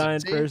 100% like, dying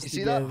see? first You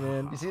see again, that?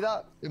 man. You see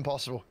that?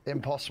 Impossible.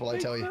 Impossible, I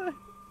tell you.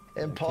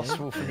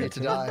 Impossible for me to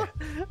die.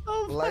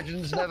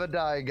 Legends never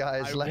die,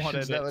 guys. I Legends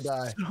wanted never it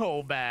die.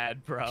 so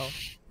bad, bro.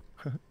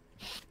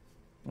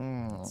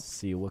 Let's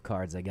see what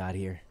cards I got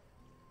here.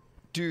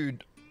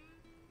 Dude.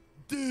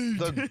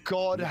 The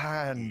God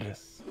Hand.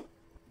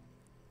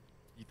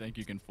 You think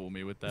you can fool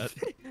me with that?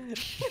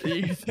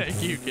 You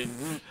think you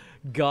can?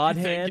 God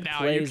you think Hand now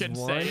plays you can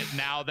one. say it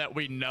now that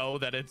we know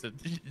that it's a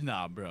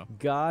nah, bro.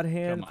 God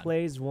Hand Come on.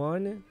 plays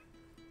one.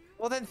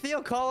 Well then,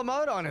 Theo, call him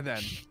out on it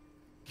then.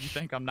 You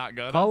think I'm not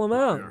gonna? Call him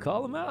out.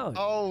 Call him out.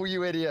 Oh,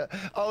 you idiot.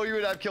 Oh, you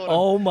would have killed him.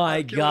 Oh my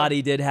I've killed God, him.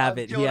 he did have I've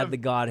it. He killed had him. the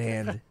God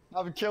Hand.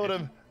 I've killed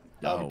him.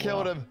 Oh, I've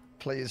killed wow. him.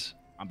 Please.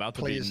 I'm about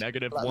to Please, be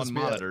negative let this 1 be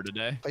it. monitor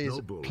today. Please.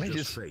 No bull, Please.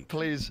 just fate.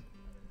 Please.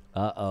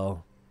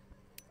 Uh-oh.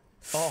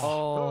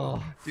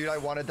 Oh. Dude, I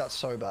wanted that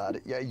so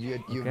bad. Yeah,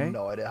 you Okay. have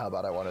no idea how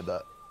bad I wanted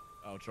that.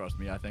 Oh, trust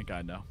me, I think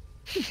I know.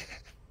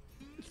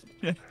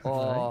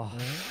 Oh. I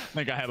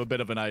think I have a bit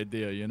of an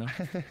idea, you know.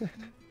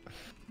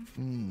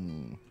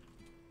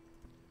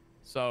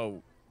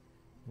 So,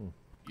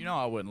 you know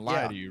I wouldn't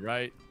lie Yeah. to you,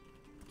 right,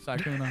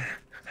 Sykkuno?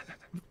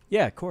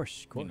 Yeah, of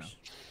course. Of course. know.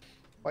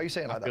 Why are you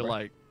saying I like that, feel bro?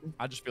 like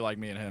I just feel like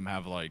me and him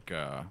have like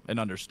an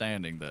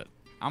understanding that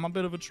I'm a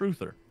bit of a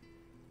truther,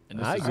 and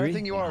this I is agree. I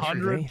think you are a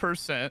truther.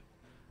 100%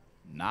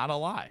 not a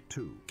lie.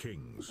 2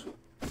 kings.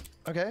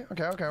 Okay.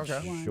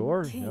 One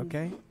Sure. king.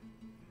 Okay.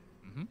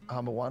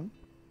 Number 1.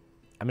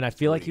 I mean, I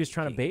feel like he was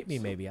trying to bait me,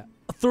 maybe.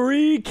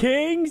 3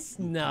 kings?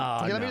 No.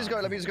 Okay, let me no.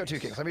 just go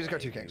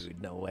 2 kings.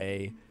 Dude, no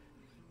way.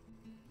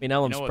 I mean,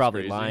 Ellum's what's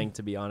probably crazy? lying,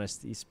 to be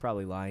honest. He's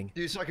probably lying.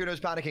 Dude, Sykkuno's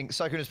panicking.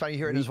 Sykkuno's panicking. You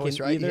hear it in We his voice,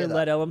 can right? You either hear that?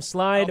 let Ellum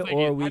slide,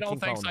 or we I can don't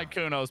think call him out.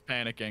 Sykkuno's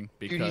panicking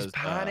because Dude, he's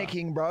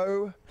panicking,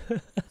 bro.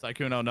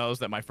 Sykkuno knows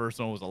that my first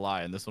one was a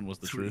lie and this one was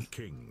the 3 truth.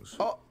 kings.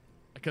 Oh,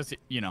 Because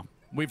you know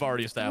we've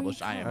already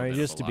established I am. All a right, bit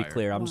just of to a be liar.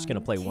 clear, I'm just going to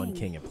One play one king.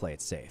 king and play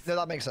it safe. no,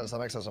 that makes sense. That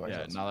makes sense. Yeah, no,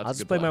 that's I'll a just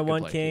good play plan, my good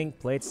one play. king,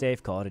 play it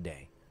safe, call it a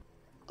day.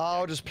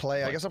 I'll just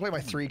play. I guess I'll play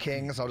my 3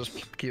 kings. I'll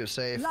just keep it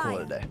safe. Call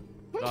it a day.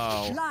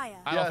 Oh, Liar.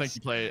 I don't Yes. think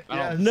you play it.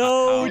 Yes.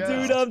 No, Yes.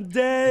 dude, I'm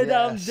dead.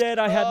 I'm Yes. dead.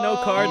 I had no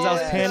cards. I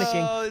was yes.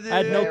 panicking. I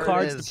had no There it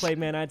cards to is. play,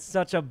 man. I had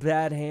such a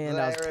bad hand.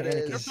 I was There it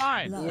is. You're panicking.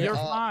 fine. Liar. You're We're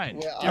fine.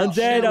 we're You're I'm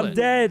dead. I'm chilling.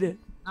 dead.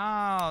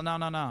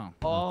 No.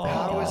 Oh,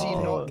 How is he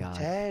not God.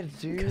 dead,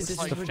 dude? Because This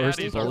it's is the like first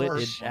Daddy's bullet.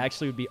 armor. It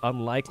actually would be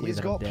unlikely He's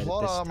that I'm got dead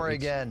plot at this armor stage.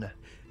 again.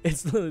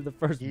 It's literally the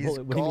first He's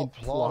bullet. What do you mean got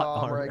plot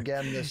armor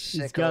again, this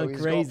He's sicko. gone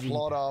He's crazy. got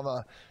plot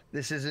armor.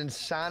 This is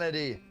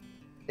insanity.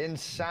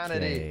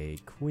 Insanity. Okay,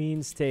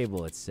 Queen's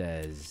table, it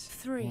says.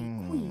 3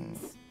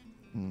 queens.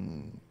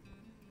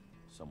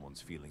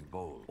 Someone's feeling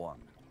bold. 1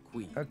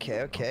 queen.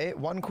 Okay.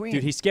 1 queen.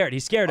 Dude, he's scared.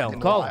 He's scared, Ellum.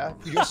 Call him.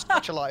 You're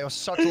such a liar. You're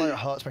such a liar. It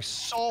hurts my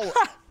soul.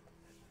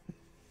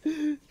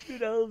 Dude,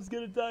 Ellum's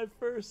gonna die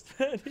first,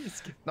 man.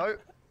 He's No.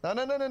 No,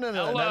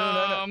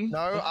 Ellum.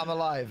 No, I'm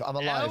alive. I'm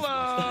alive.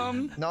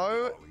 Ellum.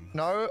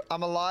 No,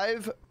 I'm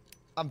alive.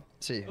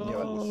 See,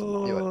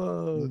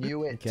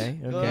 knew it. Okay,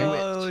 Knew okay.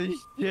 Holy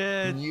shit.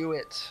 it. Knew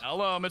it.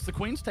 Ellum, it's the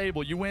queen's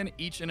table. You win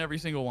each and every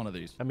single one of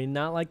these. I mean,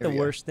 not like Here the we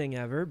go. worst thing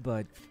ever,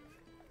 but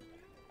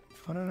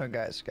Oh no,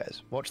 guys.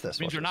 Watch this.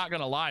 Means watch you're this. not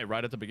gonna lie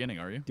right at the beginning,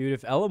 are you? dude,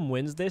 if Ellum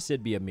wins this,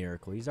 it'd be a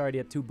miracle. He's already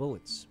at 2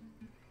 bullets.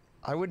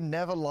 I would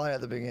never lie at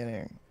the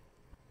beginning.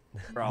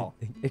 Bro.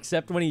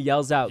 Except when he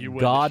yells out You would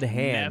 "God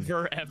hand"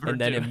 never, ever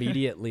and then do it.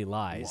 immediately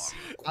lies.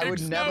 I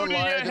would never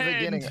lie at the Exodia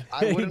beginning. hand.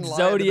 I wouldn't lie at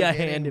the Exodia beginning,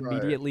 hand bro.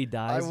 immediately I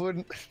dies.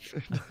 wouldn't.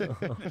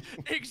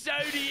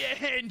 Exodia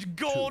hand,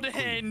 gold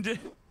hand.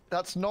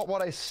 That's not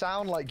what I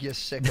sound like, you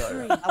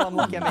sicko. Ellum,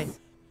 look at me.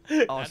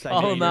 Oh, That's Sykkuno,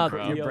 Call him out,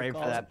 you're Theo, brave for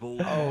call that.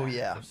 Oh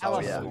yeah. Oh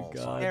Ellum, yeah.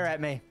 God. stare at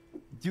me.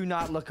 Do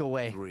not look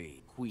away.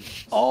 3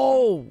 queens.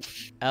 Oh,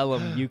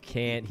 Ellum, you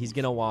can't. He's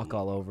gonna walk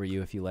all over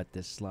you if you let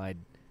this slide.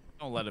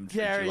 Don't let him treat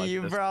Dare you like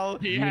you, this. bro.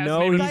 He You has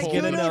know me he's pull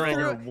gonna the know.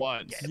 trigger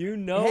once. You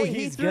know Hey, he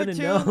he's threw gonna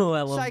 2. know,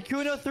 Ellum.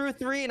 Sykkuno threw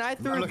 3, and I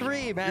threw Look,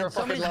 3, You're man. a fucking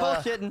Somebody's liar.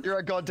 bullshitting. You're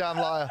a goddamn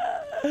liar.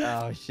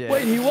 Oh, shit.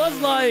 Wait, he was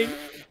lying.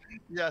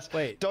 Yes.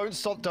 Wait. Don't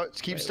stop. Don't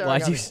keep staring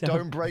Why'd at you me.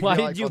 Don't break Why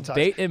the eye did you contact.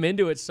 bait him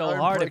into it so Don't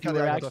hard break if you the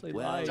were eye actually contact.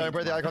 lying? Don't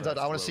break the eye contact.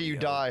 I want to see you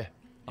die.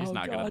 He's Oh,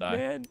 not gonna God, die.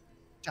 Man.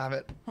 Damn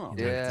it. He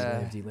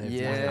lived, he lived, he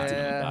He's not lived. gonna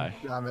Yeah. die.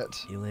 Damn it.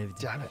 He lived.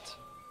 Damn it.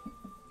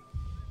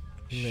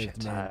 He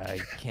lived, man. I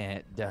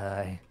can't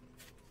die.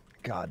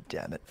 God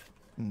damn it.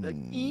 The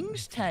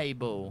king's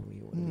table.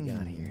 What do we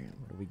got here?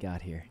 What do we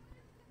got here?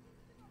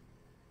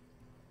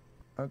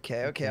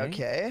 Okay.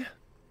 Okay.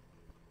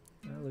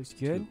 That looks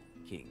good.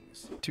 2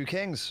 kings. 2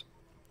 kings.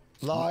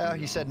 Liar.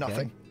 He said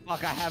nothing.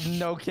 Fuck, I have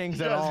no kings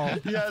at all.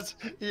 Yes.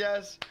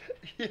 Yes.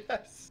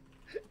 Yes.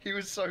 He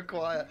was so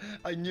quiet.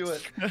 I knew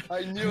it.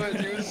 I knew it.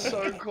 He was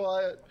so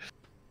quiet.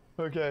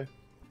 Okay.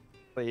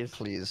 Please.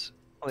 Please.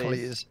 Please.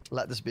 Please.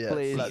 Let this be it.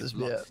 Please. Let this be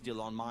Luck it.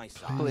 still on my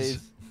side. Please.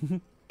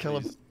 Kill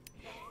him. Please.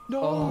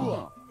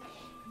 No.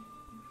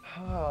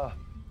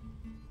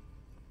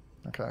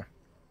 Okay.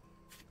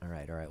 All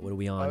right. What are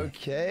we on?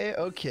 Okay.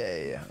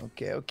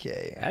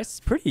 That's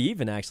pretty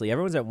even, actually.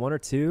 Everyone's at 1 or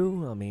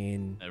 2. I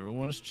mean,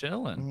 Everyone's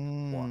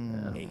chilling.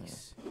 1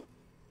 ace.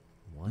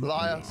 one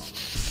Liar.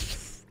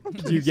 ace.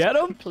 Did you get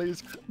him?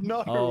 Please.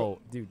 No. Oh,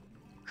 dude.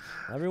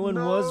 Everyone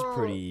was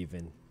pretty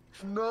even.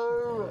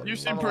 No. You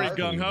seem I'm pretty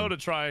alive. gung ho to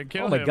try and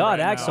kill Oh him. my God,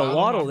 right now.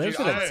 Axolotl. I'm Thanks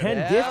for just the saying. 10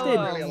 Yeah. gifted.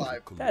 I'm really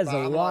alive. That is a I'm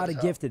alive lot as of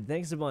hell. gifted.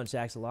 Thanks a bunch,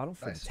 Axolotl,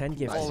 for the Nice. 10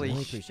 gifts. Holy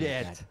really appreciate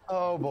shit. that.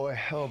 Oh boy.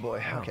 Oh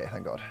boy. Okay.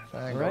 Thank God.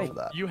 Thank God Right. for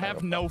that. You Thank have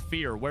God. no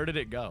fear. Where did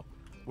it go?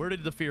 Where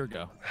did the fear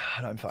go?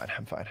 No, I'm fine.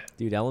 I'm fine.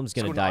 Dude, Ellum's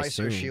gonna It's die called an ISO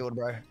soon. shield,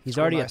 bro. He's It's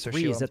already called at an ISO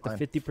 3. shield, He's at I'm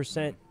the fine.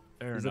 50%.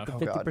 Fair He's enough. at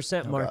the God.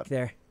 50% Oh, mark God.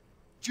 there.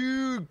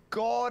 Dude,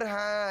 God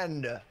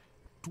hand.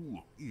 2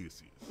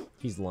 aces.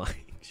 He's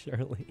lying,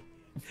 surely.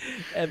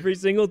 Every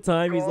single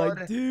time he's like,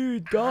 God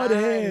dude, God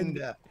hand.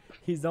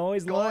 He's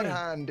always God lying.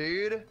 hand,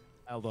 dude.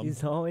 Ellum,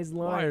 He's always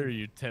why are lying.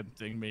 you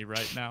tempting me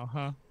right now,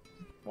 huh?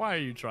 Why are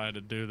you trying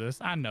to do this?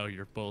 I know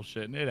you're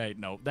bullshitting. It ain't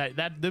no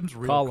them's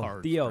real Call him.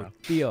 cards. Theo, bro.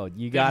 Theo,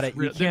 you got it.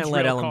 You real- can't them's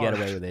let real Ellum get cards.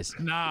 away with this.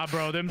 Nah,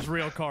 bro, them's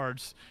real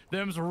cards.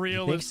 Them's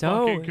real think as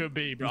so? fucking could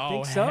be, bro. You Oh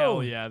think so?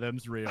 hell yeah,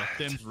 them's real.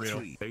 Them's real.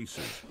 3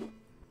 aces.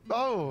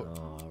 Oh.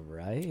 All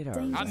right.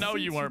 I know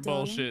you weren't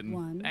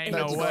bullshitting. Ain't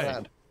That's no God way.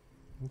 hand.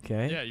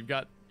 Okay. Yeah, you've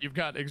got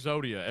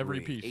Exodia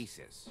every 3 piece.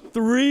 aces.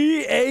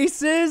 3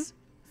 aces?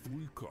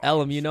 3 cards.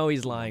 Ellum, you know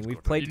he's lying.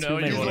 We've played You know too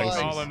many you He's wanna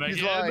aces. call lying. him He's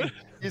again? lying.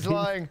 He's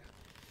lying.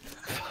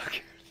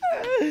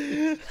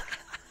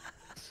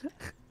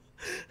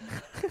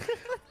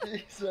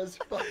 Jesus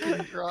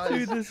fucking Christ.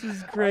 Dude, this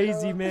is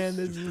crazy, man.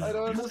 This is. I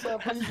don't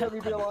understand. Please let me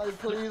be alive.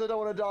 Please, I don't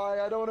want to die.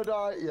 I don't want to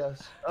die.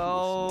 Yes.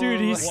 Oh. Dude,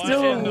 he's What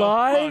still in the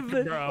alive?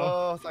 fuck, bro?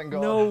 Oh, thank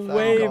God. No Thank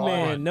way, God.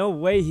 man. No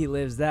way he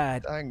lives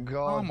that. Thank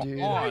God, Come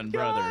dude. on,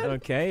 brother.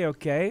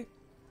 Okay.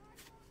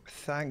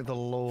 Thank the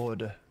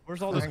Lord.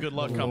 Where's all this Thank good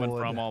luck the coming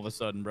Lord. from all of a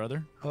sudden,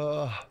 brother?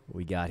 Oh, What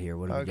we got here?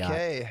 What do we got?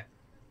 okay.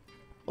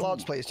 Well, I'll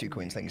just play as 2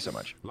 queens. Thank you so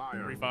much.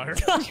 Liar. Free fire.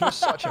 You're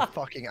such a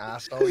fucking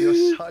asshole.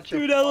 You're such a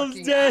Dude, Ellum's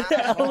fucking dead.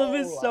 asshole. Ellum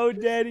is so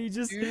dead. He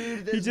just Dude, he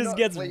there's just no-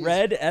 gets please.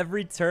 red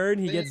every turn.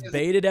 He gets Please.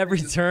 baited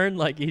every turn.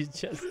 Like he's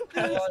just.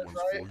 I'm alive,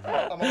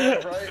 right? I'm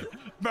alive, right?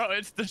 Bro,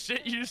 it's the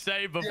shit you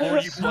say before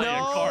you play No,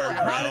 a card,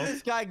 how bro. did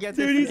this guy get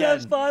Dude, this he's again?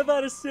 at 5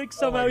 out of 6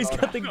 somehow. my He's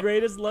God. got the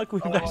greatest luck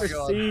we've Oh my ever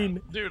God. seen.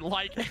 Dude,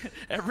 like,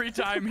 every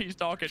time he's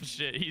talking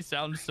shit, he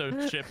sounds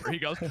so chipper. He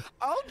goes,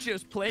 I'll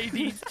just play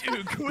these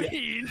 2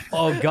 queens.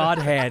 Oh, God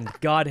hand,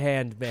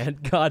 man,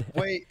 God. Hand.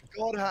 Wait,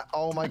 God hand.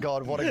 Oh my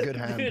God, what a good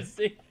hand. It's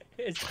Dare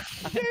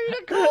you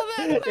to call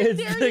that? I it's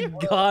dare the you.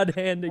 God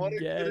hand What a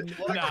again. good,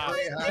 what a Nah.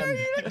 great Dare hand.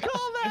 you to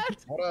call that?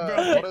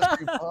 What a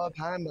superb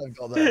hand I've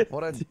got there.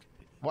 What a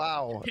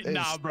wow.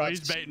 Nah, bro, he's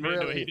That's baiting me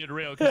into it. He really- did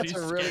real because he's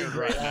That's a really scared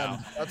great right hand.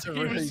 now. That's a He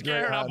really was great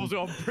scared I hand. was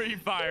gonna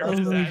pre-fire Oh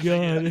his my ass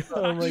again. God.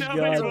 Oh my I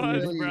know God,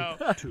 he dude. was,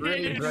 bro. Really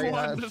He didn't great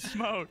want hand. the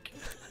smoke.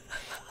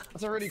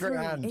 That's a really great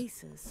hand.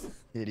 Aces.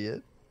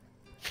 Idiot.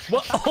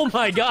 What? Oh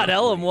my God,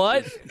 Ellum,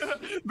 what?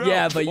 Bro,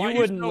 Yeah, but why you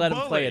wouldn't so let him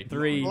play bully? at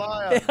 3.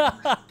 Liar.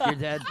 You're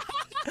dead.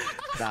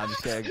 Nah, I'm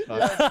just kidding.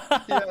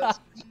 Yes.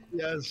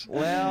 Yes.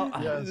 Well,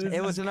 Yes.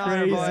 it was is an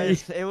honor, crazy.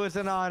 boys. It was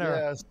an honor.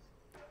 Yes.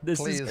 This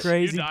Please. is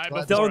crazy. You die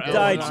before Don't Ellum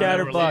die, and I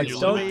Chatterbox. release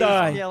you. Don't Please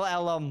die. kill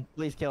Ellum.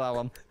 Please kill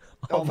Ellum.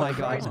 Oh, Oh my for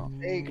Christ's God.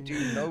 sake,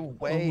 dude, no Oh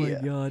way. my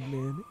God,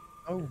 man.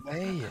 No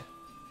way.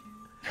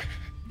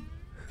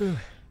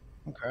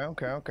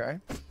 Okay.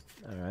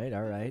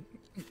 All right.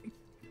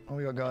 What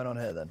we got going on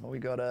here then? What we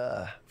got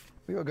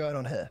going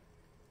on here?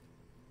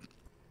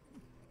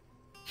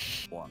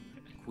 One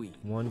queen.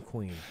 1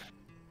 queen.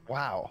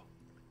 Wow.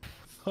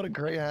 What a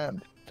great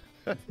hand.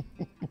 I'll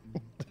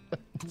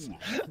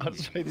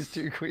just play these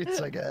 2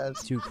 queens, I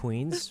guess. 2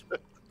 queens.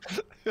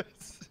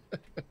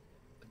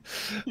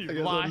 You I guess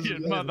I'll lying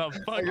just-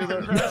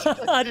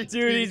 motherfucker.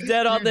 Dude, he's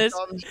dead on You this.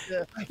 dumb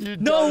shit. You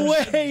No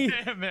dumb shit. way.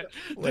 Damn it.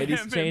 Wait, he's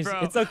Damn it, changed. bro.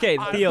 It's okay,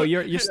 I Theo. put-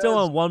 You're still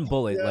on 1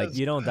 bullet. Like Yes,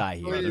 you don't die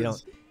here. You don't.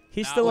 please.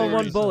 He's still on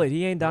 1 Please. bullet.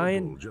 He ain't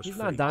dying. Just He's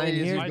not fake. dying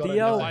Please, here, you gotta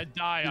Theo. If I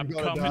die, I'm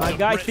gotta coming die. My to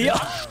guy Britain. Theo.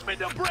 I'm coming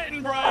to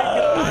Britain,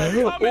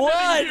 Brian.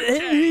 What?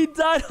 He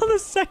died on the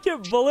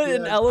 2nd bullet,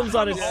 and Yes. Ellum's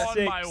on his On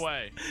 6th. my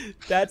way.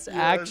 That's Yes.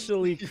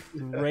 actually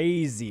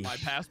crazy. My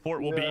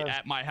passport will be Yes.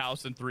 at my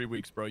house in 3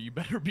 weeks, bro. You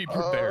better be Oh,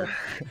 prepared.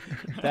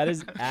 That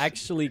is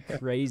actually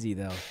crazy,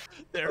 though.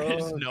 There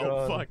is Oh, no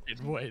God.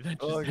 fucking way that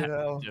just Oh, happened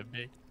hell. to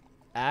me.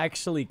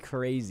 Actually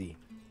crazy.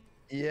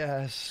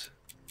 yes.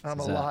 I'm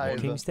Is that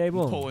alive. King's I'm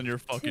table. pulling your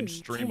fucking 2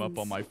 stream up on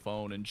kings. my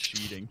phone and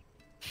cheating.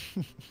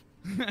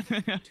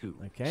 2.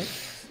 Okay.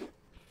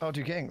 Oh,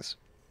 2 kings.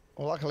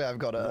 Well, luckily I've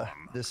got a.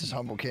 This is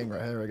humble king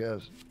right here. It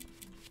goes.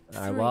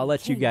 All right. Well, I'll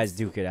let you kings. guys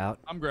duke it out.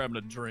 I'm grabbing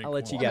a drink. I'll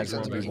let you That guys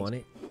makes sense, 1v1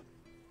 it.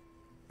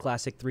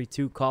 Classic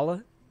 3-2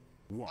 Kala.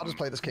 I'll just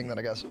play this king then,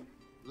 I guess.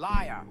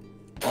 Liar.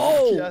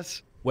 Oh.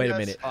 Yes. Wait a yes.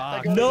 minute.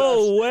 I got No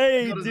his ass.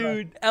 way, I got his ass.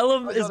 dude.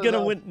 Ellum I is got his gonna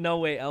ass. win. No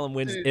way, Ellum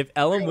wins. Dude, If I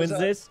Ellum got wins his ass.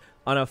 this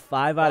on a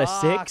 5 out of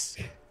 6,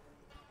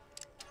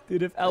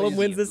 dude. If Ellum Please.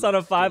 wins this on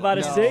a 5 out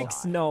of No.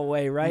 6, no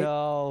way, right?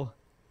 No.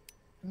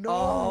 No.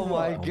 Oh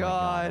my Oh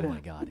god. Oh my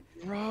god.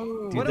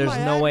 Bro. Dude, What am there's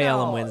I no at way now?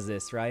 Ellum wins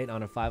this, right?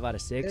 On a 5 out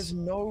of 6. There's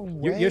no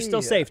You're, way. you're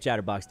still safe,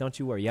 Chatterbox. Don't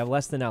you worry. You have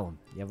less than Ellum.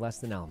 You have less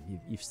than Ellum.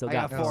 You've still I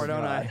got got 4,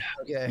 don't I?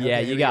 Okay, Yeah,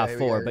 okay, you here we got go, here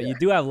we 4, go, but here you we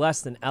do have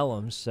less than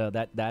Ellum, so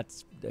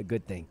that's a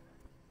good thing. go.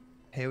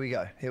 Here we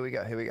go. Here we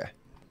go. Here we go.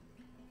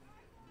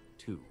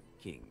 2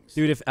 kings.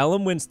 Dude, if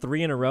Ellum wins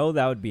 3 in a row,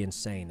 that would be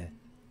insane.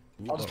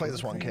 I'll just play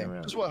this 1 king.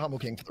 Just one humble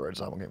king for the road.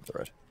 Just humble king for the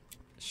road.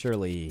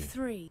 Surely.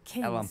 3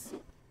 kings. Ellum.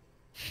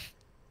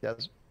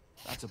 Yes.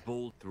 That's a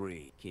bold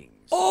 3 kings.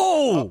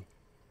 Oh!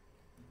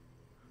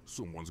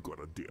 Someone's got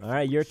a death. All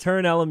right, your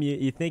turn, Ellum.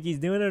 You think he's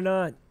doing it or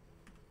not?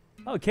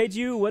 Oh,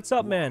 KGU, what's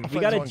up, man? We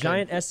got a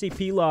giant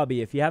SCP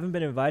lobby. If you haven't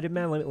been invited,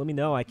 man, let me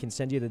know. I can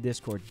send you the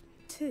Discord.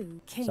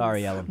 2 kings.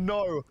 Sorry, Ellum.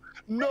 No.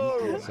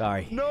 No.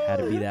 Sorry. No. Had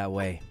to be that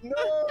way.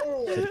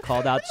 No. Should have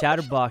called out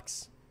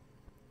Chatterbox.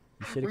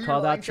 You should Were have you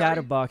called lying, out Johnny?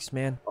 Chatterbox,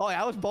 man. Oh,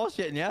 I was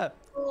bullshitting, yeah.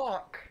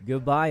 Fuck.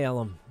 Goodbye,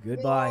 Ellum.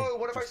 Goodbye. No,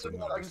 what if I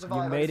survive? I can survive.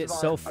 You I made can it survive.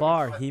 so I can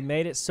far. survive. He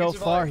made it so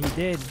survive. far. He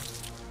did.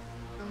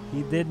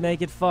 He did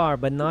make it far,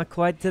 but not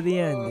quite to the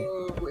end.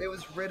 Oh, it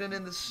was written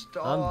in the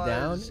stars. I'm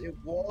down. It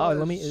was. Oh,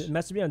 let me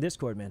message me on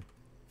Discord, man.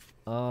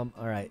 All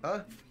right.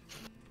 Huh?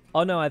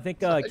 Oh no, I think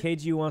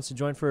KGU wants to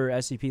join for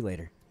SCP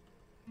later.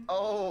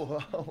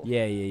 Oh.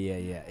 Yeah.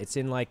 It's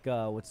in like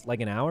what's like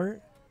an hour?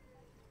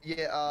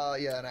 Yeah.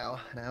 Yeah.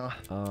 Now.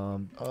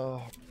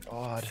 Oh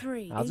God.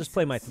 3 I'll just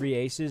play my 3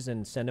 aces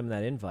and send him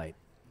that invite.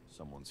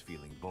 Someone's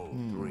feeling bold.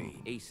 3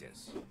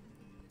 aces.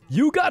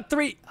 You got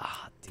 3.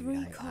 Ah, dude, 3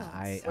 I cards.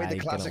 Wait, the ain't gonna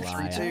classic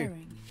lie. 3-2.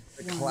 Bearing.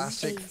 The 1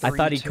 classic ace. I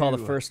thought he'd call the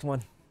 3-2. first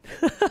one.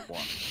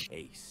 1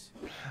 ace.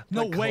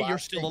 No The way you're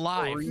classic still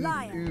alive.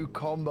 3-2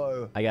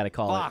 combo. I gotta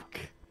call it. Fuck.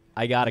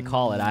 I gotta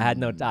call it. I had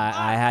no.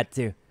 I had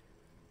to.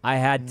 I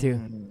had to.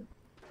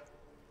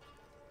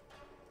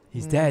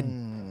 He's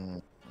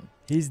dead.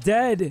 He's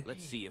dead.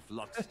 Let's see if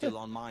luck's still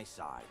on my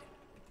side.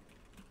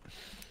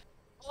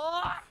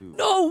 2.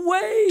 No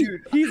way.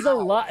 Dude, He's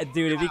alive,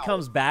 dude. If he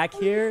comes back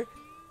here,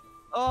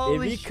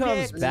 Holy if he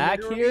comes shit. back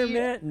here, Literally,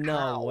 man, no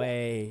how?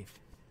 way.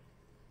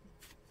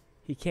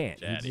 He can't.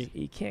 Daddy.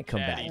 He can't come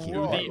Daddy, back do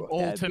here. the That'd be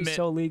ultimate-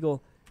 so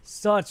legal.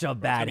 Such a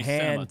bad Tony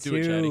Cinema. hand Do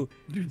it, too.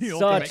 Chatty. Do the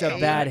Such ultimate a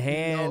comeback. bad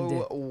hand.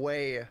 No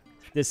way.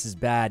 This is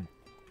bad.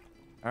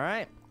 All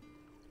right.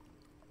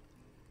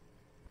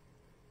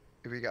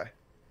 Here we go.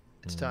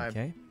 It's time.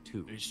 Okay.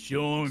 2. It's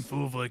time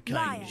for the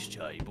King's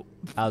table.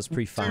 I was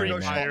pre-firing no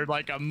that. shot. Fired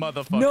like a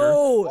motherfucker.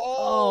 No!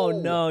 Oh.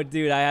 Oh no,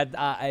 dude! I had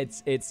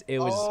it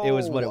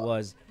was what it Oh.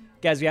 was.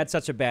 Guys, we had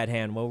such a bad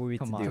hand. What were we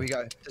Come to on. do? Here we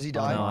go. Does he Oh,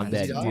 die? no, I'm Does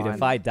dead, he die? dude. on.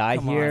 If I die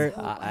Come here,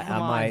 on. I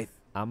Come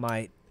on.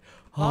 might.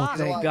 Oh, He's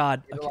thank alive.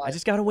 God. He's Okay, I alive.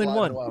 just gotta win Alive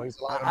one. and well. He's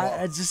alive and I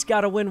well. just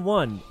gotta win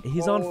one.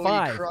 He's on Holy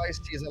 5.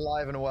 Christ, he's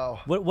alive and well.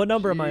 What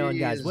number am I on,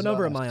 guys? What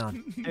number am I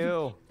Jesus. on? 2.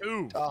 Ooh,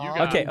 you Uh-huh.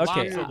 got Okay, lots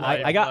okay. of I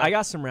life got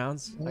left. some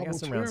rounds. I got Level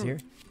some rounds 2. here.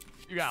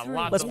 You got Three.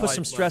 lots Let's of put life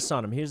some left. stress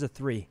on him. Here's a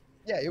 3.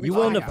 Yeah, you'll be You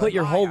willing to fine. put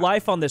your whole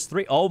life on this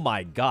 3? Oh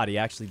my God, he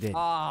actually did.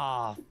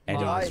 Ah.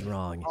 And it was fuck.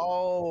 wrong.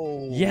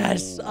 Oh.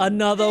 Yes,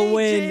 another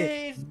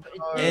win.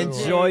 Oh.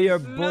 Enjoy your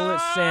bullet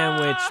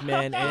sandwich,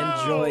 man.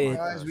 Enjoy it.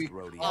 Guys, we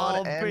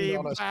I'll can't be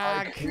end on a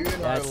back. Sykkuno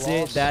That's it.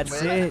 loss,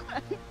 That's man. it.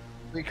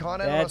 We can't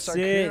end on a That's it.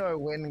 Sykkuno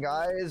win,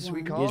 guys.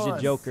 We can't. Here's your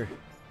Joker.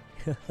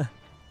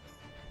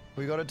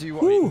 We gotta do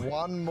Whew.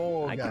 one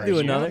more, I guys. can do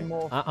another. One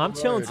more for I'm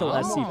the chilling road. till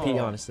One SCP,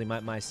 more. honestly.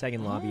 My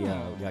second lobby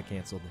got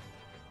canceled.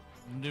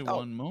 Do Oh.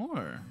 one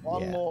more.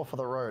 One Yeah. more for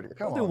the road.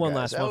 Come I'll on, do one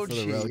guys. last one for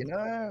the LG, road. You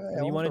know,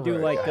 You on want to the do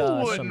road, like guys. Who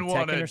some wouldn't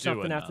wanna Tekken or do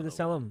something after another this,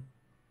 Ellum?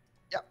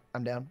 Yep,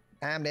 I'm down.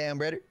 I'm down,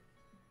 brother.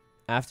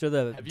 After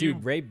the Have dude,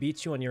 you- Ray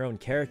beat you on your own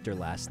character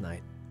last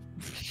night.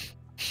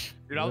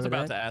 Dude, I was Remember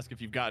about that? to ask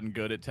if you've gotten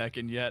good at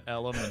Tekken yet,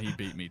 Ellum, and he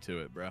beat me to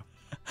it, bro.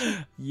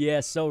 Yeah,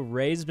 so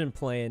Ray's been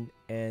playing,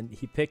 and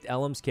he picked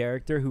Ellum's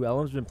character, who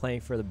Ellum's been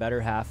playing for the better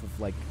half of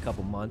like a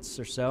couple months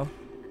or so.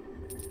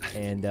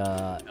 And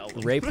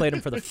Ray played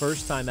him for the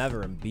first time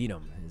ever and beat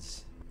him.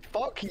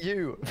 Fuck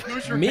you.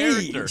 Who's your Me?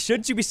 character?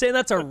 Shouldn't you be saying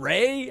that's a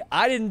Ray?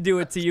 I didn't do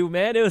it to you,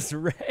 man. It was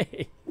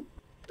Ray.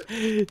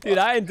 Dude,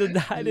 I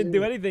didn't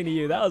do anything to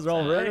you. That was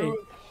all Ray.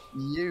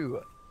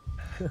 You.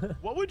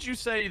 What would you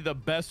say the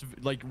best,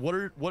 like,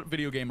 what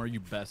video game are you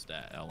best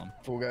at, Ellum?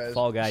 Fall Guys.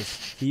 Fall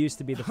Guys. He used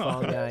to be the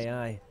Fall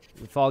Guy.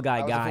 The Fall Guy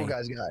I was a guy. Fall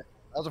Guys guy.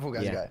 I was a Fall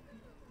Guys Yeah. guy.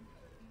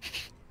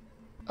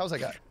 I was that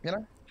guy, you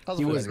know? I was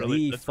He a Fall was Guys guy.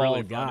 the That's Fall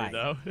really Guy. funny,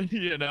 though.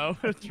 You know,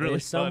 it's really In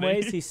some funny.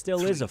 ways, he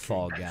still is a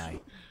Fall Guy.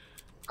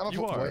 I'm a You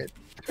Fall are.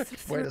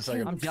 Wait a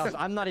second. I'm jealous.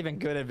 I'm not even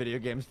good at video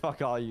games.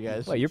 Fuck all you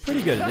guys. Well, you're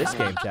pretty good at this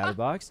game,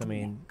 Chatterbox. I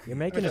mean, you're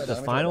making it to the Let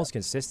me try finals that.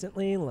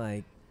 consistently.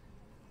 Like,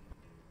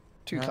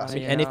 Too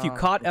classic. Yeah. and if you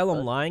caught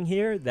Ellum lying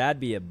here, that'd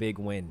be a big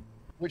win.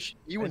 Which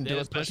you And wouldn't then do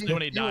it, especially pussy.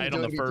 when he You wouldn't died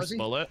on do the it, first pussy.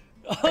 bullet.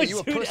 Oh, Hey, you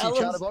a dude, pussy, Ellum's...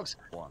 Chatterbox?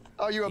 One.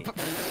 Oh, you a King.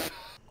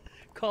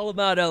 Call him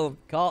out, Ellum.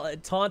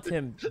 Taunt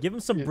him. Give him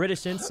some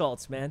British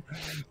insults, man.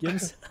 Give him.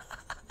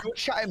 You're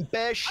chatting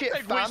bare shit, I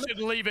think fam. we should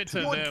leave it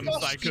to You're them,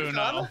 dusty, Sykkuno.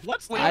 fam.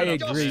 Let's leave I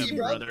it up agree. to them,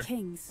 brother.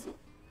 Kings.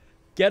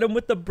 Get him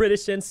with the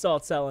British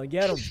insults, Ellum.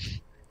 Get him.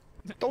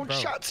 Don't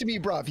chat to me,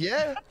 bruv,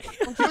 yeah?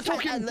 You're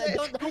talking bare,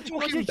 don't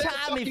you bare chat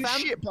at me, fucking fam.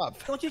 shit,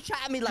 bruv. Don't you chat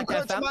at me like Come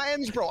that, to fam. my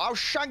ends, bro. I'll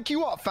shank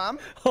you up, fam.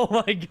 Oh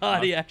my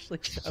God, he actually.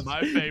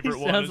 My favorite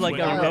He one sounds is like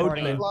when a you're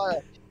roadman. Liar,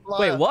 liar,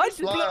 Wait, what?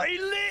 liar. bloody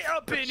lit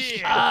up in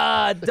here.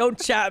 Ah, don't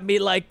chat me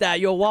like that.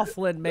 You're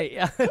waffling, mate.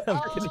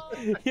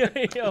 I'm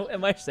kidding. Yo,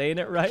 am I saying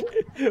it right?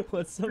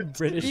 What's some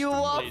British? You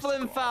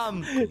waffling,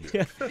 fam.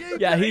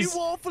 Yeah, he's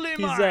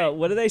waffling,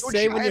 what do they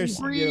say when chatting you're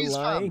breeze,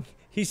 lying?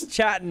 He's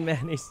chatting,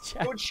 man. He's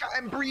chatting. Don't chat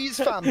and breeze,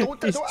 fam.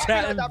 Don't He's act like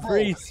chatting that, bro.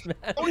 breeze,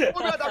 man. Don't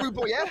talk like that, rude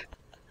boy, yeah?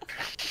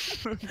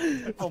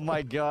 Oh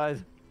my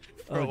god.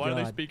 Bro, Oh, why are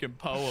they God. speaking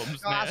poems,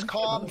 No, that's man?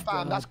 calm,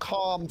 fam. That's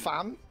calm,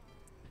 fam.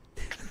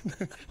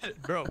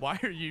 Bro, why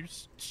are you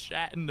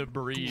chatting the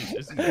breeze?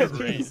 Isn't that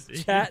crazy?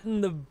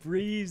 Chatting the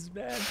breeze,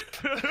 man.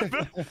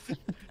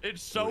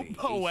 It's so Three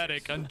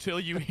poetic aces. until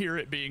you hear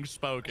it being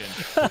spoken.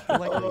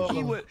 Oh.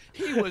 Like,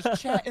 he was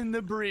chatting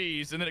the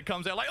breeze, and then it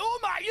comes out like, oh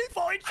my, you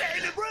thought he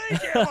chatting the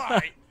breeze, yeah,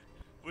 mate.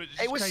 Which is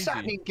Hey, what's crazy.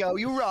 happening, girl?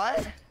 You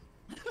right?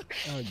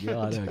 Oh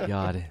God, oh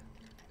God.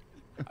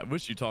 I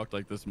wish you talked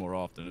like this more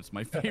often. It's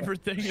my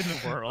favorite thing in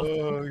the world.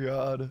 Oh,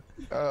 God.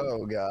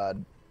 Oh,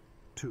 God.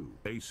 2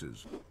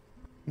 aces.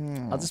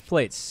 I'll just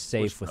play it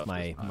safe Push with up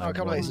my this my Oh,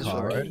 couple one aces for the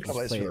card. road, Just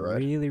couple aces play for it the road.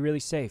 really, really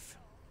safe.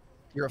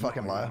 You're a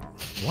fucking liar.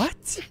 What?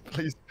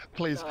 Please,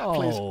 please, please.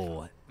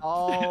 Oh,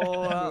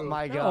 Oh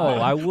my oh, god.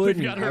 I We've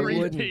wouldn't. got I to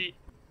wouldn't. repeat.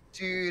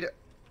 Dude,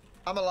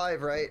 I'm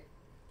alive, right?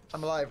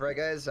 I'm alive, right,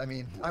 guys? I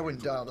mean, I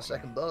wouldn't die on the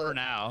second For bullet.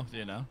 now,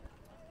 you know.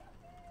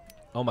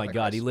 Oh my my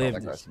God, he Christ, oh my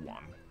lived. Christ. 1.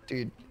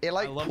 Dude, it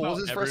like I love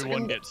pauses how for a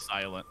everyone second. gets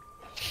silent.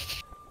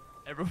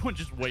 Everyone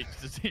just waits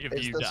to see if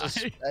It's you the die.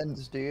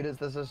 suspense, dude. It's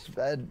the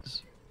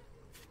suspense.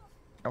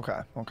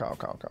 Okay.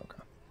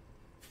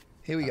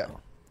 Here we go.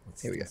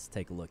 Here we go. Let's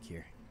take a look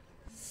here.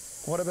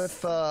 What about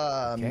if,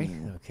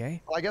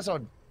 Okay. I guess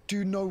I'll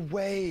do no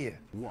way.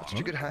 Such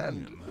a good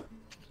hand.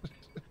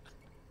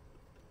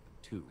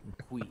 2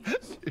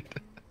 queens.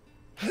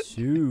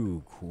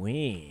 2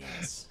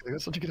 queens.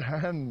 That's such a good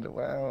hand.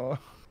 Wow.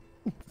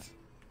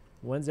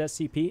 When's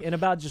SCP? In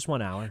about just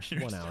 1 hour.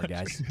 You're 1 hour, such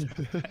guys.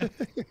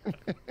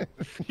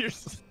 You're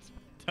so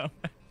dumb.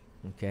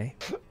 Okay.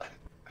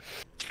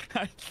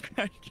 I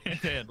can't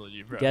handle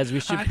you, bro. Guys, we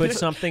should put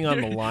something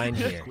on the line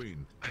here.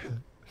 Queen.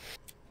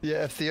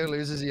 Yeah, if Theo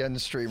loses, he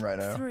ends stream right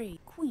now. 3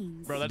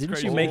 queens. Bro, that's Didn't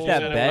crazy. you make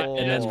that said it. bet and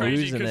Yeah, then it's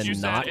crazy lose and 'cause then you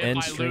said not if end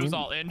I stream? lose,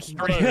 I'll end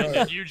stream, and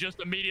then you just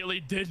immediately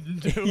didn't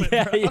do it.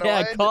 Yeah, bro.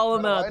 yeah. I Call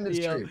him ended- I out, ended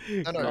Theo.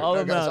 stream. No, Call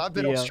him guys, out, I've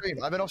been off Theo.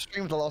 stream. I've been off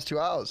stream for the last 2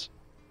 hours.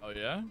 Oh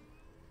yeah.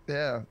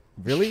 Yeah.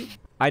 Really?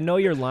 I know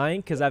you're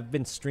lying because I've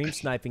been stream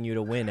sniping you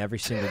to win every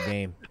single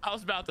game. I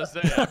was about to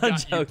say I've got you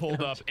joking,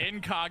 pulled I'm up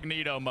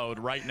incognito mode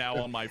right now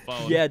on my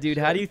phone. Yeah, dude.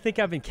 How do you think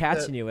I've been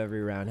catching you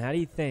every round? How do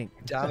you think?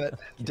 Damn it.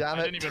 Damn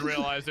I it. didn't even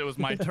realize it was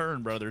my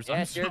turn, brothers. Yeah,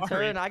 I'm it's your sorry.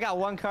 turn. I got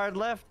 1 card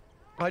left.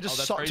 I just Oh,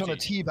 that's sucked on a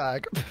crazy. tea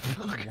bag.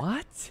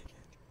 What?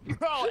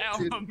 Bro,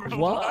 Ellum, bro,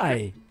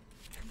 Why?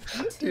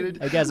 Dude,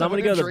 Hey guys, I'm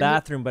gonna go to the drink it.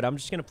 bathroom, but I'm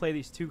just gonna play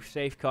these 2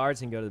 safe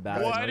cards and go to the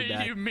bathroom. What I'll do be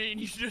back. you mean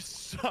you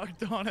just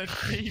sucked on a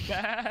tea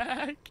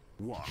bag?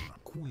 1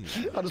 queen.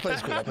 I'll just play the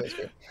screen. I'll play the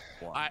screen.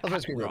 I, I'll play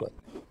the screen real bro,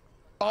 quick.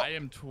 I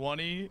am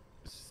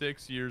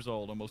 26 years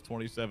old, almost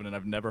 27, and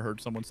I've never heard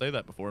someone say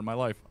that before in my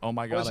life. Oh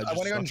my god, I I just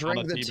want to go and sucked on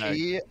a drink the tea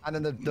tea, and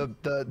then the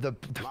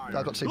I was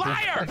about to say bull Liar!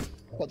 bag. I was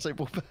about to say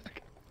bull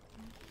bag.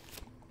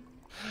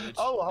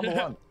 Oh, I'm a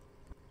 1.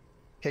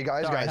 Okay,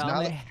 guys, Sorry,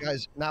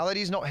 now that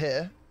he's not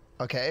here,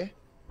 okay,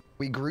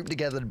 we group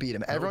together to beat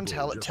him. Everyone, bro,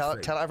 tell just tell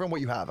fake. everyone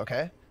what you have,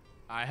 okay?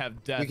 I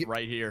have death can-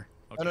 right here.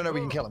 No, we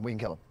can kill him. We can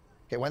kill him.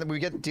 Okay, when we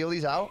deal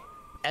these out,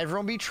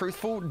 Everyone be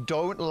truthful.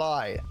 Don't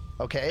lie.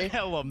 Okay?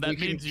 Ellum, that We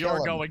can means kill you're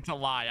him. going to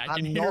lie. I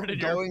can I'm hear not it in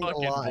your going to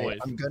fucking lie. voice.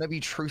 I'm gonna be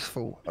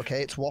truthful.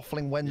 Okay? It's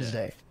Waffling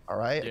Wednesday. All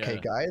right? Okay,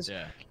 Yeah, guys.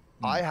 Yeah.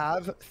 I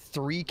have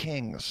 3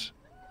 kings.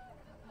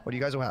 What do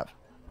you guys all have?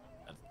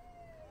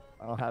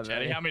 I don't have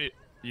Chatty, any. how many?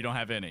 You don't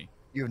have any.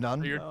 You have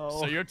none.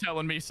 So you're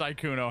telling me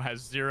Sykkuno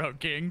has 0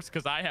 kings?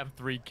 Because I have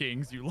 3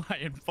 kings, you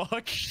lying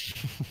fuck.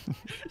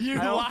 You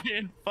I don't-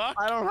 lying fuck.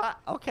 I don't have.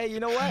 Okay, you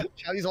know what?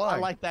 Chatty's I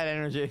lying. like that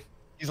energy.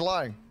 He's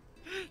lying.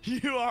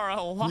 You are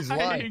a lying. He's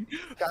lying.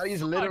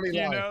 Chatty's literally fuck,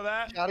 lying. You know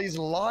that? Chatty's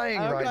lying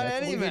I don't right got now.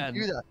 any, He man.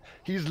 do that.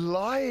 He's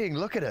lying.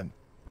 Look at him.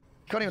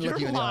 He can't even look You're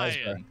you in the eyes,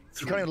 bro. lying.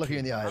 He can't even look you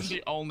in the I'm eyes.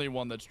 the only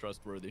one that's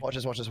trustworthy. Watch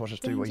this, watch this, watch this.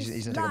 Dude,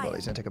 he's gonna take a bullet.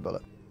 He's gonna take a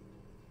bullet.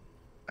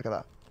 Look at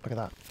that. Look at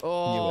that.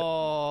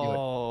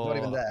 Oh. He's not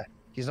even there.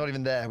 He's not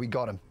even there. We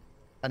got him.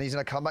 And he's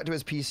gonna come back to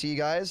his PC,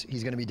 guys.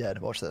 He's gonna be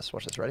dead. Watch this.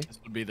 Watch this. Ready? This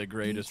would be the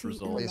greatest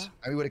result. Please.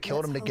 And we would have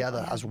killed him Let's hope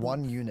together I as have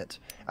one unit.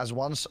 As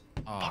one.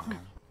 Oh.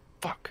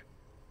 Fuck.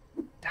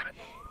 Damn it.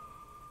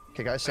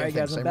 Okay, guys. All Same right,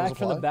 thing. guys, I'm Same back rules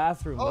from the apply.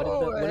 bathroom. What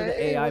did the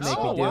hey, AI what's make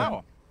up? me Oh do?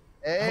 wow.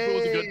 it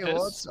was a good Hey, piss.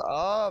 what's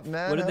up,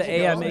 man? What did How's the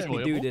it AI going? make me do?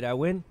 Enjoyable. Did I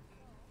win?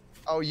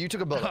 Oh, you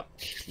took a bullet.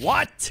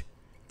 What?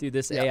 Dude,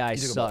 this Yeah, AI you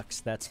took a bullet.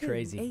 sucks. That's 2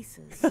 crazy.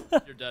 aces.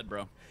 You're dead,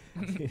 bro.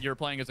 You're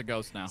playing as a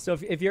ghost now. So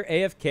if you're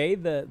AFK,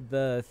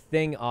 the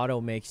thing auto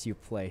makes you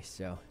play.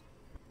 So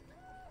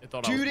I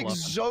thought I was Dude,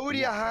 bluffing.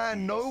 Exodia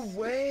hand. No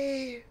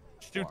way.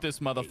 Shoot this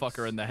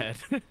motherfucker in the head.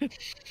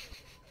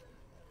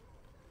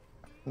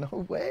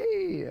 No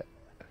way.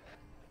 Oh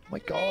my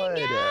god.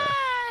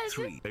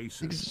 3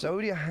 aces.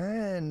 Exodia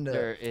hand.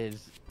 There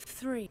is.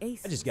 3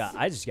 aces.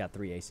 I just got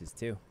 3 aces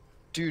too.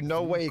 Dude,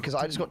 no way, because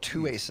I just got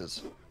 2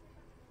 aces.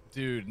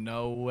 Dude,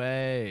 no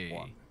way.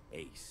 1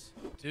 ace.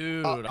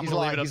 Dude, Oh, I'm he's gonna leave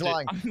lying. it up He's to-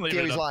 lying. I'm gonna leave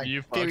Theory's it up to lying.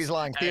 you Theory's folks.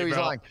 lying. Hey, Theory's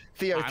bro, lying.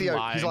 Theo, I'm Theo,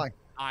 lying. he's lying.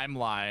 I'm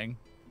lying.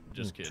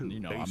 Just kidding. 2 You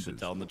know, I've been aces.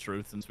 telling the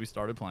truth since we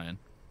started playing.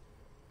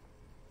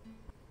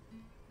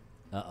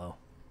 Uh-oh.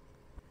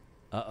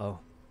 Uh-oh.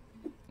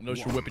 I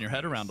notice you're whipping your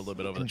head around a little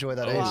bit over there. Enjoy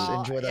that Oh, ace.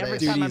 Enjoy that every ace.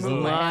 Dude, time I he's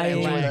move my head,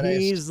 Enjoy that lying. ace.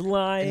 He's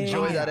lying.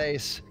 Enjoy that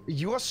ace.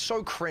 You are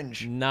so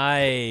cringe.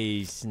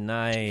 Nice,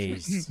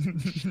 nice.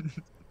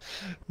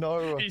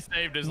 No. He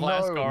saved his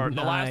last No. card.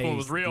 The last one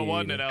was Nice, real,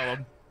 wasn't dude. it,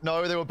 Ellum?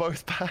 No, they were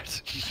both bad.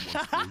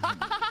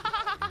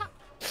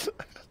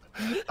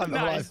 I'm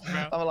Nice, alive.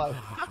 bro. I'm alive.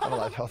 I'm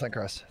alive. Oh, thank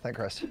Christ. Thank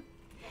Christ.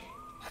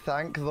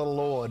 Thank the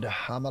Lord.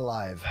 I'm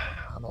alive.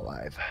 I'm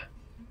alive.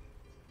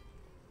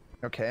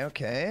 Okay,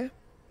 okay.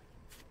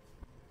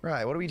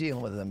 Right, what are we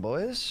dealing with then,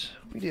 boys?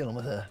 What are we dealing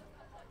with here?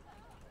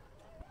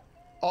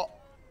 Oh.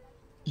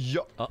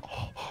 Yo.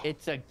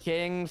 It's a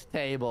king's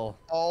table.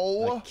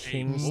 Oh. A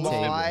king's table,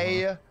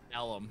 my.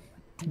 Ellum.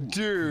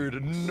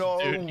 Dude, no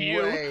Dude,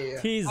 you- way.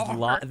 He's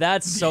are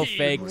that's so the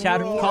fake.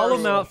 Chad, call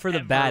him out for the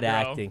worst bad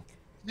ever, bro. acting.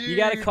 You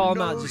gotta call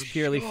him out no just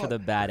purely for shot. the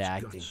bad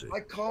That's acting. gutsy. I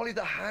can't believe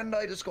the hand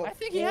I just got. I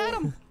think he had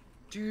him.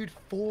 Dude,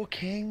 4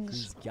 kings.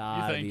 He's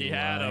gotta think be he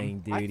had him? lying,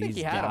 dude. I think He's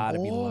he had him. gotta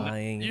be Oh.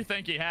 lying. You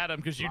think he had him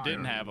because you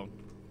didn't have him.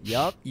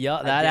 Yup,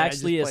 yup. I That did, I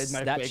actually just is played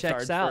my that fake checks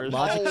cards out. first.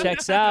 Logic Oh.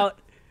 checks out.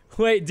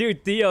 Wait,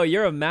 dude, Theo,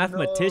 you're a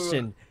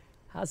mathematician.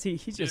 How's he?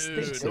 He just Dude.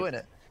 thinks He's it. doing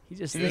it. He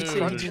just Dude. thinks it. He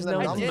Crunching just the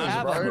knows I did it.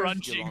 have bro. him.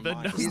 Crunching the He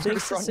numbers. He's thinks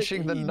it's-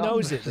 crunching the he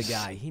knows it, the numbers.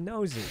 guy. He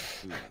knows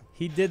it.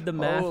 He did the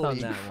math on Holy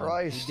that one.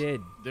 Christ. He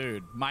did.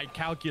 Dude, my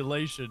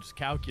calculations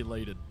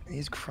calculated.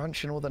 He's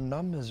crunching all the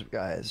numbers,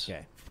 guys.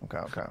 Okay. Okay,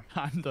 okay.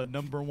 I'm the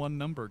 #1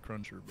 number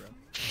cruncher, bro.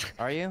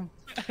 Are you?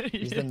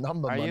 He's the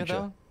number Are you muncher.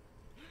 though?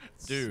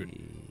 Dude.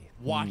 See.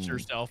 Watch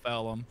yourself,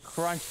 Ellum.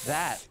 Crunch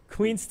that.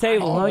 Queen's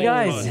table, Oh, huh,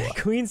 guys? good.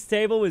 Queen's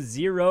table with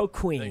 0 Think-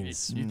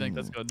 queens. You think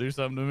that's gonna do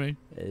something to me?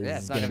 This Yeah, is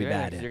it's not gonna be good,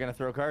 bad. 'cause you're gonna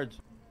throw cards.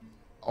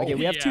 Okay,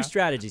 we have yeah. 2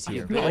 strategies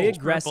here. Go Play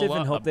aggressive triple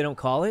and hope up. they don't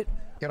call it,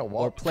 You know or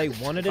what? play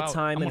one at a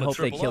time I'm and gonna hope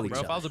they triple kill up, each bro.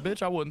 other. If I was a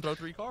bitch, I wouldn't throw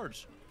 3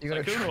 cards. You're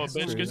gonna Sykkuno a try-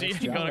 bitch because he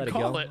That's ain't true. I'll gonna let it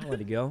call go. it. I'll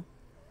let it go.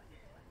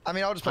 I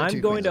mean, I'll just play 2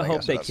 I'm going queens, to I hope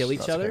guess. they That's- kill each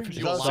that's other. okay.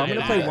 You So I'm lying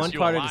gonna play ass. one You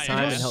card at a lying time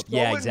ass. and help. So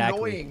Yeah, exactly.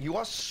 Annoying. You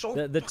are so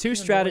The 2 fucking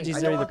strategies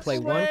annoying. are I either don't play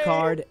one swear.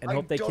 card and I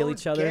hope they kill don't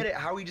each other, get it,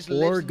 how he just or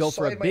lives go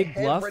for a inside my big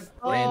head bluff right and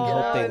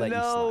now. hope they let you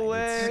no slide.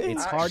 way.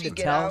 It's hard to Actually,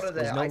 get tell. out of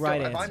There's there. no I right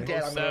don't- If I'm answer.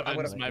 dead, I'm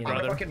Sevens, my I'm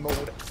brother. fucking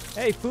mold.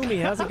 Hey,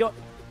 Fumi, how's it going?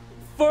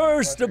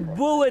 First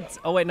bullet.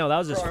 Oh wait, no, that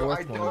was his Bro, I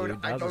 4th one, don't, dude.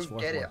 I That was his don't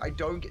 4th get it. one. I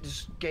don't get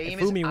this game.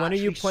 Hey, Fumi, is when are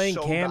you actually playing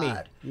so Cammy?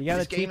 bad. You gotta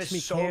this game teach is me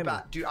so Cammy.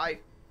 bad, dude.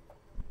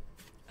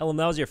 Ellum,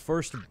 that was your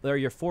first or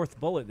your 4th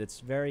bullet.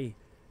 That's very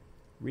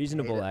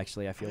reasonable, it.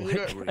 actually. I feel Hate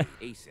like. it.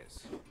 3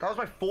 aces. That was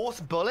my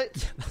 4th bullet.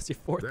 That was your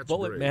 4th That's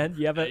bullet, brave. man.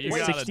 You have a Yeah, you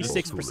gotta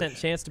 66%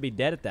 chance to be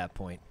dead at that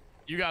point.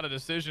 You got a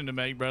decision to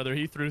make, brother.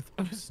 He threw.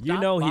 You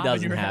know he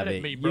doesn't your have head it.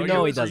 At me, You bro. know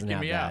You're he doesn't freaking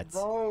have me out. that.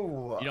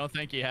 Bro. You don't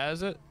think he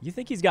has it? You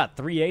think he's got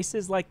 3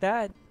 aces like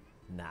that?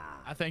 Nah,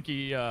 I think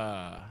he.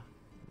 nah.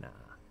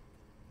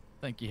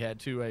 Think he had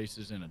 2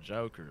 aces and a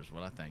joker is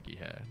what I think he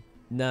had.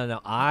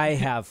 No. I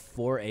have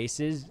 4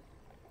 aces.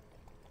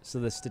 So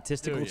the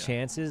statistical ya?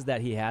 chances that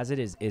he has it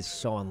is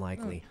so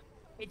unlikely.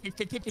 It's a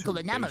statistical 2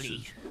 anomaly.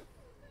 aces.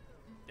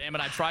 Damn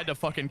it! I tried to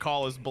fucking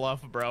call his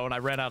bluff, bro, and I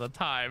ran out of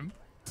time.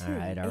 All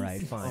right,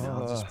 aces. fine.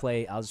 I'll just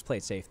play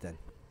it safe then.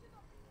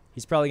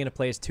 He's probably gonna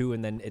play us 2,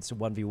 and then it's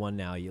 1v1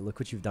 now. You look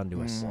what you've done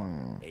to us.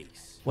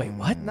 Ace. Wait,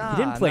 what? Nah, You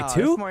didn't play no,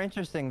 2? It's more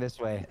interesting this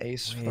way.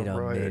 Ace Wait a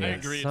for minute. I right.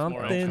 agree. It's more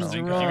Something's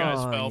interesting 'cause you guys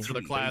fell wrong. for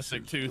the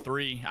classic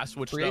 2-3. I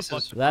switched Three up.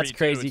 aces. To That's 3-2.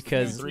 crazy It's the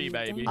 'cause 3,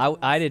 baby.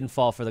 I didn't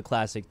fall for the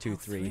classic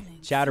 2-3.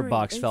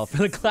 Chatterbox fell for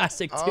the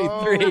classic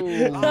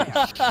 2-3.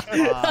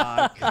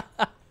 Oh.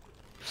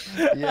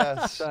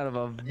 Yes. Son of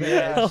a bitch.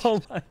 Yes.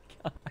 Oh my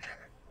god.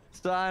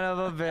 Son of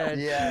a bitch.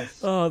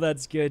 Yes. Oh,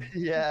 that's good.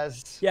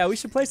 Yes. Yeah, we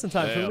should play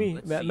sometime for Damn. me.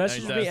 Let's see.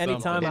 Message Ain't me that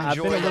anytime. something? I've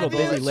been a Enjoy little the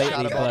busy boys,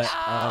 lately, but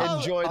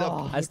Chatterbox. Enjoy the.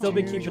 I've still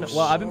been keeping it.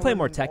 Well, I've been playing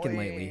more Tekken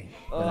lately,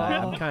 but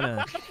I'm kind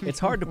of. It's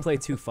hard to play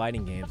 2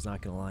 fighting games.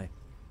 Not gonna lie.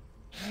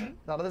 None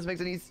of this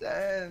makes any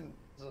sense.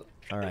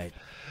 All right.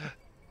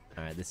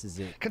 All right. This is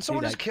it. Can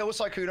someone Dude, just kill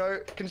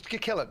Sykkuno? Can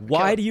kill him? Why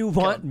Kill him. do you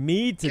Kill want him.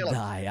 me to Kill him.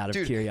 die out of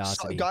Dude,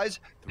 curiosity? guys,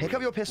 pick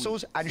up your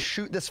pistols and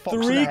shoot this fox in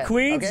the 3 head,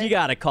 queens? okay? You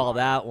gotta call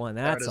that one.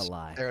 There it That's a is.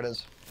 lie. There it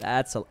is.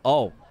 That's a.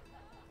 Oh.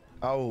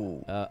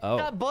 Oh.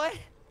 Yeah, boy.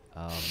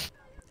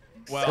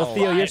 Well,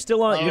 Theo, you're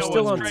still on. you You're know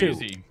still what's on 2.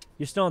 crazy?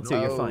 You're still on 2.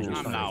 You're fine. You're No.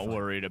 I'm fine. not You're fine.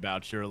 worried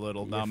about your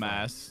little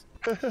dumbass.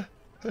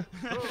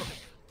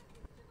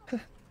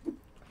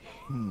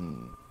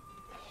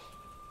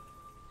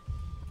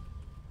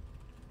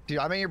 Dude,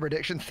 I made your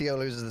prediction. Theo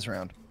loses this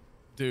round.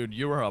 Dude,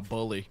 you are a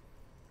bully.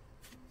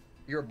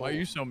 You're a Why are bull.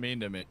 you so mean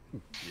to me?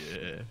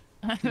 Yeah.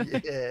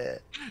 Yeah.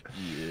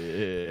 Yeah.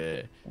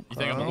 You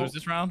think I'm gonna lose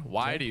this round?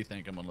 Why do you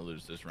think I'm gonna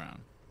lose this round?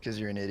 Because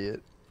you're an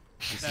idiot.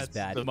 This is That's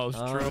bad. the most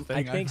true I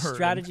thing think I've heard in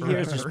strategy here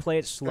is just forever. play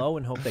it slow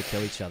and hope they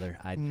kill each other.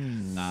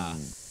 Nah. I'm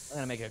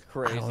gonna make a I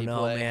crazy don't know,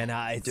 play.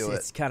 man. Do it.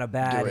 It's kind of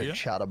bad. Do it, It's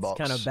Chatterbox.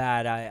 kind of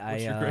bad.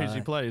 What's your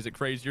crazy play? Is it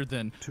crazier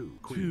than 2 2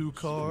 queens.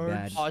 cards?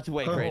 bad. Oh, it's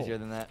way crazier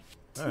than that.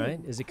 All right.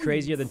 Is it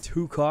crazier than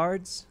 2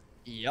 cards?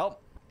 Yep.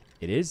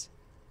 It is.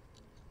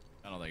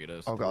 I don't think it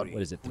is. Oh god.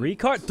 What is it? 3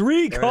 cards? 3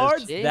 There it is.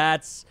 cards? See?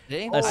 That's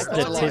See? a Oh, it's a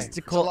lie.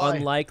 statistical It's a lie. Oh,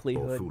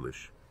 unlikelihood.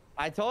 foolish.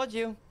 I told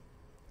you.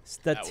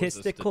 That was a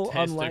Statistical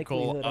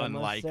unlikelihood. I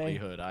must say.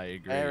 unlikelihood. I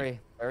agree. Very,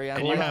 very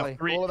And you unlikely. have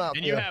 3. Call him out,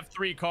 And you Theo. have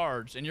 3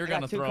 cards, and you're I got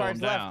gonna 2 throw them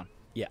cards left. down.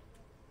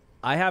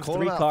 I have Call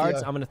 3 him out, cards.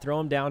 Theo. I'm going to throw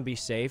them down, be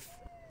safe.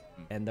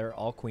 And they're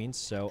all queens.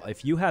 So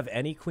if you have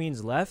any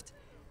queens left,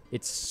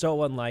 it's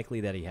so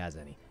unlikely that he has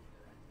any.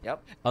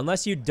 Yep.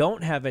 Unless you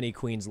don't have any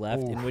queens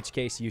left, in which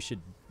case you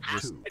should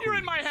just... And you're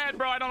in my head,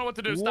 bro. I don't know what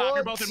to do. Stop.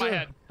 You're both in my What?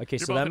 head. Okay,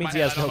 You're so both that in means my he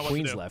head. has I don't no know what to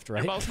queens do. left, You're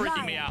right? both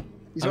freaking me out.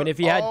 He's I mean, a- if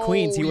he had Oh,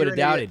 queens, he you're would have an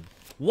idiot. doubted.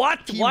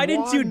 What? He Why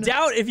didn't you won.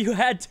 doubt if you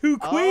had 2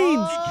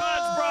 queens?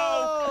 Because,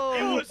 bro,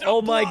 it was a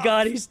Oh my bluff.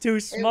 god, he's too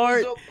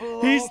smart.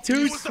 a He's bluff. too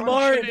He was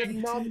smart.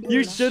 crunching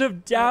You should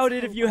have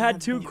doubted if you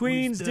had 2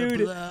 queens, dude.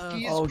 He's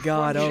Oh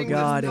god, oh crunching the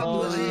god.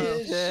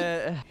 numbers.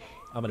 Shit.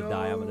 I'm gonna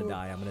die, I'm gonna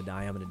die, I'm gonna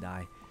die, I'm gonna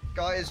die.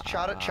 Guys,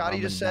 Chatty I'm just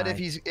gonna said die.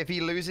 if he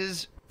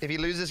loses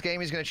this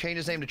game, he's gonna change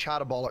his name to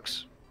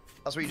Chatterbox.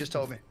 That's what he just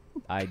told me.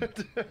 I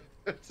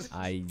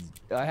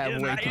I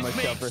have way too much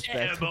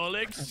self-respect.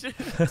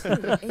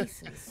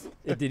 Aces.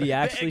 did he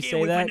actually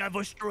say that? Yeah,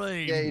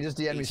 he just DM'd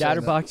me saying that.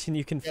 Chatterbox, can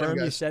you confirm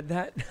you guys. said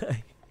that?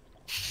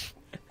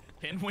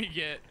 Can we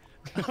get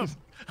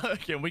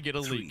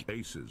a 3 leak?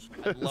 aces.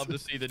 I'd love to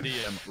see the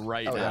DM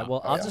right Oh, now. yeah.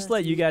 Well, I'll just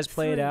let you guys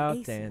play it Three out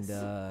aces. and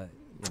Yeah,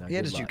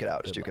 good just luck, duke it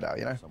out. good Just duke it luck. out,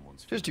 you know?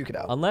 Just duke it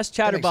out. Unless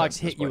That makes Chatterbox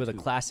sense hit you this with a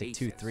way. classic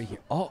 2-3 here.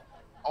 Oh,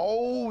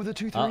 Oh, the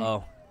 2-3.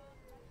 uh-oh.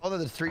 Oh,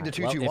 the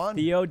 2-2-1. Well, if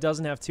Theo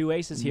doesn't have 2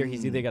 aces here,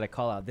 he's either got to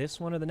call out this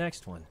one or the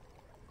next one.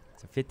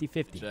 It's a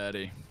 50-50.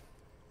 Chatty.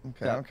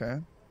 Okay, Yeah. okay.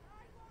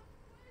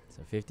 It's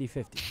a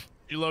 50-50.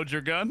 You load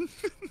your gun?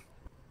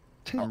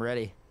 I'm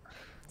ready.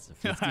 It's a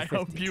 50-50. I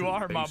hope you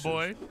are, my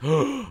boy.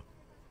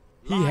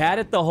 He had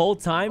it the whole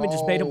time and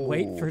just made him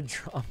wait Oh. for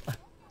drama.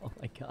 Oh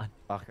my god.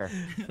 Fucker.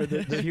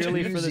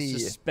 Purely for the doozy.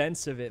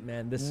 suspense of it,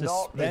 man. The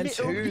Not the suspense.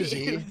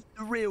 doozy.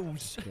 The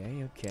reels.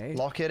 Okay, okay.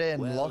 Lock it in.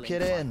 Lock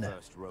it in.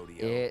 First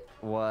rodeo. It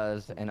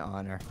was an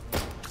honor.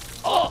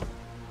 Oh!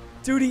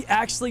 Dude, he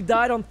actually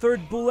died on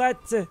 3rd bullet.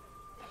 That's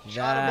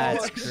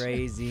Chatterbox.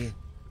 crazy.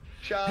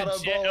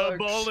 Chatterbox.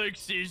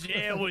 Bollocks,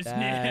 yeah, was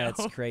now.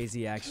 That's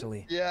crazy,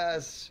 actually.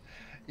 Yes.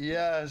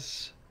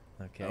 Yes.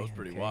 Okay. That was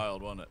pretty okay.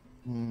 wild, wasn't it?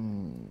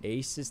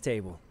 Aces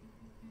table.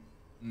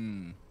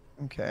 Mm.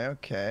 Okay,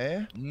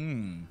 okay.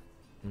 Mm.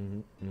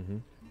 Mm-hmm.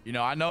 You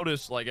know, I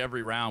noticed like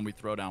every round we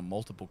throw down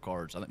multiple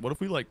cards. I think, what if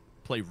we like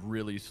play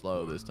really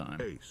slow this time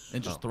Ace.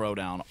 and just throw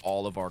down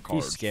all of our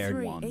cards scared.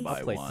 Three one aces. by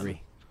I'll play one?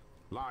 3.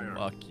 Liar.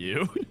 Fuck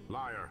you.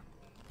 Liar.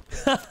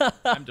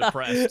 I'm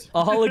depressed.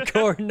 All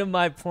according to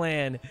my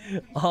plan.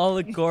 All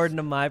according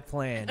to my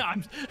plan.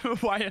 I'm,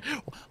 why have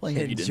you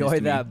done this Enjoy to me?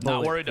 that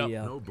Not bullet, worried.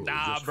 Theo. No bullet,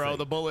 Nah, just bro, fate.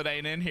 the bullet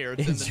ain't in here.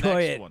 It's in Enjoy the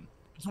next it. one.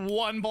 It's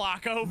 1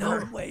 block over.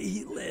 No way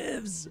he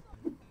lives.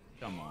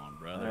 Come on, All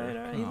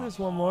brother. right, he Come lives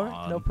one more. No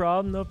on.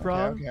 problem, no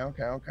problem. Okay,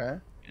 okay, okay.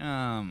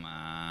 Come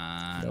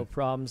on. No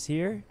problems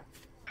here.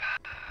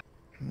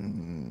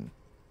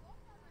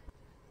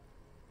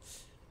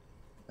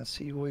 Let's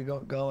see what we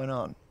got going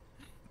on.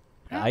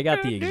 I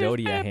got the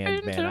Exodia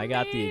hand, man. I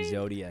got the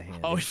Exodia hand.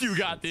 Oh, you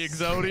got the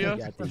Exodia?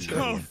 got the Oh,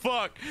 Exodia.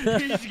 fuck.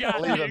 He's got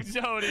the Leave him. These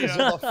Exodia.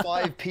 are the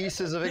 5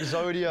 pieces of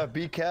Exodia.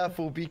 Be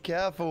careful, be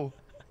careful.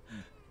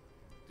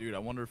 Dude, I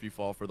wonder if you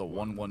fall for the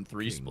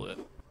 1-1-3 split.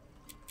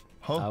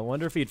 I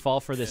wonder if he'd fall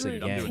for this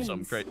Dude, I'm doing again.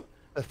 something great.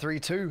 The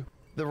 3-2.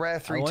 The rare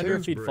 3-2. I wonder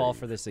if he'd fall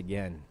for this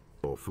again.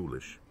 Or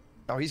foolish.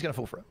 Oh, he's gonna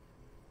fall for it.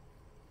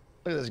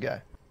 Look at this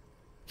guy.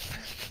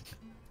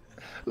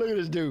 Look at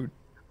this dude.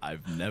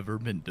 I've never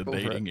been for it.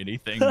 debating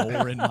anything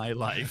more in my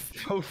life.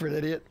 Fall for it,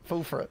 idiot.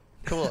 Fall for it.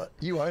 Come on.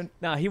 You won't.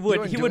 No, he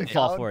wouldn't wouldn't do it,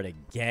 fall coward. for it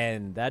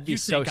again. That'd be You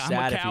so think sad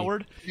I'm a if he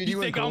coward? Dude, You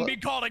you think wouldn't I'm call be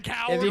it. called a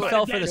coward? if he Like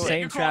fell for that the dick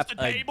same across trap the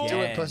table? Do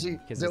it, again, pussy.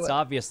 because Do it's it.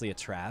 obviously a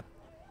trap.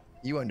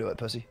 You won't do it,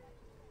 pussy.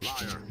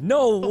 Liar.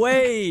 No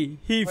way!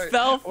 He Wait,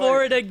 fell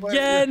for it wait, wait.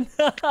 again.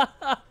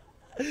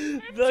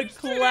 The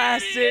Just an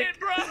classic. idiot,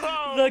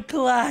 bro. The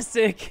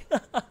classic.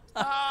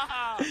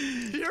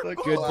 You're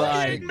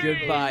Goodbye. bullshitting me.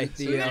 Goodbye,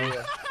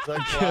 Theo. The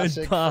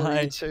classic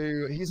Goodbye.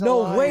 3-2. He's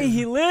No alive. way, he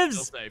Still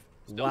lives. safe.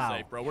 Still Wow.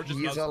 safe, bro. We're just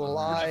He's nuzzling. We're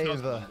alive.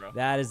 just nuzzling, bro.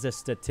 That is a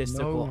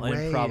statistical No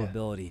way.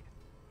 improbability.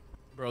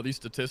 Bro, these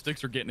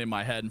statistics are getting in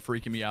my head and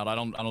freaking me out. I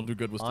don't do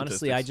good with statistics.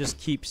 Honestly, I just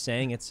keep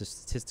saying it's a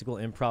statistical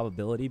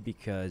improbability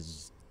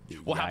because.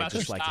 Well, how I about you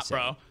just like to stop, say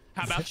bro?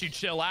 How about you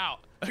chill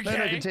out? Okay.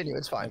 No, continue.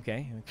 It's fine.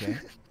 Okay, okay.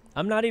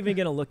 I'm not even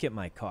gonna look at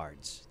my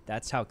cards.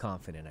 That's how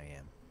confident I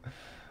am.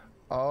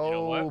 Oh, You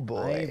know what? I ain't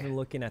boy. even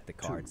looking at the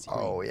cards.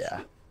 Oh,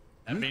 yeah.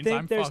 That You means think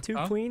I'm there's fucked, 2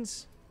 huh?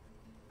 queens?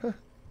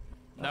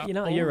 No. You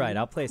know, you're right.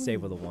 I'll play it safe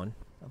with a 1.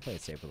 I'll play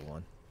it safe with a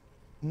 1.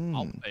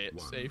 I'll play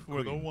it safe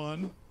with a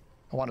 1.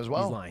 One as He's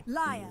well. lying.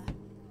 Liar.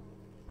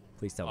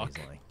 Please tell me he's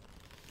Fuck. lying.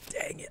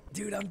 Dang it,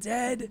 dude, I'm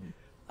dead.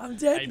 I'm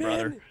dead, Hey, man.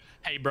 brother.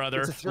 Hey, brother.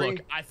 It's a 3. Look,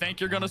 I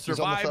think you're gonna on the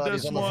survive third,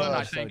 this he's on the one. third.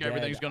 I think So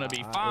everything's dead. gonna be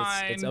It's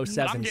fine.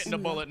 07s. I'm getting to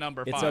bullet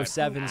number 5. It's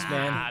 07s,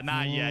 man. Ah,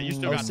 not yet. You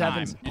still got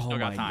time. 07s. You still Oh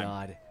got my time.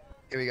 god.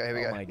 Here we go. Here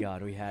we Oh go. my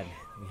god,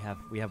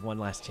 we have one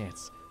last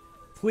chance.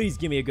 Please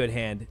give me a good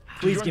hand.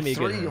 Please You're give me a on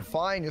good 3. You're hand.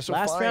 fine. You're so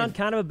Last fine. round,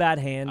 kind of a bad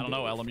hand. I don't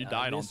know, Ellum. You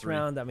died on this 3.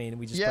 round, I mean,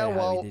 we just Yeah, played how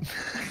well, we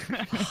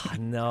did.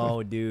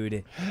 No,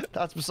 dude.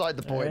 that's beside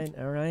the All point.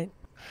 right, all right.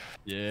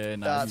 Yeah,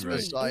 no, That's you're right.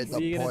 beside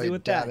What are you the gonna do point.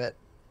 with Damn that?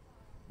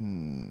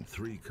 it.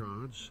 3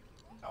 cards.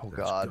 Oh, That's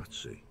God.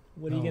 gutsy.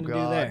 What are you Oh, gonna do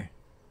God. there?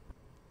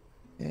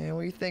 Yeah, what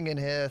are you thinking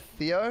here?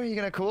 Theo, you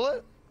going to call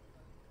it?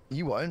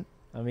 You won't.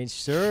 I mean,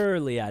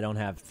 surely I don't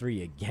have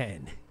 3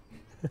 again.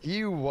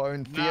 You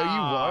won't, Theo. You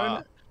Nah,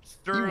 won't.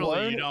 Surely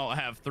won't? you don't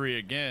have 3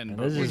 again. And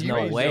but there's what just you no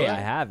ain't way doing I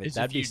it. have it. is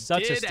That'd if be you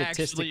such a did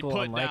actually statistical put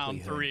down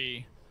unlikelihood.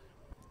 3,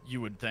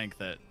 you would think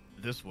that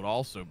this would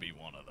also be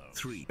one of those.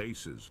 3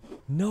 aces.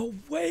 No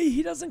way,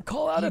 he doesn't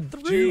call out a You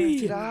 3.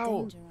 duked it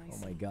out. Oh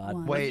my god.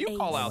 One Wait. You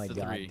call Oh out my the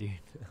god, 3. dude.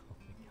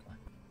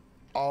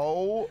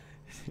 Oh.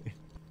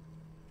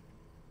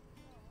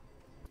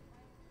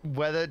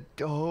 Whether.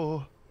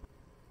 Oh.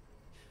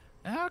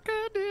 How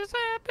could this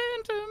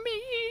happen to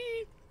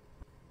me?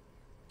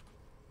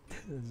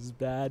 This is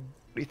bad.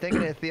 What are you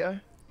thinking here, Theo?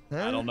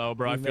 Huh? I don't know,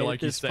 bro. I We feel made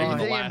like it he's this saving far.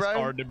 the What are you last thinking,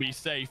 bro? card to be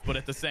safe, but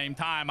at the same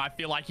time, I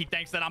feel like he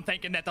thinks that I'm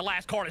thinking that the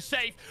last card is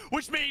safe,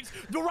 which means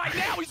right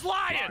now he's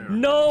lying.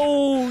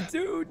 No,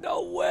 dude,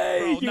 no way.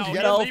 Bro, You no,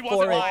 fell he for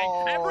wasn't it.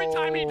 lying. Every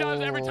time he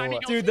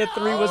goes, Dude, the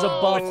 3 was a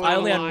buff. I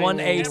only had 1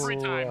 ace. Every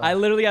time. I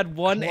literally had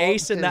 1 Club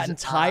ace in that his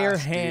entire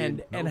ass, dude.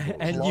 hand, No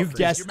and bull. you Club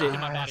guessed You're it.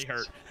 making my body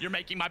hurt. You're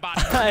making my body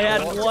hurt. I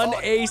had Club 1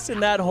 his ace in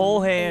that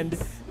whole hand,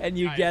 and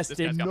you Nice, guessed this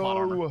it. guy's got plot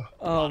armor. No. Oh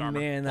Plot armor.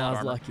 man, that Plot was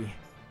armor. lucky.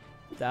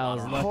 That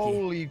was armor. lucky. Holy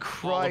All of the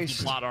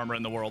Christ. plot armor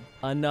in the world.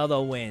 Another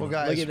win. Well,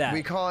 guys, Look at that.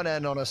 we can't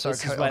end on a, This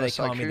is why they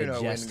call me the Sykkuno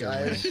win, jester,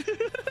 guys.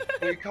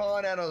 We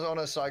can't end on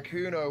a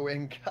Sykkuno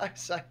win,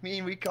 guys. I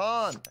mean, we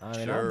can't. I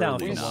mean, I'm down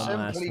for Surely We one not.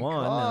 last simply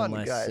one, can't,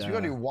 unless. guys. We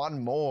gotta do one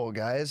more,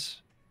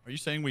 guys. Are you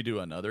saying we do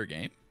another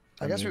game?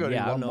 I guess we mean, gotta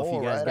yeah, do I one don't know more,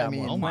 if you guys right? got I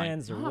mean, more Oh my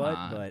plans or what,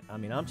 God. but I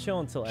mean, I'm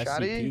chilling till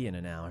Chatty? SCP in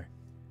an hour.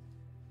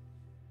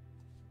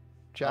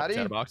 Chatty?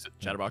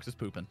 Chatterbox is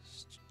pooping.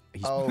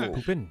 He's Oh.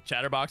 pooping.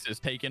 Chatterbox is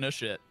taking a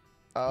shit.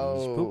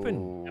 Oh.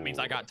 pooping. That means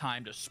I got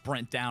time to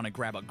sprint down and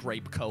grab a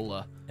grape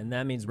cola. And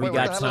that means we Wait, what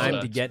got the hell is time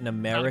that? to get an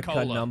America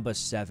cola. number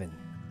 7.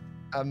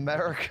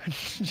 American.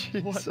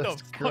 Jesus What the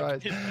fuck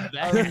Christ. is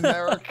that?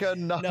 America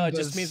number No, it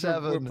just means we're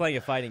 7. playing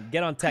a fighting.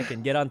 Get on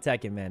Tekken. Get on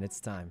Tekken, man. It's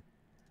time.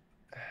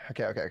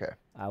 Okay.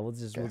 We'll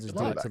just Okay, do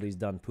good it till he's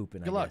done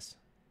pooping, Good I luck. guess.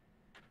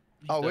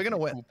 Oh, we're gonna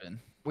win. Pooping.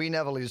 We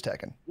never lose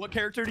Tekken. What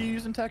character do you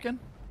use in Tekken?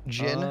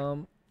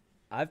 Jin.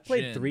 I've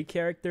played Jin. 3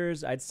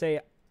 characters. I'd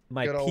say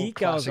my Good old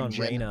peak I was classic on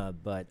Jin. Reyna,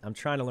 but I'm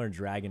trying to learn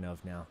Dragunov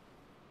now.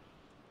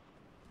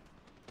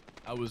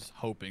 I was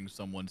hoping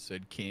someone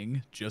said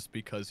King just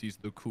because he's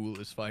the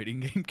coolest fighting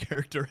game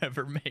character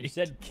ever made. You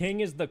said King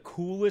is the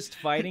coolest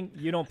fighting.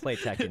 You don't play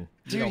Tekken. You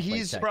Dude, don't play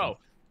he's- Tekken.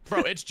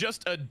 Bro, it's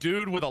just a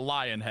dude with a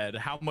lion head.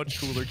 How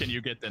much cooler can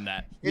you get than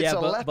that? It's yeah, a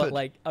but leopard.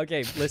 like,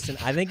 okay, listen.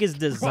 I think his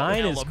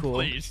design is Ellum, cool,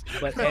 please.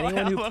 but Bro,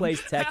 anyone who Ellum.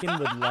 plays Tekken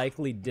would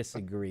likely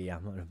disagree.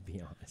 I'm gonna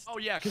be honest. Oh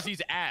yeah, because he's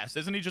ass.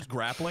 Isn't he just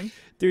grappling?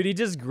 Dude, he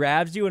just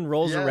grabs you and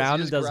rolls Yes, he around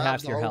and just does grabs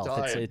half the your whole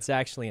health. time. It's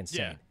actually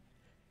insane.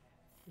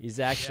 He's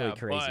actually Yeah,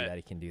 crazy but- that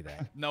he can do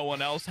that. No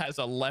one else has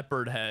a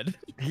leopard head.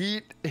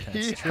 He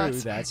That's true.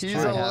 has, That's he's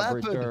true. a I have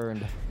leopard.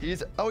 returned.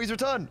 He's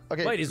returned.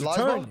 Okay. Wait, he's live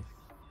returned. mode?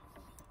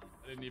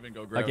 I didn't even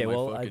go grab Okay, my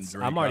well, fucking it's-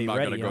 drink. I'm already not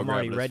ready, Gonna go I'm grab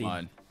already it, it's ready.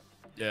 Fine.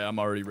 Yeah, I'm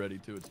already ready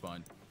too. It's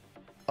fine.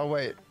 Oh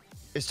wait,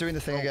 it's doing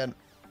the thing again.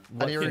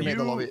 I need to can remake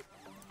the you- lobby.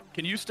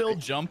 Can you still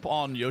jump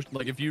on Yoshi?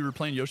 Like if you were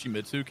playing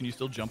Yoshimitsu, can you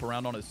still jump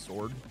around on his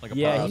sword? Like a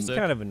Yeah, power he's stick?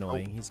 kind of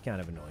annoying. He's kind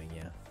of annoying,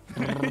 yeah.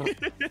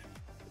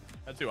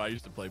 That's who I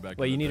used to play back.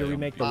 Wait, in you the need to day on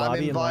remake the PC. I'm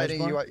lobby in large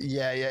inviting you. bar?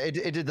 Yeah,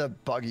 it did the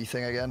buggy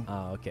thing again.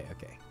 Oh, okay,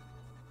 okay.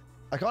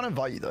 I can't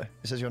invite you though. It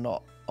says you're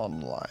not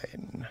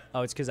online.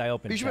 Oh, it's because I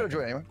opened. You should be able to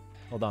chat. join anyway.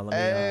 Hold on,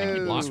 let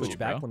me Oh. switch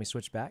back. Bro. Let me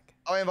switch back.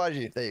 Oh, I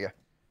invited you. There you go.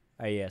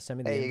 Oh yeah, send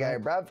me the There you go,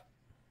 invite. bruv.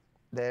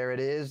 There it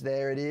is.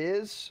 There it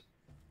is.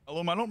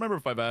 Ellum, I don't remember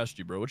if I've asked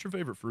you, bro. What's your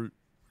favorite fruit?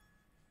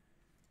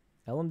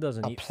 Ellum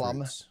doesn't A eat plum.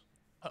 fruits.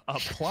 A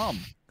plum.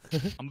 I'm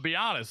gonna be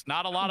honest.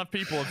 Not a lot of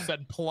people have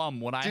said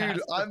plum when I Dude,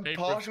 asked their I'm favorite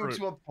partial fruit.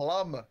 to a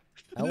plum.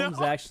 Ellum's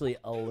No. actually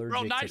allergic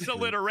Bro, to nice fruit.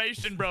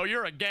 alliteration, bro.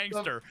 You're a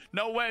gangster.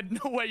 No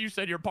way you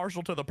said you're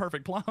partial to the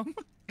perfect plum.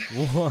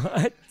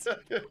 What?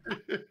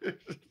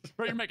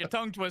 Bro, you're making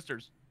tongue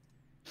twisters.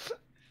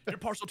 You're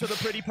partial to the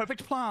pretty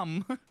perfect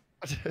plum.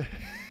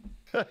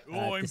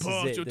 Oh, I'm this is it,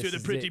 partial this to the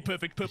is pretty it.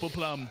 perfect purple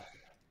plum.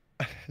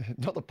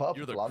 Not the purple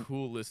You're the plum.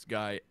 coolest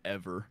guy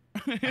ever.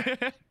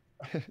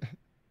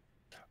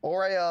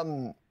 Or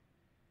no,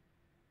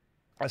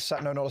 not a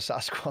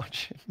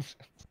Sasquatch.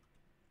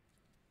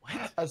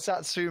 What? A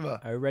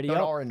Satsuma. Are you ready Not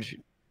up? an orange.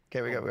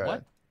 Okay, we go.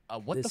 What?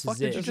 What the This fuck is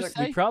did it. you just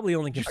We say? probably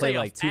only can Did you play say a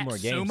like 2 fat more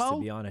games, sumo?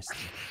 to be honest.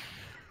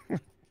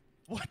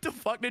 What the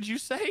fuck did you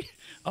say?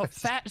 A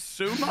fat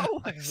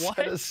sumo? I said What?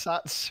 a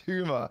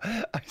Satsuma.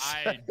 I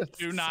said a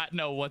do not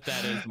know what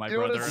that is, my You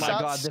know what a brother. Oh my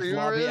god, this Satsuma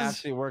lobby is?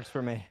 actually works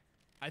for me.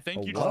 I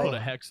think A you just put what? a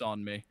hex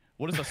on me.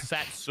 What is a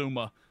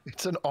satsuma?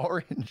 It's an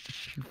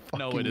orange. you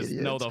No, fucking it is.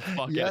 idiot. No, the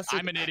fuck Yes, it.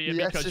 I'm an idiot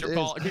yes, because it you're is.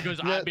 called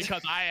Yes.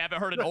 because I haven't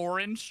heard an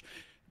orange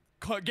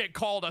get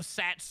called a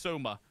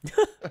satsuma.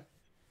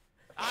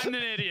 I'm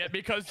an idiot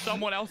because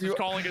someone else is You-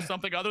 calling it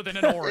something other than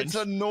an orange. It's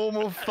a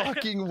normal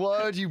fucking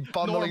word, you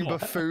bumbling Normal.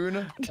 buffoon.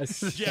 A Yeah,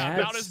 sad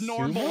about as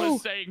normal sumo?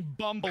 as saying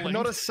bumbling.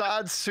 Not a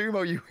sad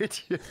sumo, you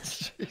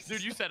idiot.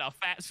 Dude, you said a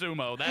fat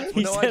sumo. That's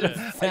He what said you a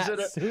said. fat said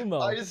a-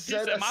 sumo. I He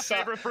said said a my sa-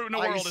 favorite fruit in the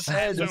I world is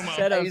said fat He sumo.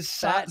 said a a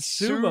fat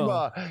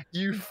Satsuma,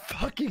 you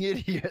fucking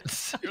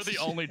idiots. You're the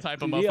only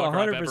type of He motherfucker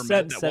I've ever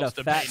met 100% that said a wants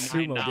to fat pay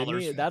sumo, didn't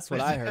 $9. he? That's what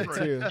I heard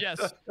too.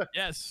 Yes,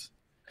 yes.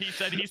 He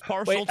said he's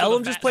partial Wait, to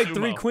Ellum the just fat played sumo.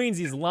 3 queens.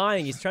 He's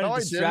lying. He's trying No, to I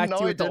didn't. distract No,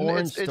 you I with the didn't.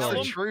 orange It's the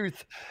story.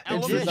 truth. Ellum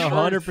It's He's is the a truth.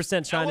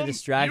 100% trying to Ellum,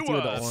 distract you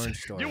with a- the orange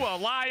story. You a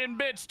lying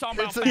bitch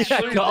talking It's about the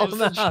fat truth. Call It's him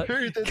the out.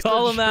 truth. It's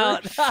Call the him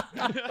out.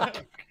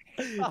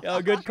 truth.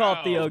 Yo, good call,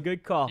 Bro, Theo.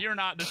 Good call. You're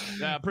not.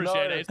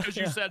 Appreciate it. It's because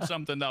you said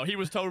something though. He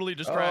was totally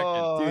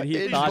distracted. Dude, he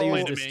Idge thought he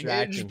was Bowl-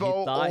 distracting. He Idge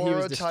Bowl thought he was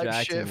aura type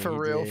distracting shit me, for he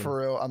real, did. for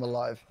real. I'm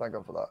alive. Thank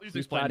God for that. Please He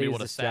explain thought to he me was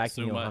what a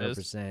distracting you satsuma is.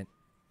 100%.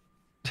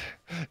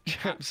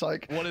 It's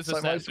like, What is a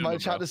it's like Satsuma, my bro?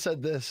 chat has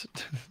said this.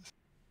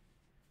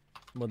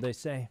 What'd they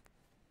say?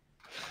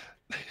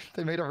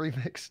 They made a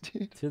remix,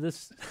 dude. To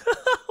this?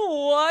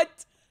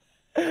 What?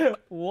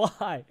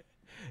 Why?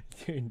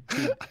 Dude.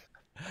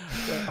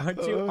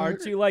 Wait,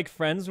 aren't you like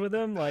friends with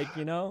him? Like,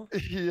 you know?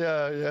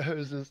 Yeah, it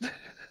was just.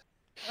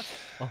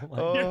 Oh my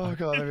Oh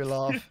god, that made me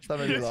laugh. That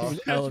made me laugh.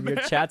 Ellum, your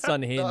chat's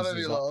unhinged. That made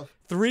me is all- laugh.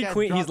 3 This guy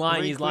queen. He's dropped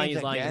lying. 3 He's lying. queens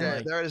He's lying. He's again. Yeah,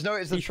 lying. there is no.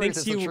 It's the He truth. thinks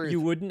It's the truth. you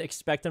wouldn't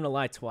expect him to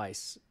lie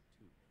twice.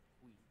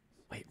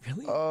 Wait,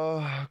 really?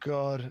 Oh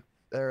god,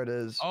 there it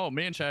is. Oh,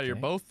 me and Chatty are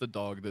Okay. both the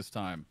dog this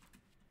time.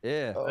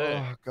 Yeah.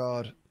 Oh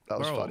god, that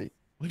was Bro, funny.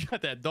 We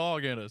got that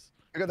dog in us.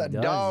 Look at that He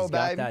does, dog, he's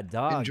got babe. that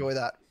dog. Enjoy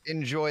that.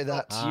 Enjoy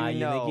that. Ah, you think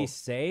know. he's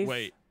safe?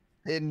 Wait,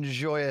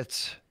 Enjoy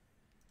it.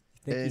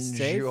 You think he's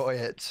safe? Enjoy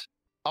it.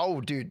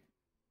 Oh, dude,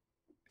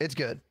 it's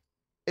good.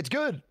 It's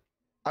good.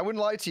 I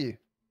wouldn't lie to you.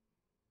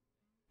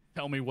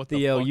 tell me what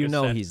Theo, the fuck you a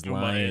know satsuma he's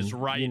lying. is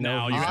right You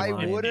know now. he's You got I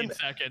 15 wouldn't-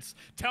 seconds.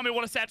 Tell me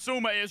what a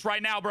satsuma is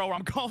right now, bro.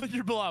 I'm calling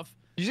your bluff.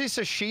 You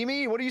say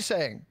sashimi? What are you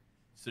saying?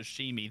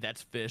 Sashimi,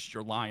 that's fish.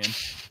 You're lying.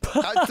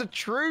 That's the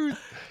truth.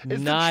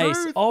 It's Nice.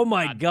 the truth. Oh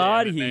my God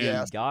God, damn it, he man.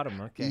 Yes. got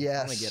him. Okay. I'm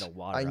Yes. gonna get a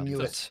water. I out of knew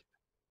this. it.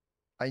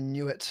 I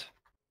knew it.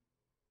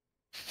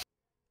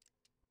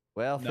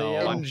 Well, No.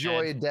 Theo. I'm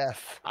Enjoy dead.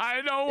 death.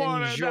 I don't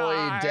want to Enjoy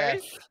die.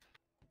 death.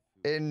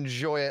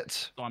 Enjoy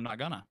it. So I'm not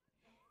gonna.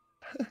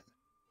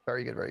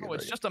 Very good. Very good. Oh,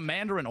 it's very just a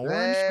mandarin good.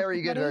 orange. Very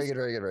What good. Very is? good.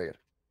 Very good. Very good.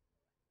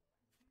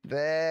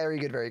 Very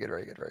good. Very good.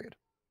 Very good. Very good.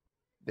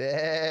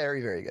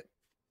 Very very good.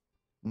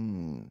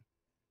 Hmm.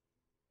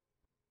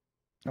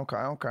 Okay.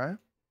 Okay.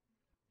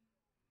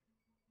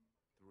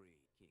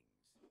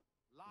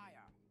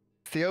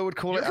 Theo would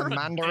call it You're a a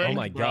mandarin. Oh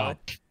my bro. God.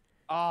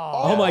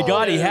 Oh, my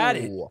God, he had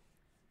it. Oh,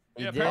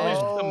 Yeah, apparently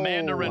it's just a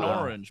mandarin Oh.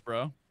 orange,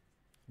 bro.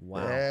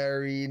 Wow.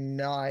 Very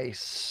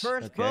nice.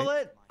 First Okay.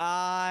 bullet.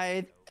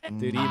 I.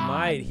 Dude, he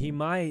might. He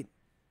might.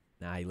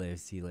 Nah, he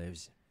lives. He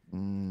lives.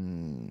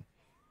 Mm.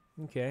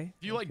 Okay.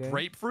 Do you like okay.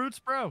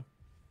 grapefruits, bro?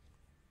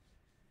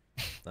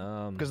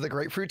 Because of the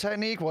grapefruit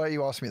technique? Why are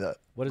you asking me that?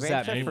 What does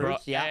Grapes that are mean?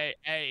 fruits, yeah.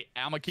 Hey,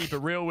 I'm gonna keep it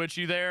real with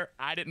you there.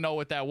 I didn't know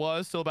what that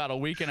was till about a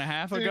week and a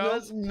half Dude, ago.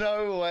 there's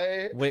no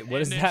way. Wait, what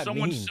does And then that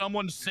mean?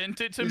 Someone sent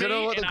it to You me, don't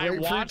know what and the I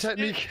grapefruit watched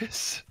technique it.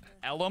 is?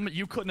 Ellum,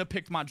 you couldn't have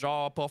picked my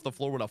jaw up off the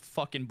floor with a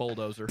fucking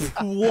bulldozer.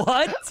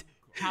 What?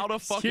 How the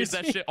fuck Excuse is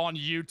that me? shit on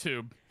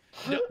YouTube?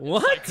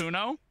 What?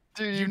 Sykkuno?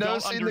 Dude, You you've never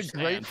don't seen understand.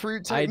 the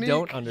grapefruit I technique?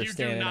 don't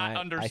understand. not and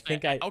I understand.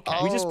 think I. Okay.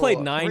 We just played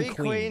Oh. 9 3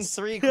 queens,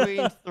 3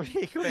 queens,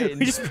 3 queens.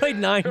 We just played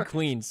 9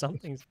 queens.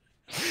 Something's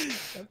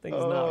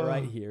not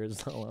right Oh. here.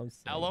 Is all I'm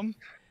saying. Ellum,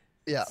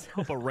 Yeah.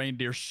 hope a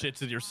reindeer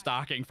shits in your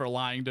stocking for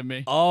lying to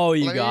me. Oh,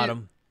 you Let got me-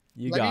 him.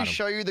 You Let got me him.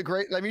 show you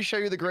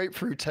the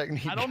grapefruit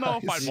technique. I don't know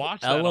if guys. I'd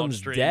watch that on Ellum's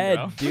stream, dead,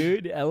 bro.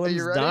 dude.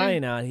 Ellum's ready?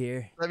 dying out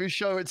here. Let me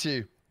show it to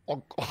you.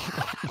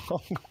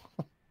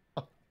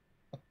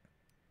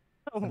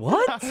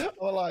 What?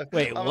 I'm alive.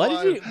 Wait, I'm what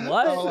alive. did you?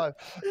 What? I'm alive.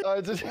 What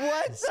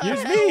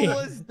Excuse the me. hell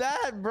was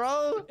that,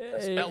 bro?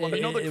 Ellum,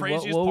 you know the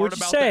craziest what part would you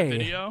about say? that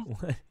video?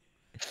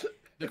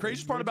 The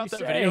craziest part about What'd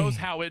that you video is say?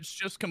 how it's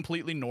just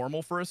completely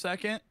normal for a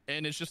second,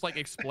 and it's just like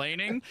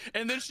explaining,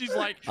 and then she's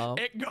like,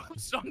 it goes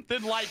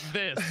something like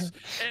this,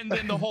 and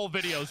then the whole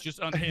video is just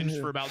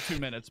unhinged for about 2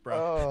 minutes, bro.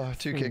 Oh,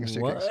 2 kings,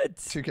 2 kings. What?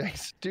 2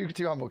 kings. 2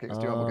 humble kings,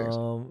 2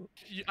 humble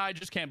kings. I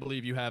just can't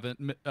believe you haven't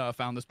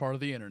found this part of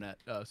the internet,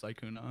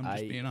 Sykkuno. I'm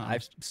just being I'm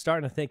honest.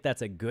 starting to think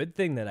that's a good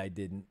thing that I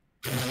didn't.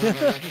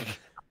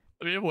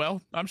 Yeah,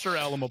 well, I'm sure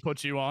Ellum will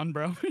put you on,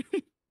 bro.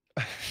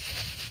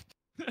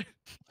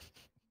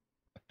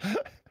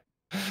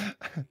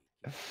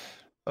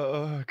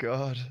 Oh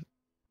god.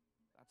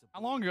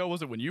 How long ago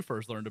was it when you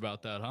first learned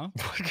about that, huh?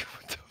 What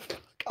the fuck?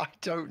 I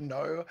don't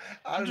know.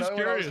 I I'm don't just know.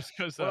 curious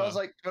because When I was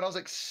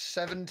like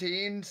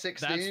 17,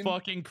 16. that's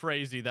fucking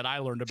crazy that I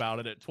learned about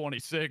it at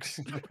 26.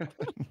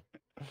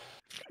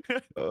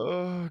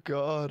 Oh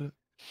god.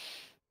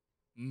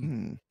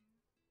 Mm.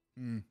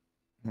 Hmm. Mm.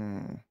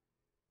 Hmm.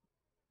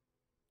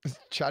 Is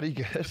Chatty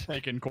good?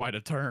 Taking quite a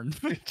turn.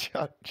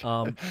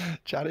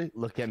 Chatty.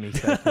 Look at me,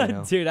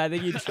 Sykkuno. Dude, I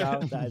think you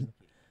traumatized.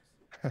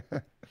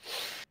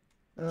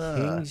 Uh,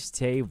 King's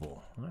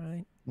table. All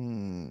right.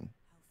 hmm.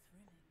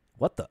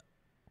 What the?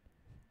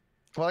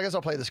 Well, I guess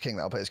I'll play this king.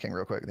 I'll play this king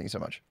real quick. Thank you so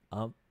much.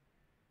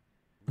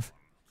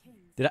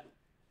 Did I?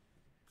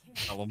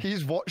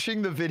 He's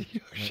watching the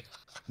video.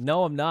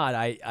 No, I'm not.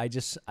 I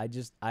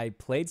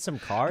played some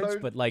cards, No,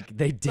 but like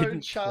they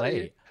didn't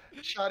play.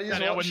 Chatty is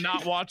And I would watching.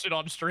 not watch it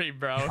on stream,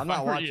 bro. I'm if I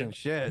not were watching you.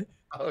 shit.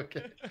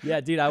 Okay. Yeah,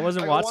 dude, I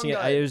wasn't I got watching it.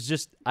 one guy. It was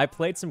just I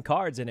played some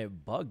cards and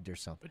it bugged or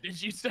something.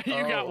 Did you say you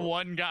got Oh.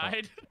 one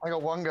guide? I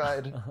got one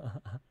guide.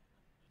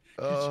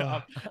 Good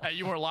job. Hey,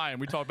 you weren't lying.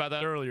 We talked about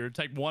that earlier.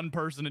 Take one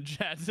person in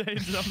chat saying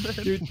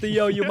something. Dude,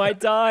 Theo, you might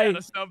die. And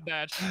a sub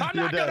match. I'm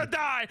You're not gonna dead.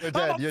 die. You're I'm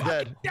dead. a You're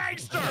fucking dead.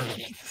 gangster.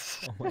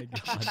 Oh my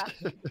god.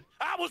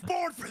 I was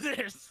born for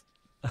this.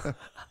 Oh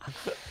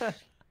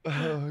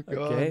god.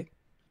 Okay.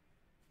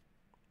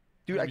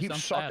 Dude, I You keep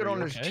sound sucking sad. Are on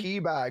you his okay? tea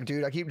bag,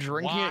 dude. I keep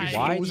drinking it. It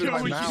Why falls do in my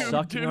you keep mouth.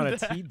 sucking on a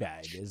that? tea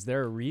bag? Is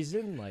there a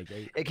reason? Like,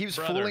 It keeps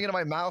Brother. falling into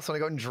my mouth when I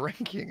go and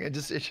drinking. It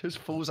just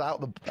falls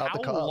out the How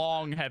cup.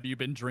 long have you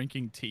been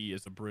drinking tea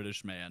as a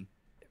British man?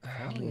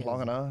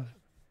 Long enough.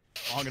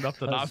 Long enough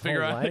to His not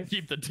figure whole out how to life?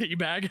 keep the tea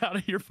bag out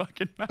of your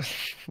fucking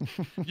mouth.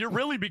 You're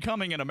really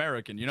becoming an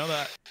American. You know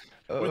that?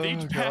 With Oh, each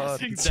God.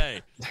 passing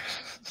day.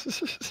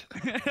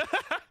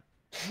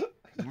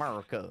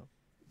 America.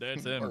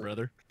 That's him,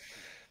 brother.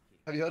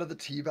 Have you heard of the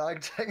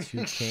teabag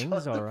technique? 2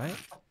 kings, all right.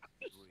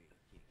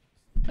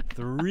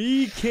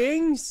 3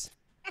 kings?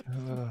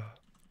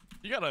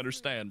 You gotta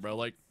understand, bro.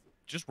 Like,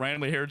 just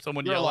randomly hearing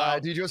someone You're a yell liar,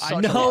 out. dude. You're I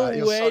such a No liar.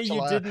 You're way such a you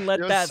liar. didn't let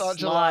You're that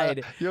such a liar.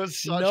 slide. You're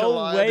such a No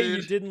liar, way dude.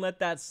 you didn't let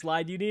that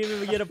slide. You didn't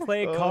even get to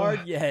play a Ugh. card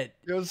yet.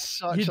 You're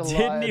such You a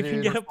didn't liar, even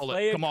dude. get to Bullet.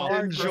 play a Come on.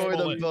 card. Enjoy yet. the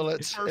bullet.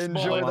 bullets. First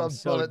Enjoy bullet. the I'm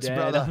so bullets, dead.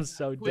 brother. I'm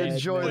so dead.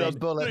 Enjoy man. the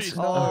bullets. Please.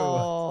 No.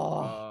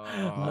 Oh.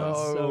 I'm No.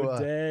 so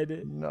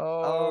dead. No.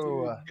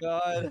 Oh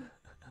God.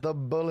 The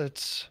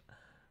bullets.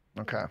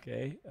 Okay.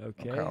 Okay,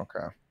 okay.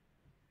 Okay.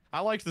 I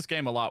liked this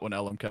game a lot when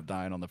Ellum kept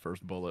dying on the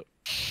first bullet.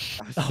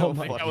 Oh I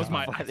my think that was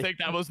God. I think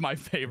that was my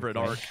favorite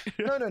arc.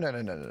 No.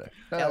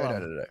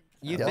 Ellum.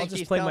 You I'll think just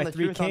he's play telling my the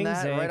 3 truth on kings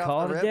that and right call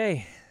off it the a rip?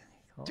 day.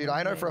 Dude,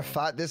 I know for a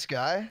fact this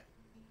guy's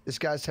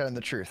telling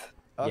the truth.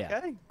 Okay.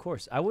 Yeah, of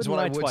course. I That's wouldn't what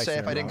I lie would twice say in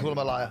if a I didn't row. call him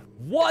a liar.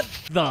 What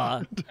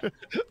the?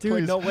 Dude,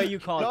 Please. no way you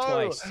call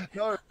it twice.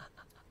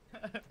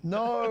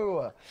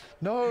 No.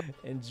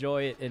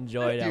 Enjoy it,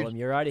 enjoy it, Dude. Ellum.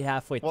 You're already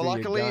halfway Well, through.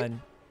 luckily- You're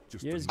done.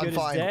 You're as good as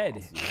fine. dead.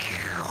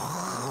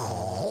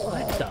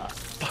 What the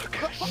fuck?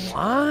 Come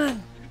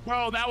on.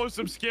 Bro, that was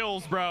some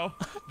skills, bro.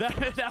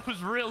 That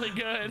was really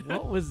good.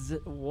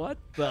 What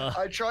the?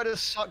 I tried to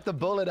suck the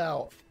bullet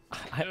out.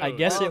 I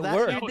guess Oh, it that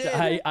you worked. did.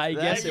 I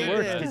That guess you it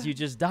worked did. because you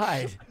just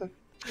died.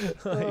 You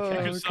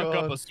Oh, could suck up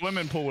God. a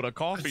swimming pool with a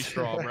coffee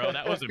straw, bro.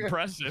 That was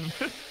impressive.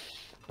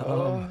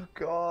 Oh,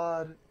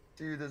 God.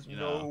 Dude, there's You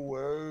no know.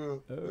 way.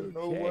 There's no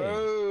Okay.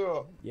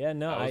 way. Yeah,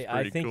 no, That was I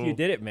pretty think you cool.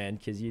 did it, man,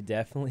 because you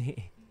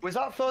definitely. Was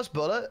that first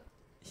bullet?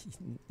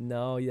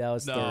 No, that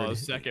was No, third.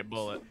 second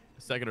bullet.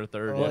 second or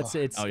third. Well,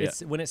 yeah.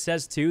 it's when it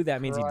says 2,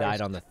 that means he died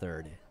Christ. on the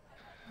 3rd.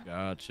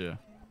 Gotcha.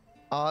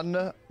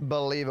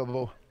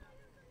 Unbelievable.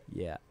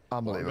 Yeah.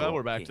 I'm glad Unbelievable.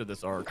 we're back to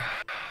this arc.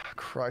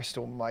 Christ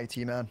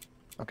almighty, man.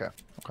 Okay.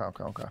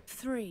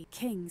 3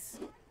 kings.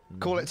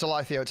 Cool, it's a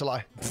lie, Theo. It's a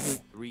lie.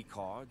 3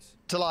 cards.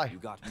 It's a lie. You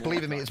got more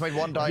Believe in me. It's my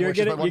one dying You're wish.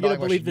 It's gonna my one you're gonna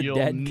dying believe wish. the You'll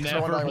dead.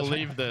 never dying wish.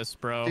 believe this,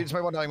 bro. Dude, it's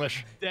my one dying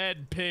wish.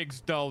 Dead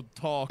pigs don't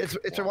talk.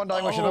 It's my one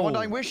dying wish. It's my one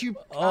dying wish. You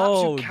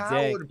Oh, absolute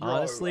coward, dang. bro.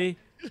 Honestly,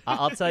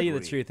 I'll tell you the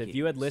Three truth. If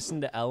you had kings.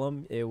 listened to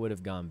Ellum, it would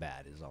have gone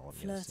bad. Is all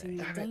I'm gonna say. Flirting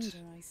with Damn it. danger,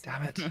 I say.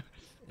 Damn it.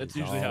 That's Is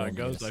usually all how I'm it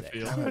goes, gonna I say.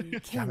 feel. 2 Damn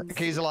it. kings.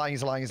 Okay, he's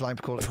lying.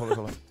 Cool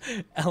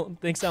it. Ellum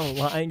thinks I'm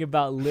lying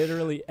about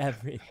literally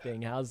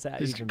everything. How's that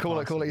He's even cool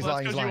it. possible? He's Well,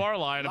 lying. that's He's because you lying. are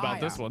lying about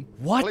this one.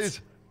 What?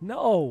 Please.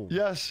 No.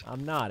 Yes.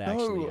 I'm not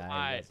actually. No.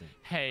 I wasn't.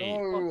 Hey,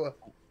 No.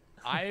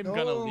 I am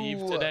gonna leave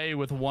No. today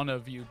with one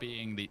of you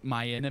being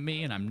my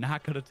enemy, and I'm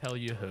not gonna tell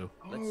you who.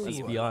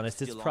 Let's be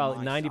honest. It's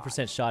probably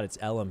 90% shot. It's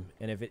Ellum,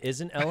 and if it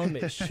isn't Ellum,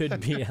 it should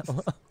be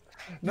Ellum.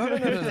 No.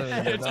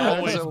 It's No,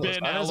 always no, no,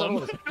 been no, no, no,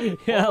 Ellum. no.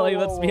 Yeah, like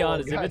let's be Whoa,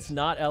 honest. If guys. it's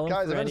not Ellum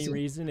Guys, for I'm any innocent.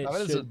 reason, it I'm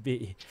innocent. should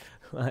be.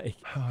 Like,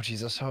 Oh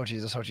Jesus. Okay.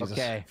 all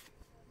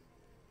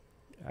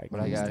right,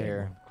 What I Queen's got table.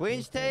 here?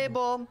 Queen's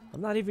table. I'm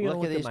not even gonna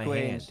Look look at at these my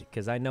queens. hand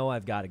because I know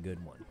I've got a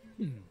good one.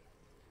 2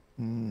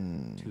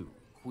 queens.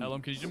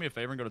 Ellum, can you do me a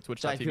favor and go to Sykkuno.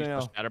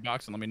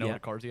 twitch.tv/Chatterbox and let me know Yeah.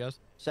 what cards he has?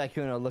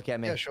 Sykkuno, look at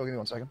me. Yeah, sure. Give me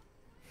 1 second.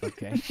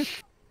 Okay.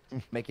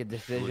 Make a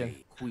decision.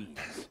 3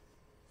 queens.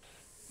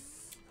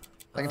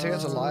 I can tell you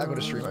that's a lie. I got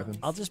a stream open.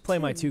 I'll just play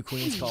my 2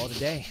 queens. Call it a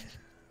day.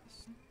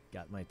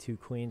 Got my 2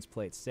 queens.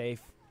 Play it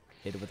safe.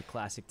 Hit it with a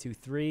classic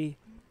 2-3.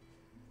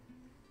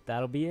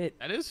 That'll be it.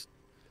 That is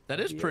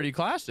Yeah. pretty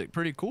classic,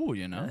 pretty cool,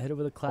 you know. Hit it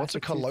with a classic. What's a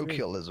 2-3.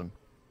 colloquialism?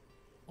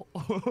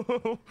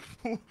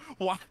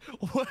 What?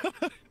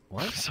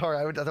 What? Sorry,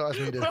 I thought I was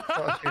muted.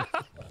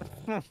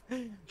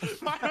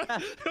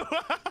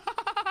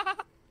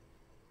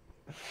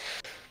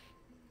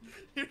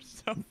 You're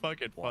so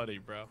fucking funny,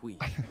 bro. Queen.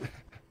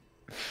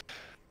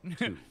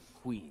 2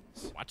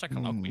 queens. Watch a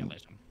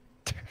colloquialism.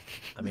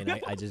 I mean, I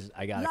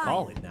gotta Liar.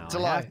 call it now. It's a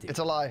I lie. have to. It's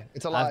a lie.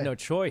 It's a I lie. have no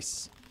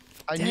choice.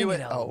 I Dang knew it,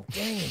 it. Ellum. Oh,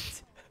 Dang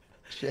it.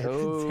 shit.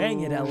 Dang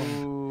it,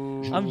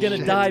 Ellum. I'm gonna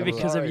Shit, die I'm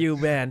because of sorry. you,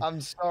 man.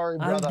 I'm sorry,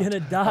 I'm brother. gonna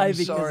die I'm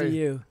because sorry. of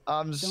you.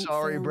 I'm Don't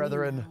sorry, fail me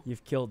brethren. now.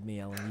 You've killed me,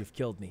 Ellum. You've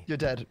killed me. You're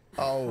dead.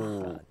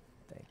 Oh. God,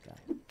 thank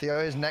God.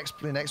 Theo, the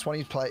next one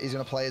he's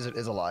gonna play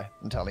is a lie.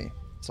 I'm telling you,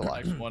 it's a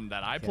lie. Next one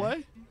that I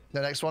play,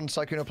 The next one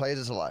Sykkuno plays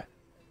is a lie.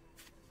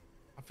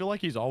 I feel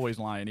like he's always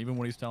lying, even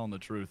when he's telling the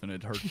truth, and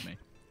it hurts me.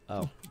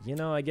 Oh, you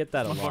know, I get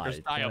that a lot. Motherfucker's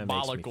It kind of makes me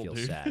diabolical, feel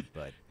dude. sad,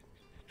 but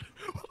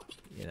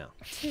you know.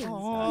 2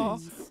 Aw.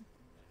 queens.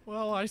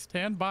 Well, I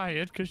stand by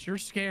it because you're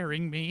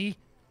scaring me.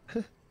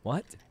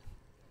 What?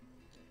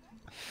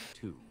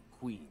 2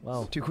 queens.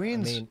 Well, 2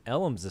 queens. I mean,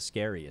 Ellum's the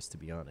scariest, to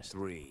be honest.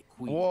 3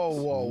 queens.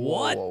 Whoa.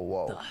 What?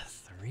 Whoa. The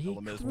 3?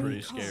 Ellum is Three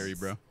pretty scary, cards.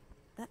 bro.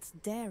 That's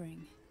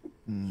daring.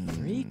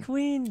 3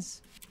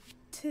 queens?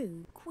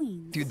 2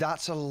 queens. Dude,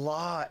 that's a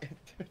lie.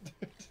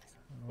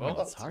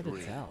 Well, it's hard to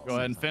tell. Go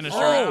ahead and finish her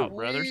Oh, out,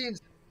 brothers.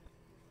 Queens.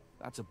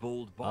 That's a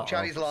bold ball.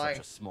 Chatty's for lying.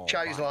 such a small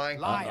Chatty's body.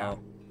 lying. Uh-oh.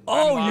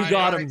 Oh, you lying.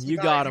 got him. He's You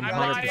got him. lying.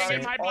 I'm lying.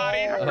 100%. My body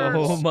Oh. hurts.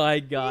 Oh my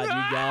God,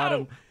 you got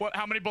him. What?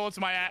 How many bullets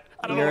am I at?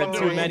 I don't know You're what at I'm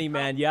too doing. many,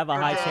 man. You have a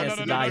high chance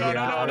to die here.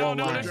 I won't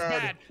lie. that's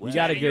bad. You got a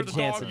Chatty, you're good the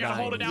chance dog. of You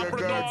gotta hold it dying. down for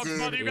the You're dogs, good,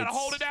 mother. You gotta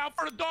It's- hold it down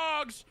for the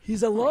dogs.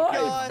 He's alive.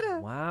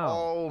 God. Wow.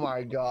 Oh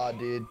my God,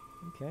 dude.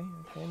 Okay.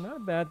 Not a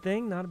bad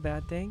thing. Not a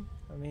bad thing.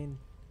 I mean,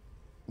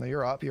 No,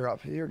 you're up. You're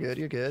good.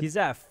 You're good. he's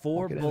at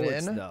 4 Get it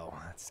bullets in. though.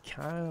 That's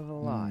kind of a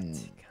lot.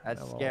 Kind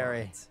That's of a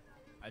scary. lot.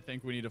 I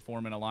think we need to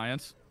form an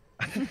alliance.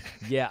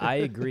 Yeah, I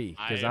agree.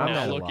 I Because am I'm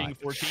now at a looking lot.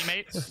 for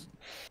teammates.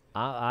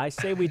 I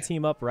say we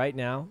team up right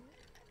now.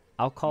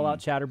 I'll call out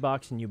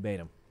Chatterbox and you bait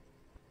him.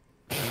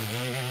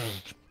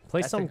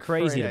 Play That's a something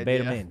crazy great to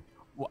bait him idea. in.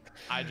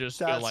 I just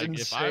feel That's like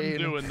if I'm insane.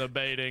 doing the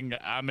baiting,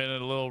 I'm in a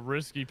little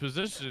risky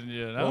position,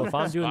 you know? Well, if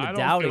I'm doing I the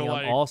don't doubting, feel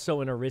I'm like-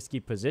 also in a risky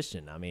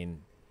position. I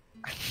mean,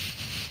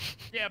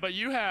 Yeah, but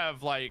you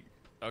have like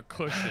a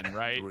cushion,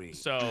 right? Three.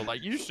 So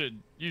like you should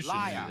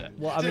Liar. do that.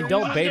 well, I mean, Dude,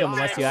 don't what? bait him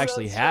unless you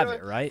actually That's have right.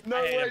 it, right? No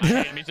I way.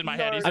 hate him. He's in my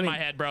head. He's No. in my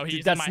head, bro. He's Dude,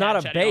 in that's my not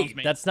head. a Chatty owns bait.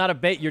 me. That's not a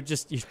bait. You're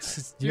just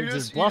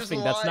bluffing.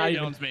 That's not He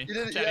even. owns me. You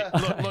didn't-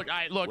 Chatty, yeah. look,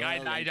 I Dude,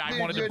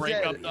 wanted to you're break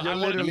dead. up. You're I wanted to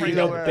literally break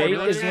You up. know, dead. bait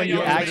You're is when you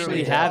literally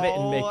actually dead. have it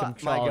and make Oh him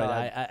my call it.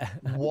 God.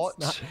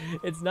 What?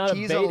 It's not a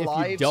He's bait if you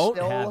alive don't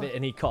still? have it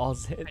and he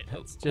calls it.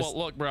 That's just.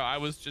 Well, look, bro. I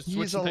was just He's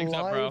switching things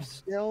up, bro. alive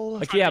still.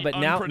 Like, yeah, to be but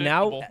now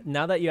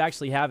unpredictable. that you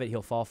actually have it,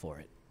 he'll fall for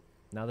it.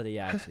 Now that you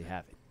actually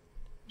have it.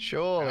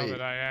 Surely. Now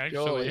that I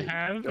actually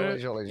have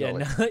it. Surely. Yeah,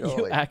 now that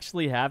you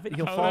actually have it,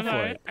 he'll How fall did for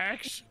I it.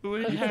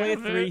 actually You play a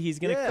have 3, it? he's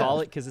gonna Yeah. call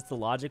it because it's the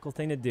logical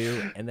thing to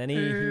do, and then he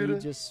Dude.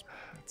 just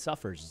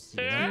suffers.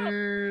 You know? Yeah.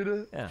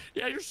 Dude. Yeah.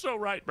 Yeah, you're so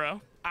right, bro.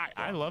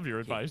 I love your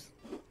advice.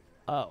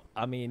 Oh,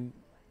 I mean,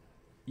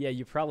 yeah,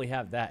 you probably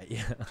have that.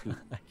 Yeah, 2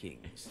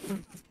 kings.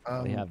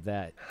 probably have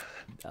that.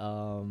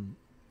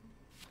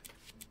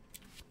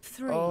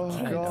 3 Oh,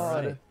 kings.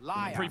 God.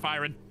 Liar.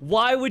 Pre-firing.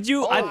 Why would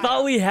you? I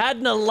thought we had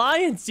an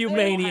alliance, you We don't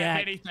have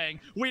maniac. anything.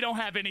 We don't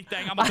have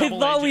anything. I'm a I double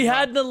thought we agent,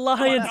 had an bro.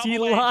 alliance. You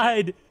double agent.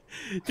 lied.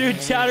 Dude,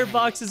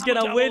 Chatterbox is I'm a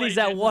gonna double win. He's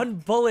at agent. 1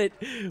 bullet.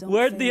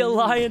 Where'd the fail me.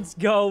 alliance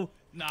go?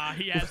 Nah,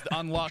 he has the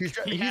unlock. He's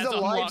He he's has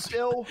alive unlock.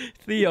 still.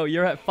 Theo,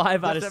 you're at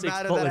 5 out of Doesn't 6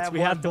 matter that I bullets. have We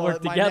one have to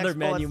work bullet. My together, next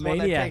man. You bullet's the one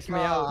that maniac. takes me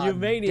out. You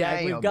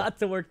maniac. We've Damn. got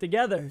to work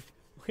together.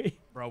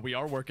 Bro, we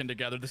are working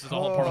together. This is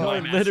all part of my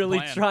You're master literally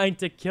plan. trying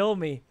to kill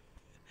me.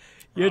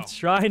 You're Bro,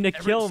 trying to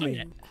kill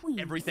me.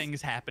 Everything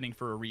is happening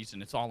for a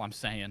reason. It's all I'm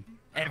saying.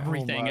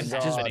 Everything my is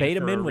God. Just happening bait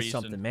him for a in with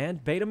reason. something, man.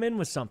 Bait him in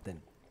with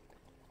something.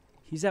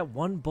 He's at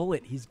 1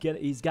 bullet. He's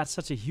got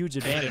such a huge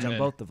advantage him on in.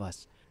 both of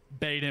us.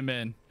 Bait him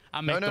in.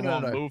 I No, make no, the no,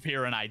 wrong no. move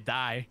here and I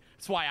die.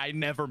 That's why I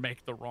never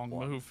make the wrong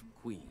move.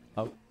 Queen.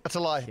 That's a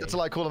lie. That's a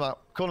lie. Call him out.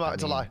 Call him out.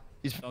 It's a lie.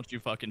 He's Don't you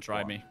fucking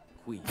try me.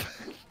 Queen.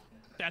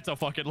 That's a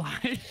fucking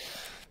lie.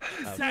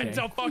 That's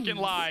a fucking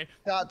lie.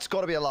 That's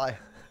got to be a lie.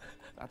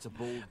 That's a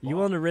bold You bomb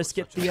want to for risk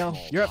it, such a Theo?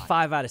 small You're at time.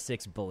 5 out of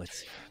 6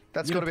 bullets.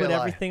 That's You got gonna to be put a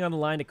lie. everything on the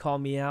line to call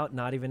me out,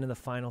 not even in the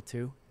final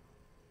 2?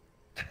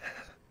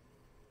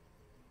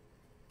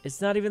 It's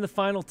not even the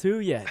final 2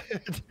 yet.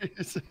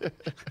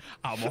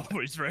 I'm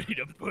always ready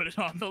to put it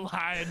on the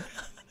line.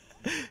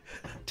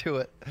 Do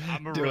it.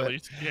 I'm Do really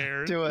it.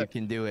 scared. Do You it.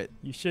 can do it.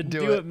 You shouldn't Do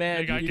do it. it, man.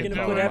 Think I You're can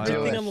gonna do put it.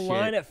 everything Do on the it.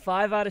 line at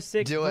 5 out of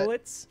 6 Do it.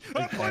 bullets.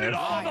 I put it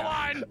all on the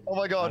line. Oh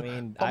my I God.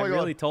 mean, Oh I my God.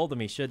 really told him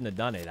he shouldn't have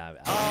done it. I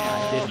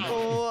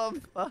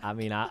didn't. I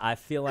mean, I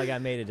feel like I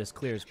made it as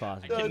clear as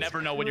possible. You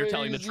never know when you're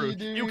telling the crazy,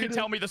 truth. You can dude.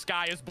 tell me the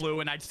sky is blue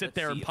and I'd sit Let's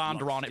there see and if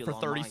ponder luck's on it for still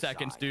on 30 my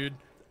seconds, side. dude.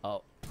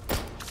 Oh.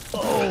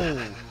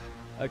 Oh.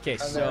 Okay, And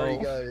there he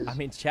so goes. I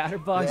mean,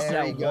 Chatterbox is There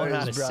at he 1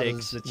 out goes, of 6.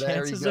 brothers. The There he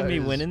chances of me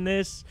goes. winning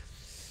this,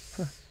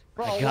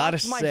 Bro, I gotta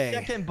watch my say,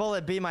 second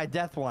bullet be my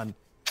death one.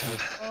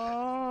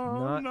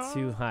 not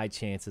too high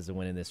chances of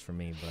winning this for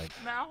me. But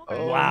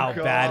Oh, wow,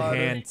 bad God.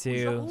 hand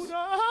too.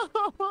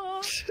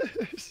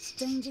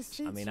 Danger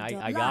suits I mean, you, I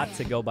dog. got Liar.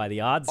 to go by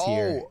the odds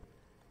here. Oh,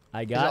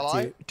 I that got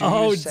lie? to. Dude,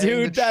 Oh, you're saying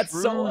dude, the that's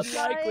so truth.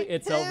 unlikely.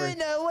 It's over.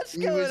 know what's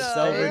He was It's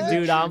saying over, the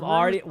dude. I'm truth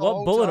already. the What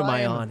whole bullet am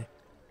I time. on?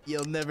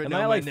 You'll never Am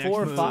I like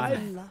 4 or 5?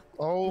 Good luck.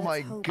 Oh Let's my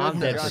hope I'm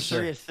dead goodness. for on sure.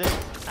 3 or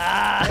 6.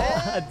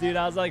 Ah, dude,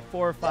 I was like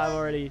 4 or 5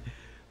 already.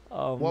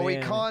 Oh Well, we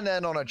man. can't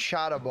end on a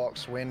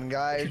Chatterbox win,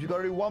 guys. We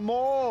gotta do one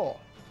more.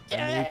 I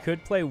mean, you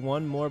could play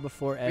one more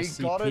before We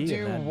SCP. gotta and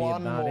do that'd be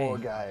one about more,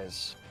 it.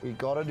 guys. We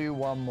gotta do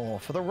one more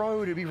for the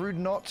road. It'd be rude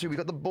not to. We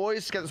got the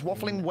boys to get this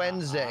waffling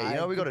Wednesday. You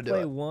know we gotta do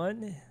play it.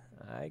 one.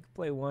 I could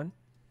play one.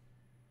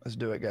 Let's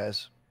do it,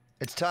 guys.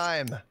 It's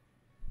time.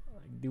 I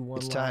could do one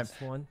It's time. last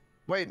one.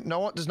 Wait, no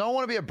one. Does no one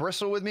want to be a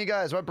bristle with me,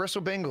 guys? What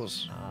bristle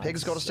bingles?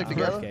 Pigs got to stick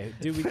together. Okay,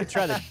 dude, we could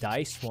try the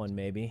dice one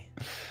maybe.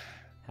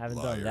 Haven't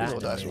done We that. did a in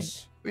little a dice one.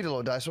 minute. We did a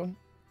little dice one.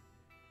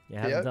 Yeah,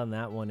 haven't Yeah. done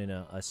that one in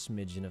a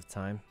smidgen of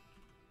time.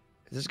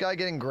 Is this guy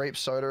getting grape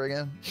soda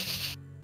again?